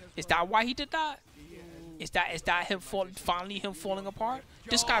apart? Is that why he did that? Is that him finally him falling apart?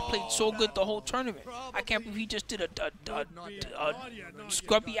 This guy played so good the whole tournament. I can't believe he just did a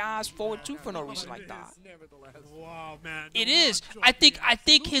scrubby ass forward two for no reason like that. Nevertheless. Wow, man. It No is. Mancho, I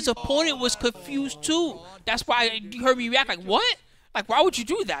think his opponent was confused too. That's why you heard me react like, what? Like, why would you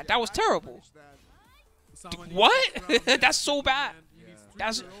do that? That was terrible. Osama needs What? this round That's so desperately, bad. man. He needs 3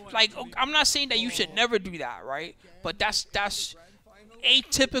 That's in a row, like, actually. I'm not saying that you should never do that, right? But that's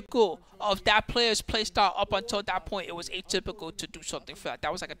atypical of that player's playstyle up until that point. It was atypical to do something for that.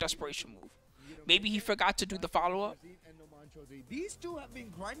 That was like a desperation move. Maybe he forgot to do the follow-up. These two have been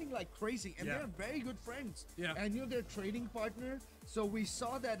grinding like crazy, and Yeah. they're very good friends. Yeah. And they're trading partner. So we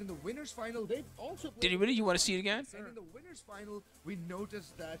saw that in the winners final. They also Did he really? You want to see it again? And in the winners final, we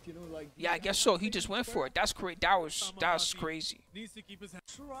noticed that like Yeah, I guess so. He just went for it. That's great. That's crazy. Needs to keep his hand.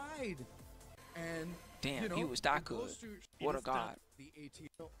 tried. And Damn, he was that good. What a god. The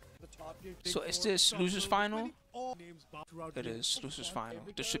ATO, the top tier So big is four. this losers final? All names bow throughout It the- is losers final.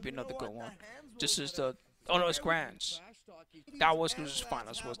 This should be You know another what? good The one. hands This will is go the oh no, it's down. grands. Trash talking. That was These losers Arslan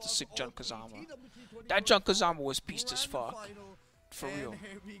finals. Was the have sick all Jun the Kazama. TWT That Jun Kazama was beast as grand fuck. final. For And real.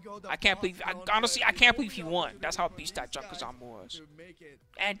 here we go, the I can't believe. boss Honestly, I gauntlet. can't believe he Here we won. go. That's how beast that These Jun guys Kazama was. to make it.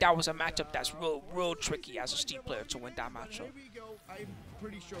 And that was a matchup that's real tricky as a Steve player to win that But matchup. here we go. I'm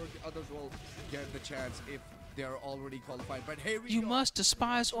pretty sure the others will get the chance if they're already qualified. But here we You go. must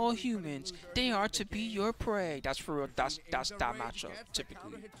despise all humans. They are to be your prey. That's for real. That's that matchup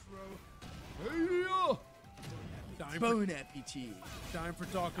typically. Time for, Bon appetit. time for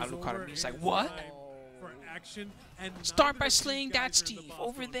talk is Alucard over. he's like, It's what? time. for action. And Start neither by of these slaying guys that are in the Steve boss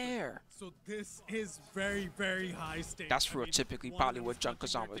over gauntlet. there. So this is very, very high stakes. That's I real mean, typically one probably of what them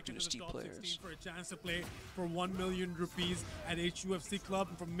is Junkazamas punching do to their Steve ticket players. to the top 16 for a chance to play for 1 million rupees at HUFC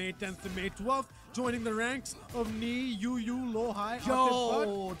Club from May 10th to May 12th. Joining the ranks of Ni, Yu, Low, High,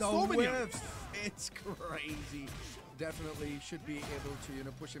 Yo, the so many. whiffs. It's crazy. Definitely should be able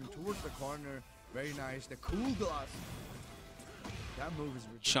to, push him towards the corner. Very nice. The cool glass. That move is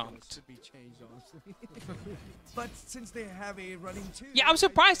ridiculous. Chunked. Should be changed, honestly. But since they have a running two. Yeah, I'm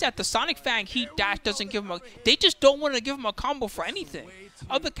surprised that the Sonic Fang Heat Dash doesn't give him a... They just don't want to give him a combo for anything.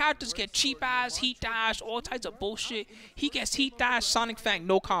 Other characters get cheap-ass, Heat Dash, all types of bullshit. He gets Heat Dash, Sonic Fang,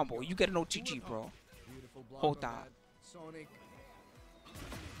 no combo. You get an OTG, bro. Beautiful block Hold on that. Sonic.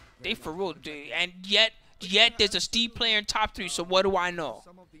 They for real, dude. And yet there's a Steve player in top 3, so what do I know?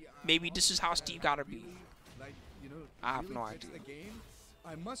 Some of the, Maybe this is how Steve gotta be. like, I have really no fix idea. the game.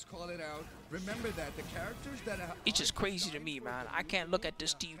 I must call it out. Remember that the characters that are It's just crazy to me, man. I can't look at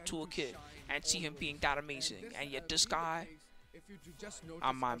this Steve toolkit and see him being that amazing. And yet this guy, if you just notice,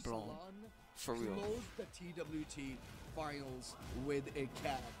 I'm mind blown. Arslan for real. closed the TWT finals with a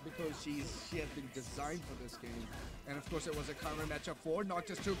cat because she has been designed for this game. And of course it was a counter matchup for not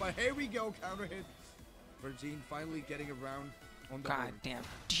just 2, but here we go, counter hit. Virgin finally getting around on the God board. damn.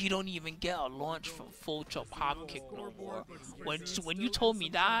 You don't even get a launch from full jump hop kick no more. When you told me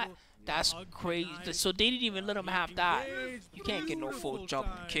that, that's crazy. So they didn't even let him have that. You can't get no full jump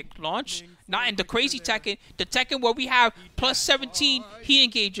kick launch. Not in the crazy Tekken. The Tekken where we have plus 17 heat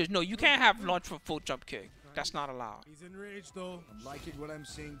engagers. No, you can't have launch for full jump kick. That's not allowed. He's enraged though. I'm liking what I'm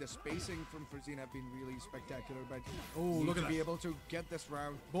seeing. The spacing from Frazine have been really spectacular, but Oh, need look at to be that. able to get this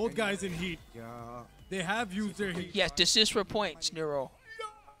round. Both And guys in heat. yeah. They have used their heat. Yes, this is for points, Nero.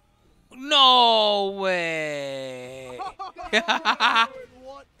 No way.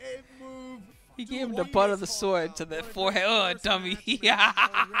 What a move! He gave him the butt of the sword to the forehead. Oh, dummy. Yeah.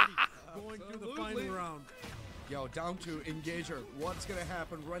 Going to the final round. Yo, down to engager. What's gonna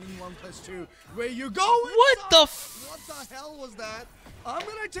happen? Running 1+2. Where you go? What the f- What the hell was that? I'm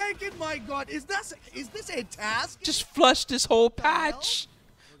gonna take it. My God, is this a task? Just flush this whole patch.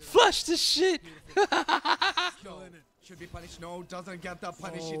 Flush this shit. Still in it. Should be punished. No, doesn't get the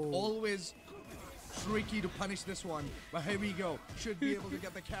punish. It Oh. always tricky to punish this one. But here we go. Should be able to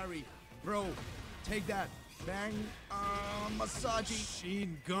get the carry. Bro, take that. Bang. Massage.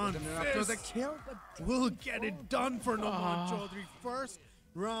 Machine gun And then after the fist kill, will get it done for Noman Chaudhary. First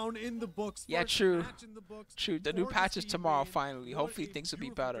round in the books. Yeah, first true. match in the books True, the new for patch is Steve tomorrow Wade. finally. What Hopefully a things will be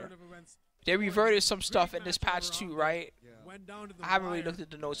beautiful better. turn of events. They reverted some stuff in this patch too, right? Went down to the I haven't really wire. looked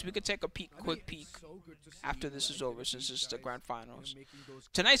at the notes. We could take a quick peek so good to see after this that is over these since this is the guys grand finals. making those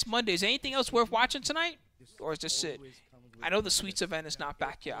Tonight's Monday. Is anything else worth watching tonight? Or is this it? always comes with I know the benefits. Sweets event is not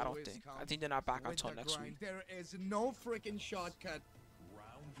back yet, I don't Always think. I comes think they're not back with until the next grind. week. There is no freaking shortcut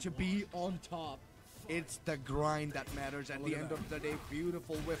to be on top. It's the grind that matters at the end of the day.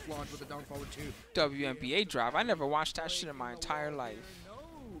 Beautiful whiff launch with the down forward 2. WNBA drive. I never watched that shit in my entire life.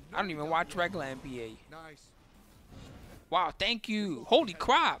 I don't even watch regular NBA. Nice. Wow, thank you. Holy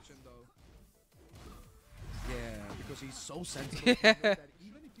crap. Yeah, because he's so sensitive. that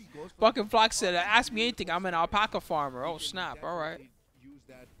even if he goes for Fucking Flock said, ask me anything. I'm an alpaca farmer. Oh, snap. All right. use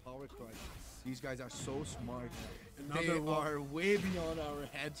that power crush. These guys are so smart. Another They one. are way beyond our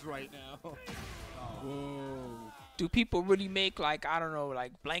heads right now. Whoa. Do people really make, like, I don't know,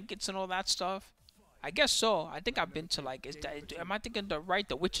 like blankets and all that stuff? I guess so. I think I've been to, like, am I thinking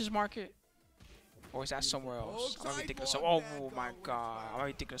the Witches Market? Or is that somewhere else? I might be thinking of some. Oh my god. I might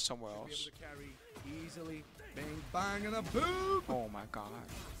be thinking of somewhere Be able else. to carry easily. Bang, bang, and a boom. Oh my god.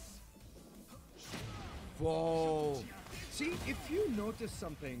 Whoa. See, if you notice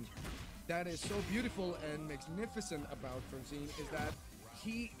something that is so beautiful and magnificent about Frazine is that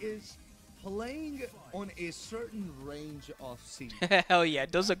he is playing on a certain range of scenes. Hell yeah,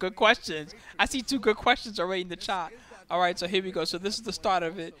 those are good questions. I see 2 good questions already in the chat. Alright, so here we go. So this is the start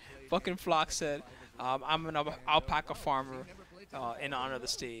of it. Fucking Flock said, I'm an alpaca farmer in honor of the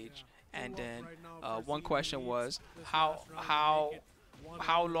stage. And then one question was, how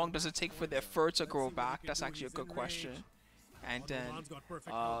long does it take for their fur to grow back? That's actually a good question. And then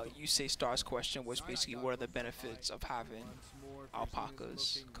you say Star's question was basically what are the benefits of having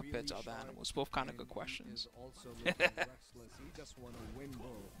alpacas compared to other animals? Both kind of good questions.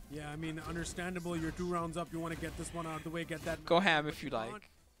 Yeah, I mean, understandable. You're 2 rounds up. You want to get this one out of the way. Get that. Go ham but if you can't like.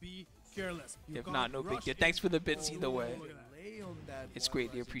 Be careless. You If can't not, no big rush deal. in. Thanks for the bits either way. Look at that. It's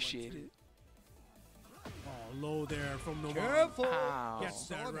greatly appreciated. Oh, low there from Noman. Careful. Ow. Gets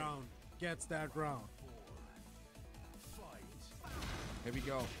that round. Gets that round. Here we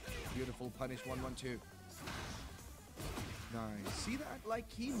go. Beautiful punish 1-1-2. Nice. See that?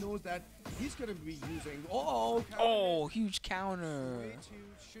 Like, he knows that he's going to be using... Oh, oh, huge counter.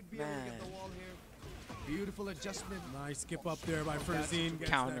 Should be able to get the wall here. Beautiful adjustment. Nice skip up there by Ferzine.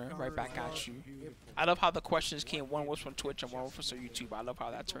 Counter right back at you. I love how the questions came. One was from Twitch and one was from YouTube. I love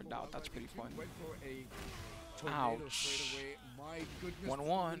how that turned out. That's pretty fun. Ouch. 1-1.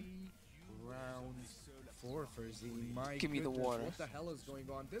 Round 4 for Ferzine. My Give me the goodness, water. What the hell is going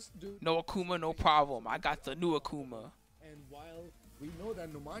on? This dude. No Akuma, no problem. I got the new Akuma. And while we know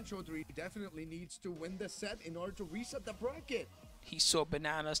that Numan Chaudhary definitely needs to win the set in order to reset the bracket. He's so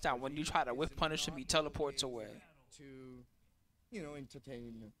bananas that when you try to whip punish him, he teleports away. To, you know,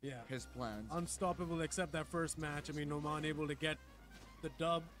 entertain his plans. Unstoppable except that first match. I mean, Noman able to get the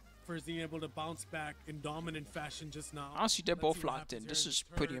dub. Ferzine able to bounce back in dominant fashion just now. Honestly, they're both locked in. This is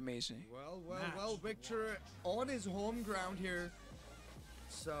pretty amazing. Well, Victor on his home ground here.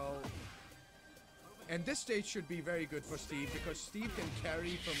 So, and this stage should be very good for Steve because Steve can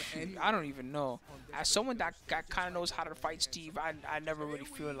carry from any. I don't even know. As someone that kind of knows how to fight Steve, I never really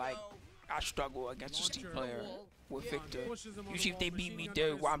feel like I struggle against a Steve player with Victor. Usually if they beat me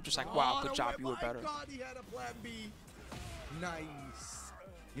there, I'm just like, wow, good job, you were better. God, he had a plan B. Nice.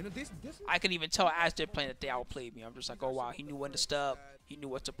 You know, this I can even tell as they're playing that they outplayed me. I'm just like, oh wow, he knew when to step, he knew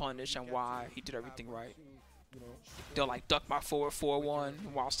what to punish and why. He did everything right. They'll like duck my forward 4-1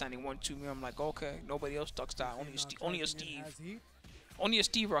 while standing 1-2 me. I'm like, okay, nobody else ducks that. Only a Steve. Only a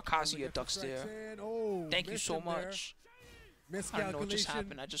Steve or Akazuya ducks there. Thank you so much. I don't know what just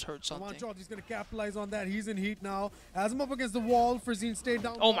happened. I just heard something. He's going to capitalize on that. He's in heat now. Has him up against the wall. Ferzine stayed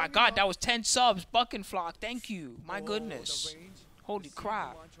down. Oh my god, that was 10 subs. Buck and Flock. Thank you. My goodness. Holy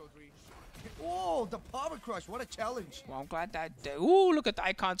crap. Oh, the power crush. What a challenge. Well, I'm glad that... ooh, look at the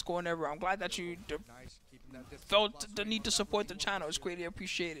icons going everywhere. I'm glad that you felt the need to support the channel. It's greatly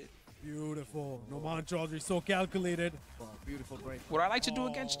appreciated. Beautiful. Noman Chaudhary, so calculated. Oh, beautiful break. What I like to do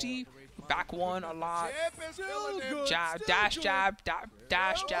against Steve, back one a lot. Jab, dash, jab,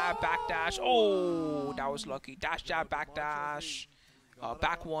 dash, jab, back dash. Oh, that was lucky. Dash, jab, back dash.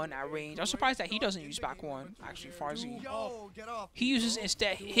 Back one at range. I'm surprised that he doesn't use back one. Actually, Farzi. He uses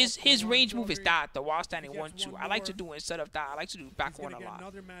instead his range move is that the while standing 1-2. I like to do instead of that. I like to do back one a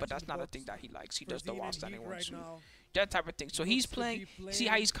lot, but that's not a thing that he likes. He does the while standing 1-2. That type of thing. So he's playing. See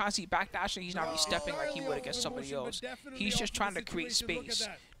how he's constantly back dashing. He's not really stepping like he would against somebody else. He's just trying to create space.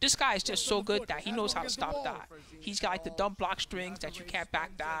 This guy is just so good that he knows how to stop that. He's got like the dumb block strings that you can't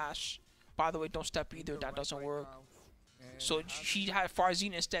back dash. By the way, don't step either. That doesn't work. So he had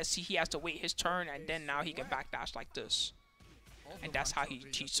Farzine instead. See, he has to wait his turn, and then now he can backdash like this. And that's how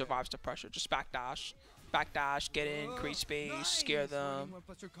he survives the pressure. Just backdash, get in, create space, scare them,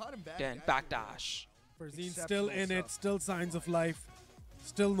 then backdash. Ferzine still in it, still signs of life,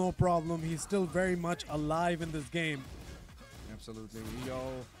 still no problem. He's still very much alive in this game. Absolutely. Yo,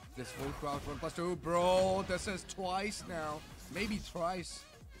 this full crowd 1+2. Bro, this is twice now. Maybe thrice.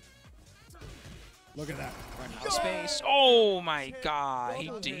 Look at that. Run out of space. Oh my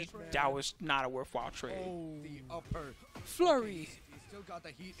god. That was not a worthwhile trade. The upper. Flurry. He still got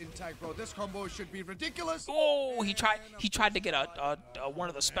the heat intact, bro. This combo should be ridiculous. Oh, he tried to get a one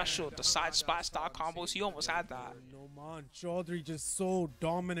of the side spot style combos. He almost had that. Noman Chaudhary just so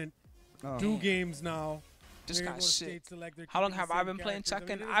dominant. 2 games now. This guy's sick. How long have I been playing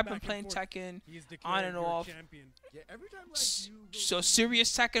Tekken? I've been playing Tekken on and off. Yeah, every time, So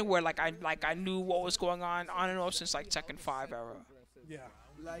serious Tekken where like I knew what was going on and off since like Tekken 5 era. Yeah.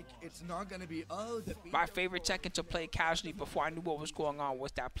 Like it's not gonna be my favorite Tekken to play casually before I knew what was going on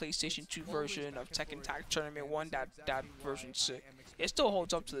was that PlayStation 2 version of Tekken Tag Tournament 1. That version's sick. It still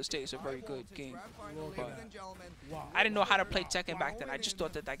holds up to this day. It's a very good game. But I didn't know how to play Tekken back then. I just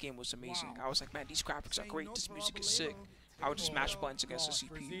thought that game was amazing. I was like, man, these graphics are great. This music is sick. I would just mash buttons against the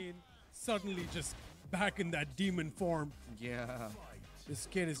CPU. Suddenly just back in that demon form. Yeah. This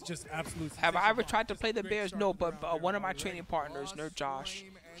kid is just absolutely. Have I ever tried to play the Bears? No, but one of my training partners, Nerd Josh,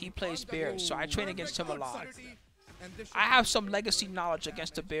 he plays Bears, so I train against him a lot. I have some legacy knowledge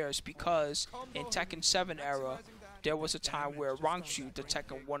against the Bears because in Tekken 7 era, there was a time where Rangchu,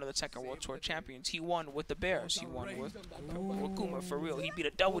 one of the Tekken World Tour champions, he won with the Bears. He won with Kuma for real. He beat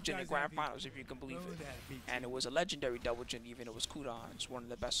a double gen in grand finals, if you can believe it. And it was a legendary double gen, even it was Kudan. It's one of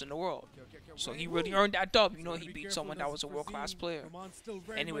the best in the world. So he really earned that dub. You know, he beat someone that was a world-class player.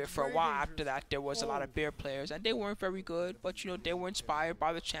 Anyway, for a while after that, there was a lot of Bear players, and they weren't very good, but you know, they were inspired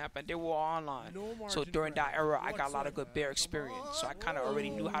by the champ, and they were all online. So during that era, I got a lot of good Bear experience. So I kind of already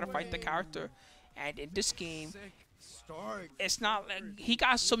knew how to fight the character. And in this game, it's not like he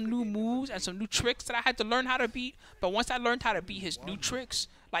got some new moves and some new tricks that I had to learn how to beat. But once I learned how to beat his new tricks,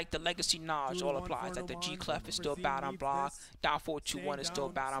 like the legacy knowledge all applies. Like the G clef is still bad on block, down 4-2-1 is still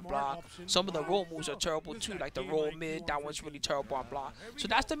bad on block. Some of the roll moves are terrible too, like the roll mid, that one's really terrible on block. So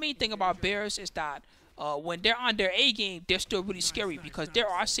that's the main thing about bears, is that when they're on their A game, they're still really scary because there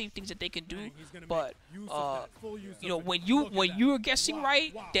are safe things that they can do. But you know, when you're guessing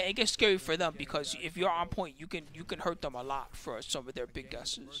right, then it gets scary for them, because if you're on point, you can hurt them a lot for some of their big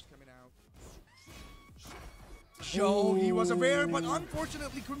guesses. Show he was aware, but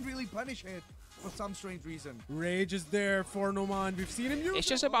unfortunately couldn't really punish it for some strange reason. Rage is there for Noman. We've seen him use It's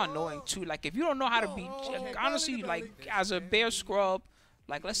just about knowing too. Like if you don't know how to beat, honestly, like as a bear scrub.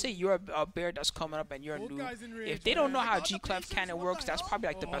 Like, let's say you're a bear that's coming up and you're new. If they don't know how G-Clef cannon works, that's probably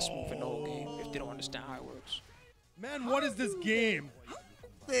like the best move in the whole game, if they don't understand how it works. Man, what is this game?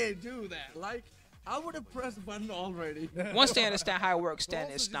 They do that. Like, I would have pressed the button already. Once they understand how it works, then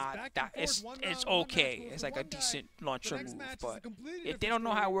it's not that it's okay. It's like a decent launcher move. But if they don't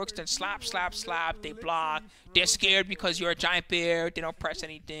know how it works, then slap, slap, slap. They block. They're scared because you're a giant bear. They don't press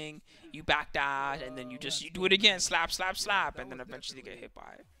anything. You back dash, and then you do it again. Slap, slap, slap, and then eventually they get hit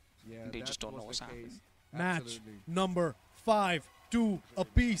by it. Yeah, They just don't know what's happening. Match number 5, 2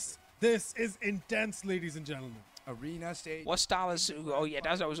 apiece. This is intense, ladies and gentlemen. Arena stage. What style is? Oh yeah,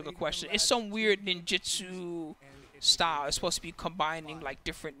 that's always a good question. It's some weird ninjutsu style. It's supposed to be combining like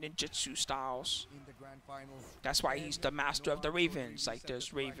different ninjutsu styles. In the grand final. That's why he's the master of the Ravens. Like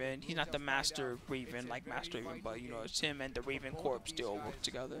there's Raven. He's not the master Raven like Master Raven, but you know it's him and the Raven Corps still work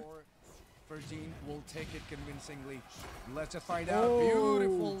together. Verzine will take it convincingly. Let's just find out.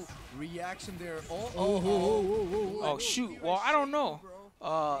 Beautiful reaction there. Oh shoot. Well, I don't know.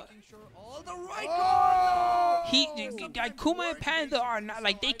 Like Kuma and Panda are not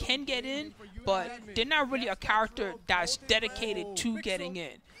like they can get in, but they're not really a character that's dedicated to getting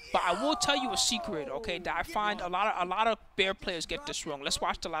in. But I will tell you a secret, okay? That I find a lot of bear players get this wrong. Let's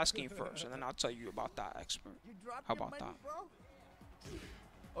watch the last game first, and then I'll tell you about that expert. How about that?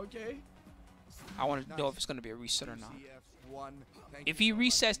 Okay. I want to know if it's gonna be a reset or not. If he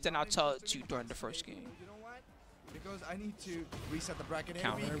resets, then I'll tell it to you during the first game. Because I need to reset the bracket.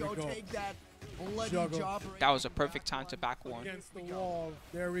 Count. Here we go. Take that bloody job. That was a perfect time to back one. Against the wall.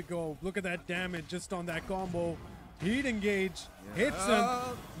 There we go. Look at that damage just on that combo. Heat engage. Hits him.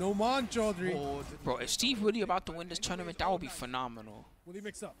 Noman Chaudhary. Bro, if Steve really about to win this tournament, that would be phenomenal. Will he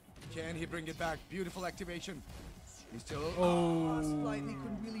mix up? Can he bring it back? Beautiful activation. He's still slightly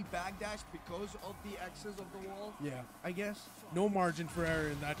couldn't really backdash because of the X's of the wall. Yeah. I guess. No margin for error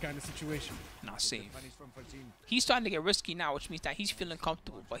in that kind of situation. Not safe. He's starting to get risky now, which means that he's feeling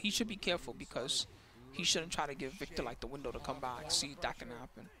comfortable. But he should be careful because he shouldn't try to give Victor like the window to come back. See, that can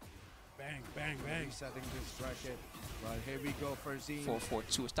happen. Bang, bang, bang. Resetting this bracket. Right, here we go for Zine.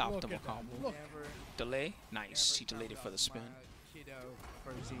 4-4-2 is the optimal combo. Delay. Nice. He delayed it for the spin.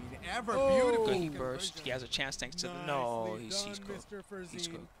 Ever beautiful. Good heat burst. He has a chance thanks to the... No, he's good. He's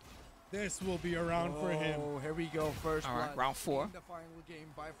good. This will be a round for him. Oh, here we go. First all right, round 4. The final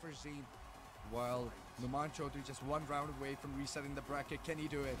game by Verzine. While Noman Chaudhary just one round away from resetting the bracket. Can he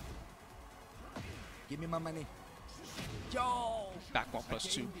do it? Give me my money. Yo! Back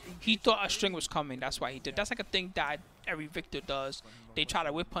 1+2. He thought a string was coming. That's why he did. That's like a thing that every Victor does. They try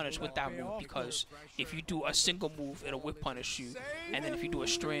to whip punish with that move because if you do a single move, it'll whip punish you. And then if you do a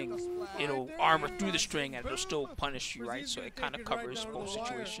string, it'll armor through the string and it'll still punish you, right? So it kind of covers both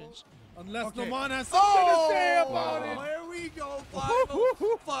situations. Unless Noman has something to say about it. There we go.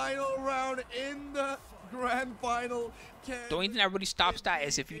 Final round in the grand final. The only thing that really stops that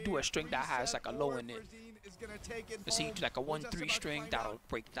is if you do a string that has like a low in it. Let's see, you do like a 1-3 string, that'll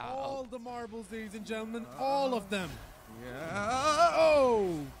break that All up. the marbles, ladies and gentlemen, all of them. Yeah.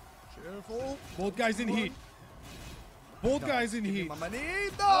 Oh! Careful. Both guys in heat. Both guys in heat. My money.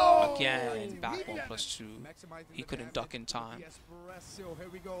 No! Again, back 1+2. He couldn't duck in time. Here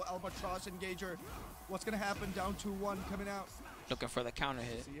we go. Albatross engager. What's going to happen? Down 2-1 coming out. Looking for the counter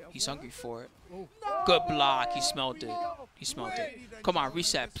hit. He's hungry for it. Good block. He smelled it. He smelled it. Come on,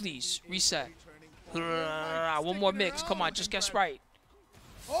 reset, please. Reset. One more mix. Come on, just guess right.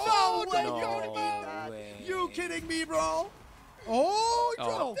 Oh, No way. You kidding me, bro?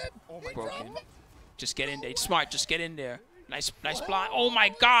 Oh, broken. Just get in there. Smart. Just get in there. Nice blind. Oh my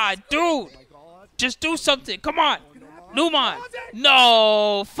God, dude. Just do something. Come on. Numan.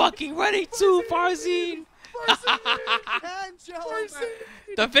 No. Fucking ready to Farzine.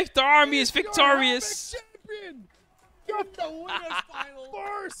 The Victor Army is victorious. Got the winner's final.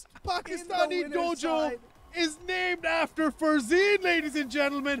 First Pakistani dojo is named after Farzeen, ladies and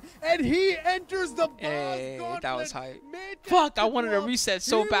gentlemen, and he enters the boss Hey, gauntlet. that was hype. May 10th Fuck, I to wanted to 12th. reset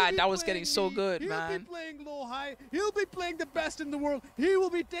so He bad. will be That was getting playing so me. good, He'll man. be playing low high. He'll be playing the best in the world. He will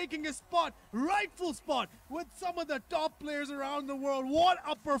be taking his spot, rightful spot, with some of the top players around the world. What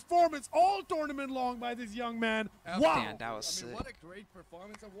a performance all tournament long by this young man. Wow. Damn, that was I mean, sick. what a great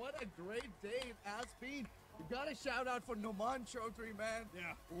performance and what a great day it has been. You gotta shout out for Noman Chaudhary, man.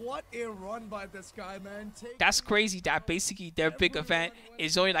 Yeah. What a run by this guy, man. That's crazy that basically their big event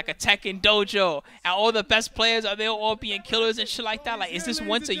is only like a Tekken dojo and all the best players are there all being killers and shit like that. Like, is Yeah, this ladies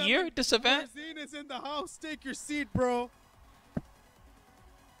once a and year, gentlemen, this event? Farzeen is in the house. Take your seat, bro.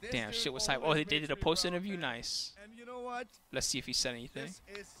 This Damn, dude shit was hype. Oh, always they did makes a me post proud, interview? man. Nice. And you know what? Let's see if he said anything. This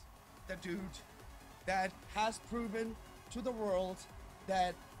is the dude that has proven to the world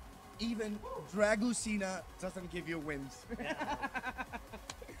that even Dragusina doesn't give you wins.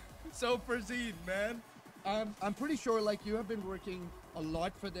 So Farzeen, man, I'm pretty sure like you have been working a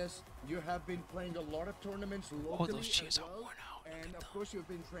lot for this. You have been playing a lot of tournaments locally those cheers as are well. worn out. Look And at of course you've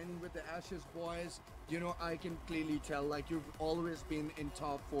been training with the Ashes boys. You know, I can clearly tell like you've always been in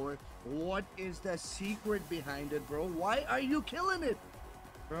top 4. What is the secret behind it, bro? Why are you killing it?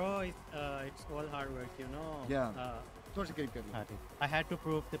 Bro, it's all hard work, you know. Yeah. Okay. I had to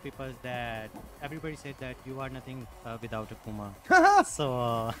prove the people that everybody said that you are nothing without a Kuma.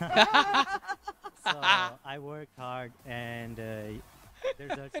 So, so I worked hard and the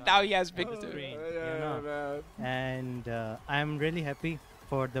results Now are he has on big the dude. screen, you know. And I'm really happy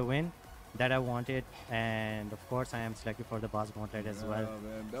for the win that I wanted, and of course I am selected for the boss gauntlet as well.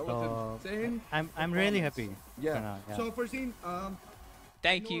 Man, that So, was insane. I'm really happy. Yeah. for now, yeah. So Farzeen,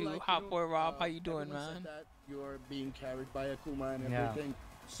 Thank I know, you, like, Hot Boy Rob. How you doing, everyone said man? that you're being carried by Akuma and Yeah. everything.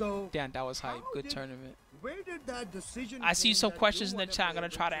 So Damn, that was hype. how Good did- tournament. where did that decision? I see came some that you questions in the wanna chat. I'm play gonna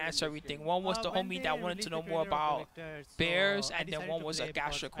try to Victor in answer this everything. game? One was the When homie they that wanted released to know the more trailer of about Victor, so Bears, I and then decided one to was a play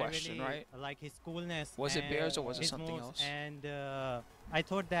because Gasher I question, really right? Like his coolness. Was it and Bears or was it his something moves, else? And I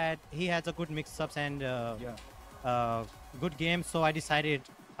thought that he has a good mix-ups and Yeah. good game, so I decided.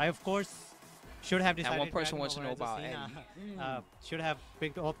 I of course should have decided. one person Dragon wants to over know as a about Cena. Should have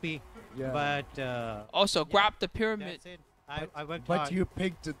picked OP, Yeah. but Also, grab the pyramid. that's it. I worked But hard. you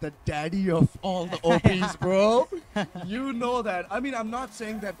picked the daddy of all the OPs, bro. You know that. I mean, I'm not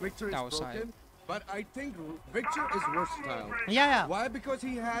saying that Victor is That was broken, hype. but I think Victor is versatile. Yeah. Why? Because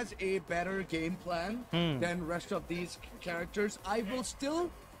he has a better game plan than rest of these characters. I will still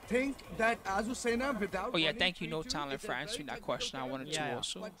think that Azucena without. Oh yeah, running thank you, No 3-2 Talent, is a for very answering that technical question. I wanted to Yeah.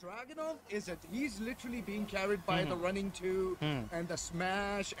 also. But Dragunov isn't. He's literally being carried by the running 2 and the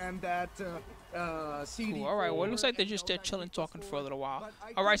smash and that CD. Cool. All right. Well, it looks like they're just there chilling, talking for a little while.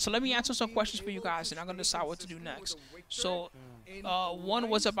 All right. So let me answer some questions for you guys, and I'm gonna decide what to do next. So, one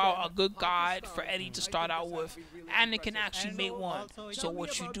was about a good guide for Eddie to start out with. Anakin actually made one. So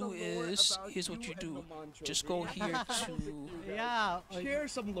what you do is, here's what you do. Just go here to. Yeah. Share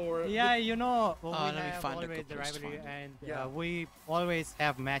some lore. Yeah, you know, we let me have find a always good the place to rivalry, find it. and Yeah. we always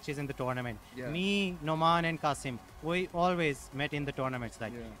have matches in the tournament. Yeah. Me, Noman, and Kasim, we always met in the tournaments.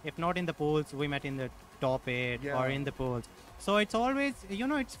 Like, Yeah. if not in the pools, we met in the top 8 Yeah. or in the pools. So it's always, you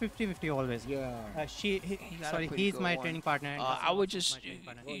know, it's 50-50 always. Yeah. got a pretty He's good my one. training partner. and Kasim I would also is just. my training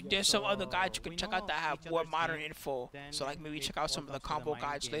partner. There's some other guides you So can check we out that know have each more other's modern game, info. then So like maybe it check out some of all the comes to combo mind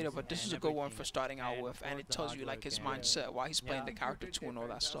guides later. games But this and is a good one everything. for starting out And with, of and course it the tells hard you like work his and- mindset, why he's playing the Yeah. character too, and all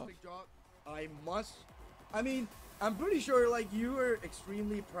that stuff. Fantastic job. I must. I mean, I'm pretty sure like you were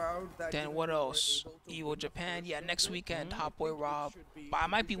extremely proud that. Then you what were else? able to Evil win the Japan, first yeah, next tournament. weekend, I Hot Boy think it Rob. should be- But I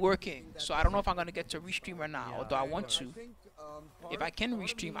might be you should working, that so I don't know if decision. I'm gonna get to restream or not. Yeah. Although I want I to. think, If part- I can part of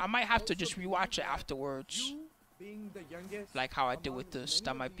restream, me I might have to also just believes rewatch it that afterwards, you being the youngest like how I did among with this. many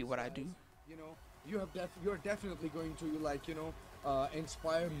That of might be these what I do. guys, you know, you're definitely going to like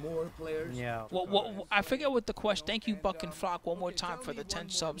inspire more players. Yeah. Well, I forget what the question. Thank you, Buck and Flock, one more time for the 10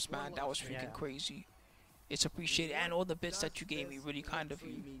 subs, man. That was freaking Yeah. crazy. It's appreciated, and all the bits that you gave me, really kind of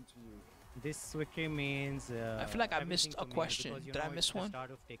you. This victory means. I feel like I missed everything a for me question. because, you Did I know, miss it's the one?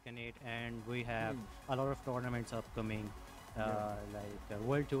 Start of Tekken 8, and we have a lot of tournaments upcoming, like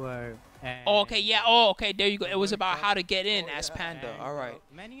World Tour. And Oh, okay, yeah. Oh, okay. There you go. It was World about Cup. how to get in as Panda. And, All right.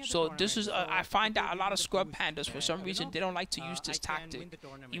 many other So this is. tournaments. I So find people out a give lot me of the scrub boost, pandas for and, some you reason know, they don't like to use this I can win tactic, the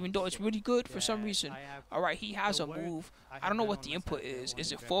tournament. even though it's really good for some And reason. I have All right, he has the a work move. I I have don't know done what on the input myself, I is. want Is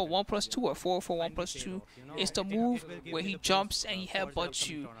to it grab 4 that 1 plus boost. 2 or 4 4 1 Find plus the 2? trade-off, you know. It's the It move will give where me he the boost, jumps and he for the headbutts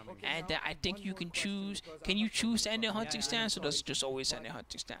upcoming you, tournament. and then I think you can choose. Can you choose to end in hunting stance, or does it just always end in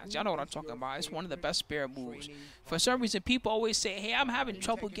hunting stance? Y'all know what I'm talking about. It's one of the best bear moves. For some reason, people always say, "Hey, I'm having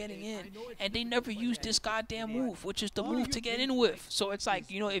trouble getting in," and they never use this goddamn move, which is the move to get in with. So it's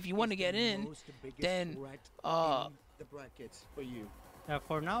like, you know, if you want to get in, then the brackets for you.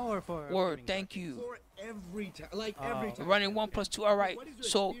 For now or for? Word, thank you. For every time, like every time. Running 1+2. All right.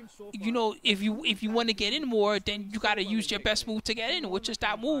 So you know, if you want to get in more, then you gotta use your best move to get in, which is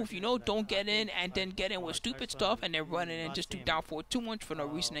that move. You know, don't get in and then get in with stupid stuff and then run in and just do down forward too much for no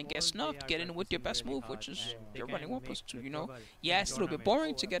reason and get snuffed. Get in with your best move, which is you're running 1+2. You know, yeah, it's a little bit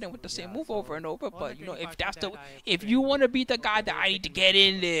boring to get in with the same move over and over, but you know, if you want to be the guy that I need to get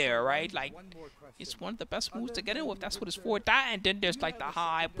in there, right? Like, it's one of the best moves to get in with. That's what it's for. That, and then there's like the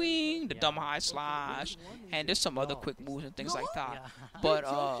high wing, the dumb high slash, and there's some other quick moves and things like that. But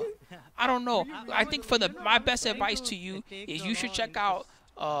I don't know. I think for my best advice to you is you should check out.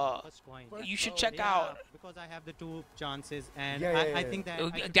 Because I have the 2 chances, and Yeah. I think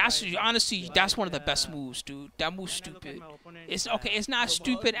that That's honestly, that's one of the best moves, dude. That move's stupid. It's okay. It's not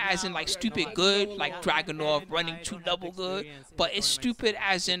stupid as in like stupid good, like Dragunov running 2-level good, but it's stupid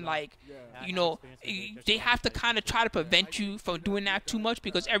as in like, you know, they have to kind of try to prevent you from doing that too much,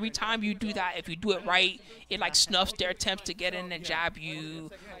 because every time you do that, if you do it right, it like snuffs their attempts to get in and jab you,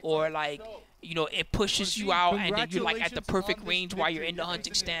 or like, you know, it pushes you out, and then you're like at the perfect range while you're in the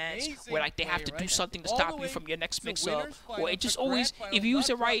hunting stance, where like they have to do something to stop you from your next mix-up, or it just always, if you use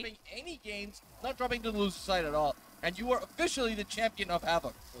it right. Any games, not dropping to the loser side at all, and you are officially the champion of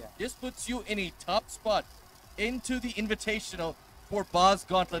Havoc. This puts you in a top spot into the Invitational for Boss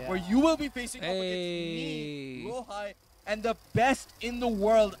Gauntlet, where you will be facing up against me, Rohai, and the best in the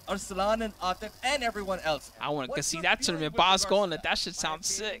world, Arslan and Atif, and everyone else. I want to see that tournament. Boss Gauntlet, that should sound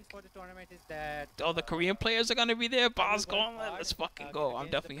sick. for the tournament is that All the Korean players are gonna be there. Boss Gauntlet, let's fucking go. I'm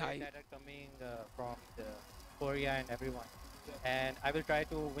definitely hyped. that are coming from the Korea and everyone, and I will try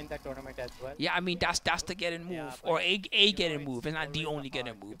to win that tournament as well. Yeah, I mean that's the get-in move, or a get-in move. It's not the only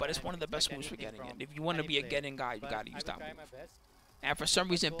get-in move, but it's one of the best moves for getting in. If you want to be a get-in guy, you gotta use that move. And for some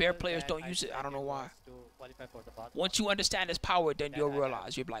reason, Bear players don't use it. I don't know why. Once you understand its power, then you'll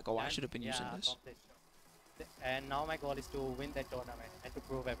realize you'll be like, oh, I should have been using this. And now my goal is to win that tournament and to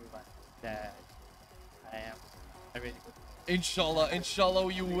prove everyone that I am a really good. Inshallah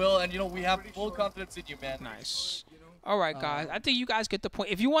you will, and you know, we have full confidence in you, man. Nice. All right, guys. I think you guys get the point.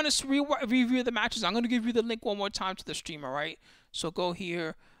 If you want to review the matches, I'm going to give you the link one more time to the stream, all right? So go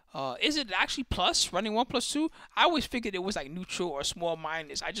here. Is it actually plus, running 1+2? I always figured it was like neutral or small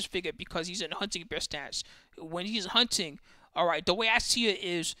minus. I just figured because he's in hunting bear stance. When he's hunting, all right, the way I see it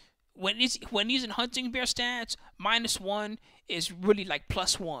is when he's in hunting bear stance, -1 is really like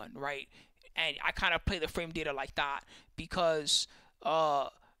 +1, right? And I kind of play the frame data like that because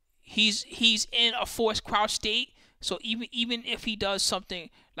he's in a forced crouch state. So even if he does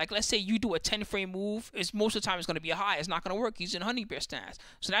something, like let's say you do a 10-frame move, most of the time it's going to be a high. It's not going to work. He's in honey bear stance.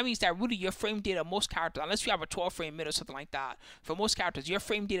 So that means that really your frame data, most characters, unless you have a 12-frame mid or something like that, for most characters, your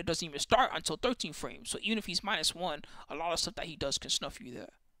frame data doesn't even start until 13 frames. So even if he's -1, a lot of stuff that he does can snuff you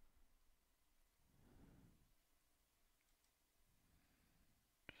there.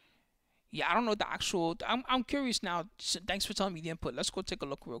 Yeah, I don't know the actual. I'm curious now. Thanks for telling me the input. Let's go take a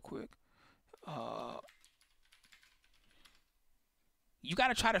look real quick. You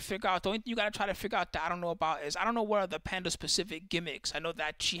gotta try to figure out. The only thing you gotta try to figure out that I don't know about is I don't know what are the Panda specific gimmicks. I know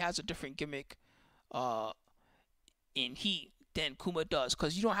that she has a different gimmick in Heat than Kuma does,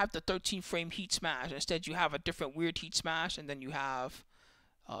 because you don't have the 13-frame Heat smash. Instead, you have a different weird Heat smash, and then you have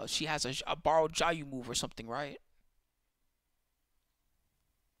she has a borrowed Jayu move or something, right?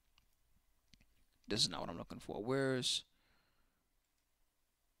 This is not what I'm looking for. Where's...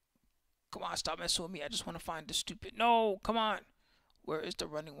 Come on, stop messing with me. I just want to find the stupid... No, come on. Where is the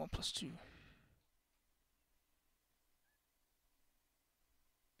running 1+2?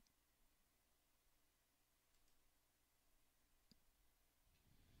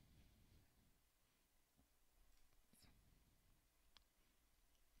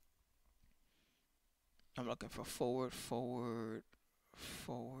 I'm looking for forward.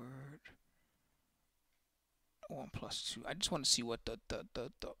 1+2. I just want to see what the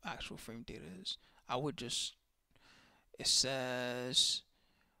actual frame data is. I would just... It says...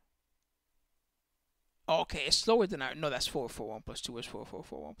 Oh, okay, it's slower than I... No, that's 4-4-1+2. It's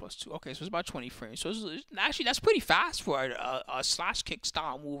 4-4-4-1+2. Okay, so it's about 20 frames. So it's, actually, that's pretty fast for a slash kick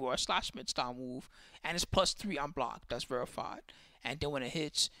style move or a slash mid style move. And it's +3 on block. That's verified. And then when it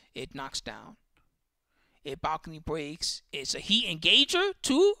hits, it knocks down. It balcony breaks. It's a heat engager,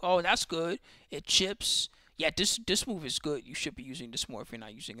 too. Oh, that's good. It chips. Yeah, this move is good. You should be using this more if you're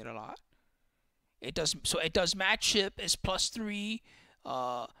not using it a lot. It does match chip. It's +3,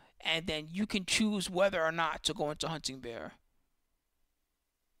 and then you can choose whether or not to go into hunting bear.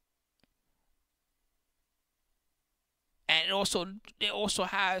 it also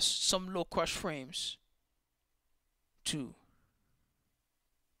has some low crush frames too,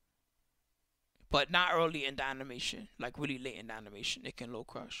 but not early in the animation, like really late in the animation. It can low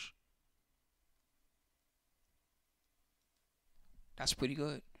crush. That's pretty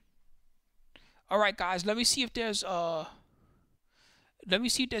good. All right, guys. Let me see if there's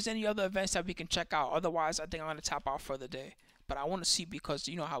any other events that we can check out. Otherwise, I think I'm gonna tap out for the day. But I want to see, because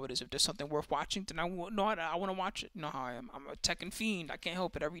you know how it is. If there's something worth watching, then I want to watch it. You know how I am. I'm a Tekken fiend. I can't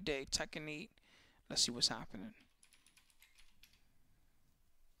help it every day. Tekken 8. Let's see what's happening.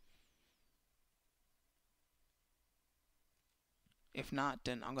 If not,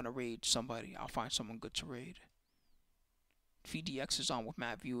 then I'm gonna raid somebody. I'll find someone good to raid. VDX is on with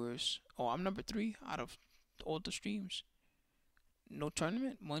mad viewers. Oh, I'm number 3 out of all the streams. No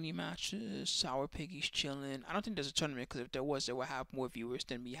tournament, money matches, Sour Piggy's chilling. I don't think there's a tournament, because if there was, they would have more viewers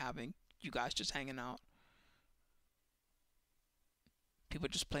than me having you guys just hanging out. People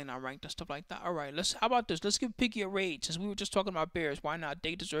just playing on ranked and stuff like that. All right, how about this? Let's give Piggy a raid. Since we were just talking about bears, why not?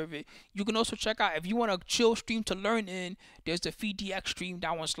 They deserve it. You can also check out, if you want a chill stream to learn in, there's the VDX stream.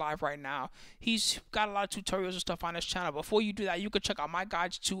 That one's live right now. He's got a lot of tutorials and stuff on his channel. Before you do that, you can check out my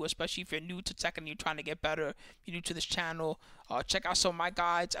guides too, especially if you're new to Tekken and you're trying to get better. You're new to this channel. Check out some of my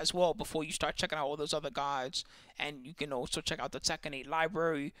guides as well before you start checking out all those other guides. And you can also check out the Tekken 8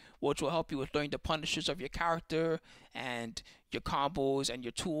 library, which will help you with learning the punishes of your character and your combos and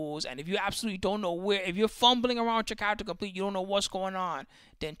your tools. And if you absolutely don't know if you're fumbling around with your character complete, you don't know what's going on,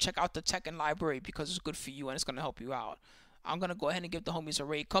 then check out the Tekken library, because it's good for you and it's going to help you out. I'm going to go ahead and give the homies a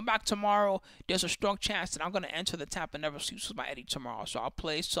raid. Come back tomorrow. There's a strong chance that I'm going to enter the Tap and Never Sleeps with my Eddie tomorrow. So I'll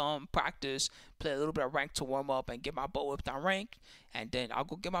play some practice, play a little bit of rank to warm up, and get my butt whipped on rank. And then I'll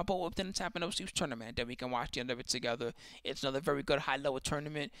go get my butt whipped in the Tap and Never Sleeps tournament. Then we can watch the end of it together. It's another very good high-level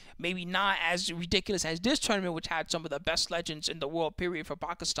tournament. Maybe not as ridiculous as this tournament, which had some of the best legends in the world, period, for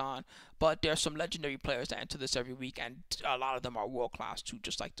Pakistan. But there are some legendary players that enter this every week, and a lot of them are world-class too,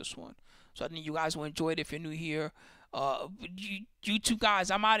 just like this one. So I think you guys will enjoy it if you're new here. YouTube guys,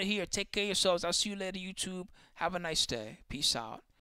 I'm out of here. Take care of yourselves. I'll see you later, YouTube. Have a nice day. Peace out.